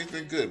 Stream's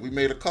been good. We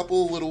made a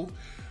couple little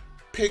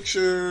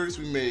pictures,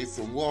 we made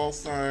some wall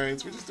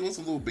signs, we're just doing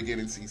some little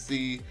beginning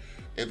CC.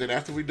 And then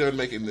after we're done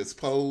making this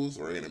pose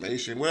or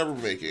animation, whatever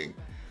we're making,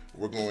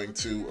 we're going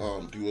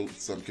to do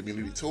some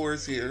community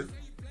tours here.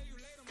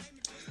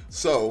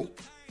 So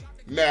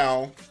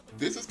now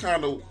this is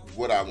kind of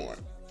what I want.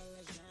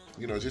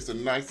 You know, just a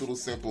nice little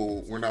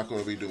simple, we're not going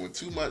to be doing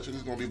too much, we're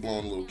just going to be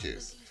blowing a little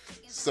kiss.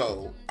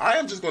 So I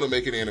am just going to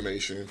make an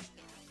animation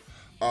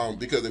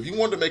because if you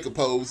wanted to make a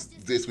pose,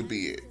 this would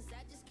be it.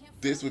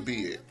 This would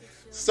be it.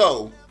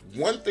 So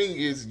one thing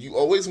is, you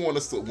always want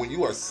to, when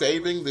you are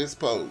saving this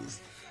pose,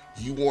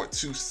 you want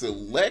to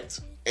select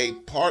a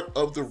part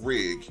of the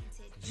rig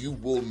you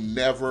will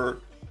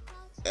never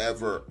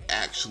ever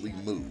actually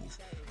move,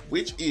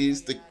 which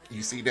is the,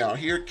 you see down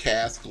here,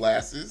 cast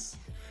glasses,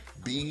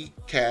 B,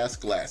 cast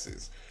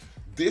glasses.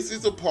 This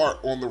is a part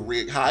on the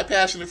rig, High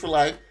Passionate for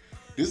Life,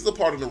 this is the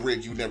part of the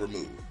rig you never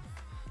move.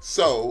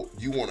 So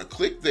you want to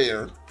click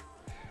there,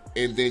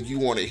 and then you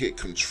want to hit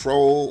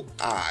Control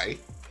I,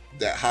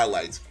 that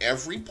highlights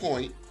every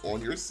point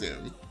on your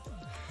sim,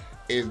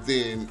 and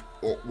then,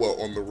 well,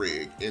 on the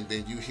rig, and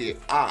then you hit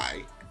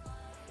I,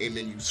 and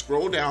then you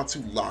scroll down to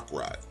Lock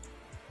Rod.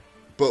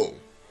 Boom.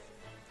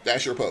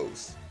 That's your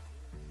pose.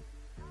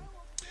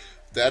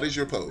 That is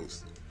your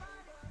pose.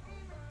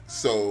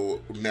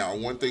 So now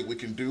one thing we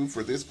can do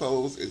for this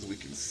pose is we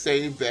can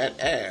save that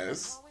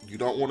as, you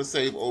don't want to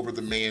save over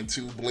the Man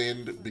 2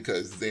 blend,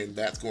 because then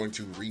that's going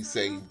to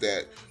resave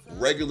that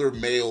regular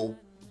male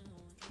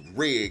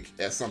rig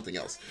as something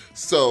else.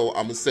 So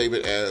I'm gonna save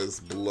it as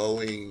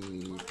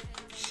Blowing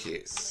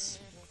Kiss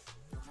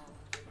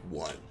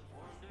 1.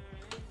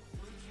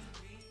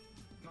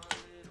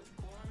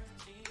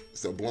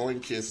 So Blowing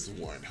Kiss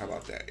 1, how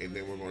about that? And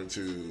then we're going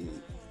to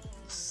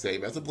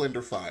save as a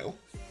Blender file.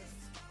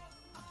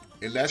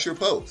 And that's your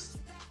pose.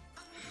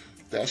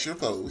 That's your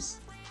pose.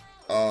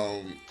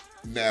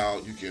 Now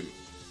you can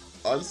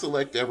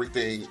unselect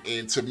everything,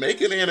 and to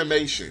make an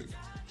animation,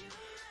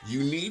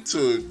 you need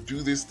to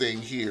do this thing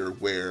here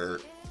where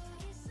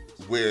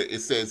it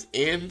says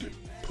end,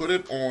 put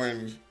it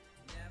on,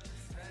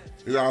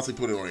 you honestly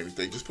put it on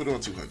anything, just put it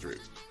on 200.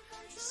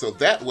 So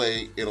that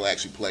way it'll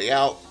actually play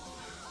out.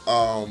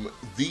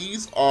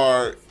 These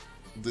are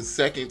the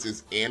seconds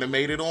it's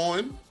animated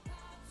on.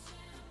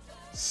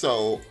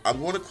 So I'm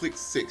going to click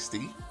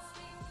 60,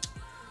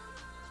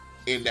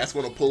 and that's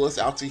going to pull us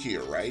out to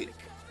here, right?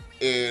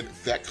 And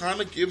that kind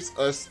of gives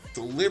us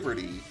the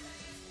liberty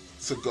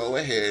to go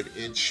ahead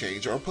and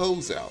change our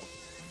pose out.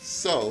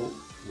 So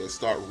let's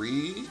start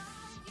re-animating.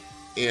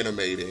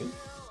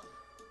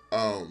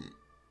 I'm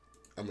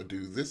gonna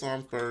do this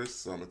arm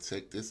first, so I'm gonna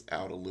take this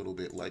out a little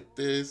bit like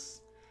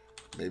this.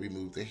 Maybe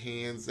move the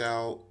hands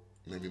out.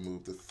 Maybe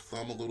move the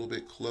thumb a little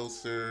bit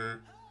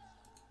closer.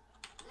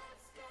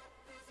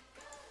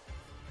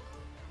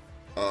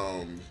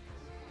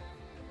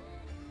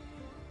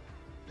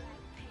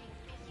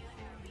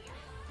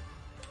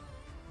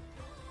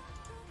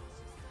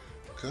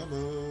 Come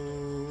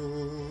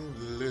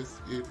on, let's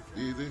get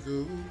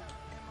physical.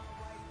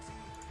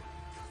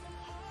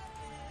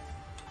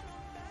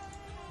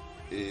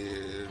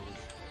 And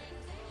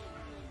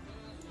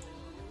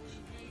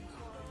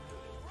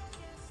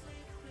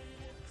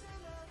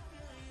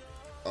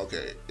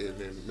okay, and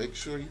then make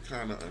sure you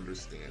kind of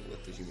understand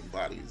what the human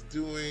body is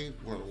doing.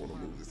 We're gonna want to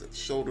move this at the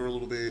shoulder a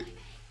little bit.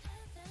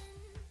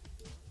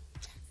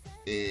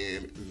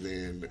 And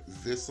then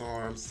this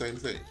arm, same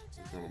thing.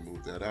 We're gonna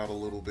move that out a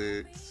little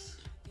bit.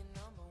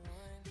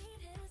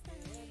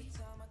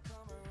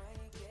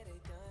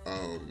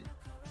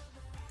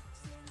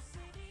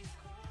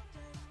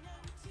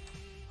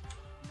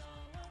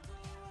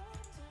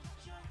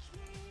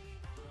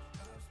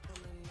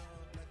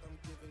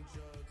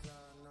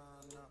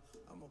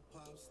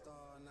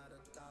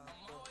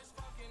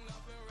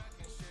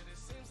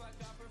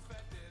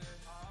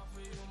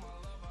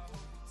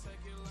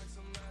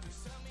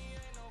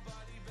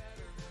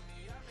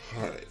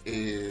 All right,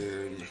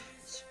 and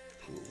let's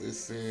pull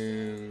this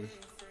in.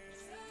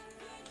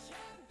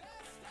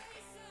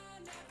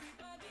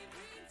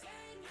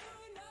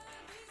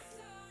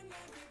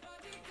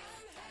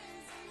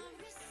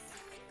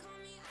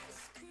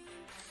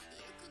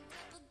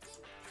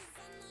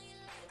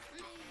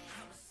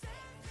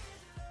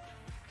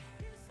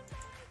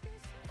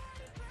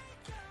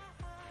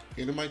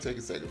 And it might take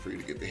a second for you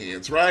to get the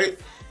hands right.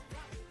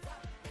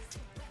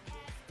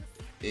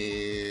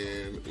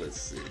 And let's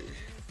see.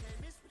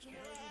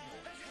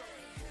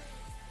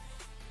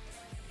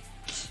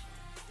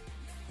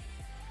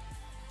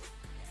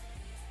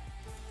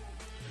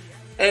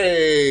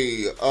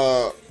 Hey,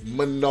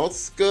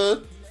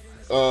 Minoska,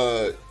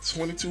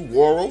 22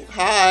 World.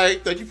 Hi,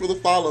 thank you for the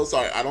follow.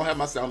 Sorry, I don't have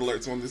my sound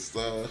alerts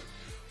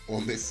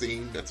on this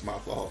scene. That's my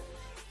fault.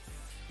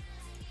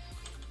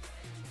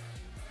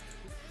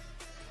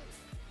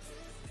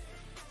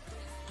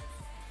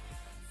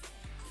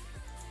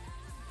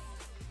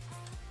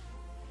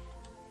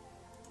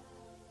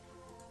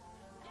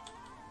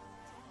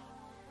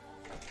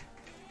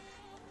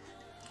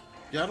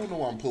 Yeah, I don't know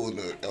why I'm pulling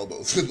the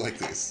elbows in like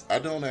this. I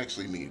don't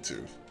actually need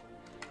to.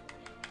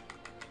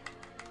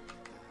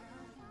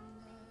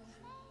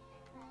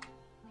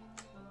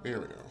 There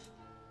we go.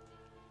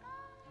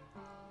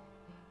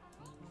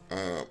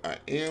 I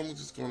am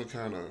just going to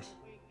kind of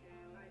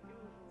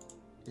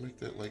make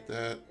that like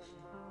that.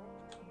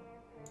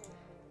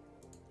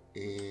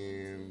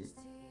 And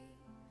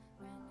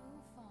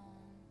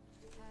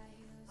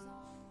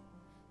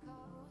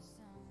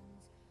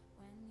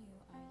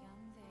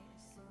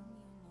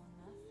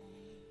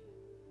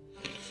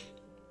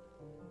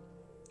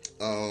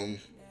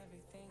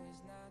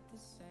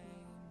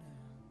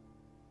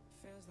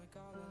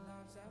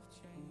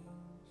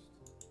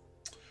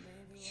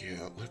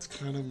yeah, let's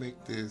kind of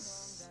make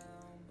this.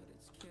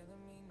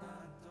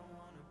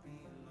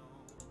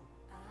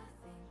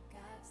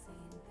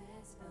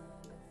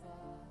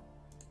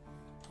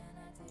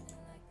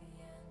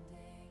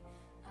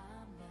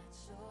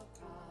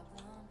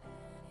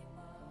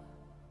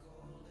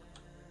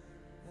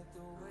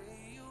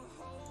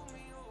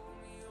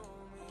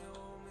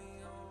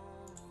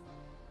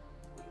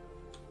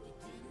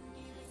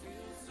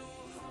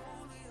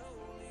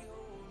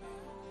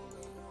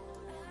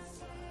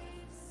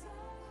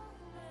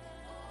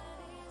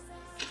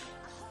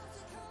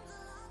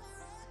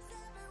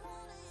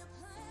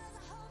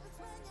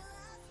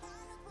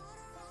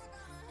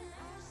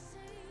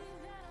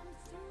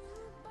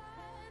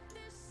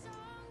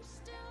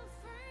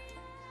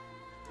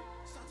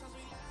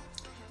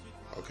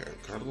 Okay, I'm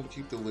kind of going to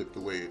keep the lip the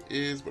way it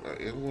is, but I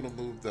am going to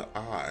move the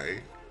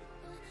eye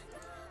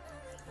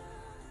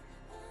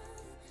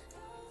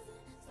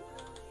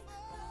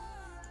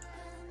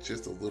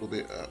just a little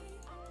bit up.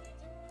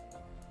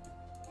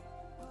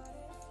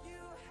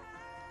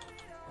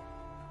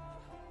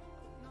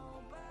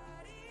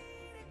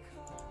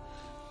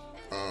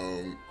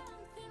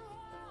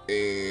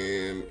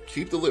 And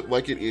keep the lip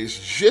like it is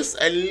just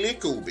a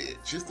little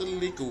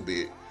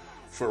bit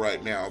for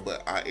right now,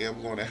 but I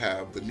am going to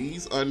have the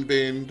knees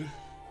unbend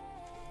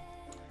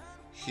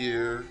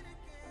here.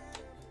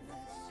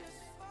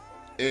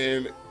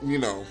 And, you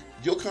know,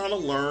 you'll kind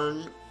of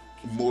learn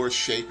more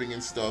shaping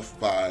and stuff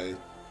by,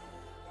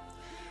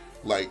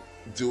 like,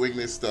 doing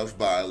this stuff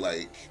by,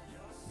 like,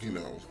 you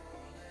know,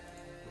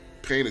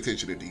 paying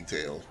attention to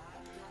detail.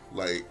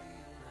 Like,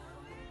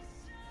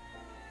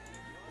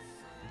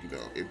 you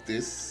know, if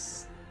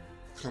this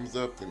comes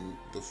up, then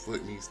the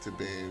foot needs to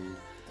bend.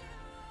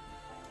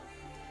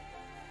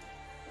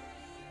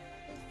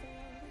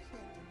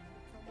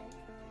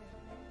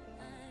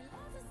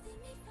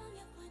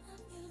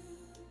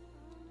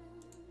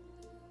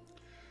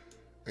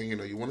 And, you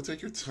know, you want to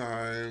take your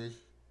time.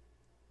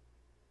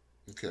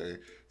 Okay.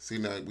 See,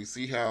 now we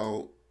see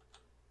how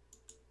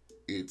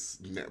it's,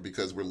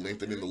 because we're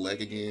lengthening the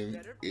leg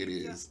again, it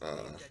is,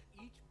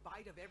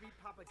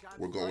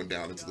 we're going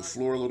down into the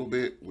floor a little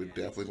bit. We're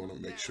definitely going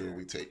to make sure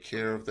we take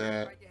care of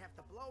that. You have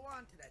to blow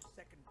on to that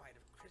second bite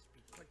of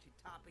crispy, crunchy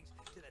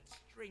toppings, to that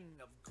string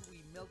of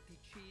gooey, melty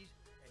cheese,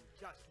 and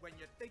just when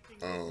you're thinking it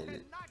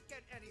cannot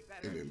get any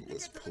better, and then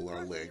let's pull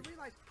our leg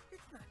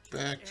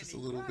back just a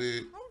little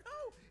bit. Oh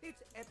no,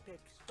 it's epic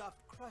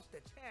stuffed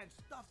crusted hand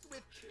stuffed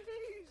with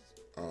cheese.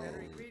 Better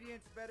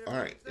ingredients, better. All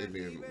right, and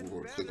then we're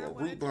going to click on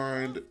root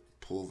bind,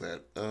 pull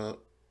that up.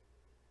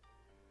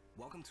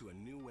 Welcome to a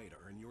new way to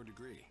earn your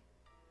degree.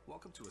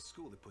 Welcome to a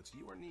school that puts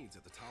your needs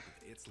at the top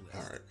of its list.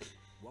 All right.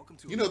 Welcome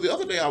to, you know, the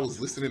other day I was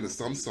listening to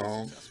some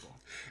song,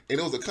 and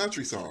it was a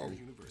country song,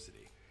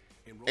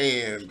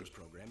 and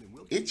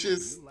it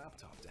just,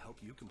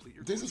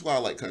 this is why I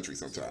like country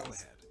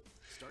sometimes.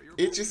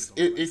 It just,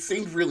 it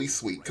seemed really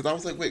sweet, because I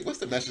was like, wait, what's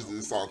the message of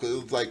this song? Because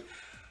it was like,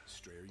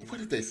 what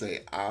did they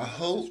say? I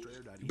hope,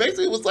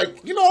 basically it was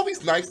like, you know, all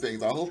these nice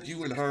things. I hope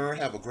you and her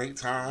have a great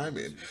time,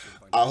 and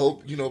I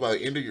hope, you know, by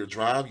the end of your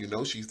drive, you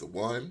know she's the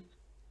one.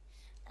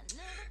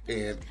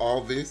 And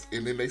all this,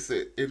 and then they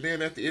said, and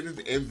then at the end of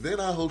the, and then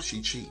I hope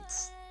she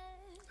cheats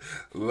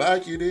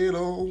like you did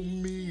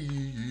on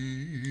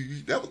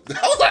me. I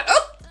was like,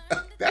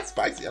 oh, that's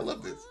spicy. I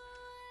love this.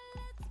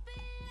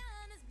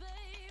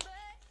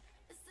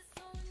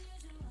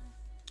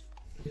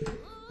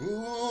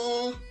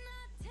 Ooh.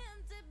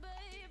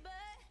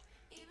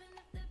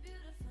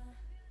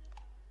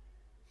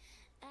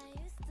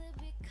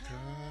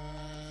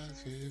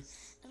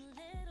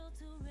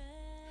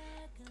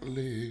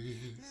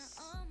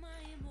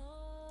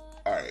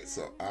 Alright,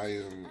 so I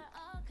am,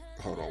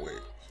 hold on, wait.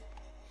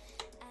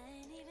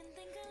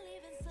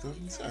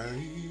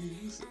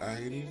 Sometimes I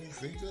ain't even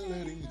think of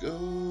letting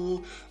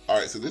go.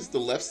 Alright, so this is the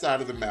left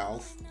side of the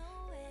mouth.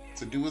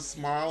 To do a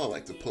smile, I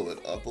like to pull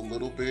it up a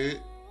little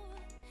bit.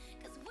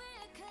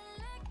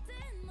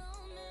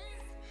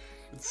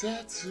 A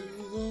tattoo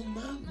on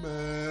my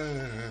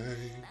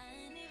mind.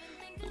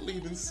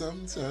 Leaving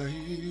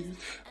sometimes.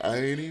 I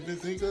ain't even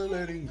think of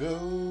letting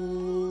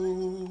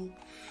go.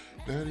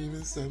 Not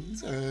even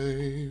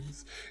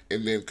sometimes.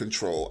 And then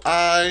control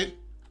I,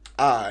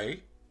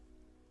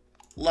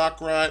 lock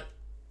right.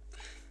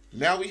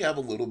 Now we have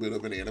a little bit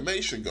of an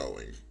animation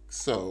going.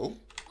 So,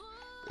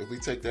 if we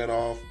take that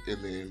off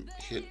and then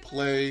hit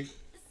play,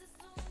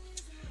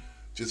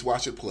 just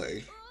watch it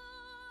play.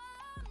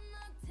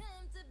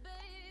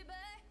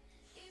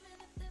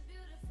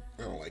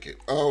 I don't like it.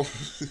 Oh.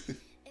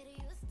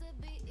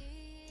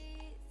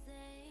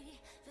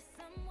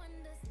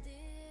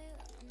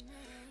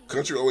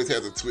 Country always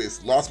has a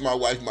twist. Lost my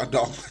wife, my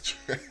dog, my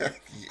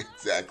track.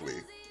 Exactly.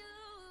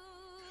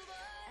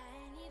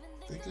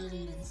 Think of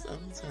leaving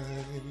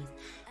sometime.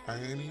 I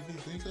ain't even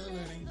think of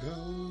letting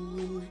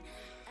go.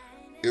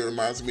 It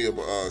reminds me of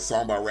a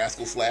song by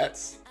Rascal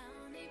Flatts.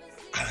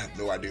 I have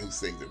no idea who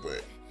sings it,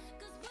 but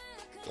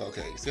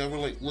okay. See how we're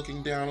like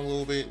looking down a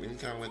little bit and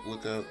kind of like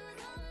look up.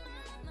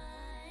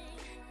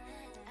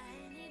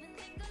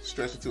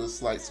 Stretch it to a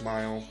slight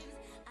smile.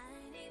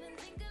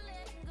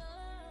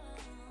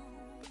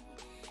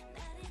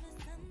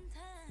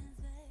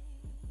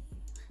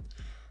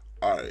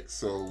 Alright,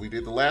 so we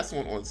did the last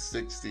one on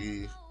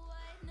 60.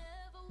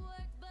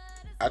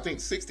 I think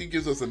 60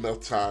 gives us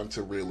enough time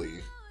to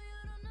really,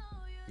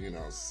 you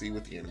know, see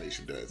what the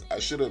animation does. I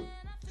should have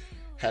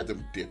had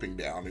them dipping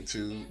down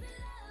into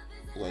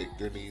like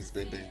their knees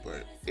bending,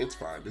 but it's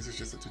fine. This is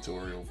just a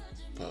tutorial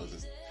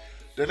poses.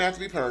 Doesn't have to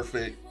be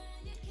perfect.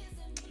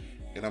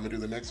 And I'm gonna do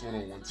the next one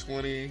on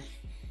 120.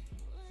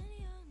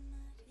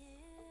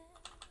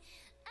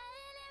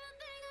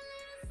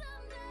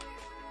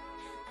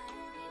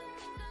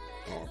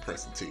 Oh, I'm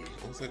pressing T.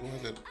 I was like, why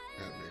is that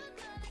happening?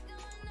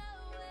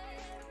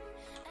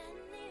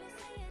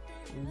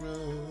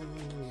 Road.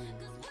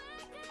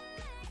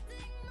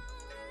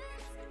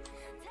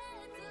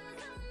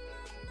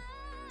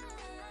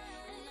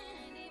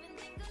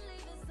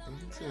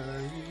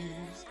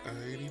 Sometimes I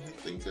ain't even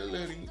think of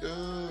letting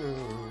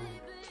go.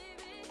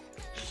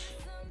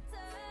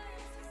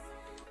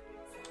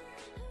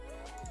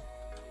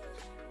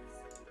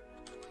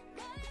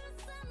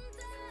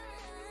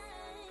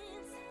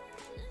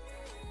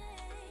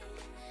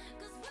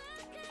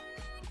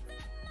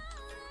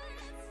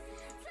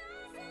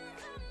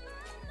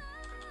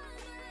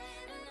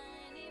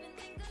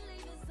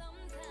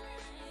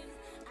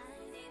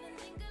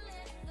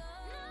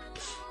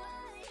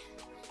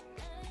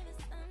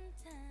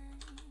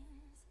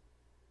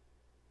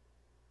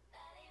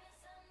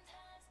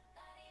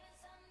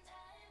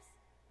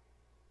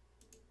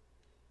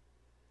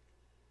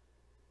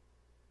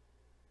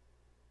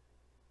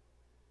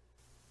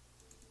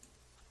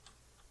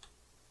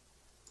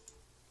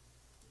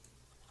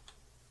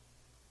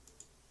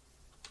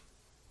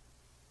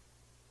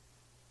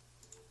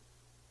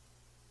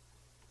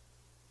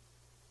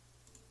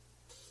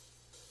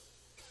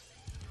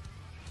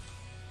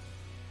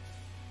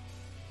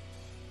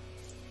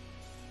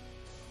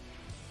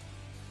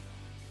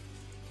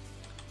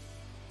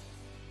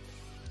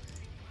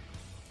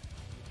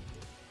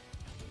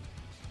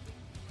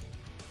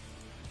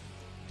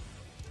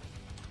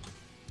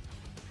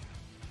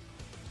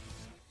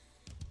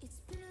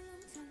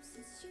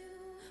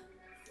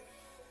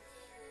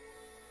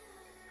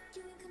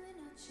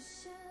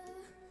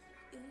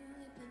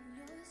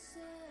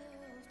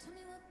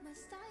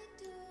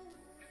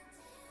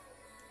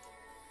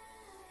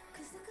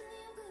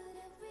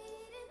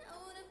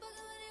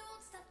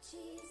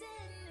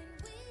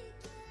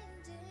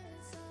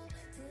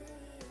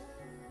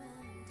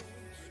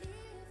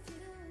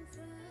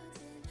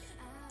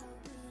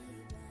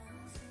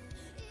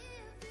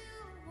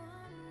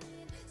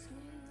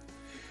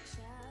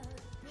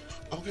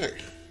 Okay,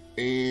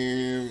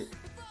 and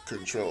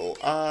Control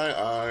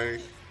I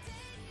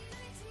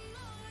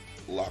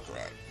lock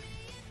right,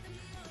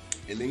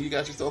 and then you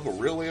got yourself a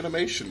real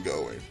animation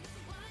going.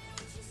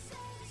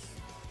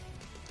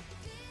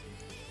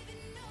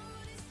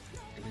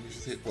 And then you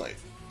just hit play.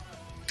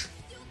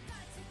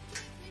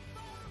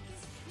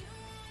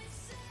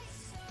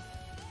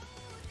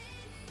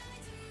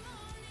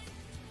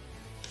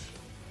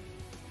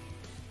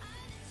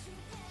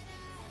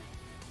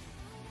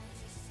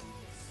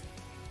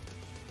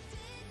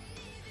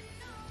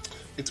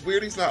 It's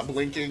weird he's not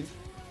blinking,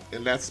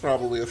 and that's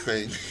probably a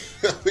thing.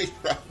 He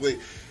probably.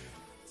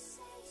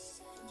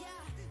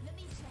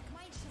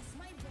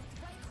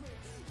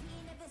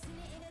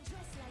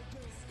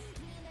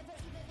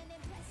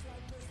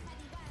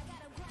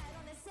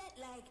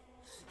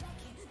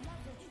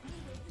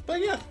 But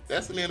yeah,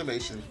 that's an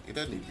animation. It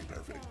doesn't need to be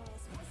perfect.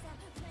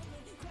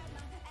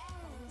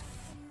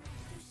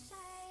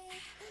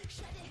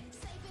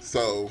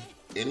 So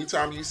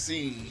anytime you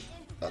see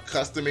a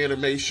custom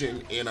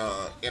animation in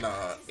a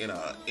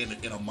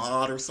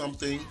mod or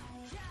something,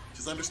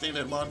 just understand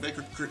that mod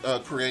maker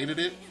created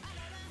it.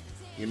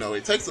 You know,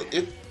 it takes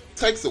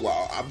a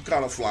while. I'm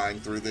kind of flying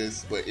through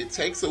this, but it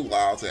takes a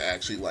while to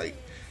actually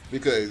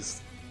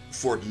because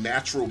for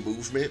natural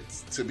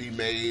movements to be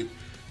made,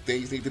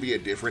 things need to be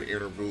at different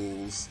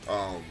intervals.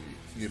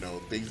 You know,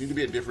 things need to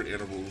be at different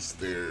intervals.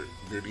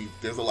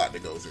 There's a lot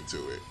that goes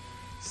into it.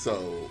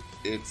 So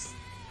it's,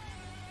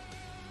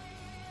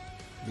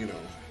 you know.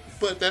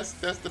 But that's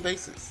the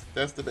basis.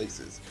 That's the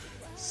basis.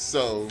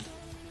 So,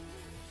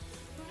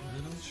 why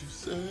don't you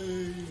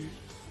say?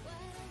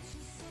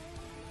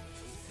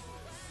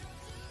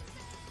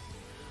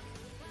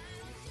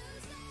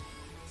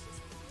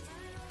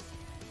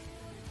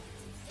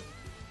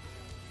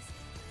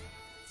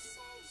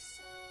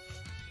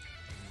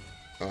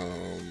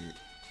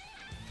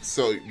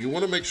 So you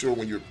want to make sure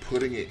when you're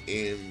putting it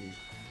in,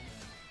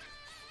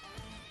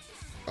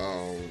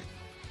 hold on,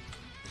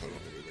 let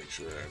me make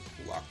sure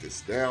I lock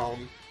this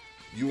down.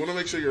 You want to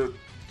make sure your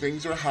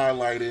things are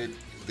highlighted,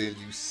 then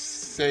you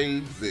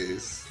save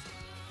this.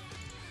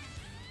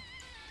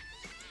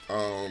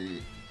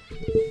 And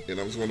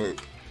I'm just gonna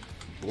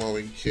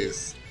blowing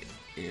kiss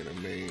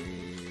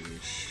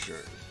animation.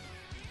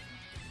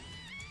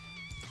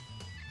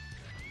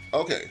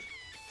 Okay,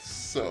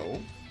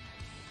 so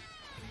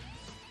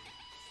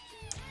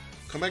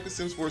come back to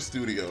Sims 4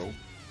 Studio.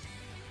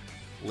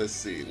 Let's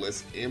see,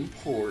 let's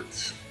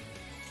import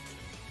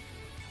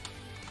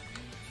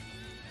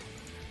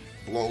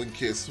Blowing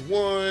Kiss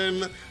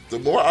 1. The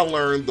more I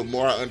learn, the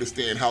more I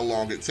understand how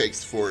long it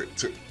takes for it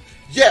to...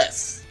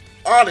 Yes!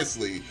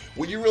 Honestly,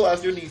 when you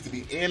realize there needs to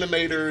be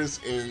animators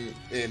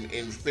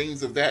and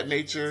things of that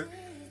nature,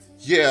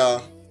 yeah.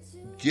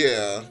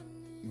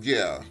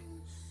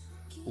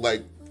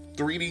 Like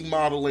 3D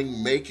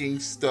modeling, making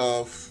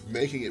stuff,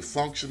 making it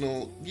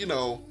functional, you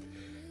know,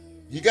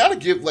 you gotta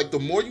give, like, the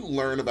more you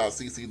learn about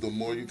CC, the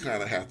more you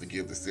kind of have to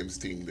give the Sims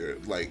team their,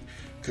 like,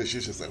 because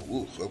you're just like,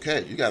 ooh,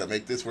 okay, you gotta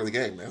make this for the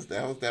game.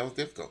 That was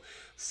difficult.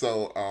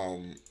 So,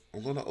 I'm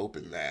gonna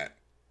open that.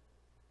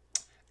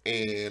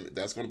 And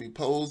that's going to be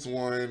pose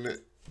 1,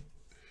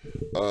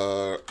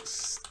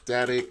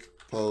 static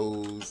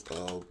pose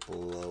of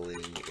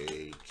blowing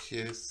a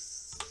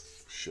kiss.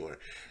 Sure.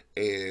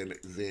 And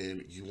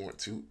then you want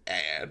to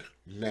add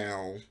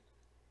now.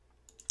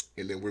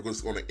 And then we're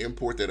just going to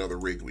import that other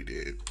rig we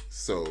did.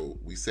 So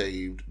we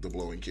saved the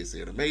blowing kiss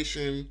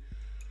animation.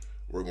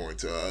 We're going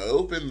to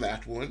open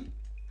that one.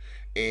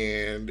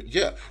 And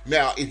yeah,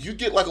 now if you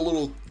get like a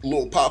little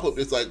pop-up,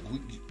 it's like,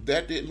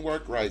 that didn't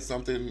work right,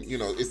 something, you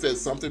know, it says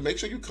something, make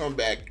sure you come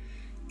back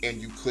and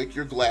you click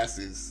your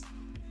glasses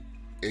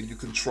and you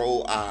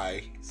Control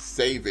I,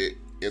 save it,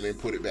 and then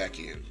put it back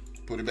in.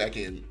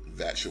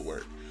 That should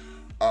work.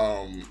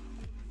 And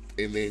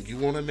then you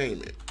want to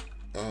name it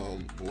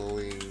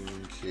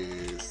blowing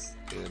kiss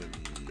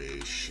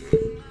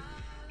animation,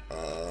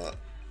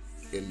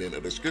 and then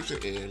a description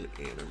and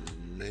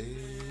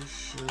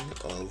animation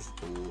of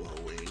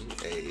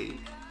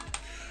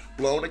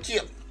blowing a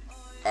kiss.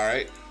 All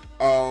right.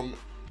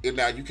 And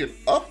now you can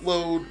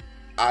upload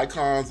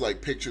icons,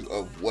 like pictures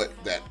of what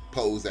that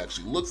pose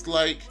actually looks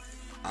like.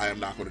 I am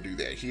not going to do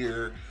that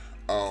here.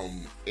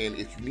 And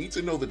if you need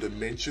to know the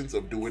dimensions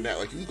of doing that,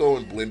 like you can go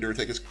in Blender,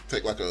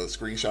 take like a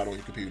screenshot on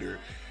your computer,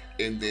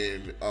 and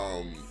then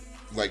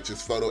like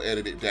just photo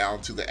edit it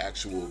down to the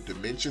actual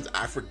dimensions.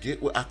 I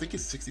forget what, I think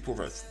it's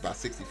 64 by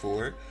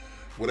 64,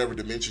 whatever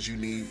dimensions you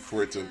need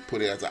for it to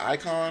put it as an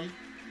icon.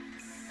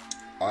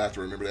 I'll have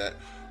to remember that.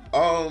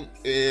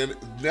 And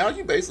now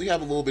you basically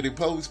have a little bit of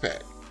pose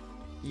pack.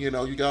 You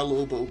know, you got a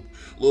little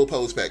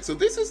pose pack. So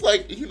this is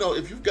like, you know,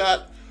 if you've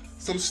got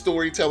some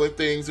storytelling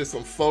things or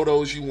some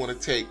photos you want to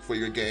take for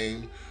your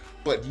game,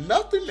 but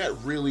nothing that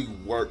really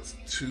works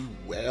too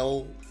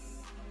well,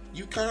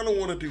 you kind of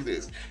want to do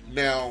this.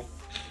 Now,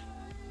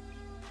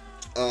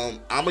 I'm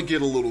gonna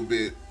get a little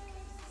bit,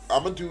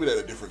 I'm gonna do it at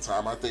a different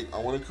time. I think I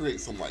want to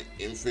create some like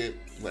infant,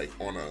 like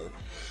on a,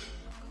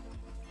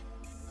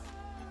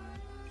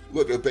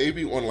 look, a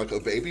baby on like a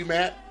baby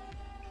mat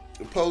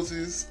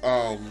poses.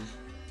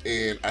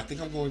 And I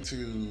think I'm going to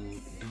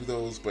do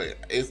those, but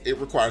it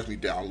requires me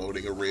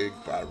downloading a rig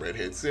by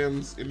Redhead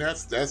Sims, and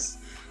this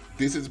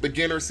is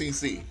beginner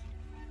CC.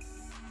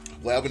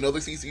 We'll have another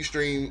CC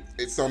stream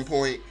at some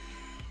point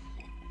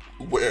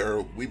where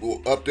we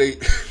will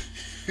update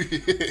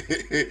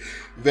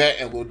that,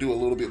 and we'll do a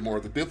little bit more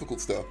of the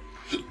difficult stuff.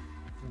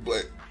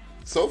 But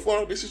so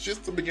far, this is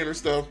just the beginner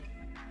stuff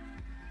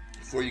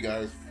for you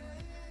guys.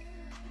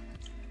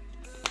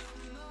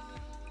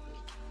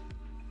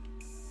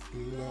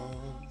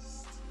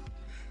 Lost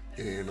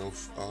in a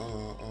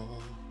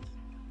fog.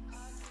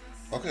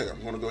 Okay,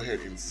 I'm gonna go ahead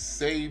and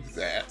save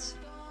that,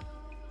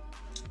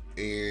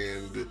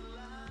 and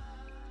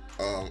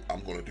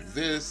I'm gonna do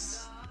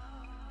this.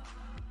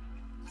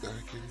 I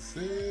can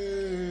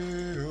say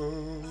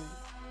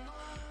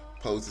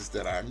poses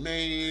that I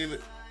made.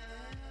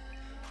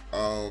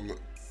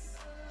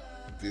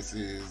 This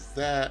is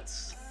that,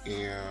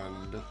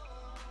 and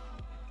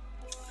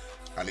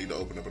I need to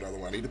open up another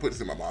one. I need to put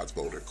this in my mods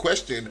folder.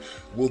 Question,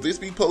 will this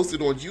be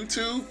posted on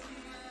YouTube?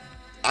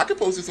 I can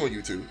post this on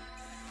YouTube.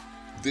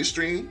 This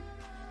stream,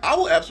 I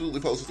will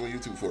absolutely post this on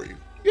YouTube for you.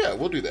 Yeah,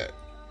 we'll do that.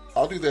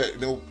 I'll do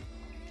that.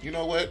 You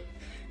know what?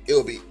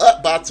 It'll be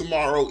up by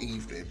tomorrow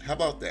evening. How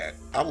about that?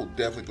 I will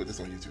definitely put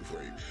this on YouTube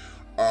for you.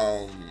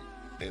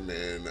 And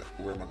then,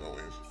 where am I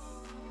going?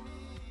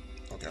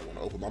 Okay, I want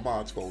to open my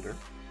mods folder.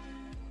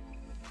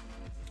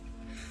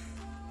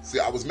 See,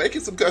 I was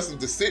making some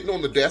customs, just sitting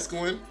on the desk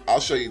one.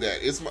 I'll show you that.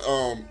 It's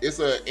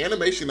an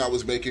animation I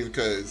was making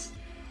because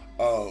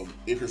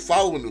if you're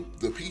following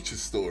the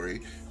Peaches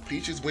story,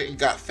 Peaches went and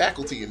got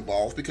faculty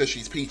involved because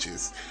she's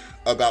Peaches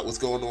about what's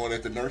going on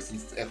at the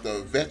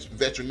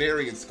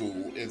veterinarian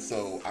school, and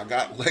so I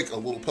got like a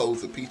little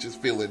pose of Peaches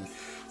feeling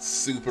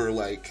super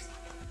like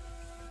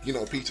you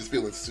know, Peach is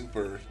feeling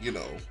super, you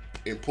know,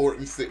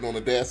 important sitting on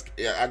the desk.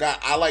 Yeah,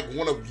 I like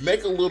want to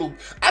make a little,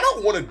 I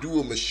don't want to do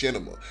a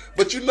machinima,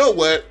 but you know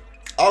what?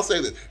 I'll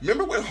say this.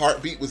 Remember when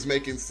Heartbeat was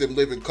making Sim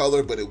Live in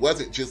Color, but it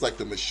wasn't just like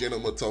the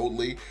machinima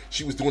totally.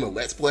 She was doing a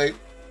Let's Play,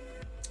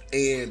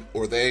 and,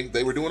 or they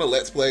were doing a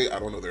Let's Play. I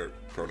don't know their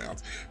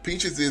pronouns.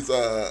 Peaches is,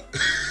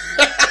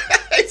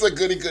 it's a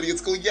goody in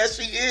school. Yes,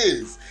 she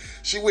is.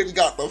 She went and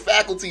got the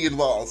faculty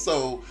involved.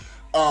 So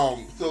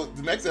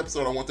the next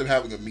episode, I want them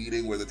having a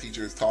meeting where the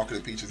teacher is talking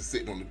and Peaches is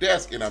sitting on the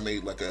desk, and I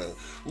made like a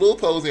little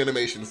pose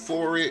animation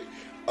for it.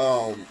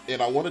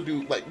 And I want to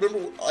do, like,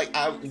 remember, like,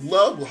 I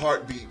love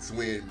Heartbeats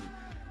when,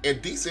 and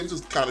D Sims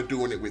was kind of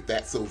doing it with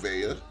That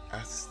Sylvia.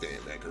 I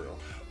stand that girl.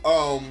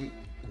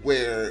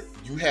 Where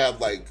you have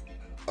like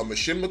a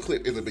machinima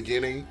clip in the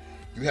beginning,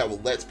 you have a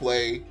Let's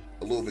Play,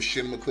 a little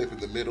machinima clip in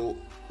the middle,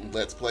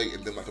 Let's Play,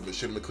 and then like a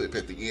machinima clip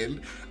at the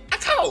end. I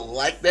kind of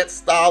like that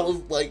style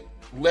of like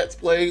Let's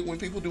Play when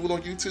people do it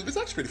on YouTube. It's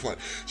actually pretty fun.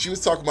 She was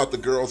talking about the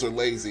girls are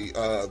lazy.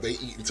 They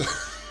eat and talk.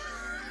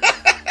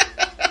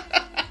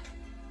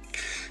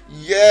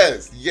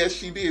 Yes,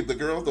 she did. The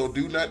girls don't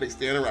do nothing. They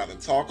stand around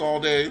and talk all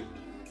day.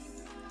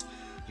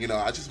 You know,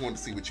 I just wanted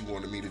to see what you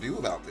wanted me to do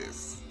about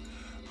this.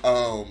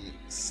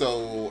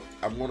 So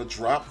I'm going to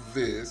drop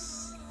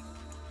this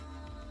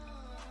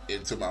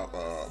into my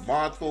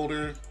mod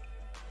folder.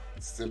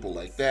 Simple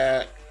like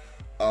that.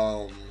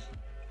 And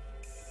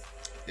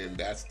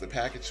that's the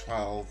package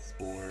files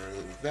for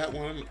that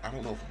one. I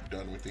don't know if I'm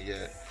done with it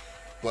yet,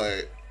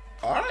 but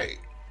all right.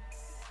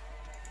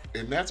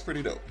 And that's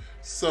pretty dope.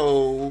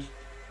 So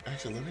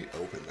actually, let me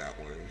open that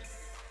one.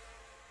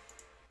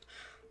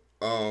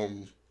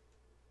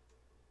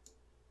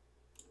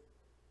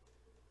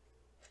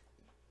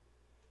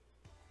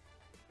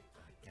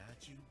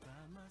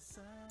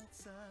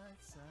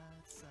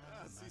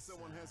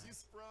 Someone has you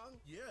sprung?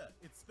 Yeah,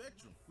 it's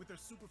Spectrum. With their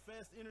super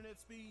fast internet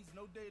speeds,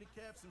 no data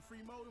caps, and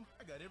free modem,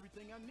 I got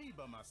everything I need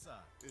by my side.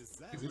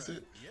 Is this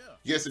it? Yeah.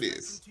 Yes, it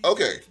is.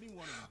 Okay.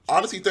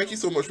 Honestly, thank you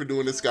so much for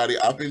doing this, Scotty.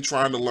 I've been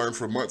trying to learn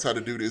for months how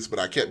to do this, but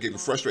I kept getting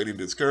frustrated and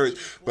discouraged.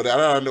 But I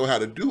don't know how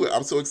to do it.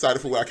 I'm so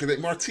excited for what I can make.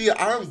 Martia,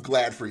 I'm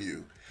glad for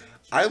you.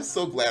 I am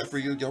so glad for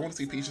you. Y'all want to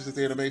see Peaches'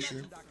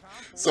 animation?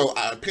 So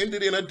I pinned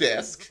it in a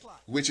desk,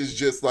 which is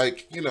just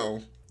like, you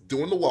know,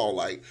 doing the wall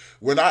light.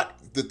 We're not,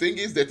 the thing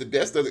is that the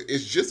desk does it,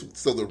 it's just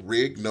so the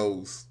rig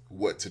knows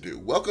what to do.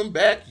 Welcome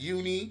back,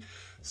 Uni.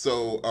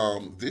 So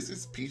this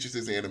is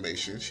Peaches'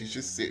 animation. She's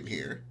just sitting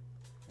here.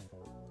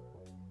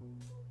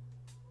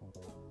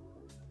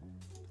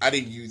 I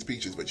didn't use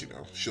Peaches, but you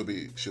know, she'll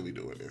be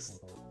doing this.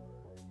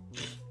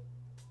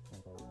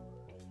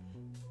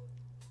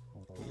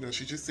 You know,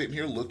 she's just sitting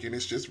here looking.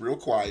 It's just real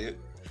quiet.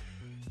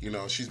 You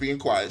know, she's being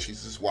quiet.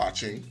 She's just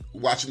watching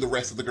the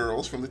rest of the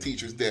girls from the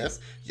teacher's desk.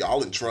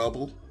 Y'all in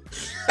trouble.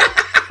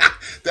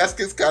 That's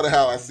just kind of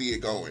how I see it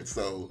going.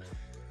 So,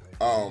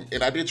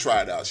 and I did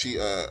try it out.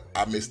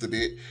 I missed a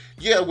bit.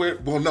 Yeah,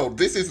 well, no,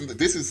 this is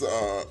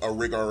a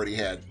rig I already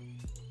had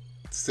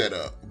set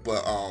up,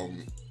 but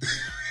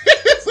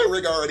it's a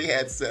rig I already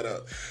had set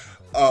up.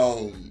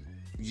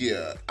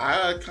 Yeah,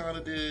 I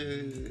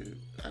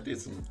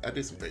did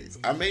some things.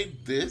 I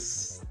made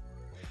this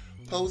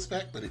pose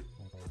back, but it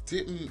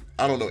didn't,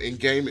 I don't know, in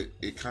game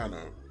it kind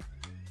of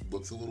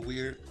looks a little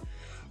weird.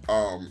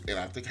 And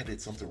I think I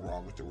did something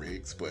wrong with the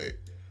rigs, but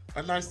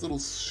a nice little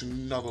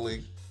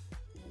snuggling.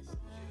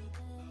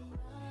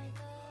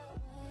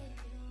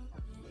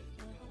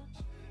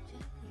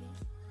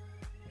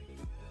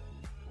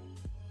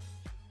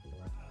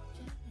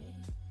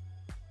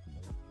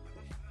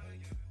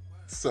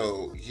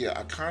 So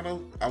yeah,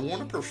 I want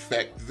to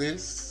perfect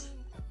this,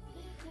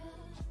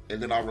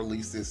 and then I'll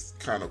release this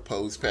kind of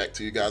pose pack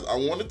to you guys. I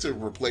wanted to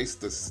replace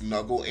the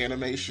snuggle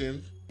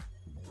animation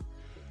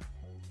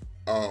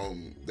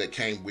that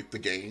came with the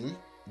game.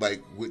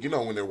 Like, you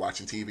know, when they're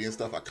watching TV and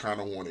stuff, I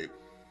kind of wanted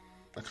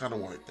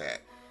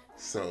that.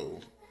 So,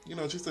 you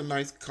know, just a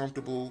nice,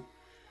 comfortable,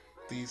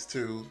 these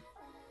two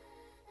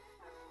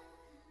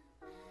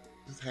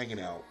just hanging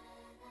out.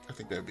 I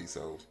think that'd be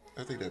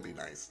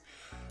nice.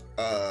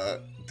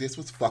 This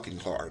was fucking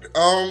hard.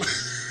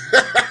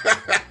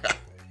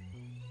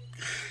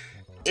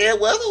 It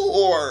was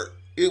hard.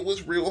 It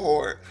was real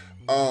hard.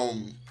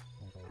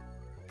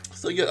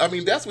 So yeah, I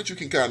mean, that's what you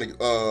can kind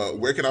of,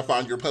 where can I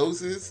find your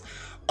poses?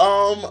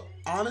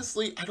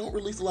 Honestly, I don't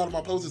release a lot of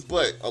my poses,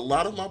 but a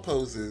lot of my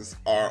poses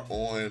are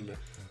on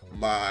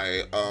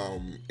my,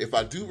 if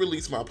I do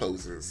release my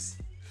poses,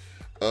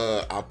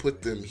 I'll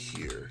put them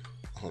here.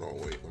 Hold on,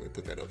 wait, let me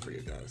put that up for you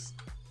guys.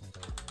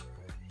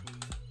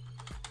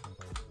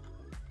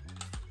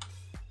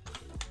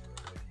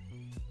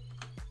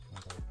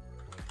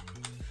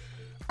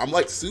 I'm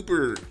like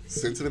super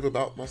sensitive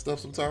about my stuff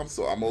sometimes,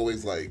 so I'm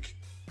always like,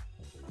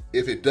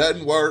 if it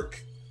doesn't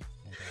work,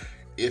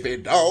 if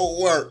it don't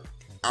work,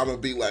 I'm gonna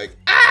be like,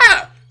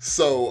 ah!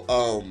 So,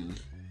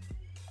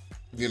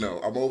 you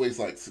know, I'm always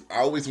like, I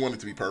always want it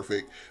to be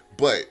perfect,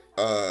 but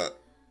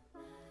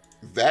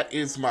that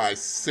is my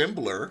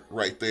Sembler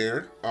right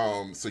there.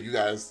 So you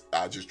guys,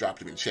 I just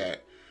dropped it in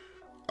chat.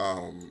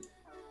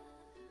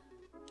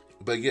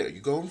 But yeah, you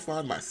go and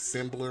find my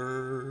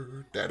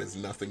assembler. That is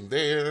nothing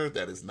there.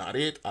 That is not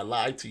it. I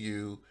lied to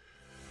you.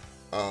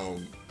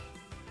 Hold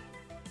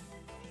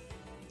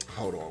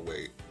on,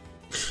 wait.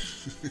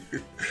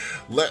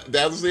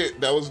 That was it.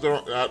 That was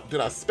the.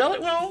 Did I spell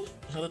it wrong?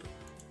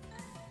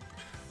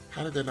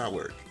 How did that not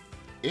work?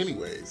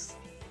 Anyways.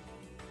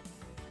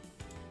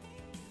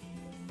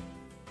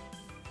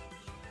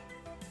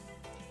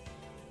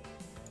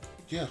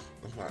 Yeah,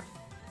 I'm fine.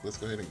 Let's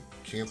go ahead and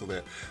cancel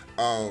that.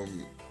 Hold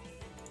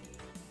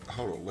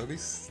on. Let me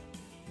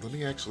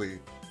actually.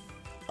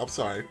 I'm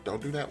sorry.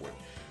 Don't do that one.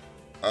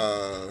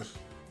 Hold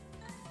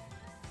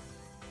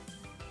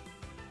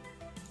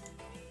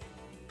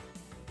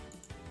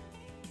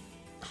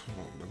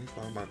on. Let me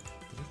find my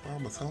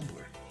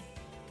Tumblr.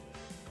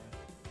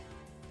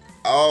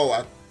 Oh,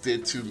 I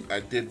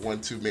did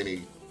one too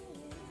many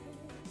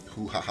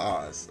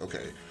hoo-ha-has.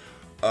 Okay.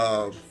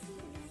 How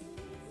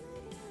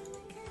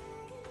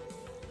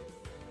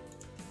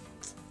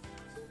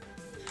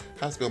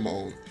to spell my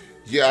own?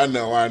 Yeah, I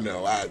know.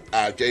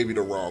 I gave you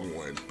the wrong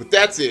one. But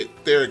that's it.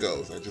 There it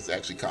goes. I just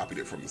actually copied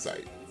it from the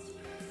site.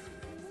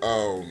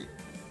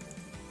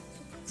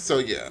 So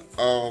yeah.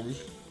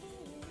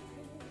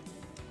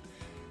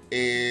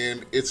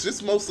 And it's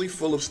just mostly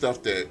full of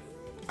stuff that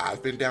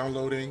I've been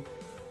downloading.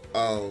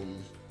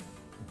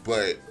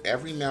 But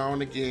every now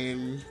and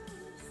again,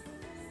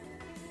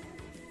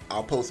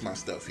 I'll post my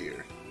stuff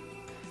here.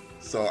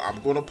 So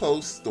I'm going to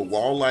post the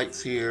wall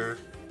lights here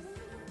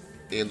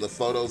and the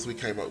photos we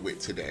came up with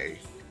today.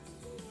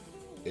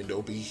 And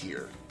they'll be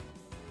here.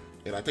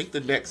 And I think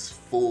the next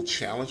full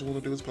challenge we're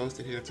going to do is post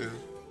it here too.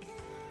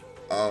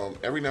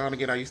 Every now and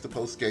again, I used to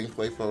post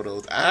gameplay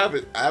photos. I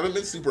haven't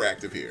been super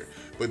active here,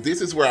 but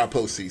this is where I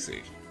post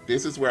CC.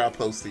 This is where I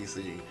post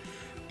CC.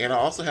 And I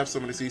also have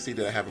some of the CC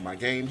that I have in my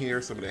game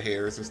here, some of the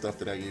hairs and stuff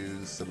that I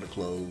use, some of the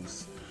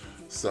clothes.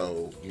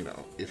 So, you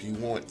know, if you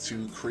want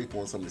to creep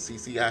on some of the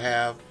CC I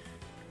have,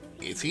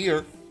 it's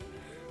here.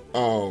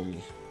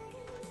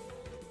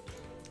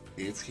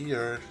 It's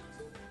here.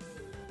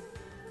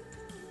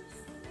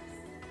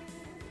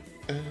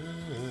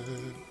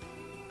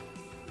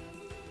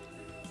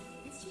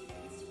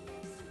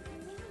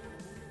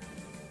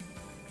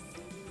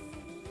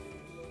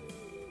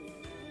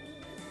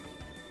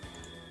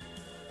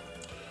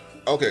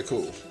 Okay,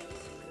 cool.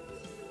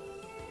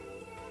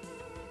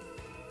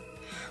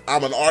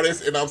 I'm an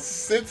artist and I'm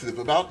sensitive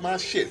about my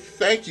shit.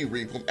 Thank you,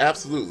 Reaper.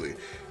 Absolutely.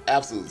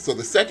 Absolutely. So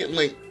the second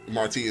link,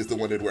 Marty, is the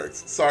one that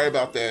works. Sorry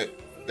about that.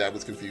 That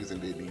was confusing.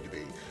 Didn't need to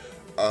be.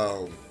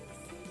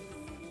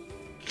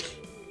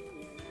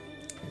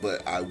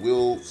 But I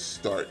will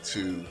start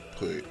to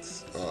put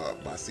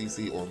my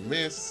CC on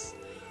this.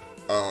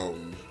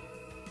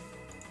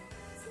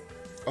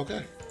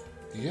 Okay.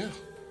 Yeah.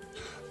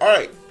 All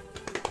right.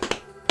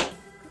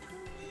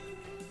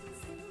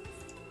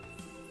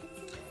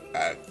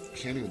 I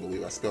can't even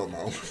believe I spelled my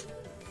own.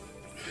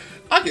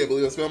 I can't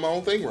believe I spelled my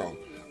own thing wrong.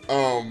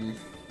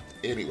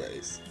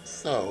 Anyways,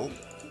 so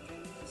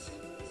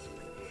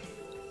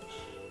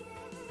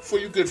for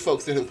you good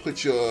folks that have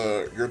put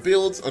your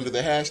builds under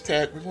the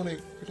hashtag, we're gonna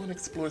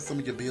explore some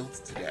of your builds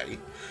today.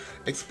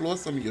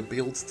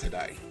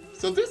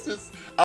 So this is.